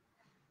can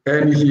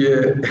end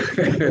here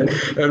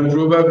and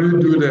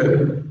probably do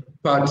the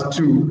part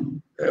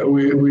 2.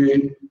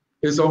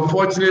 It's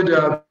unfortunate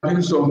there have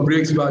been some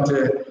breaks, but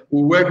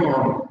we'll work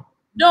on.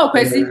 No,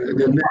 Kwesi,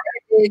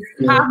 is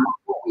part of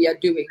what we are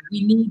doing.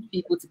 We need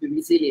people to be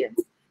resilient.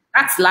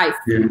 That's life.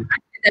 Yeah.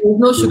 There is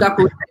no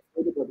sugarcoating for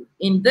anybody.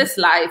 In this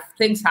life,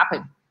 things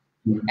happen.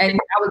 And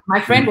my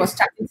friend was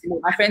chatting to me.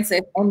 My friend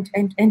said,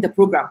 end the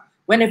program.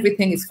 When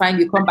everything is fine,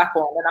 you come back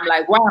on. And I'm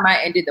like, why am I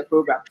ending the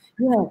program?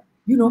 Yeah,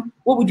 you know,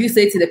 what would you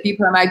say to the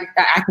people? I'm like,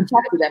 I can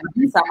chat to them.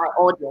 These are my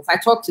audience. I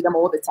talk to them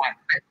all the time.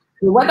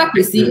 So whether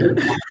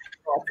Kwesi,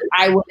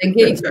 I will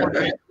engage them.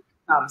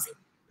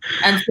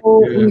 And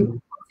so we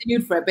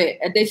continued for a bit,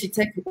 and then she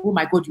texted me, "Oh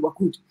my God, you are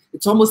good.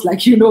 It's almost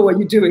like you know what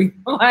you're doing."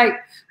 Like,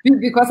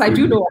 because I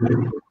do know what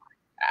I'm doing.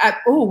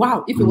 Oh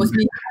wow, if it was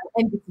me, I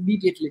would end it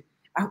immediately.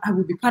 I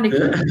would be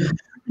panicking. I don't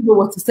know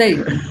what to say.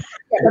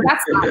 Yeah, but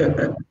that's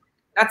life.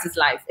 That is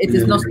life. It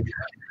is not.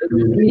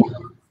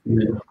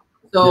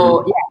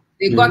 So yeah,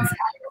 they got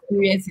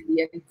experience in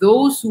the end.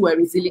 Those who were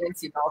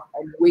resilient enough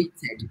and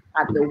waited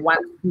are the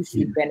ones who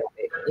should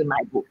benefit in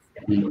my book.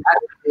 That's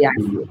the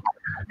idea.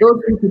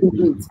 Those who couldn't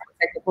wait for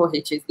technical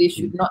hitches, they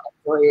should not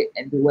enjoy it,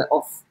 and they were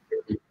off.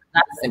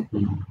 That's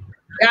simple.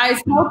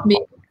 Guys, help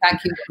me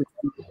thanking you.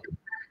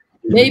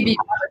 Maybe.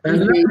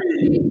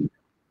 And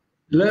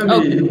let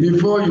me,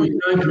 before you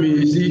thank me,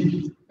 you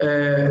see,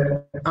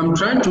 I'm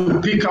trying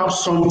to pick up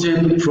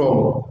something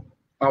from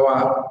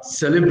our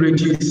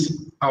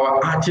celebrities,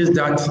 our artists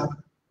that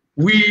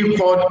we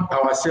call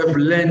ourselves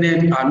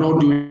learned are not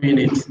doing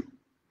it.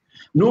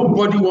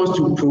 Nobody wants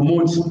to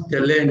promote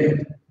the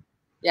learning.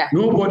 Yeah.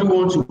 Nobody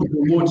wants to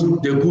promote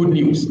the good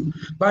news.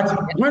 But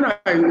when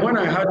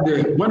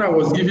I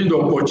was given the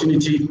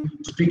opportunity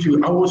to speak to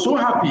you, I was so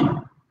happy.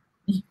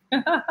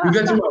 You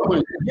get to my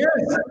point?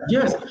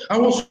 Yes. I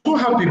was so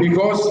happy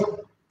because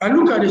I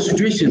look at the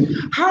situation.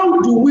 How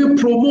do we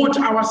promote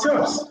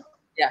ourselves?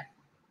 Yeah.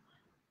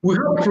 We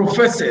have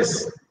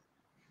professors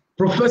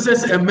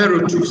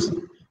emeritus.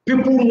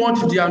 People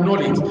want their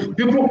knowledge.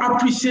 People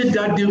appreciate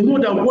that they know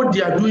that what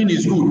they are doing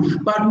is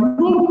good, but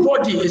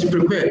nobody is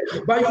prepared.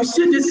 But you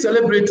see these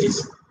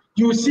celebrities,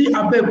 you see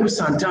Abebu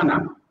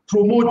Santana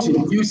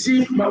promoting, you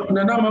see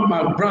Nanama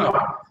McBrown,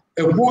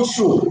 a whole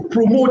show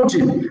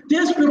promoting.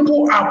 These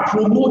people are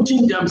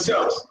promoting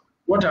themselves.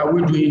 What are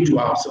we doing to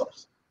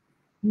ourselves?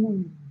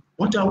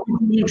 What are we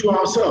doing to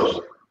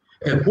ourselves?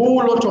 A whole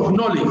lot of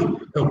knowledge,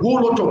 a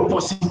whole lot of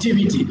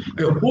positivity,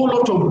 a whole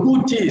lot of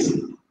good things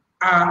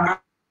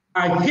are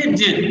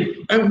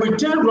hidden, and we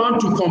turn around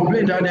to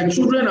complain that the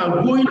children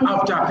are going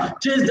after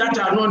things that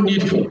are not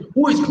needful.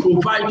 Who is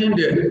providing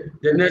the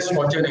next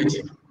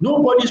alternative?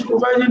 Nobody is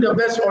providing the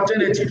best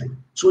alternative.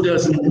 So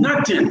there's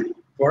nothing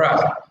for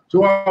us.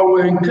 So I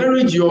will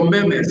encourage your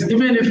members,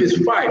 even if it's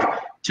 5,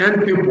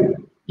 10 people,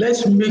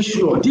 let's make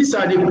sure these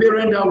are the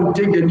parents that will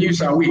take the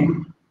news away.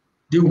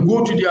 They will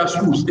go to their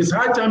schools. It's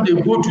high time they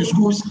go to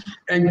schools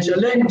and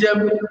challenge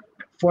them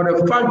for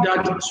the fact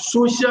that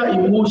social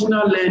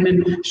emotional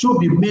learning should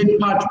be made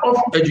part of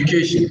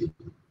education.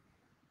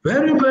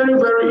 Very, very,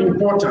 very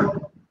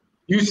important.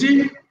 You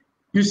see,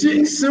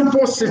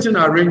 simple sitting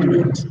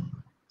arrangement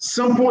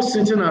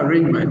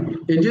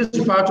in this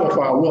part of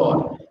our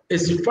world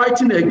is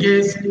fighting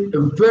against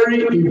a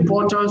very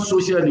important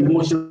social and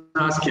emotional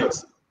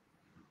skills,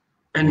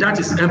 and that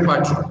is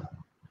empathy.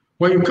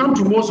 When you come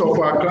to most of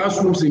our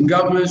classrooms in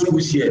government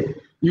schools here,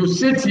 you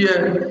sit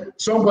here,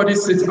 somebody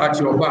sits at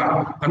your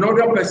back,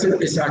 another person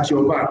is at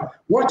your back.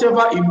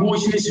 Whatever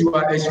emotions you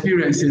are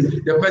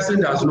experiencing, the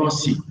person does not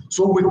see.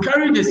 So we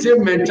carry the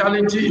same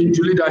mentality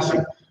into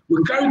leadership.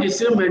 We carry the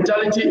same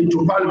mentality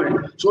into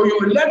parliament. So you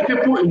let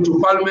people into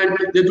parliament,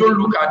 they don't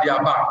look at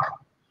their back.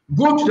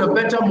 Go to the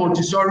better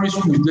Montessori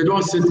schools, they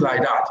don't sit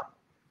like that.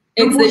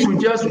 People should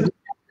just,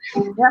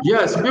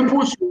 yes,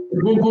 people should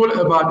Google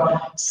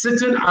about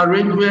sitting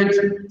arrangement,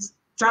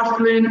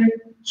 tackling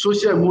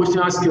social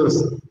emotional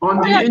skills. On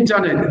the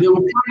internet, they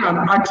will find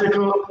an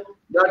article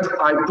that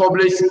I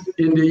published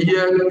in the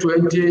year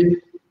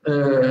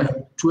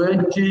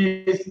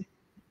 2020,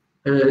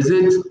 is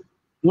it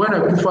when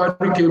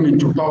Akufo-Addo came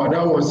into power?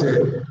 That was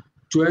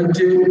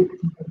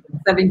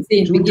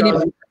 2017, beginning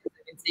of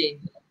 2017.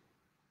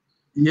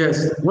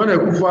 Yes, when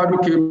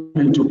Akufo-Addo came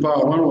into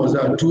power, when was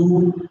that?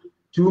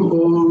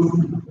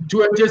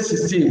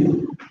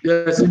 2016.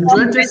 Yes, in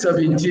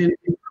 2017.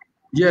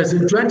 Yes,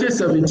 in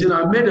 2017,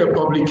 I made a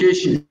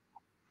publication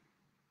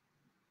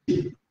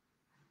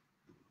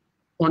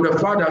on the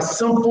fact that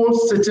simple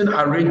sitting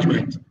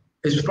arrangement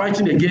is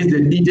fighting against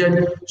the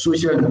needed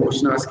social and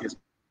emotional skills.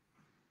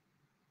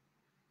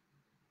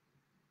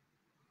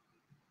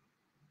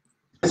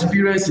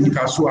 Experience in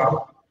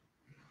Kasua,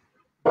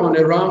 on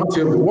a round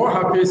table, what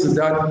happens is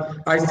that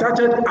I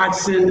started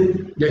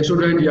asking the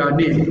children their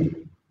name.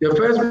 The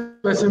first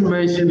person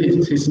mentioned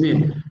his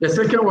name. The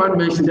second one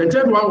mentioned. The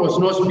third one was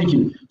not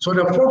speaking. So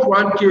the fourth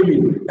one came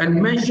in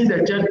and mentioned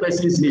the third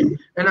person's name.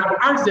 And I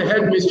asked the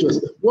headmistress,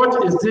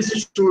 what is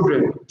this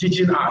children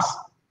teaching us?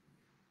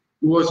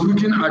 He was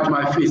looking at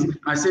my face.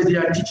 I said, they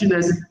are teaching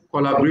us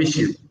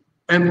collaboration,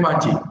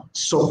 empathy,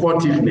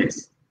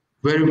 supportiveness.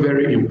 Very,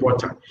 very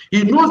important.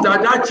 He knows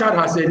that that child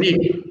has a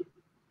name.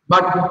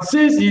 But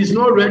since he is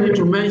not ready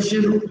to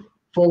mention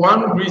for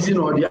one reason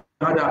or the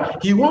other,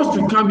 he wants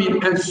to come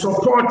in and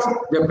support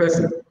the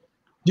person.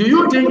 Do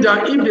you think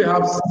that if they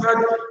have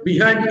sat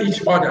behind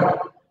each other,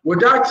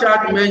 would that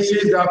child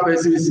mention that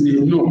person's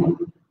name? No,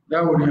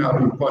 that wouldn't have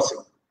been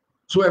possible.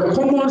 So a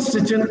common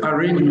sitting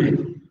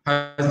arrangement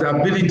has the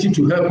ability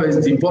to help us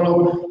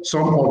develop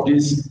some of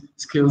these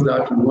skills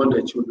that we want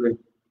the children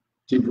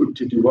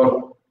to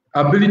develop.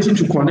 Ability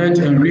to connect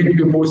and read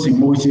people's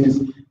emotions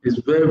is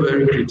very,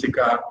 very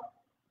critical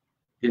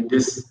in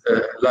this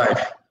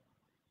life.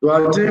 So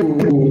I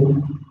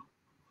think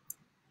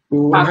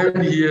we'll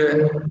end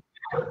here,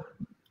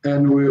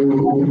 and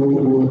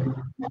we'll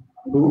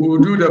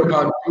do the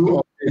part 2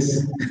 of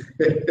this.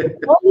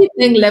 The only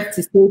thing left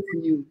to say to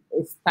you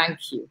is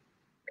thank you.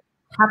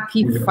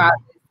 Happy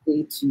Father's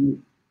Day to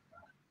you.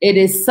 It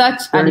is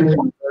such an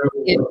important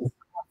gift.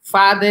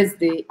 Father's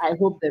Day. I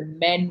hope the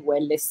men were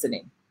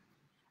listening.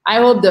 I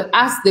hope that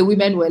as the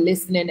women were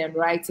listening and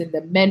writing,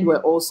 the men were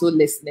also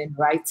listening,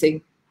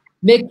 writing,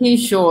 making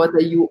sure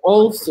that you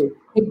also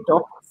picked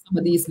up some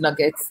of these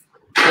nuggets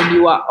and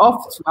you are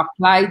off to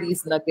apply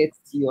these nuggets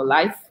to your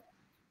life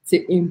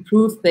to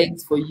improve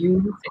things for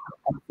you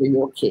and for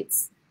your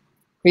kids.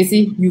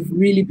 Kwesi, you've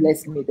really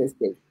blessed me this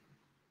day.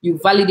 You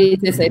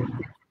validated everything in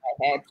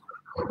my head.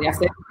 There are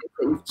certain things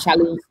that you've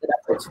challenged that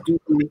I've got to do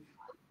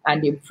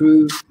and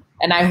improve.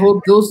 And I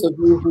hope those of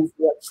you who've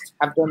watched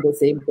have done the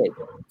same thing.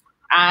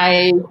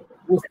 I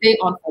will stay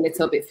on for a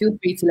little bit. Feel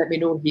free to let me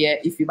know here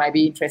if you might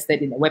be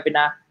interested in a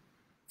webinar.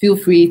 Feel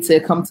free to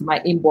come to my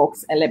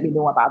inbox and let me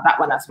know about that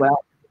one as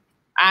well.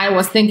 I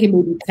was thinking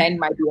maybe 10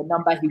 might be a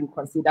number he would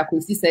consider,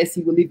 because he says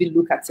he will even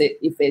look at it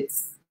if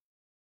it's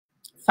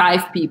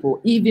 5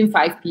 people, even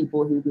 5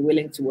 people he will be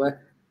willing to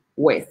work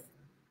with.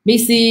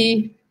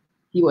 Missy,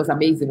 he was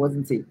amazing,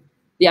 wasn't he?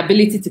 The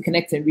ability to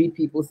connect and read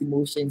people's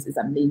emotions is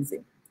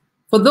amazing.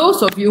 For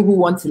those of you who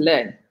want to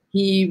learn,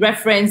 he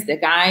referenced the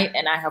guy,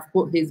 and I have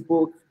put his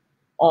book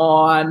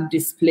on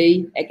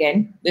display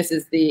again. This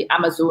is the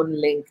Amazon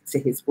link to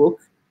his book.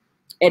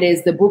 It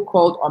is the book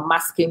called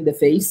Unmasking the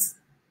Face.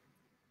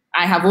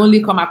 I have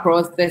only come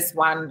across this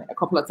one a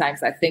couple of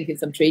times, I think, in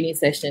some training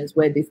sessions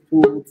where they've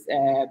pulled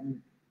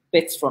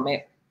bits from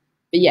it.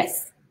 But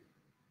yes,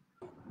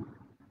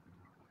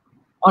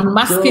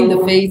 Unmasking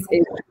the Face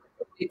is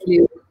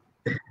completely...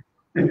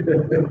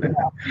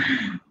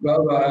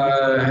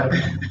 Bye-bye.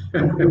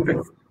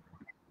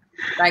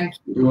 Thank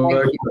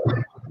you.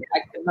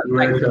 Thank you.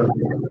 Thank you.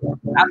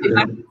 I'll be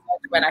back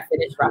when I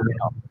finish wrapping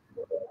up.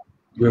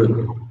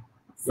 Good.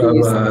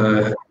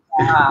 Bye-bye.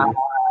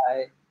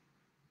 Bye.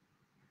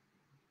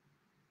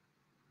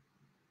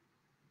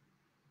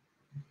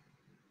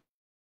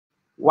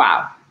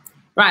 Wow.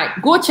 Right.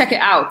 Go check it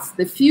out.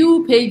 The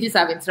few pages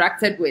I've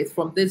interacted with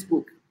from this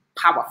book,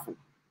 powerful.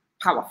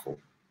 Powerful.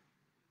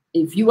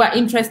 If you are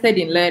interested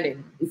in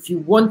learning, if you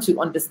want to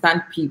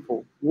understand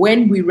people,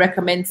 when we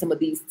recommend some of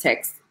these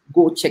texts,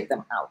 go check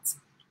them out.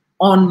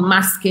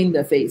 Unmasking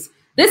the Face.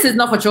 This is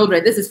not for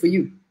children. This is for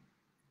you.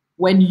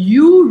 When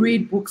you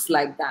read books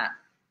like that,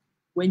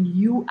 when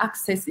you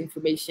access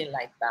information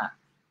like that,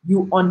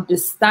 you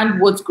understand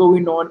what's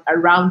going on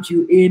around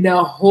you in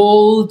a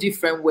whole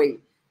different way.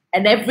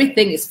 And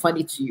everything is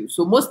funny to you.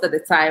 So most of the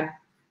time,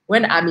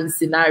 when I'm in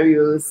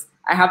scenarios,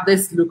 I have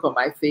this look on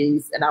my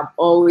face and I'm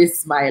always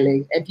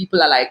smiling. And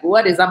people are like,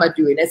 what is Amma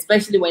doing?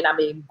 Especially when I'm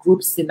in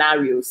group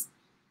scenarios.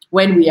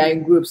 When we are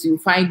in groups, you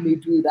find me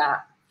do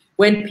that.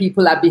 When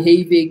people are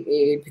behaving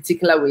in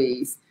particular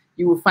ways,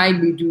 you will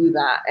find me do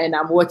that. And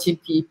I'm watching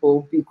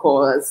people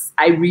because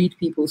I read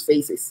people's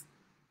faces.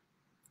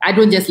 I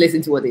don't just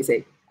listen to what they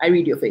say. I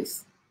read your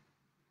face.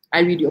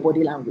 I read your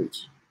body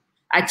language.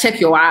 I check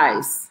your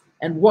eyes.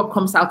 And what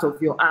comes out of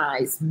your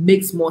eyes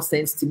makes more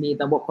sense to me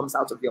than what comes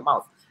out of your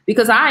mouth.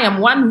 Because I am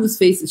one whose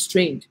face is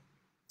trained.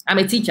 I'm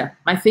a teacher.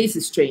 My face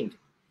is trained.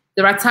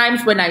 There are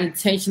times when I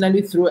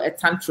intentionally throw a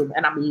tantrum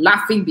and I'm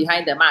laughing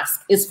behind the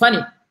mask. It's funny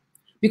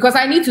because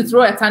I need to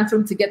throw a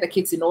tantrum to get the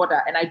kids in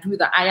order. And I do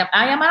that. I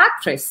am an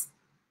actress.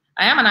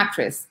 I am an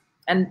actress.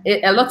 And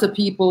a lot of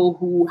people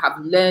who have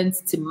learned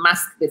to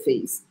mask the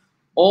face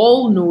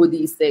all know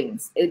these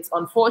things. It's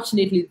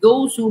unfortunately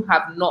those who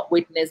have not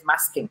witnessed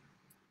masking,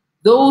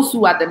 those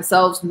who are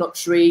themselves not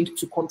trained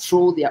to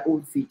control their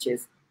own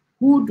features,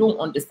 who don't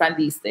understand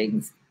these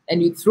things,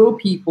 and you throw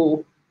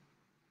people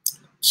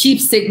cheap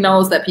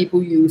signals that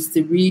people use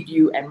to read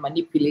you and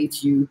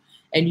manipulate you,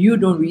 and you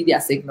don't read their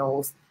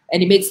signals,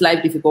 and it makes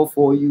life difficult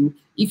for you.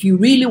 If you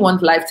really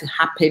want life to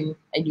happen,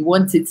 and you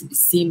want it to be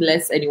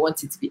seamless, and you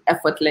want it to be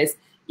effortless,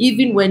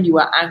 even when you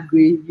are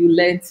angry, you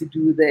learn to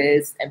do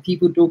this, and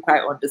people don't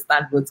quite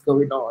understand what's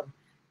going on.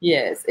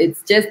 Yes,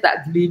 it's just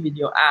that gleam in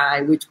your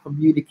eye which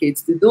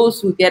communicates to those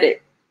who get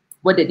it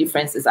what the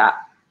differences are.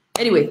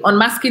 Anyway,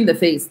 Unmasking the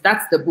Face,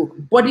 that's the book.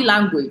 Body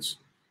language.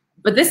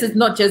 But this is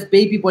not just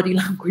baby body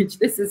language.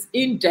 This is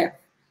in-depth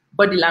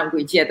body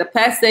language. Yeah, the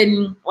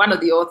person, one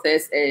of the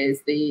authors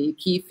is the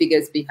key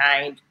figures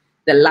behind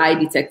the lie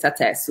detector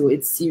test. So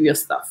it's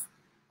serious stuff.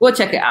 Go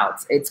check it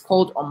out. It's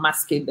called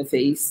Unmasking the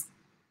Face.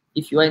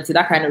 If you're into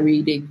that kind of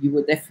reading, you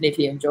will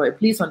definitely enjoy it.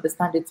 Please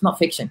understand it's not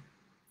fiction.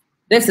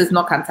 This is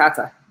not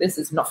cantata. This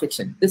is not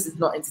fiction. This is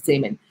not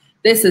entertainment.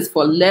 This is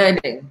for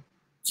learning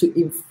to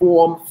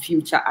inform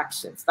future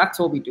actions. That's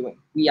all we're doing.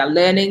 We are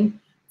learning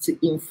to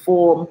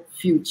inform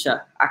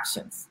future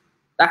actions.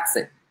 That's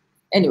it.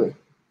 Anyway,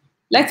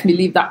 let me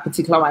leave that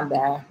particular one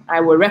there.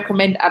 I will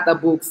recommend other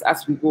books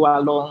as we go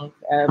along.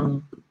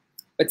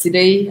 But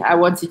today, I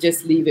want to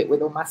just leave it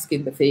with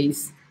Unmasking the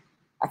Face.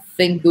 I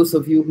think those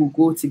of you who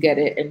go to get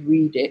it and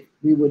read it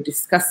We will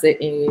discuss it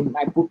in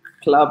my book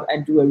club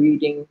and do a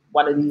reading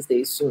one of these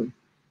days soon.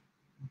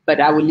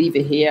 But I will leave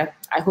it here.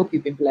 I hope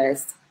you've been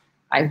blessed.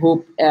 I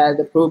hope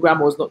the program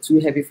was not too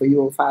heavy for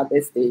you on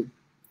Father's Day.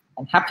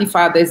 And happy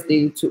Father's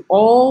Day to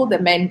all the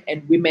men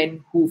and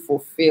women who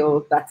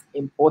fulfill that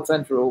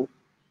important role.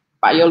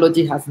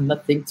 Biology has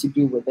nothing to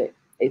do with it.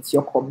 It's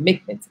your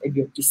commitment and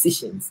your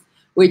decisions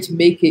which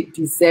make it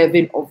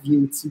deserving of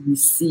you to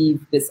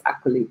receive this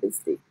accolade this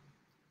day.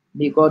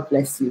 May God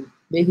bless you.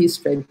 May He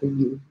strengthen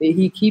you. May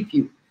He keep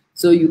you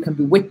so you can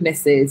be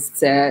witnesses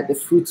to the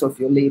fruits of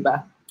your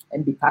labor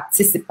and be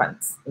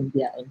participants in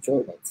their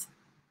enjoyment.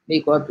 May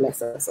God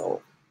bless us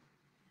all.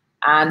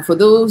 And for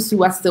those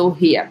who are still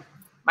here,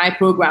 my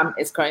program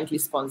is currently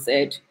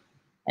sponsored,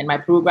 and my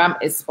program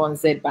is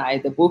sponsored by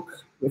the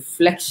book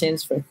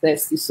Reflections for a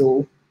Thirsty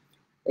Soul.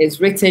 It's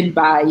written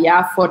by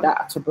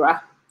Yafoda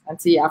Atobra,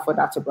 Auntie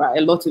Yafoda Atobra.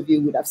 A lot of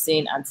you would have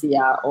seen Auntie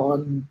Ya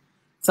on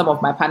some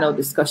of my panel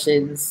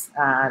discussions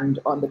and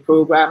on the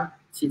program.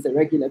 She's a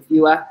regular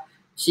viewer.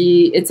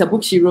 It's a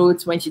book she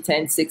wrote when she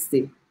turned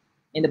 60,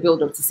 in the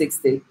build up to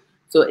 60.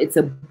 So it's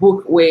a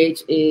book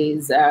which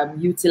is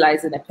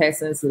utilizing a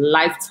person's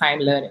lifetime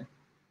learning.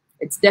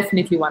 It's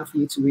definitely one for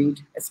you to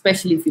read,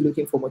 especially if you're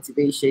looking for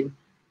motivation,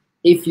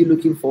 if you're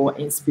looking for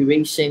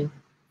inspiration,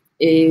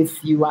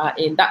 if you are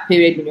in that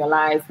period in your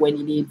life when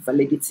you need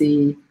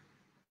validity,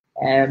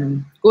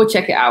 go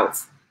check it out.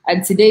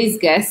 And today's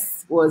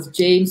guest was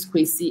James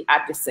Kwesi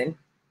Addison,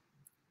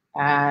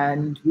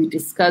 and we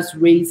discussed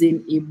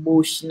raising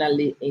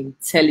emotionally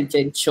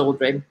intelligent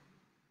children.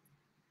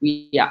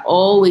 We are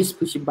always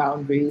pushing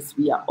boundaries.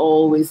 We are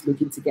always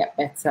looking to get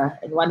better.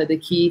 And one of the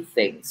key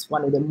things,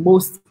 one of the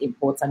most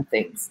important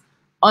things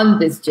on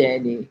this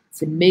journey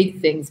to make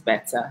things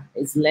better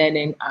is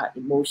learning our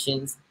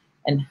emotions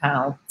and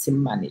how to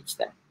manage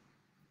them.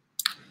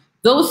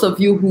 Those of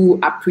you who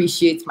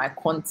appreciate my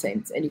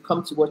content and you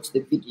come to watch the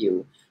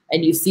video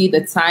and you see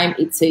the time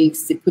it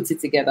takes to put it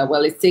together,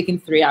 well, it's taken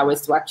 3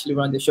 hours to actually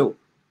run the show.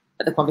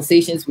 But the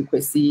conversations with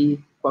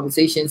Kwesi,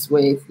 conversations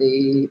with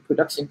the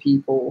production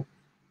people,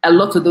 a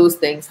lot of those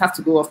things have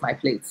to go off my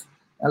plate.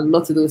 A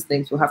lot of those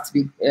things will have to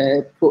be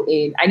put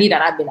in. I need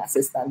an admin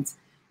assistant,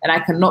 and I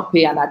cannot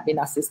pay an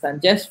admin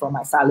assistant just for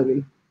my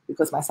salary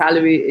because my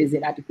salary is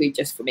inadequate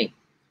just for me.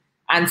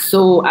 And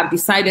so I've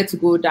decided to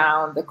go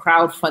down the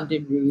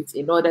crowdfunding route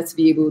in order to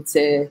be able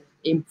to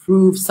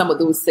improve some of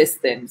those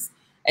systems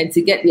and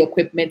to get the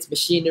equipment,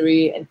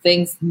 machinery, and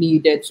things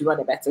needed to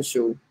run a better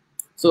show.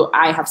 So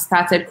I have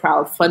started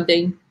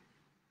crowdfunding.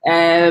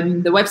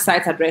 The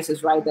website address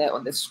is right there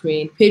on the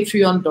screen,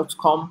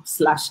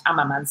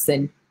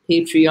 patreon.com/amamanson,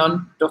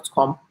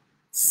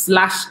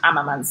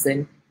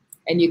 patreon.com/amamanson.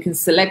 And you can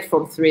select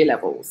from 3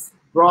 levels: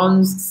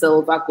 bronze,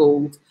 silver,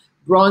 gold.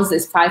 Bronze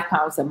is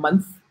 £5 a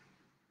month.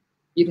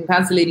 You can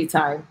cancel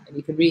anytime and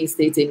you can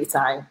reinstate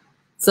anytime.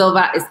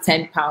 Silver is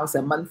 £10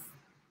 a month.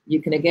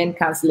 You can again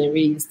cancel and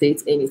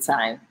reinstate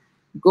anytime.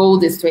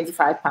 Gold is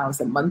 £25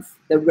 a month.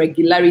 The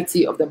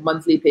regularity of the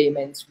monthly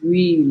payments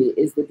really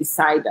is the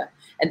decider.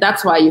 And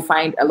that's why you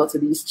find a lot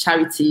of these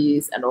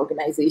charities and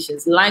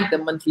organizations like the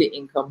monthly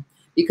income,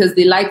 because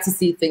they like to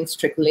see things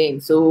trickle in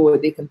so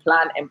they can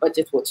plan and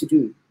budget what to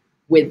do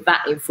with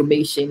that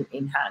information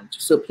in hand.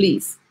 So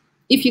please,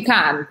 if you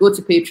can, go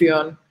to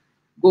Patreon,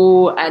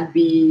 go and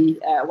be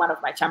one of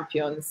my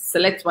champions,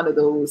 select one of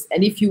those.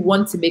 And if you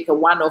want to make a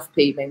one-off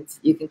payment,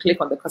 you can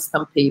click on the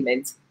custom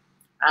payment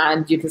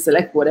and you can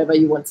select whatever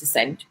you want to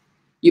send.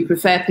 You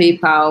prefer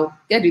PayPal,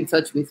 get in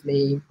touch with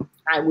me.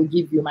 I will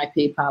give you my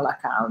PayPal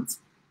account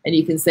and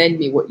you can send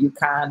me what you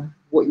can,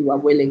 what you are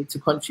willing to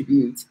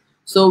contribute,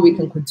 so we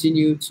can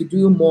continue to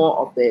do more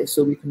of this,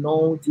 so we can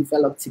all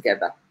develop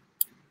together.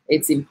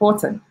 It's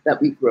important that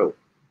we grow.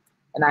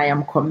 And I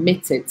am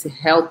committed to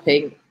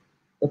helping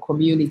the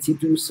community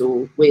do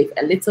so with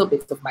a little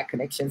bit of my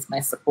connections,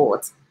 my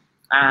support,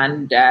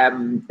 and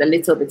the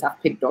little bit I've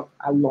picked up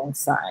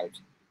alongside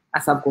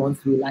as I've gone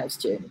through life's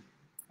journey.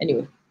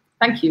 Anyway,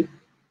 thank you.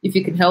 If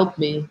you can help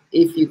me,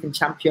 if you can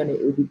champion it,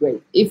 it would be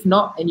great. If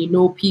not, and you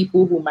know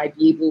people who might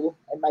be able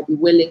and might be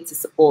willing to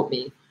support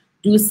me,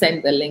 do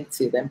send the link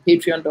to them,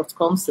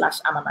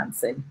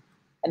 patreon.com/amamanson,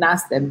 and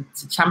ask them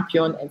to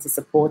champion and to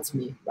support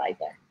me right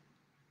there.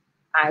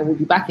 I will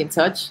be back in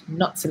touch,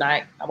 not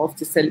tonight. I'm off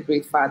to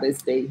celebrate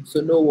Father's Day,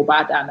 so no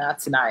Wobadana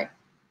tonight.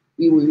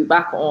 We will be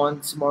back on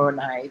tomorrow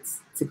night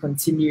to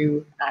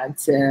continue and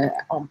to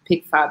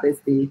unpick Father's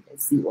Day and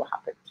see what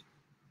happened.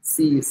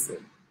 See you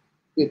soon.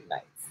 Good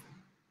night.